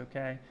 and that's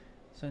okay.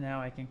 So now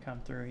I can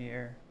come through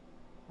here.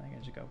 I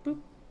can just go boop.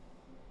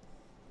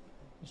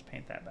 Just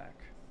paint that back.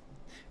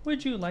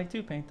 Would you like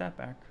to paint that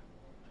back?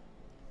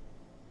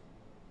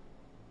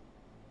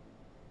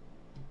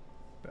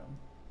 Boom.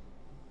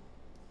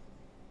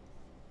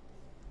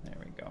 There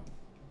we go.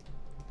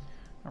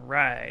 All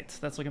right,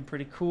 that's looking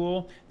pretty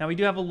cool. Now we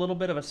do have a little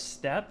bit of a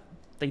step.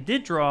 They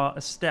did draw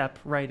a step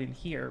right in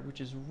here, which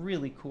is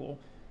really cool.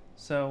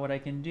 So what I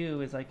can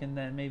do is I can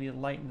then maybe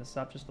lighten this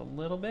up just a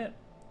little bit.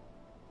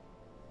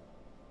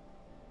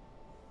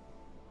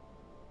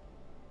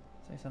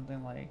 Say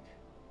something like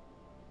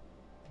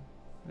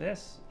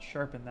this,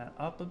 sharpen that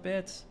up a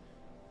bit.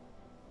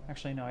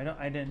 Actually, no,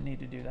 I didn't need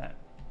to do that.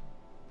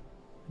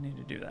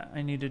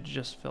 I needed to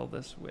just fill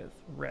this with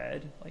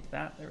red like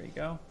that. There we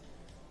go.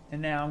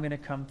 And now I'm going to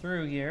come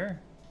through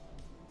here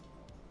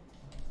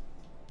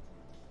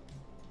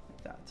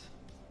like that.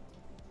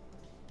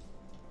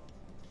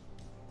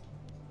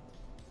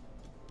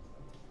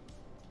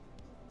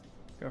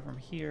 Go from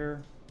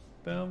here,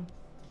 boom,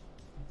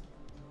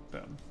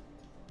 boom.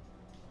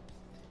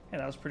 Yeah,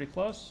 that was pretty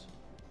close.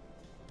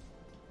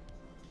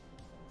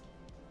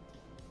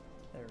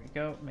 There we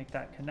go, make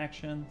that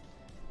connection.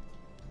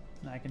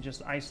 And I can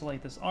just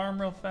isolate this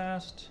arm real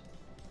fast,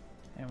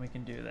 and we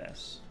can do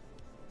this.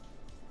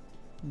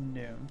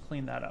 Noom,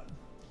 clean that up.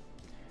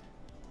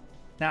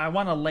 Now I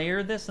want to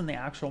layer this in the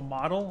actual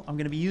model. I'm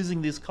going to be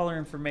using this color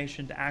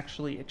information to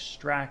actually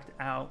extract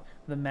out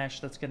the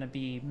mesh that's going to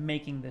be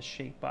making this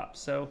shape up.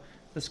 So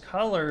this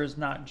color is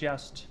not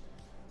just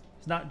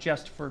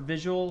for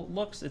visual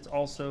looks, it's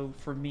also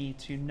for me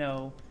to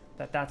know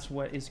that that's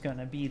what is going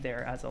to be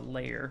there as a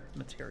layer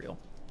material.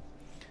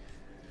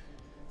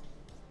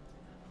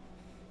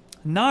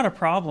 Not a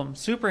problem.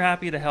 Super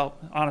happy to help,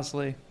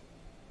 honestly.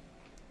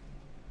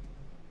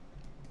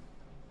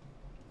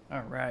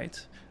 All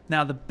right.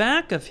 Now the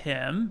back of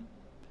him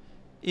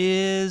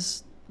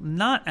is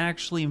not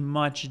actually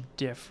much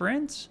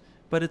different,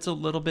 but it's a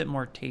little bit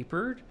more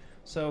tapered.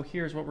 So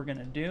here's what we're going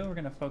to do. We're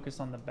going to focus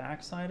on the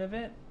back side of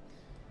it.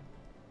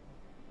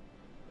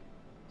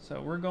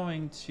 So we're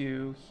going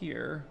to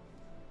here.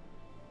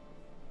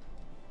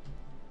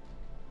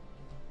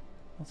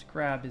 Let's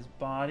grab his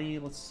body.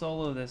 Let's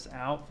solo this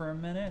out for a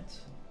minute.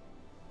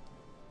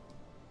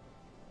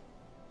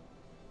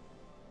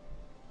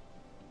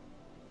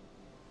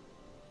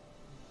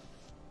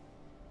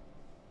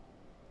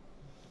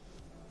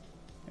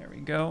 There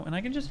we go. And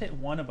I can just hit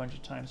 1 a bunch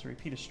of times to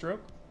repeat a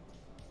stroke.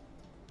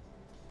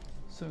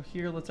 So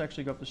here, let's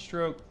actually go up the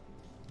stroke.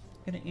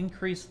 I'm going to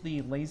increase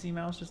the lazy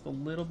mouse just a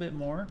little bit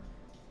more.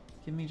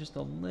 Give me just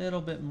a little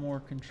bit more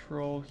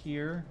control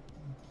here.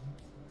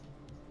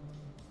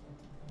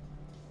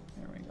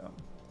 There we go.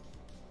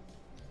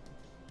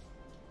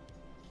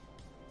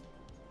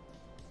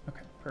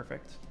 Okay,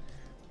 perfect.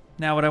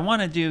 Now what I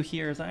want to do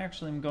here is I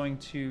actually am going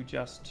to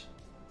just...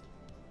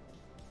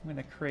 I'm going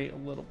to create a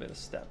little bit of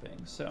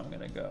stepping. So I'm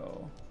going to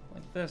go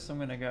like this. I'm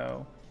going to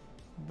go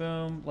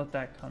boom, let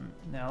that come.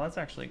 Now let's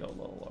actually go a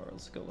little lower.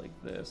 Let's go like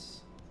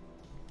this.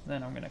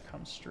 Then I'm going to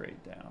come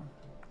straight down.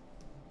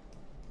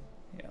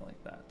 Yeah,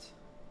 like that.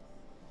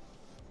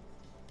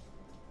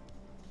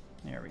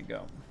 There we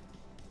go.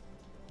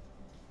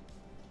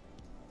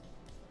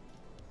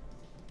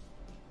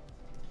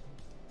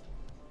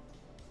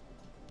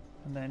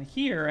 And then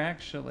here,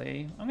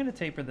 actually, I'm going to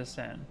taper this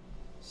in.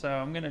 So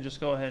I'm going to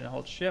just go ahead and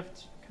hold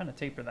shift, kind of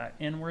taper that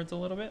inwards a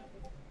little bit.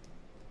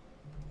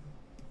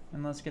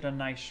 And let's get a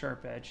nice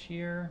sharp edge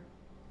here.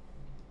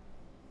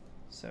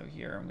 So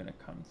here I'm going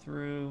to come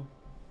through,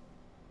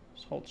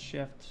 just hold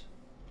shift,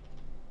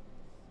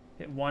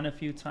 hit 1 a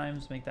few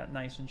times, make that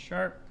nice and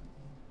sharp.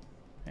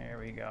 There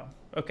we go.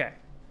 Okay.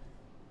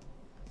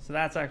 So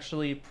that's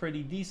actually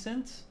pretty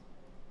decent.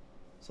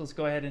 So let's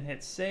go ahead and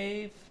hit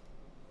save.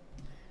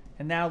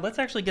 And now let's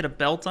actually get a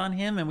belt on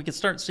him and we can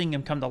start seeing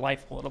him come to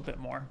life a little bit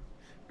more.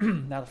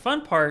 Now the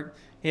fun part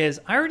is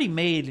I already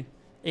made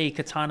a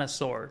katana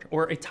sword,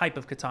 or a type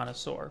of katana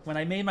sword. When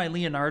I made my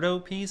Leonardo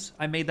piece,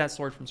 I made that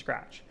sword from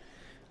scratch.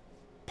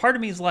 Part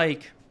of me is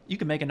like, you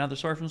can make another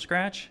sword from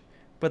scratch,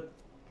 but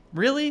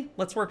really,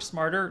 let's work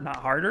smarter, not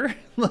harder.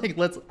 Like,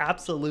 let's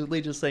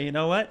absolutely just say, you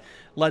know what?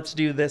 Let's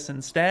do this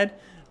instead.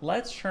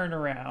 Let's turn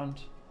around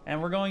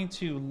and we're going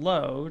to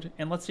load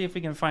and let's see if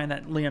we can find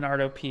that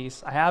Leonardo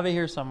piece. I have it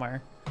here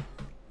somewhere.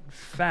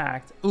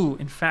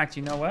 In fact,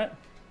 you know what?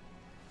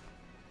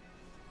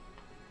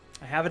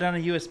 I have it on a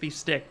USB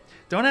stick.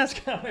 Don't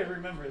ask how I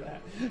remember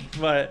that,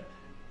 but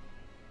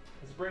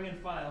let's bring in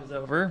files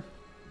over.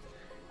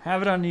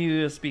 Have it on the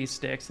USB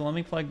stick, so let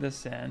me plug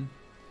this in.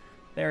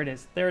 There it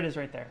is. There it is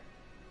right there.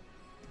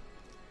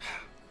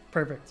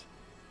 Perfect.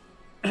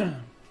 Get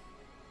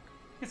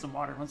some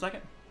water, 1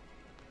 second.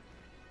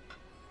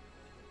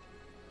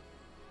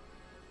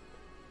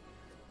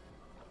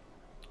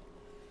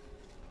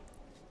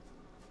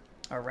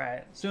 All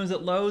right, as soon as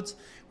it loads,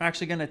 we're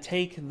actually gonna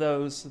take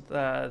those,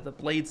 the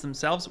blades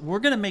themselves. We're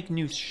gonna make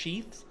new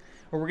sheaths,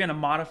 or we're gonna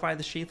modify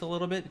the sheath a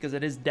little bit because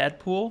it is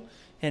Deadpool,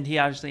 and he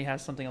obviously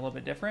has something a little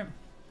bit different.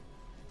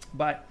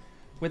 But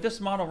with this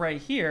model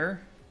right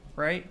here,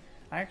 right,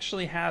 I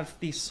actually have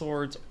these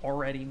swords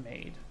already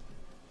made.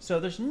 So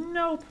there's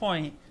no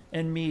point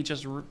in me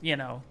just, you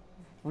know,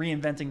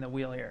 reinventing the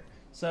wheel here.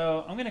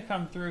 So I'm gonna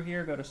come through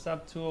here, go to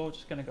subtool,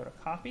 just gonna go to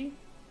copy,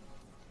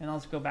 and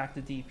let's go back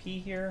to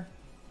DP here.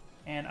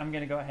 And I'm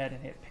gonna go ahead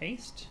and hit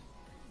paste.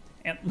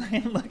 And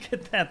look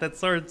at that. That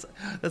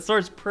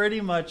sword's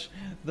pretty much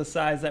the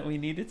size that we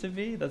need it to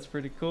be. That's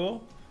pretty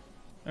cool.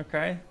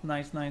 Okay,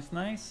 nice, nice,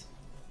 nice.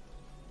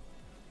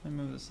 Let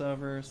me move this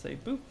over, say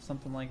boop,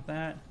 something like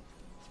that.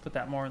 Let's put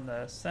that more in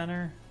the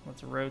center.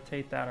 Let's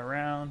rotate that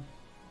around.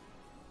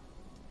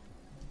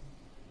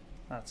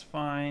 That's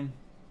fine.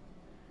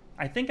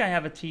 I think I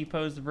have a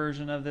T-posed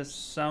version of this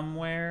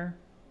somewhere.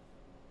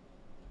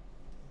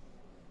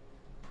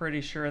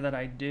 Pretty sure that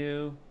I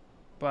do,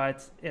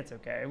 but it's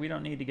okay. We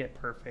don't need to get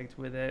perfect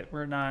with it.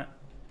 We're not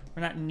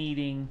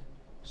needing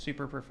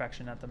super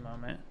perfection at the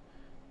moment.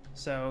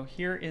 So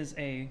here's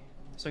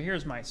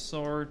my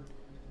sword,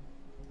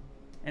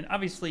 and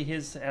obviously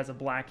his has a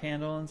black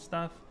handle and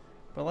stuff,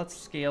 but let's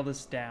scale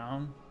this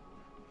down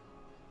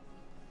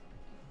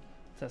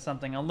to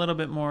something a little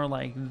bit more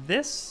like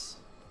this.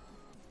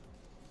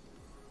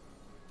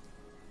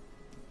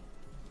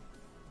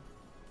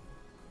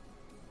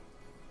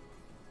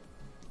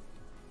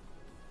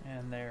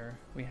 And there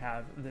we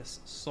have this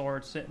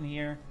sword sitting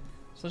here.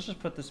 So let's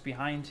just put this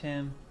behind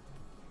him.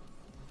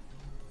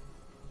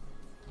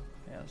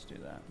 Yeah, let's do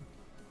that.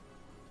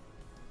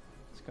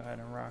 Let's go ahead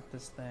and rock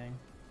this thing.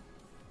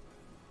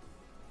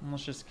 And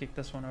let's just kick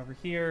this one over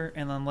here,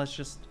 and then let's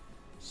just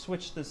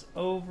switch this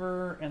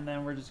over, and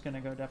then we're just gonna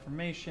go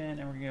deformation,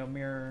 and we're gonna go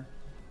mirror.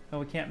 No,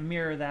 we can't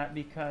mirror that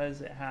because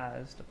it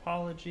has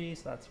topology,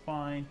 so that's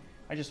fine.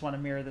 I just want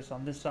to mirror this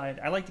on this side.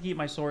 I like to keep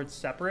my swords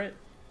separate,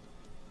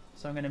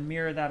 so I'm gonna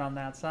mirror that on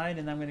that side,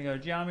 and then I'm gonna go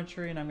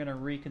geometry, and I'm gonna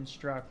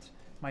reconstruct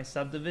my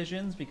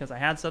subdivisions because I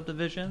had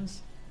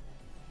subdivisions.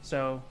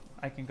 So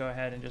I can go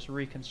ahead and just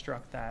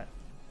reconstruct that.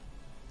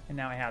 And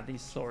now I have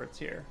these swords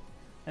here.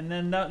 And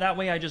then that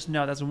way I just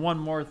know that's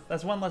one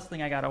less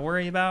thing I got to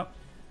worry about.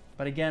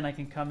 But again, I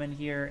can come in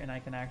here and I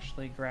can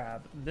actually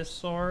grab this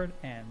sword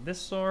and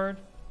this sword.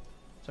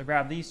 So I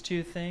grab these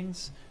two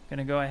things. I'm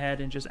going to go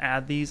ahead and just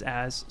add these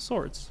as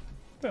swords.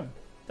 Boom.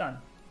 Done.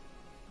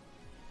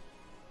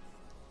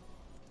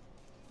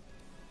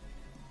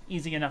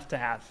 Easy enough to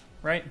have,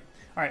 right?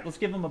 All right, let's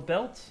give him a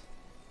belt.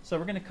 So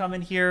we're going to come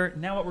in here.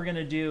 Now what we're going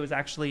to do is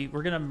actually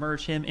we're going to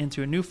merge him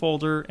into a new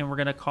folder, and we're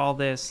going to call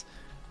this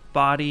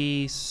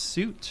body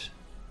suit.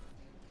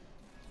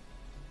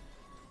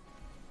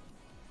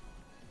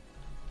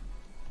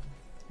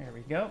 There we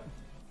go.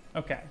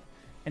 Okay.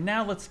 And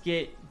now let's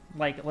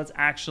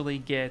actually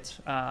get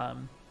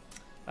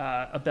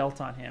a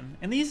belt on him.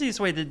 And the easiest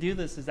way to do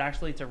this is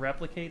actually to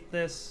replicate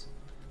this.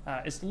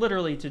 It's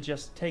literally to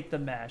just take the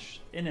mesh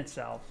in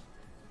itself.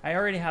 I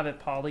already have it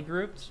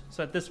polygrouped,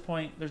 so at this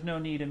point, there's no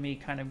need of me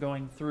kind of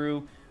going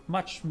through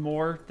much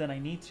more than I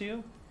need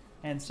to.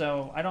 And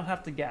so I don't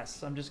have to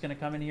guess. I'm just going to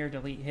come in here,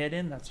 delete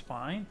hidden, that's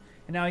fine.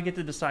 And now I get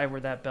to decide where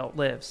that belt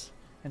lives.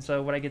 And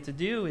so what I get to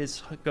do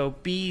is go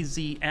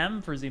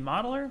BZM for Z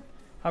modeler,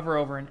 hover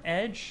over an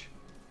edge,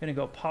 I'm going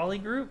to go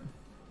polygroup.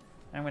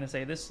 I'm going to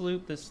say this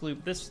loop, this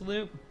loop, this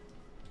loop.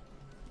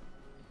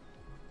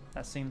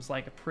 That seems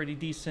like a pretty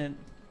decent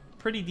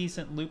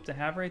loop to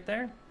have right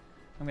there.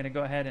 I'm going to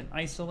go ahead and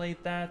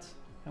isolate that.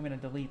 I'm going to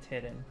delete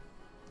hidden.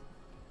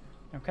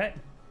 Okay.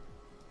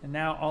 And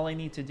now all I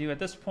need to do at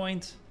this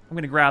point, I'm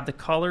going to grab the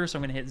color. So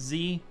I'm going to hit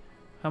Z.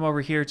 Come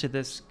over here to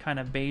this kind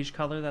of beige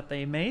color that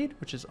they made,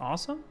 which is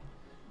awesome.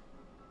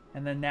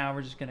 And then now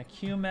we're just going to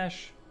Q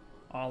mesh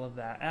all of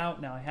that out.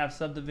 Now I have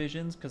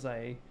subdivisions because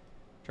I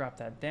dropped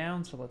that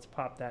down. So let's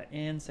pop that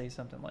in, say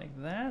something like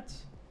that.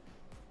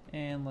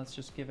 And let's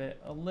just give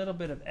it a little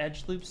bit of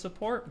edge loop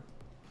support.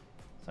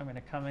 So I'm going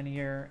to come in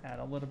here, add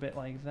a little bit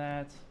like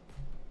that,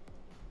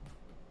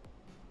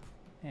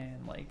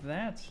 and like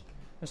that.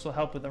 This will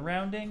help with the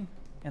rounding.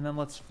 And then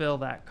let's fill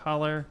that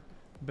color,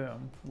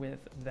 boom, with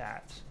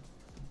that.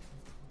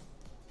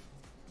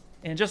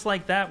 And just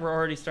like that, we're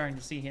already starting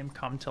to see him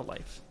come to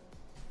life.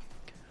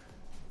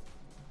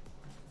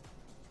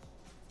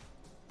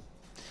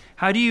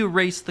 How do you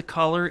erase the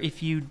color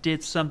if you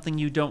did something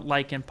you don't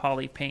like in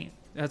poly paint?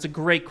 That's a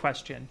great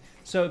question.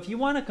 So if you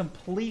want to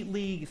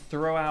completely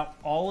throw out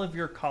all of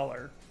your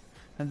color,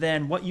 and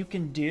then what you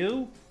can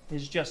do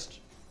is just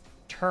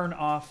turn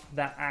off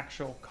that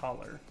actual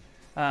color.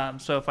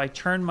 So if I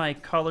turn my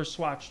color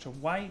swatch to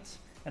white,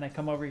 and I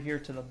come over here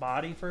to the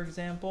body, for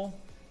example,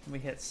 and we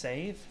hit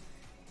save,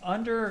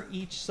 under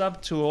each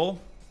subtool,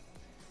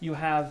 you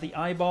have the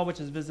eyeball, which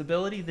is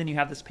visibility, then you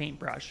have this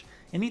paintbrush.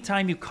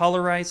 Anytime you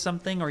colorize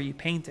something or you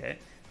paint it,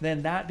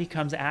 then that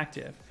becomes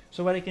active.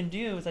 So what I can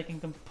do is I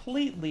can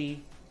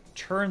completely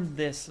turn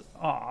this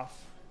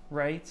off,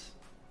 right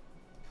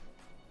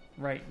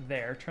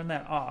there, turn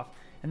that off,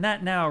 and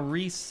that now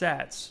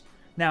resets.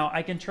 Now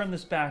I can turn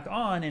this back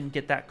on and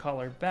get that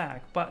color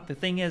back, but the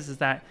thing is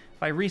that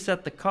if I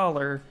reset the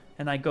color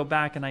and I go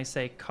back and I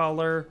say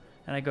color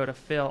and I go to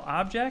fill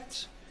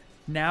object,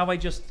 now I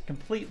just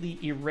completely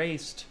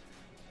erased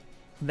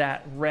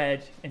that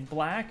red and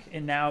black,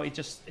 and now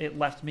it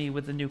left me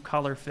with the new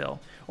color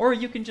fill. Or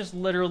you can just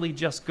literally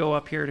just go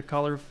up here to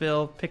color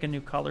fill, pick a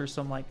new color.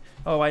 So I'm like,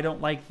 oh, I don't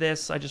like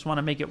this, I just want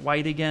to make it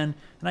white again,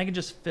 and I can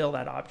just fill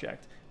that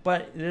object.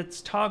 But it's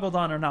toggled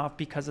on and off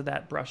because of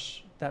that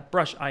brush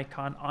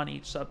icon on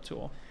each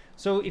subtool.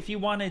 So if you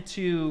wanted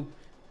to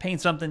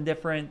paint something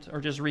different or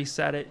just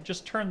reset it,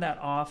 just turn that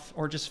off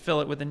or just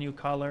fill it with a new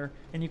color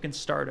and you can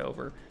start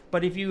over.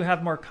 But if you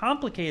have more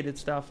complicated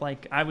stuff,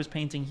 like I was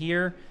painting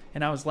here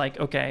and I was like,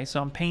 okay,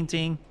 so I'm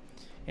painting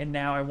and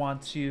now I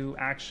want to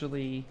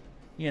actually,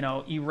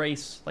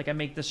 erase, like I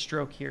make this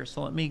stroke here.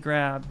 So let me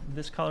grab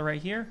this color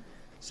right here.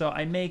 So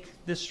I make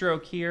this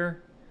stroke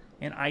here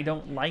and I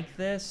don't like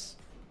this,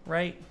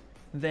 right?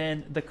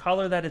 Then the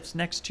color that it's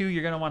next to,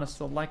 you're gonna wanna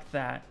select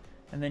that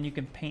and then you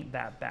can paint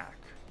that back.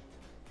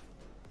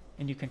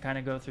 And you can kind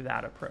of go through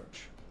that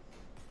approach.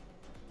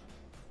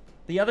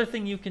 The other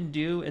thing you can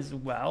do as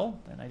well,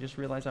 and I just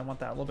realized I want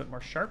that a little bit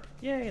more sharp.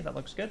 Yay, that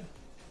looks good.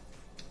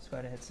 Let's go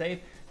ahead and hit save.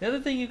 The other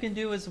thing you can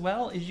do as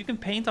well is you can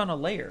paint on a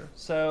layer.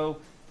 So,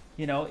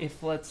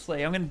 if let's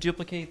say I'm going to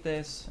duplicate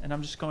this and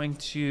I'm just going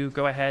to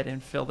go ahead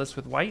and fill this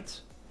with white.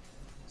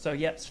 So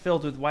yeah, it's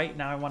filled with white.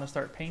 Now I want to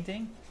start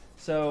painting.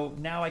 So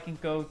now I can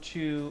go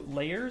to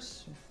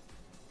layers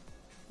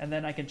and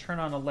then I can turn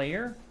on a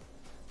layer,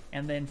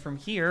 and then from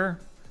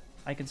here,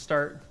 I can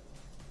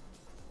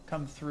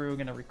come through,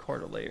 gonna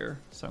record a layer.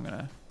 So I'm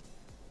gonna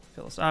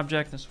fill this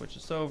object and switch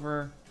this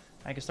over.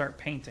 I can start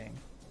painting.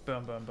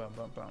 Boom, boom, boom,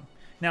 boom, boom.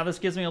 Now this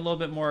gives me a little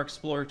bit more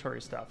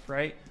exploratory stuff,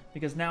 right?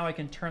 Because now I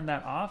can turn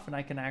that off and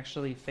I can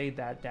actually fade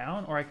that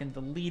down, or I can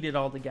delete it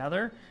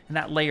altogether and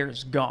that layer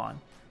is gone.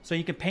 So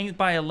you can paint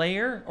by a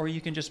layer, or you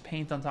can just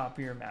paint on top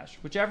of your mesh.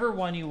 Whichever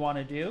one you want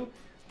to do.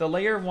 The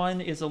layer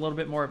one is a little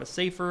bit more of a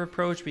safer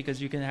approach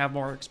because you can have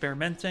more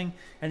experimenting,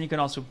 and you can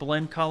also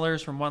blend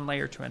colors from one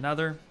layer to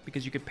another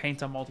because you could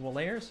paint on multiple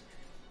layers.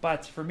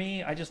 But for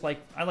me, I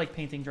like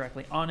painting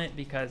directly on it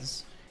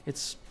because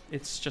it's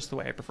just the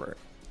way I prefer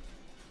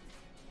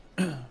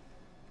it.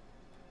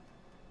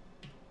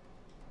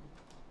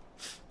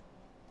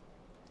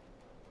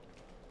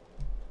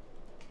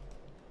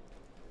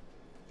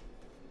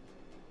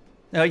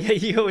 Oh yeah,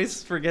 you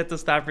always forget to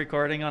stop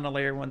recording on a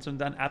layer once I'm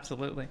done.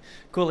 Absolutely.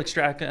 Cool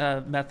extract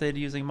method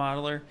using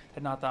modeler.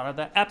 Had not thought of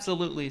that.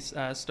 Absolutely,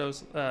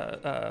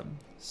 Stolo.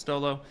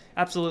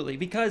 Absolutely.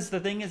 Because the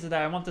thing is that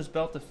I want this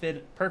belt to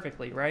fit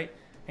perfectly, right?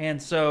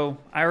 And so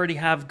I already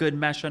have good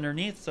mesh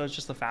underneath, so it's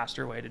just a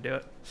faster way to do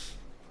it.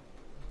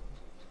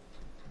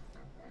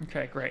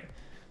 Okay, great.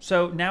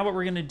 So now what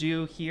we're going to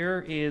do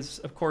here is,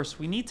 of course,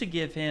 we need to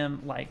give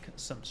him like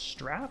some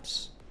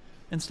straps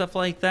and stuff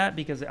like that,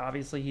 because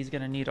obviously he's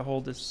going to need to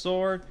hold his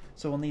sword,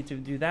 so we'll need to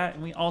do that.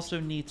 And we also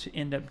need to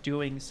end up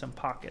doing some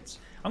pockets.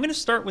 I'm going to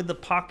start with the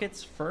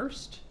pockets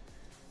first,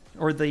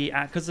 or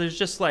because there's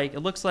just like,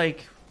 it looks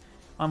like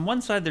on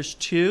one side there's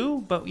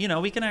two, but you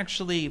know, we can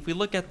actually, if we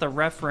look at the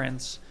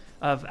reference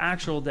of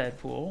actual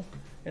Deadpool,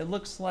 it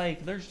looks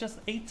like there's just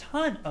a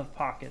ton of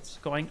pockets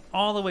going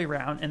all the way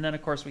around, and then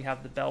of course we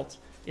have the belt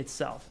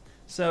itself.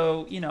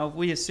 So, you know,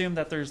 we assume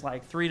that there's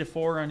like 3 to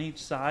 4 on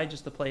each side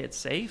just to play it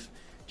safe.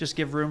 Just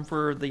give room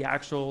for the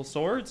actual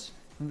swords,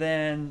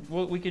 then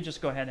we could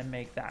just go ahead and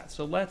make that.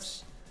 So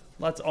let's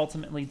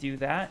ultimately do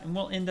that, and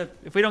we'll end up,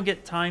 if we don't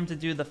get time to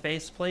do the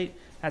faceplate,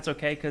 that's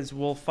okay, because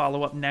we'll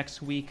follow up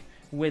next week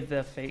with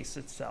the face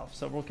itself.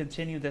 So we'll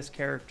continue this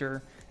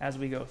character as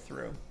we go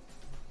through.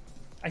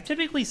 I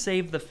typically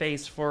save the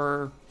face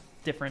for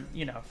different,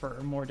 you know, for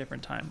a more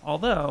different time.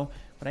 Although,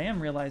 what I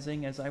am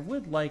realizing is I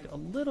would like a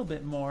little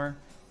bit more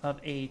of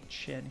a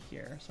chin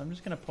here. So I'm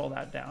just going to pull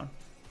that down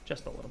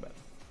just a little bit.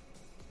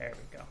 There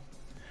we go.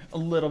 A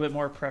little bit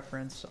more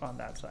preference on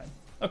that side.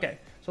 Okay,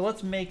 so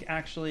let's make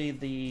actually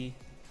the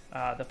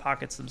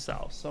pockets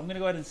themselves. So I'm going to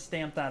go ahead and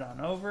stamp that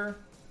on over.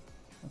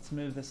 Let's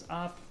move this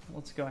up.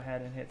 Let's go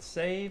ahead and hit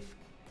save.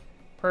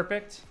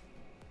 Perfect.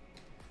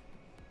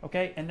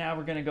 Okay, and now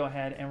we're going to go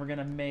ahead and we're going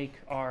to make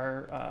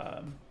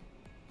our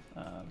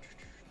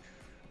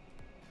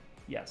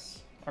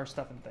yes, our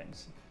stuff and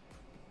things.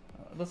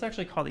 Let's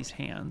actually call these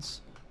hands.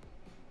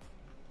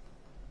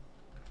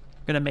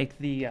 I'm going to make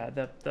the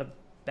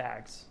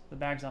bags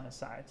on the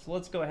side. So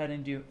let's go ahead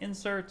and do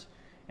insert,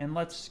 and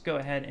let's go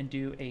ahead and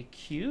do a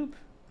cube.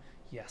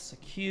 Yes, a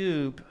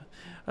cube,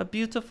 a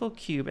beautiful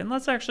cube. And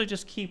let's actually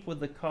just keep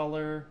with the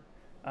color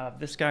of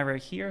this guy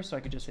right here. So I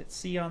could just hit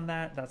C on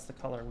that. That's the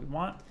color we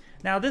want.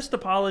 Now this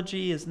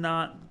topology is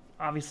not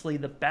obviously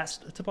the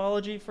best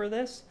topology for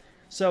this.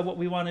 So what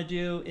we want to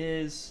do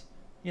is,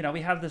 you know,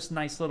 we have this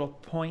nice little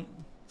point,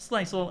 this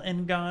nice little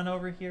n-gon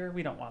over here.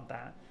 We don't want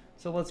that.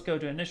 So let's go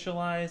to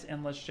initialize,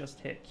 and let's just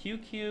hit Q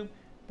cube.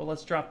 But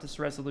let's drop this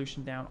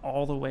resolution down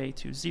all the way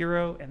to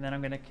 0, and then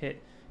I'm going to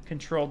hit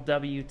Control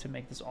W to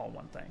make this all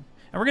one thing.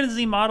 And we're going to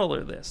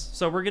Z-modeler this.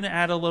 So we're going to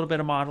add a little bit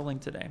of modeling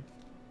today.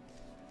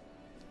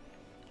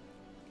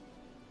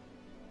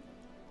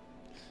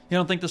 You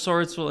don't think the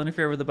swords will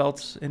interfere with the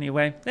belts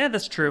anyway? Yeah,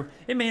 that's true.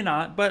 It may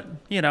not, but,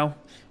 you know,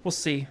 we'll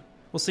see.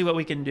 We'll see what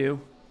we can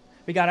do.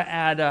 We got to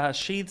add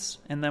sheaths,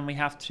 and then we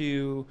have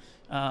to,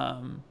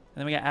 and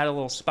then we got to add a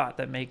little spot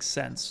that makes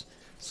sense.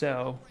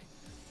 So,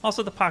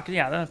 also the pocket,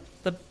 yeah,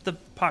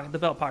 the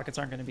belt pockets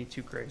aren't going to be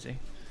too crazy.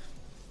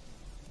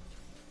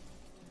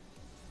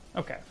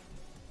 Okay.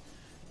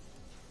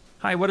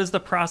 Hi, what is the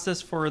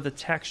process for the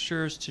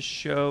textures to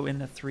show in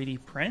the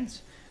 3D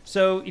print?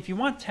 So if you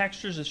want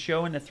textures to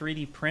show in the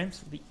 3D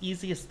print, the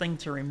easiest thing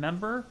to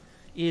remember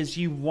is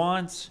you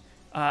want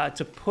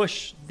to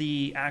push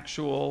the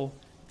actual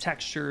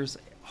textures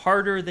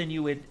harder than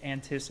you would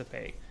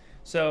anticipate.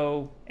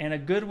 So, and a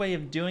good way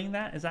of doing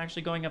that is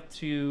actually going up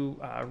to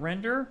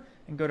render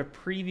and go to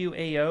preview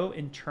AO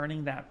and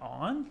turning that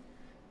on.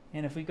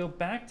 And if we go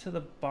back to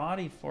the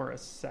body for a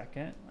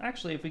second,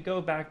 actually, if we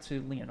go back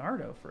to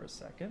Leonardo for a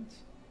second.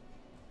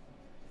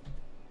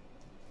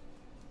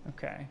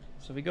 Okay,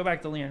 so we go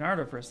back to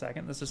Leonardo for a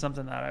second. This is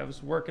something that I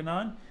was working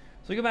on.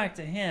 So we go back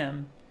to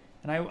him,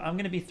 and I'm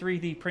going to be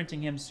 3D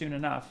printing him soon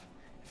enough.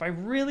 If I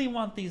really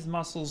want these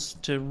muscles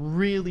to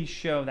really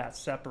show that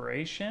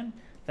separation,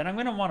 then I'm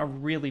going to want to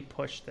really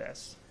push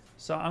this.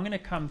 So I'm going to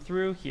come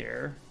through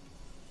here.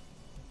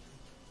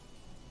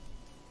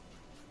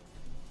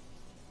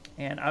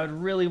 And I would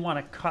really want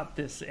to cut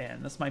this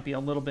in. This might be a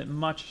little bit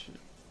much,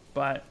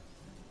 but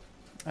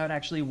I would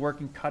actually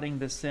work in cutting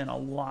this in a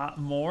lot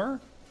more.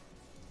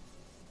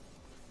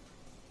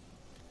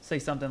 say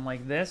something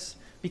like this.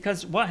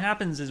 Because what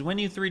happens is when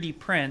you 3D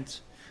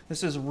print,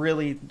 this is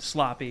really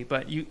sloppy,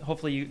 but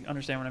hopefully you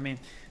understand what I mean.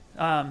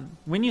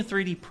 When you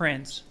 3D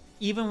print,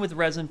 even with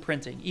resin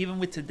printing, even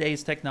with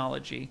today's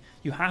technology,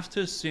 you have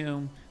to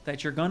assume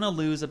that you're going to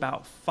lose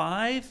about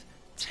 5,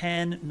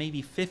 10,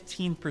 maybe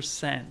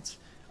 15%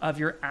 of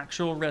your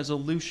actual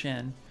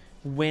resolution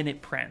when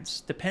it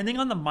prints, depending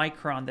on the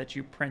micron that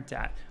you print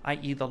at,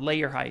 i.e. the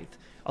layer height.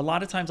 A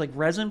lot of times, like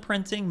resin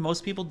printing,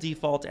 most people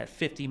default at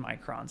 50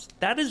 microns.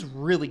 That is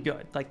really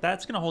good. Like,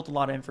 that's going to hold a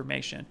lot of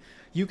information.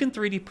 You can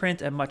 3D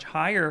print at much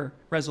higher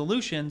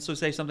resolution, so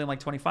say something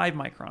like 25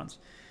 microns.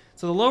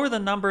 So the lower the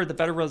number, the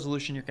better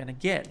resolution you're going to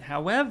get.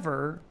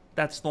 However,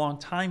 that's a long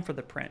time for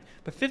the print.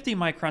 But 50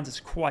 microns is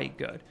quite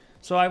good.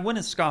 So I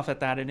wouldn't scoff at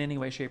that in any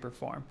way, shape, or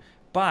form.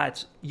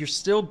 But you're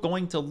still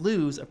going to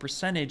lose a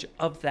percentage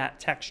of that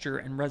texture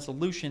and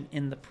resolution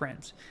in the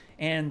print.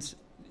 And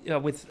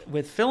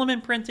with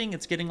filament printing,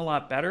 it's getting a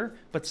lot better,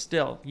 but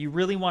still, you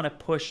really want to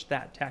push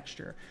that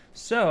texture.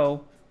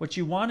 So what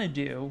you want to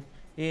do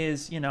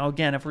is,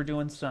 again, if we're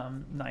doing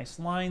some nice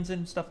lines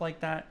and stuff like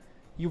that,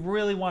 you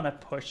really want to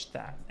push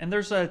that. And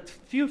there's a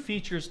few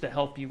features to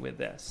help you with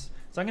this.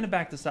 So I'm going to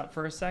back this up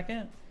for a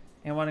second.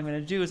 And what I'm going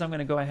to do is I'm going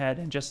to go ahead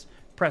and just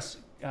press,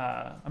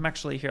 I'm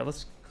actually here.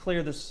 Let's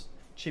clear this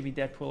Chibi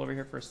Deadpool over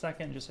here for a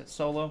second, just hit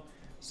solo.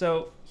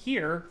 So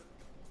here,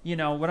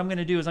 what I'm going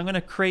to do is I'm going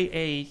to create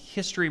a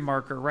history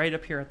marker right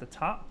up here at the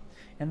top.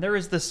 And there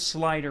is this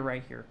slider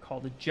right here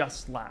called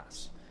Adjust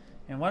Last.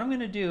 And what I'm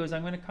going to do is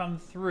I'm going to come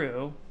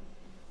through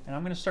and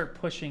I'm going to start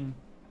pushing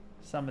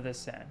some of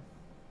this in.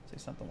 Say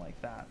something like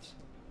that.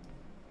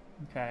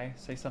 Okay,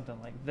 say something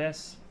like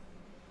this.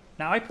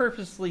 Now I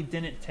purposely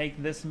didn't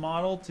take this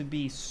model to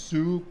be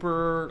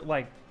super,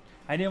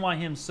 I didn't want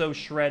him so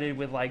shredded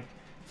with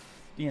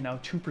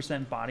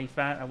 2% body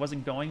fat. I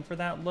wasn't going for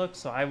that look,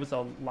 so I was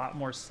a lot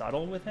more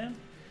subtle with him.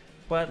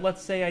 But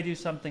let's say I do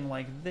something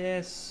like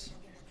this,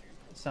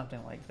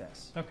 something like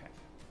this. Okay,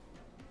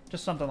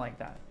 just something like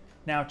that.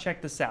 Now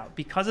check this out.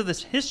 Because of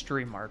this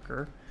history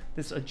marker,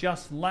 this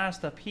Adjust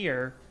Last up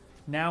here,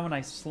 now when I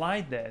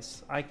slide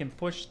this, I can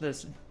push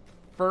this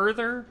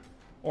further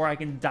or I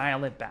can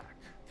dial it back.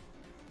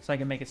 So I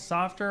can make it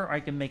softer or I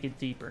can make it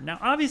deeper. Now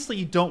obviously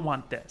you don't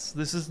want this.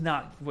 This is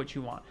not what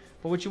you want.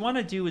 But what you want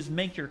to do is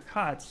make your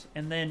cuts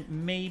and then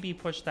maybe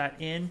push that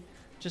in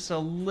just a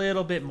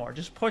little bit more.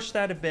 Just push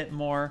that a bit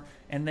more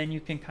and then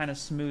you can kind of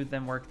smooth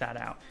and work that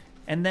out.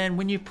 And then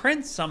when you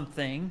print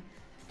something,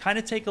 kind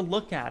of take a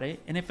look at it.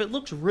 And if it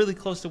looks really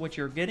close to what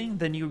you're getting,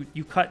 then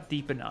you cut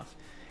deep enough.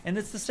 And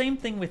it's the same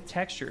thing with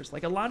textures.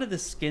 Like a lot of the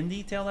skin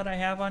detail that I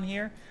have on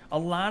here, a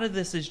lot of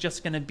this is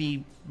just going to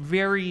be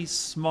very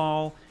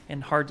small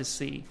and hard to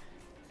see.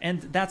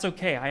 And that's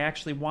okay. I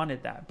actually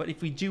wanted that. But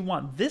if we do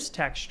want this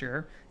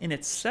texture in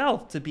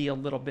itself to be a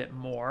little bit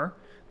more,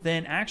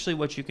 then actually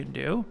what you can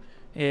do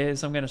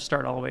is, I'm going to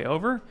start all the way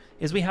over,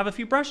 is we have a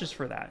few brushes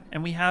for that.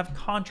 And we have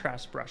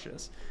contrast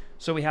brushes.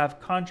 So we have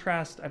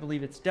contrast, I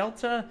believe it's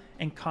Delta,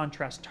 and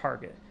contrast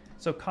Target.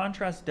 So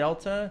contrast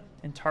Delta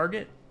and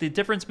Target, the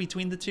difference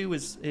between the two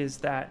is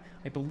that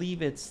I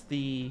believe it's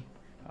the,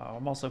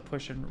 I'm also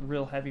pushing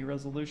real heavy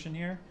resolution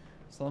here.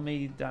 So let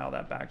me dial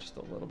that back just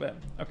a little bit.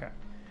 Okay.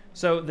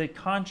 So the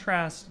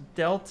contrast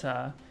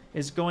Delta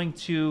is going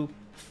to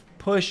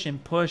push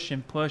and push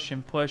and push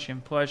and push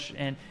and push,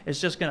 and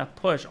it's just going to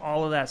push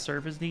all of that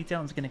surface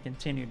detail, and it's going to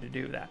continue to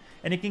do that.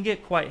 And it can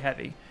get quite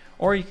heavy.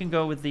 Or you can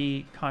go with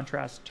the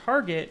contrast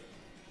Target,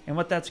 and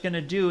what that's going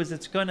to do is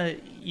it's going to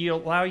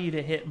allow you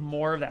to hit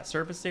more of that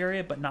surface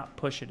area, but not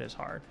push it as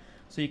hard.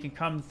 So you can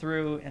come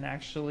through and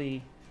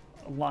actually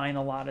line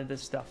a lot of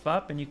this stuff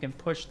up, and you can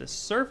push the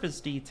surface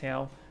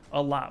detail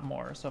a lot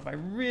more. So if I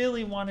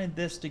really wanted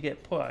this to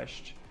get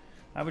pushed,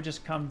 I would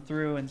just come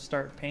through and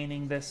start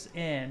painting this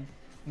in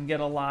and get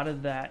a lot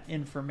of that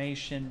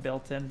information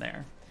built in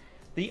there.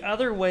 The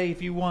other way,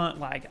 if you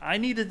want, I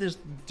need to just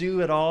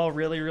do it all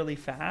really, really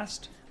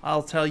fast,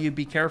 I'll tell you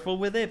be careful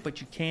with it, but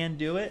you can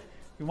do it.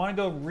 If you want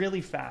to go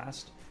really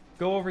fast,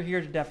 go over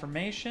here to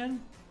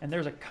deformation, and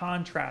there's a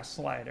contrast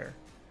slider.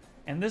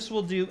 And this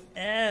will do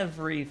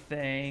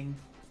everything.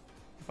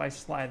 If I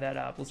slide that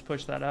up, let's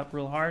push that up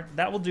real hard.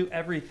 That will do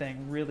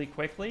everything really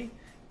quickly,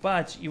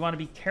 but you want to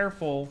be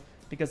careful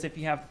because if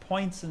you have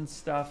points and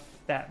stuff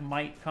that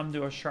might come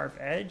to a sharp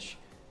edge,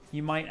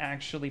 you might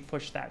actually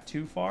push that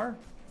too far.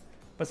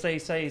 But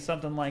say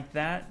something like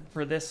that,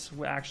 for this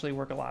will actually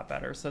work a lot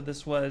better. So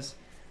this was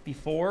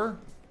before,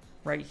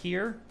 right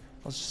here.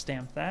 Let's just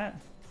stamp that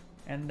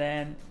and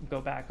then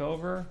go back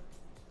over.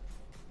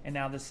 And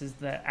now this is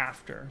the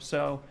after.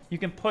 So you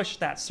can push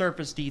that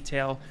surface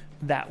detail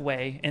that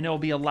way and it'll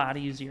be a lot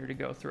easier to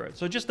go through it.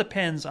 So it just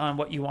depends on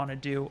what you want to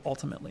do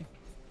ultimately.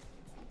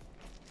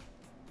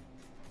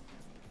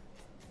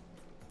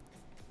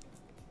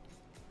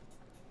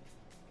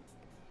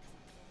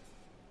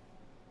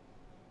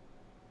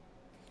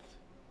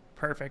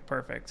 Perfect,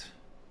 perfect.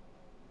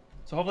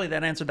 So hopefully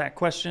that answered that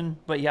question.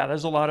 But yeah,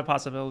 there's a lot of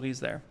possibilities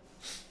there.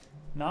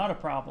 Not a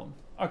problem.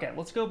 Okay,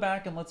 let's go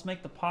back and let's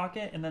make the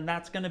pocket, and then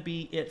that's going to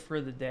be it for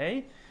the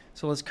day.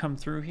 So let's come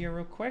through here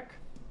real quick.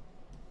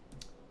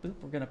 Boop,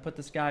 we're gonna put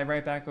this guy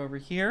right back over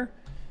here.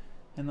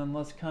 And then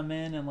let's come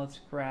in and let's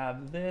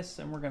grab this,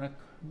 and we're gonna,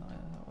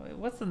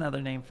 what's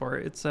another name for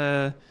it? It's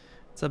a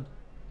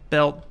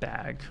belt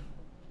bag.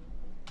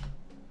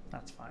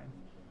 That's fine.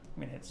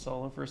 I'm gonna hit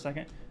solo for a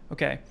second.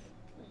 Okay.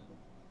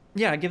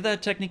 Yeah, give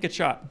that technique a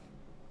shot.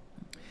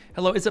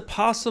 Hello, is it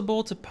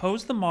possible to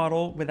pose the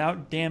model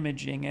without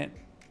damaging it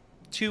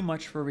too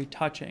much for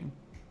retouching?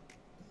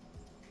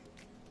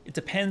 It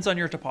depends on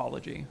your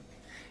topology.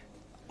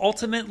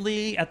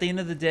 Ultimately, at the end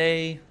of the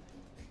day,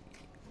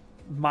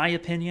 my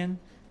opinion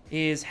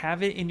is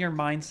have it in your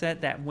mindset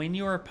that when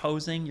you are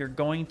posing, you're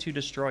going to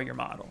destroy your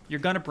model. You're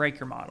going to break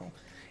your model.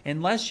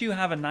 Unless you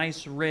have a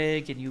nice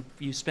rig and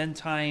you spend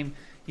time,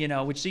 you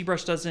know, which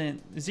ZBrush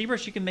doesn't.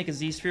 ZBrush, you can make a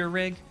Z-sphere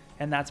rig,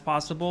 and that's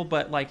possible.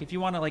 But like if you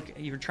want to, like,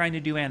 you're trying to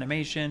do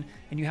animation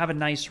and you have a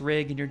nice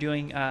rig and you're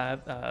doing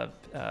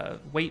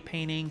weight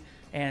painting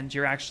and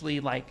you're actually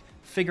like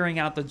figuring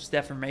out those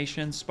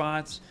deformation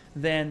spots,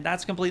 then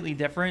that's completely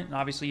different. And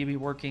obviously you'd be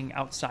working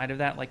outside of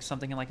that, like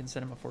something like in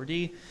Cinema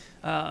 4D.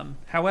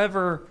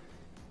 However,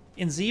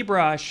 in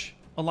ZBrush,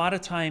 a lot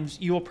of times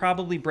you will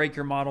probably break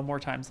your model more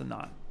times than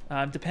not.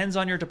 Depends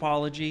on your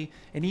topology,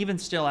 and even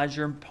still, as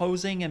you're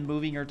posing and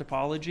moving your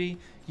topology,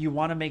 you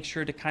want to make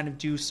sure to kind of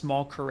do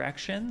small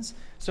corrections.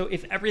 So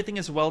if everything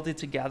is welded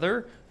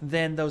together,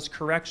 then those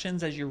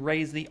corrections as you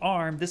raise the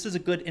arm, this is a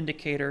good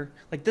indicator.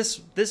 Like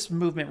this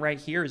movement right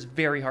here is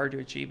very hard to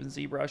achieve in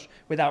ZBrush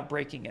without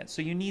breaking it.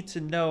 So you need to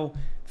know,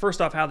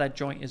 first off, how that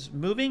joint is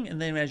moving,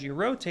 and then as you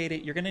rotate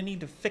it, you're going to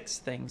need to fix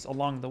things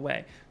along the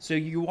way. So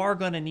you are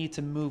going to need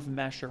to move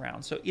mesh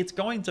around. So it's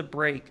going to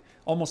break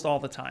almost all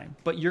the time,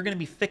 but you're going to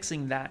be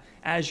fixing that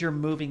as you're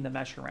moving the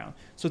mesh around.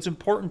 So it's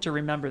important to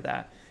remember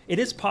that. It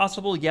is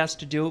possible, yes,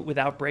 to do it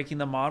without breaking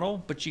the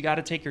model, but you got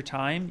to take your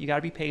time, you got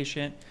to be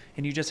patient,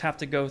 and you just have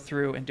to go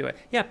through and do it.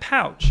 Yeah,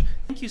 pouch.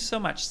 Thank you so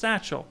much.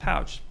 Satchel,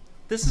 pouch.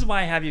 This is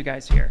why I have you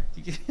guys here.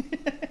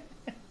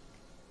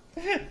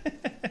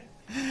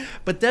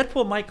 But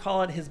Deadpool might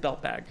call it his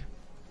belt bag.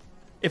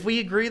 If we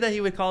agree that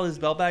he would call it his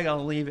belt bag,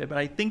 I'll leave it, but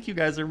I think you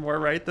guys are more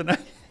right than I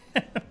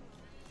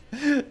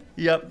am.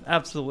 Yep,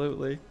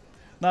 absolutely.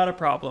 Not a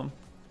problem.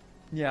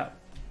 Yeah.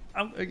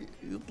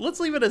 Let's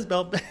leave it as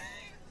belt bag.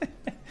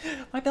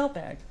 My belt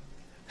bag.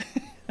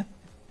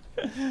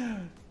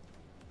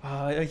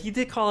 He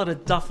did call it a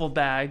duffel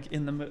bag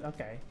in the movie.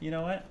 Okay, you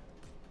know what?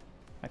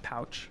 My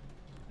pouch.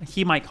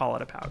 He might call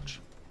it a pouch.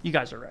 You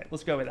guys are right.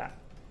 Let's go with that.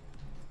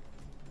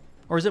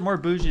 Or is it more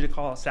bougie to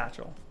call it a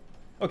satchel?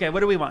 Okay,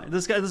 what do we want?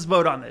 Let's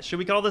vote on this. Should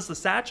we call this a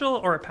satchel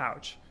or a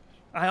pouch?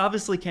 I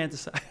obviously can't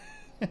decide.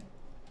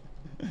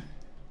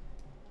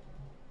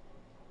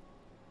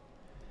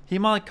 He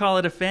might call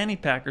it a fanny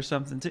pack or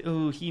something too.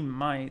 Ooh, he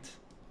might.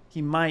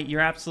 He might. You're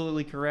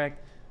absolutely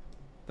correct.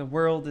 The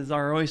world is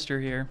our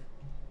oyster here.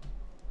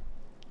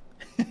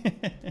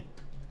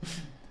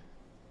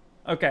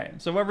 Okay,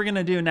 so what we're going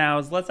to do now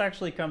is let's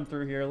actually come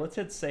through here. Let's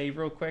hit save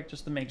real quick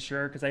just to make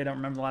sure, because I don't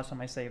remember the last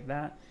time I saved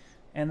that.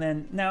 And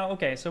then now,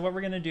 okay, so what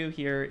we're going to do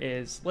here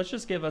is let's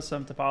just give us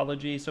some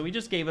topology. So we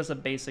just gave us a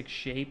basic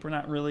shape. We're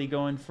not really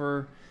going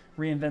for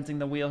reinventing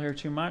the wheel here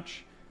too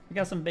much. We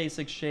got some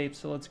basic shapes,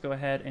 so let's go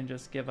ahead and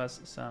just give us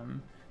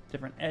some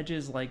different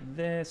edges like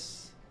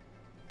this.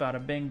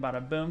 Bada bing,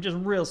 bada boom. Just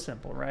real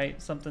simple,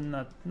 right? Something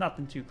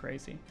nothing too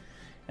crazy.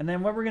 And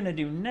then what we're going to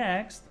do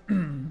next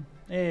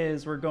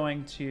is we're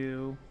going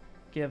to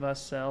give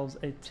ourselves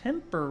a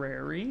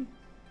temporary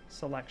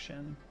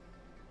selection.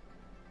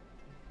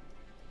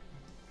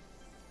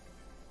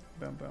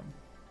 Boom, boom.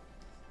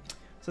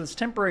 So this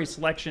temporary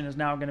selection is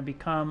now going to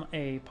become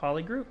a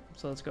polygroup.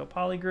 So let's go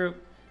polygroup.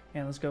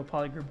 And let's go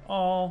polygroup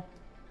all,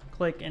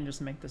 click, and just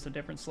make this a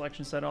different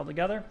selection set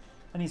altogether.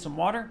 I need some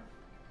water.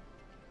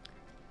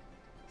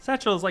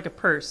 Satchel is like a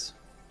purse,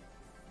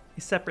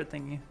 a separate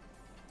thingy.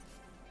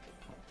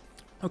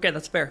 Okay,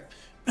 that's fair.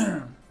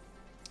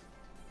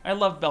 I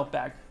love belt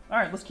bag. All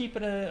right, let's keep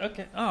it a,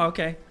 okay. Oh,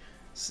 okay.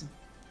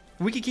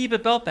 We could keep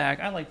it belt bag.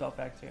 I like belt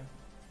bag too.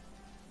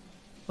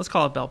 Let's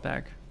call it belt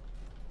bag.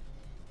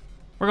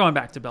 We're going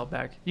back to belt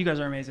bag. You guys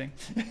are amazing.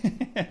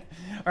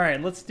 All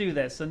right, let's do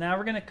this. So now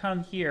we're going to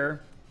come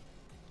here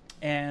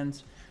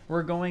and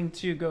we're going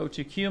to go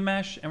to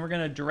QMesh and we're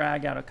going to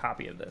drag out a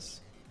copy of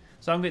this.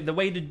 So the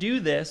way to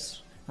do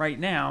this right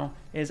now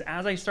is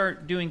as I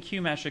start doing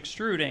QMesh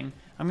extruding,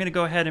 I'm going to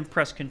go ahead and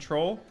press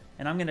Control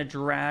and I'm going to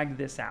drag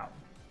this out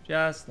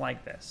just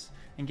like this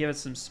and give it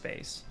some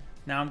space.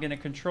 Now I'm going to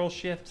Control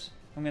Shift.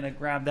 I'm going to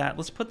grab that.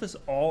 Let's put this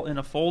all in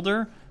a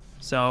folder.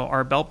 So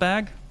our belt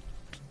bag.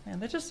 Man,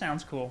 that just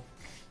sounds cool.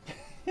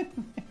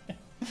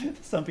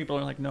 Some people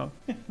are like, no,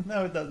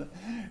 no, it doesn't.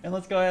 And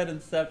let's go ahead and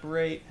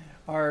separate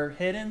our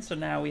hidden. So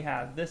now we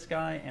have this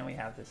guy and we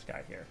have this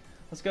guy here.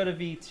 Let's go to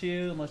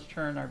V2 and let's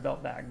turn our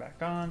belt bag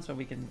back on so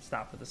we can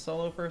stop with the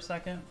solo for a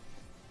second.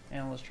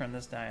 And let's turn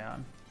this guy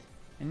on.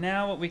 And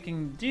now what we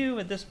can do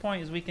at this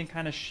point is we can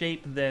kind of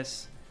shape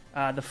this,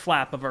 the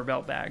flap of our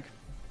belt bag.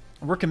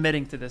 We're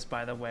committing to this,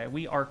 by the way.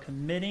 We are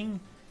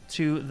committing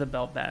to the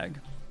belt bag.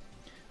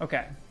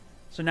 Okay.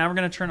 So now we're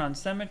going to turn on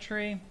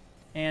symmetry,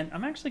 and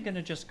I'm actually going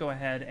to just go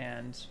ahead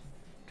and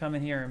come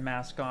in here and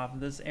mask off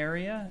this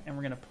area, and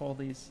we're going to pull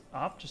these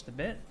up just a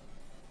bit.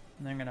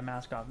 And then I'm going to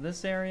mask off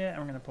this area, and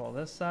we're going to pull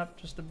this up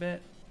just a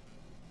bit.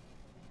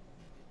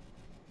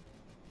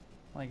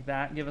 Like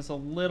that. Give us a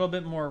little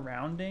bit more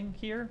rounding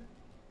here.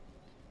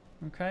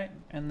 Okay,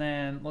 and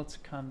then let's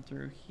come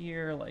through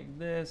here like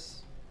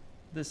this.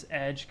 This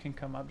edge can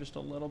come up just a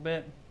little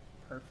bit.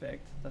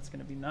 Perfect. That's going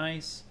to be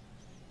nice.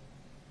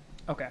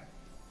 Okay.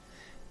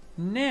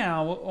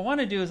 Now, what I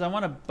want to do is I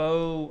want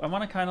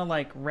to kind of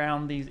like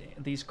round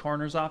these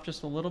corners off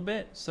just a little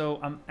bit. So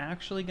I'm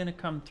actually going to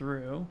come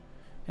through,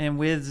 and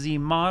with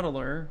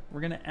ZModeler, we're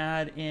going to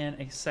add in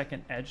a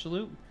second edge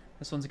loop.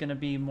 This one's going to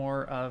be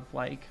more of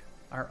like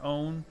our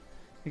own,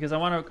 because I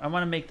want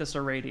to make this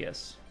a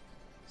radius.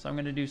 So I'm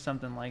going to do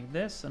something like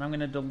this, and I'm going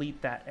to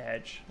delete that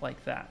edge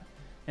like that.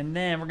 And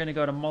then we're going to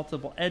go to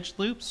multiple edge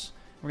loops.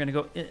 We're going to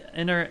go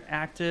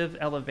interactive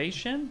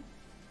elevation,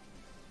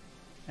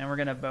 and we're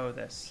going to bow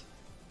this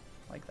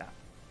like that.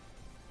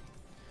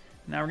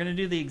 Now we're going to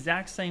do the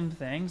exact same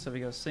thing. So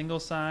we go single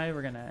side,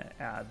 we're going to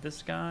add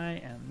this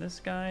guy and this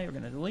guy. We're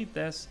going to delete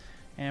this.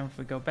 And if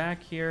we go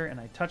back here and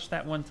I touch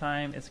that one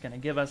time, it's going to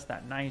give us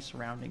that nice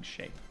rounding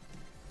shape.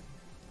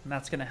 And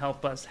that's going to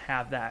help us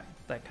have that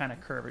kind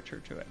of curvature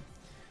to it.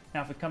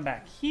 Now if we come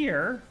back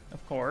here,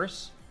 of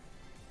course,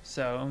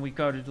 so and we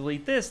go to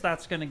delete this,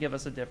 that's going to give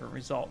us a different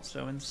result.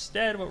 So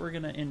instead what we're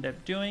going to end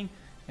up doing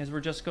is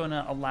we're just going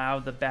to allow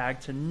the bag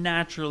to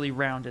naturally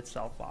round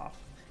itself off.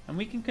 And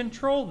we can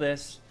control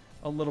this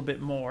a little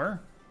bit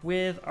more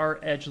with our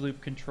edge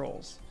loop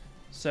controls.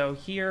 So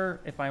here,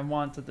 if I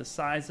wanted the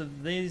size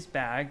of this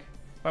bag,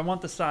 if I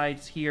want the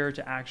sides here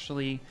to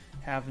actually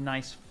have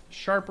nice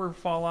sharper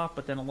fall off,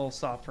 but then a little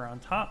softer on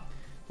top,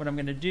 what I'm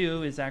going to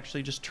do is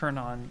actually just turn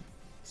on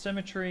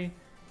symmetry,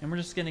 and we're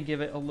just going to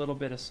give it a little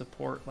bit of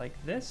support like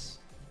this.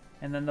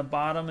 And then the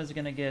bottom is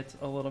going to get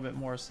a little bit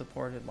more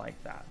supported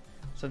like that.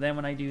 So then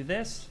when I do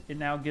this, it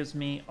now gives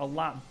me a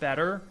lot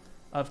better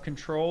of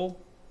control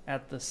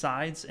at the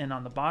sides and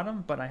on the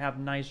bottom, but I have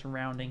nice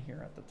rounding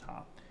here at the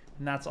top.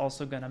 And that's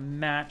also going to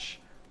match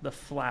the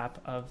flap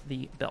of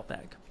the belt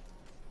bag.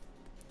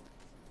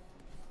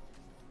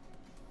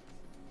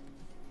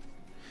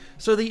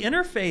 So the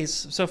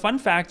interface, so fun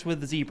fact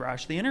with the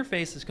ZBrush, the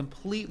interface is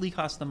completely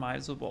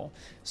customizable.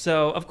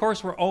 So of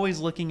course we're always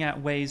looking at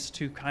ways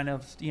to kind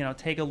of,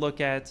 take a look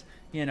at,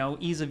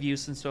 ease of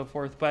use and so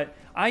forth. But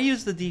I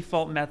use the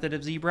default method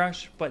of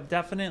ZBrush, but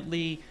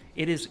definitely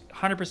it is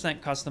 100%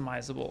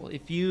 customizable.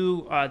 If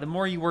you, the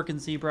more you work in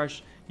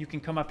ZBrush, you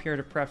can come up here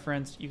to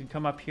preference, you can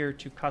come up here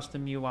to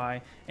custom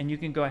UI, and you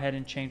can go ahead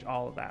and change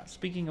all of that.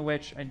 Speaking of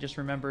which, I just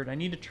remembered I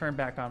need to turn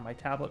back on my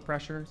tablet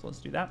pressure, so let's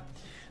do that.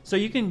 So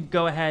you can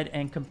go ahead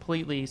and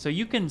so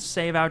you can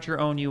save out your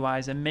own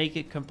UIs and make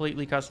it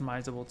completely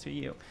customizable to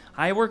you.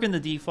 I work in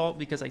the default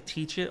because I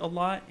teach it a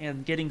lot,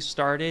 and getting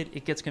started,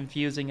 it gets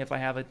confusing if I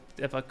have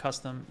a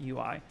custom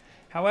UI.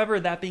 However,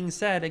 that being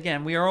said,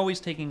 again, we are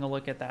always taking a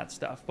look at that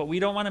stuff, but we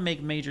don't want to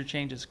make major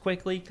changes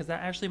quickly because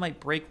that actually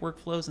might break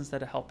workflows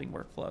instead of helping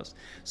workflows.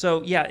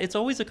 So yeah, it's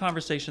always a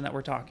conversation that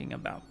we're talking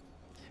about.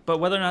 But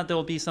whether or not there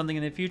will be something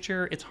in the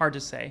future, it's hard to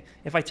say.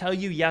 If I tell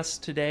you yes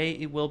today,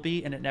 it will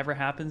be, and it never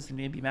happens, then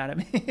you'd be mad at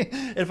me.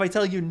 If I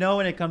tell you no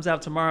and it comes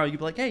out tomorrow, you'd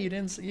be like, hey, you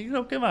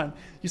didn't, come on.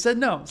 You said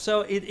no.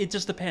 So it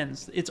just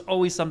depends. It's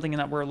always something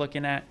that we're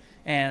looking at.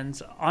 And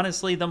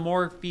honestly, the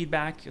more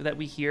feedback that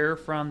we hear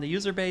from the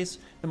user base,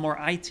 the more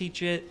I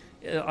teach it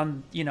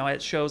on,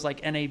 at shows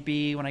like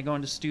NAB, when I go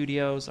into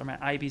studios, I'm at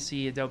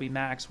IBC, Adobe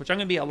Max, which I'm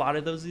going to be at a lot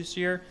of those this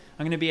year.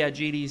 I'm going to be at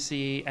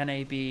GDC,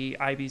 NAB,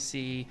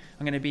 IBC.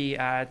 I'm going to be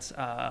at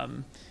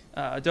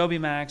Adobe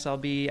Max. I'll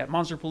be at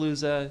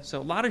Monsterpalooza.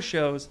 So a lot of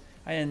shows,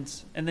 and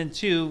then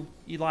a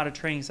lot of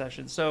training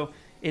sessions. So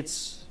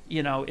it's,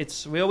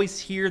 we always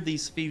hear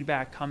these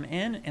feedback come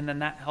in, and then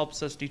that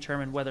helps us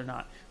determine whether or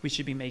not we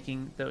should be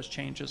making those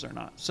changes or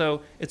not.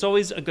 So it's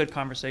always a good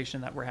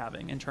conversation that we're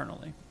having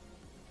internally.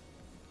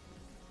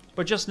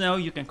 But just know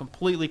you can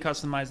completely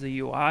customize the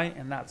UI,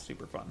 and that's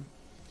super fun.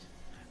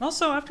 And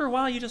also, after a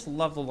while, you just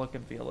love the look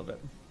and feel of it.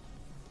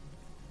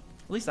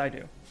 At least I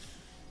do.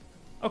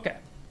 Okay.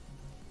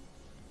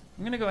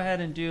 I'm going to go ahead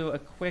and do a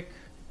quick,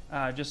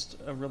 just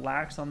a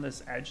relax on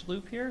this edge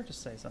loop here.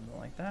 Just say something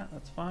like that.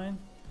 That's fine.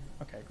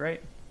 Okay,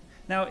 great.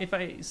 Now, if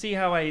I see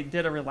how I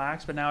did a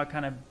relax, but now I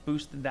kind of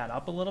boosted that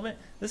up a little bit.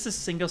 This is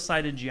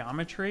single-sided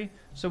geometry.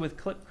 So with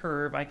clip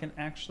curve, I can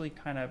actually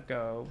kind of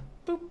go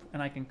boop,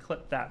 and I can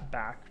clip that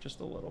back just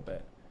a little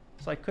bit.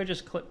 So I could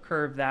just clip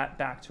curve that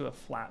back to a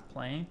flat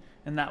plane,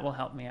 and that will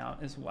help me out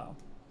as well.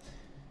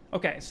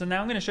 Okay, so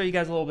now I'm going to show you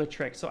guys a little bit of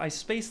trick. So I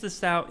spaced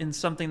this out in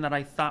something that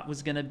I thought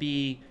was going to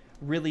be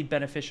really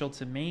beneficial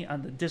to me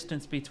on the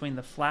distance between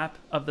the flap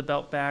of the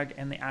belt bag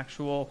and the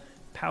actual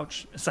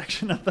pouch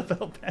section of the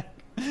belt bag.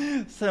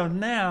 So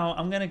now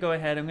I'm going to go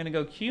ahead, I'm going to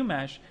go Q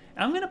mesh,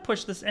 and I'm going to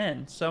push this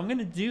in. So I'm going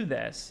to do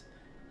this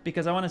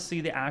because I want to see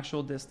the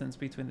actual distance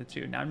between the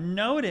two. Now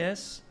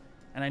notice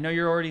And I know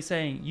you're already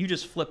saying you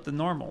just flipped the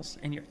normals,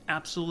 and you're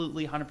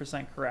absolutely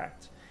 100%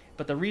 correct.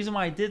 But the reason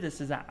why I did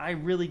this is that I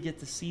really get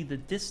to see the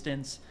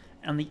distance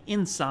on the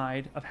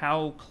inside of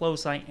how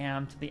close I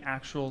am to the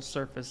actual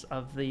surface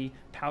of the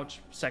pouch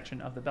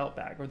section of the belt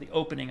bag, or the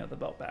opening of the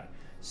belt bag.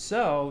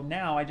 So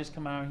now I just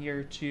come out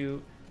here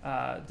to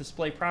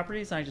display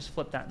properties, and I just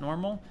flip that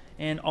normal,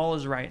 and all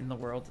is right in the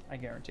world, I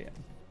guarantee it.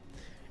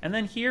 And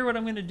then here what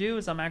I'm going to do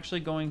is I'm actually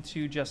going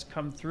to just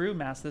come through,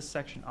 mask this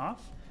section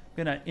off.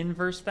 I'm going to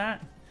inverse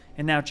that.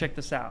 And now check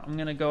this out. I'm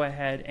going to go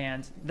ahead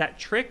and that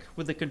trick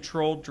with the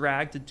controlled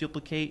drag to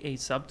duplicate a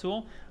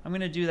subtool, I'm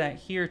going to do that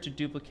here to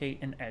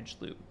duplicate an edge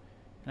loop.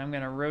 And I'm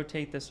going to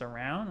rotate this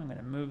around. I'm going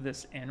to move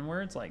this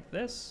inwards like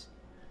this.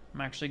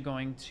 I'm actually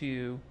going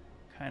to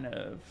kind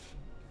of,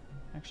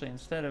 actually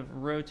instead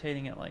of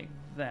rotating it like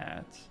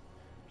that,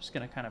 I'm just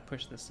going to kind of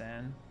push this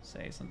in,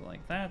 say something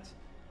like that.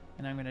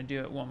 And I'm going to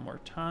do it one more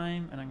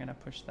time, and I'm going to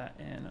push that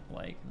in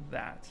like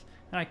that.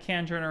 Now I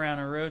can turn around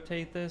and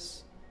rotate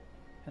this,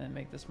 and then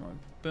make this more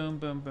boom,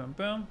 boom, boom,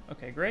 boom.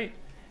 Okay, great.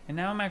 And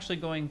now I'm actually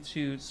going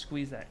to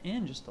squeeze that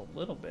in just a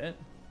little bit.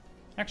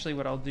 Actually,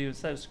 what I'll do,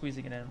 instead of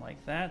squeezing it in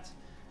like that,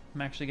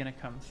 I'm actually going to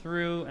come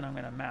through, and I'm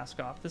going to mask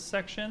off this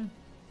section.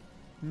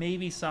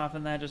 Maybe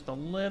soften that just a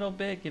little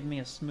bit, give me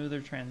a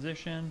smoother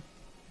transition.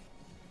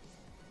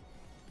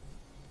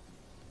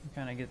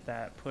 Kind of get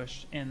that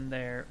pushed in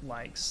there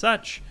like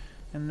such.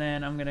 And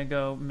then I'm going to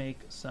go make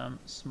some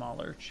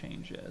smaller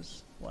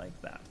changes like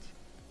that.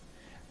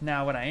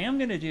 Now what I am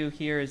going to do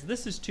here is,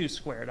 this is too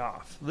squared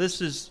off.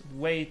 This is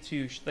way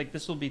too, like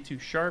this will be too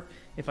sharp.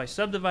 If I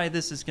subdivide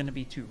this, it's going to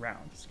be too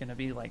round. It's going to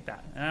be like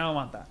that, and I don't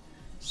want that.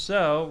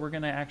 So we're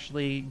going to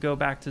actually go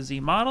back to Z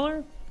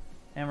Modeler,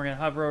 and we're going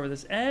to hover over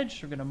this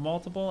edge. We're going to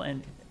multiple,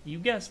 and you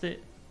guessed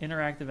it,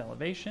 interactive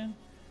elevation.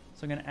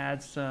 So I'm going to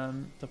add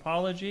some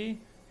topology.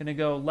 I'm going to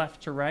go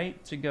left to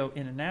right to go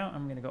in and out.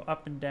 I'm going to go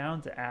up and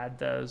down to add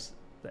the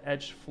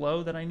edge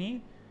flow that I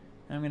need.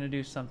 And I'm going to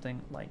do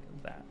something like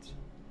that.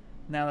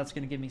 Now that's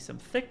going to give me some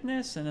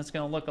thickness, and it's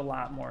going to look a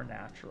lot more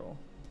natural.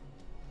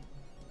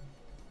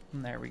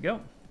 And there we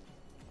go.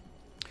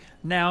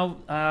 Now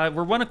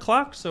we're 1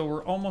 o'clock,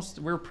 so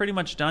we're pretty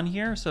much done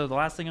here. So the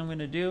last thing I'm going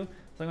to do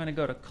is I'm going to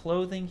go to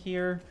clothing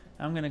here.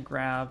 I'm going to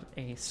grab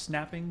a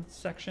snapping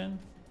section,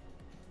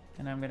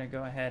 and I'm going to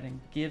go ahead and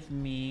give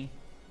me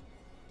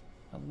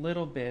a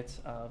little bit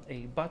of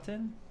a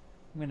button.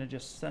 I'm going to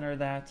just center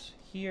that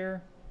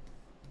here,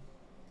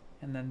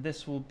 and then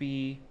this will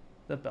be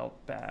the belt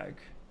bag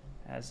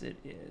as it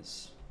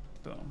is.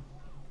 Boom.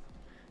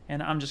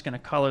 And I'm just going to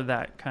color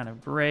that kind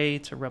of gray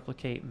to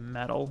replicate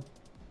metal.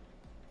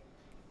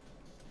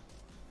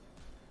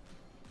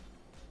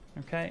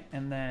 Okay,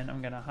 and then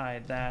I'm going to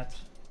hide that.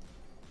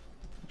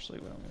 Actually,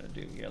 what I'm going to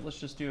do here, let's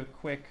just do a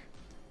quick.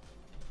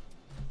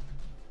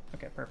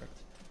 Okay, perfect.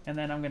 And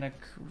then I'm going to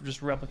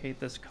just replicate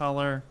this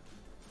color.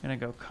 I'm going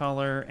to go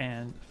color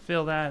and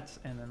fill that,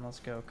 and then let's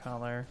go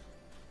color,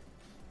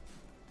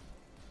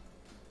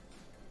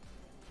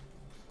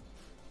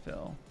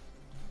 fill.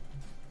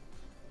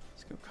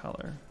 Let's go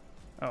color.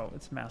 Oh,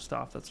 it's masked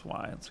off, that's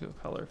why. Let's go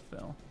color,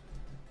 fill.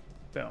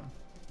 Boom.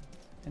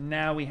 And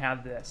now we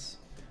have this.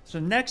 So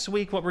next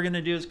week, what we're going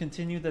to do is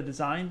continue the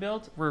design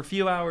build. We're a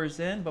few hours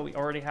in, but we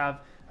already have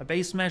a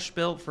base mesh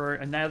built for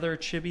another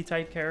chibi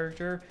type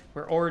character.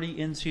 We're already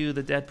into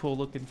the Deadpool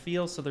look and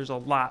feel, so there's a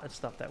lot of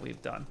stuff that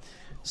we've done.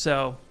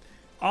 So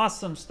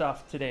awesome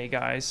stuff today,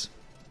 guys.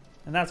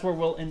 And that's where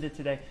we'll end it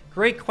today.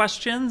 Great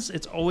questions.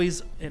 It's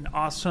always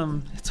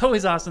awesome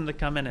to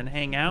come in and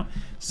hang out.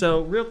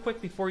 So real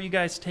quick before you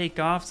guys take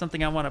off,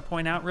 something I want to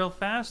point out real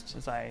fast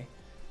as I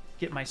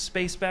get my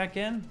space back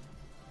in.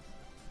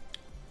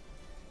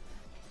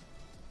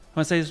 I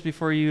want to say this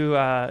before you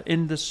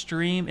end the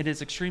stream. It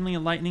is extremely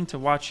enlightening to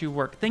watch you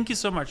work. Thank you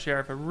so much,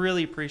 Sheriff. I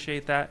really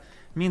appreciate that.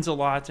 It means a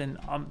lot, and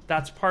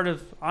that's part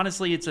of,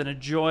 honestly, it's a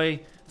joy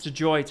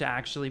to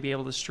actually be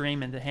able to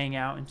stream and to hang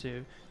out and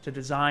to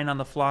design on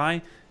the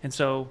fly,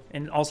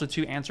 and also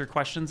to answer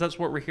questions. That's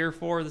what we're here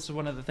for. This is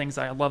one of the things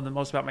I love the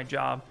most about my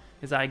job,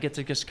 is I get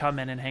to just come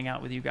in and hang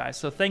out with you guys.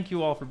 So thank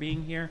you all for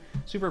being here.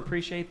 Super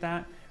appreciate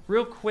that.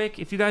 Real quick,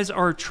 if you guys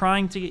are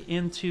trying to get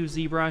into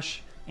ZBrush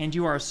and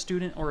you are a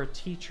student or a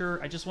teacher,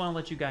 I just want to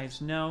let you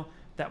guys know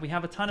that we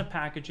have a ton of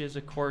packages.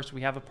 Of course,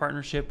 we have a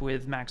partnership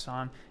with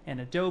Maxon and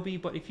Adobe,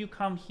 but if you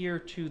come here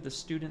to the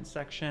student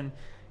section,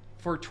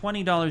 for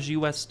 $20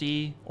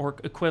 USD or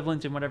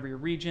equivalent in whatever your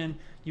region,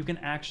 you can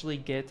actually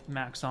get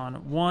Maxon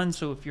 1.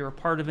 So if you're a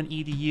part of an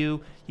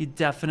EDU, you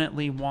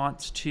definitely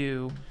want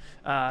to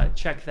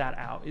check that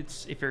out.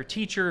 If you're a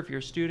teacher, if you're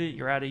a student,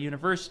 you're at a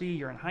university,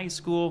 you're in high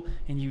school,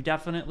 and you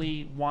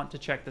definitely want to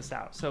check this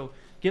out. So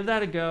give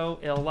that a go.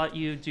 It'll let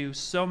you do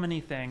so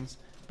many things,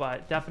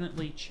 but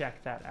definitely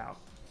check that out.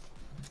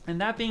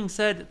 And that being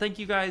said, thank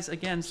you guys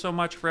again so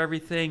much for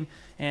everything.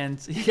 And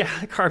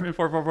yeah, Carbon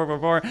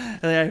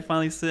 44444, I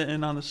finally sit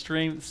in on the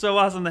stream. It's so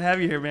awesome to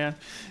have you here, man.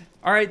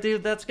 All right,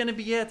 dude, that's going to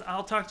be it.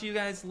 I'll talk to you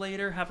guys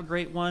later. Have a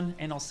great one,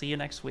 and I'll see you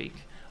next week.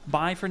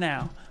 Bye for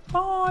now.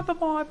 Bye, bye,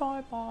 bye,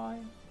 bye, bye.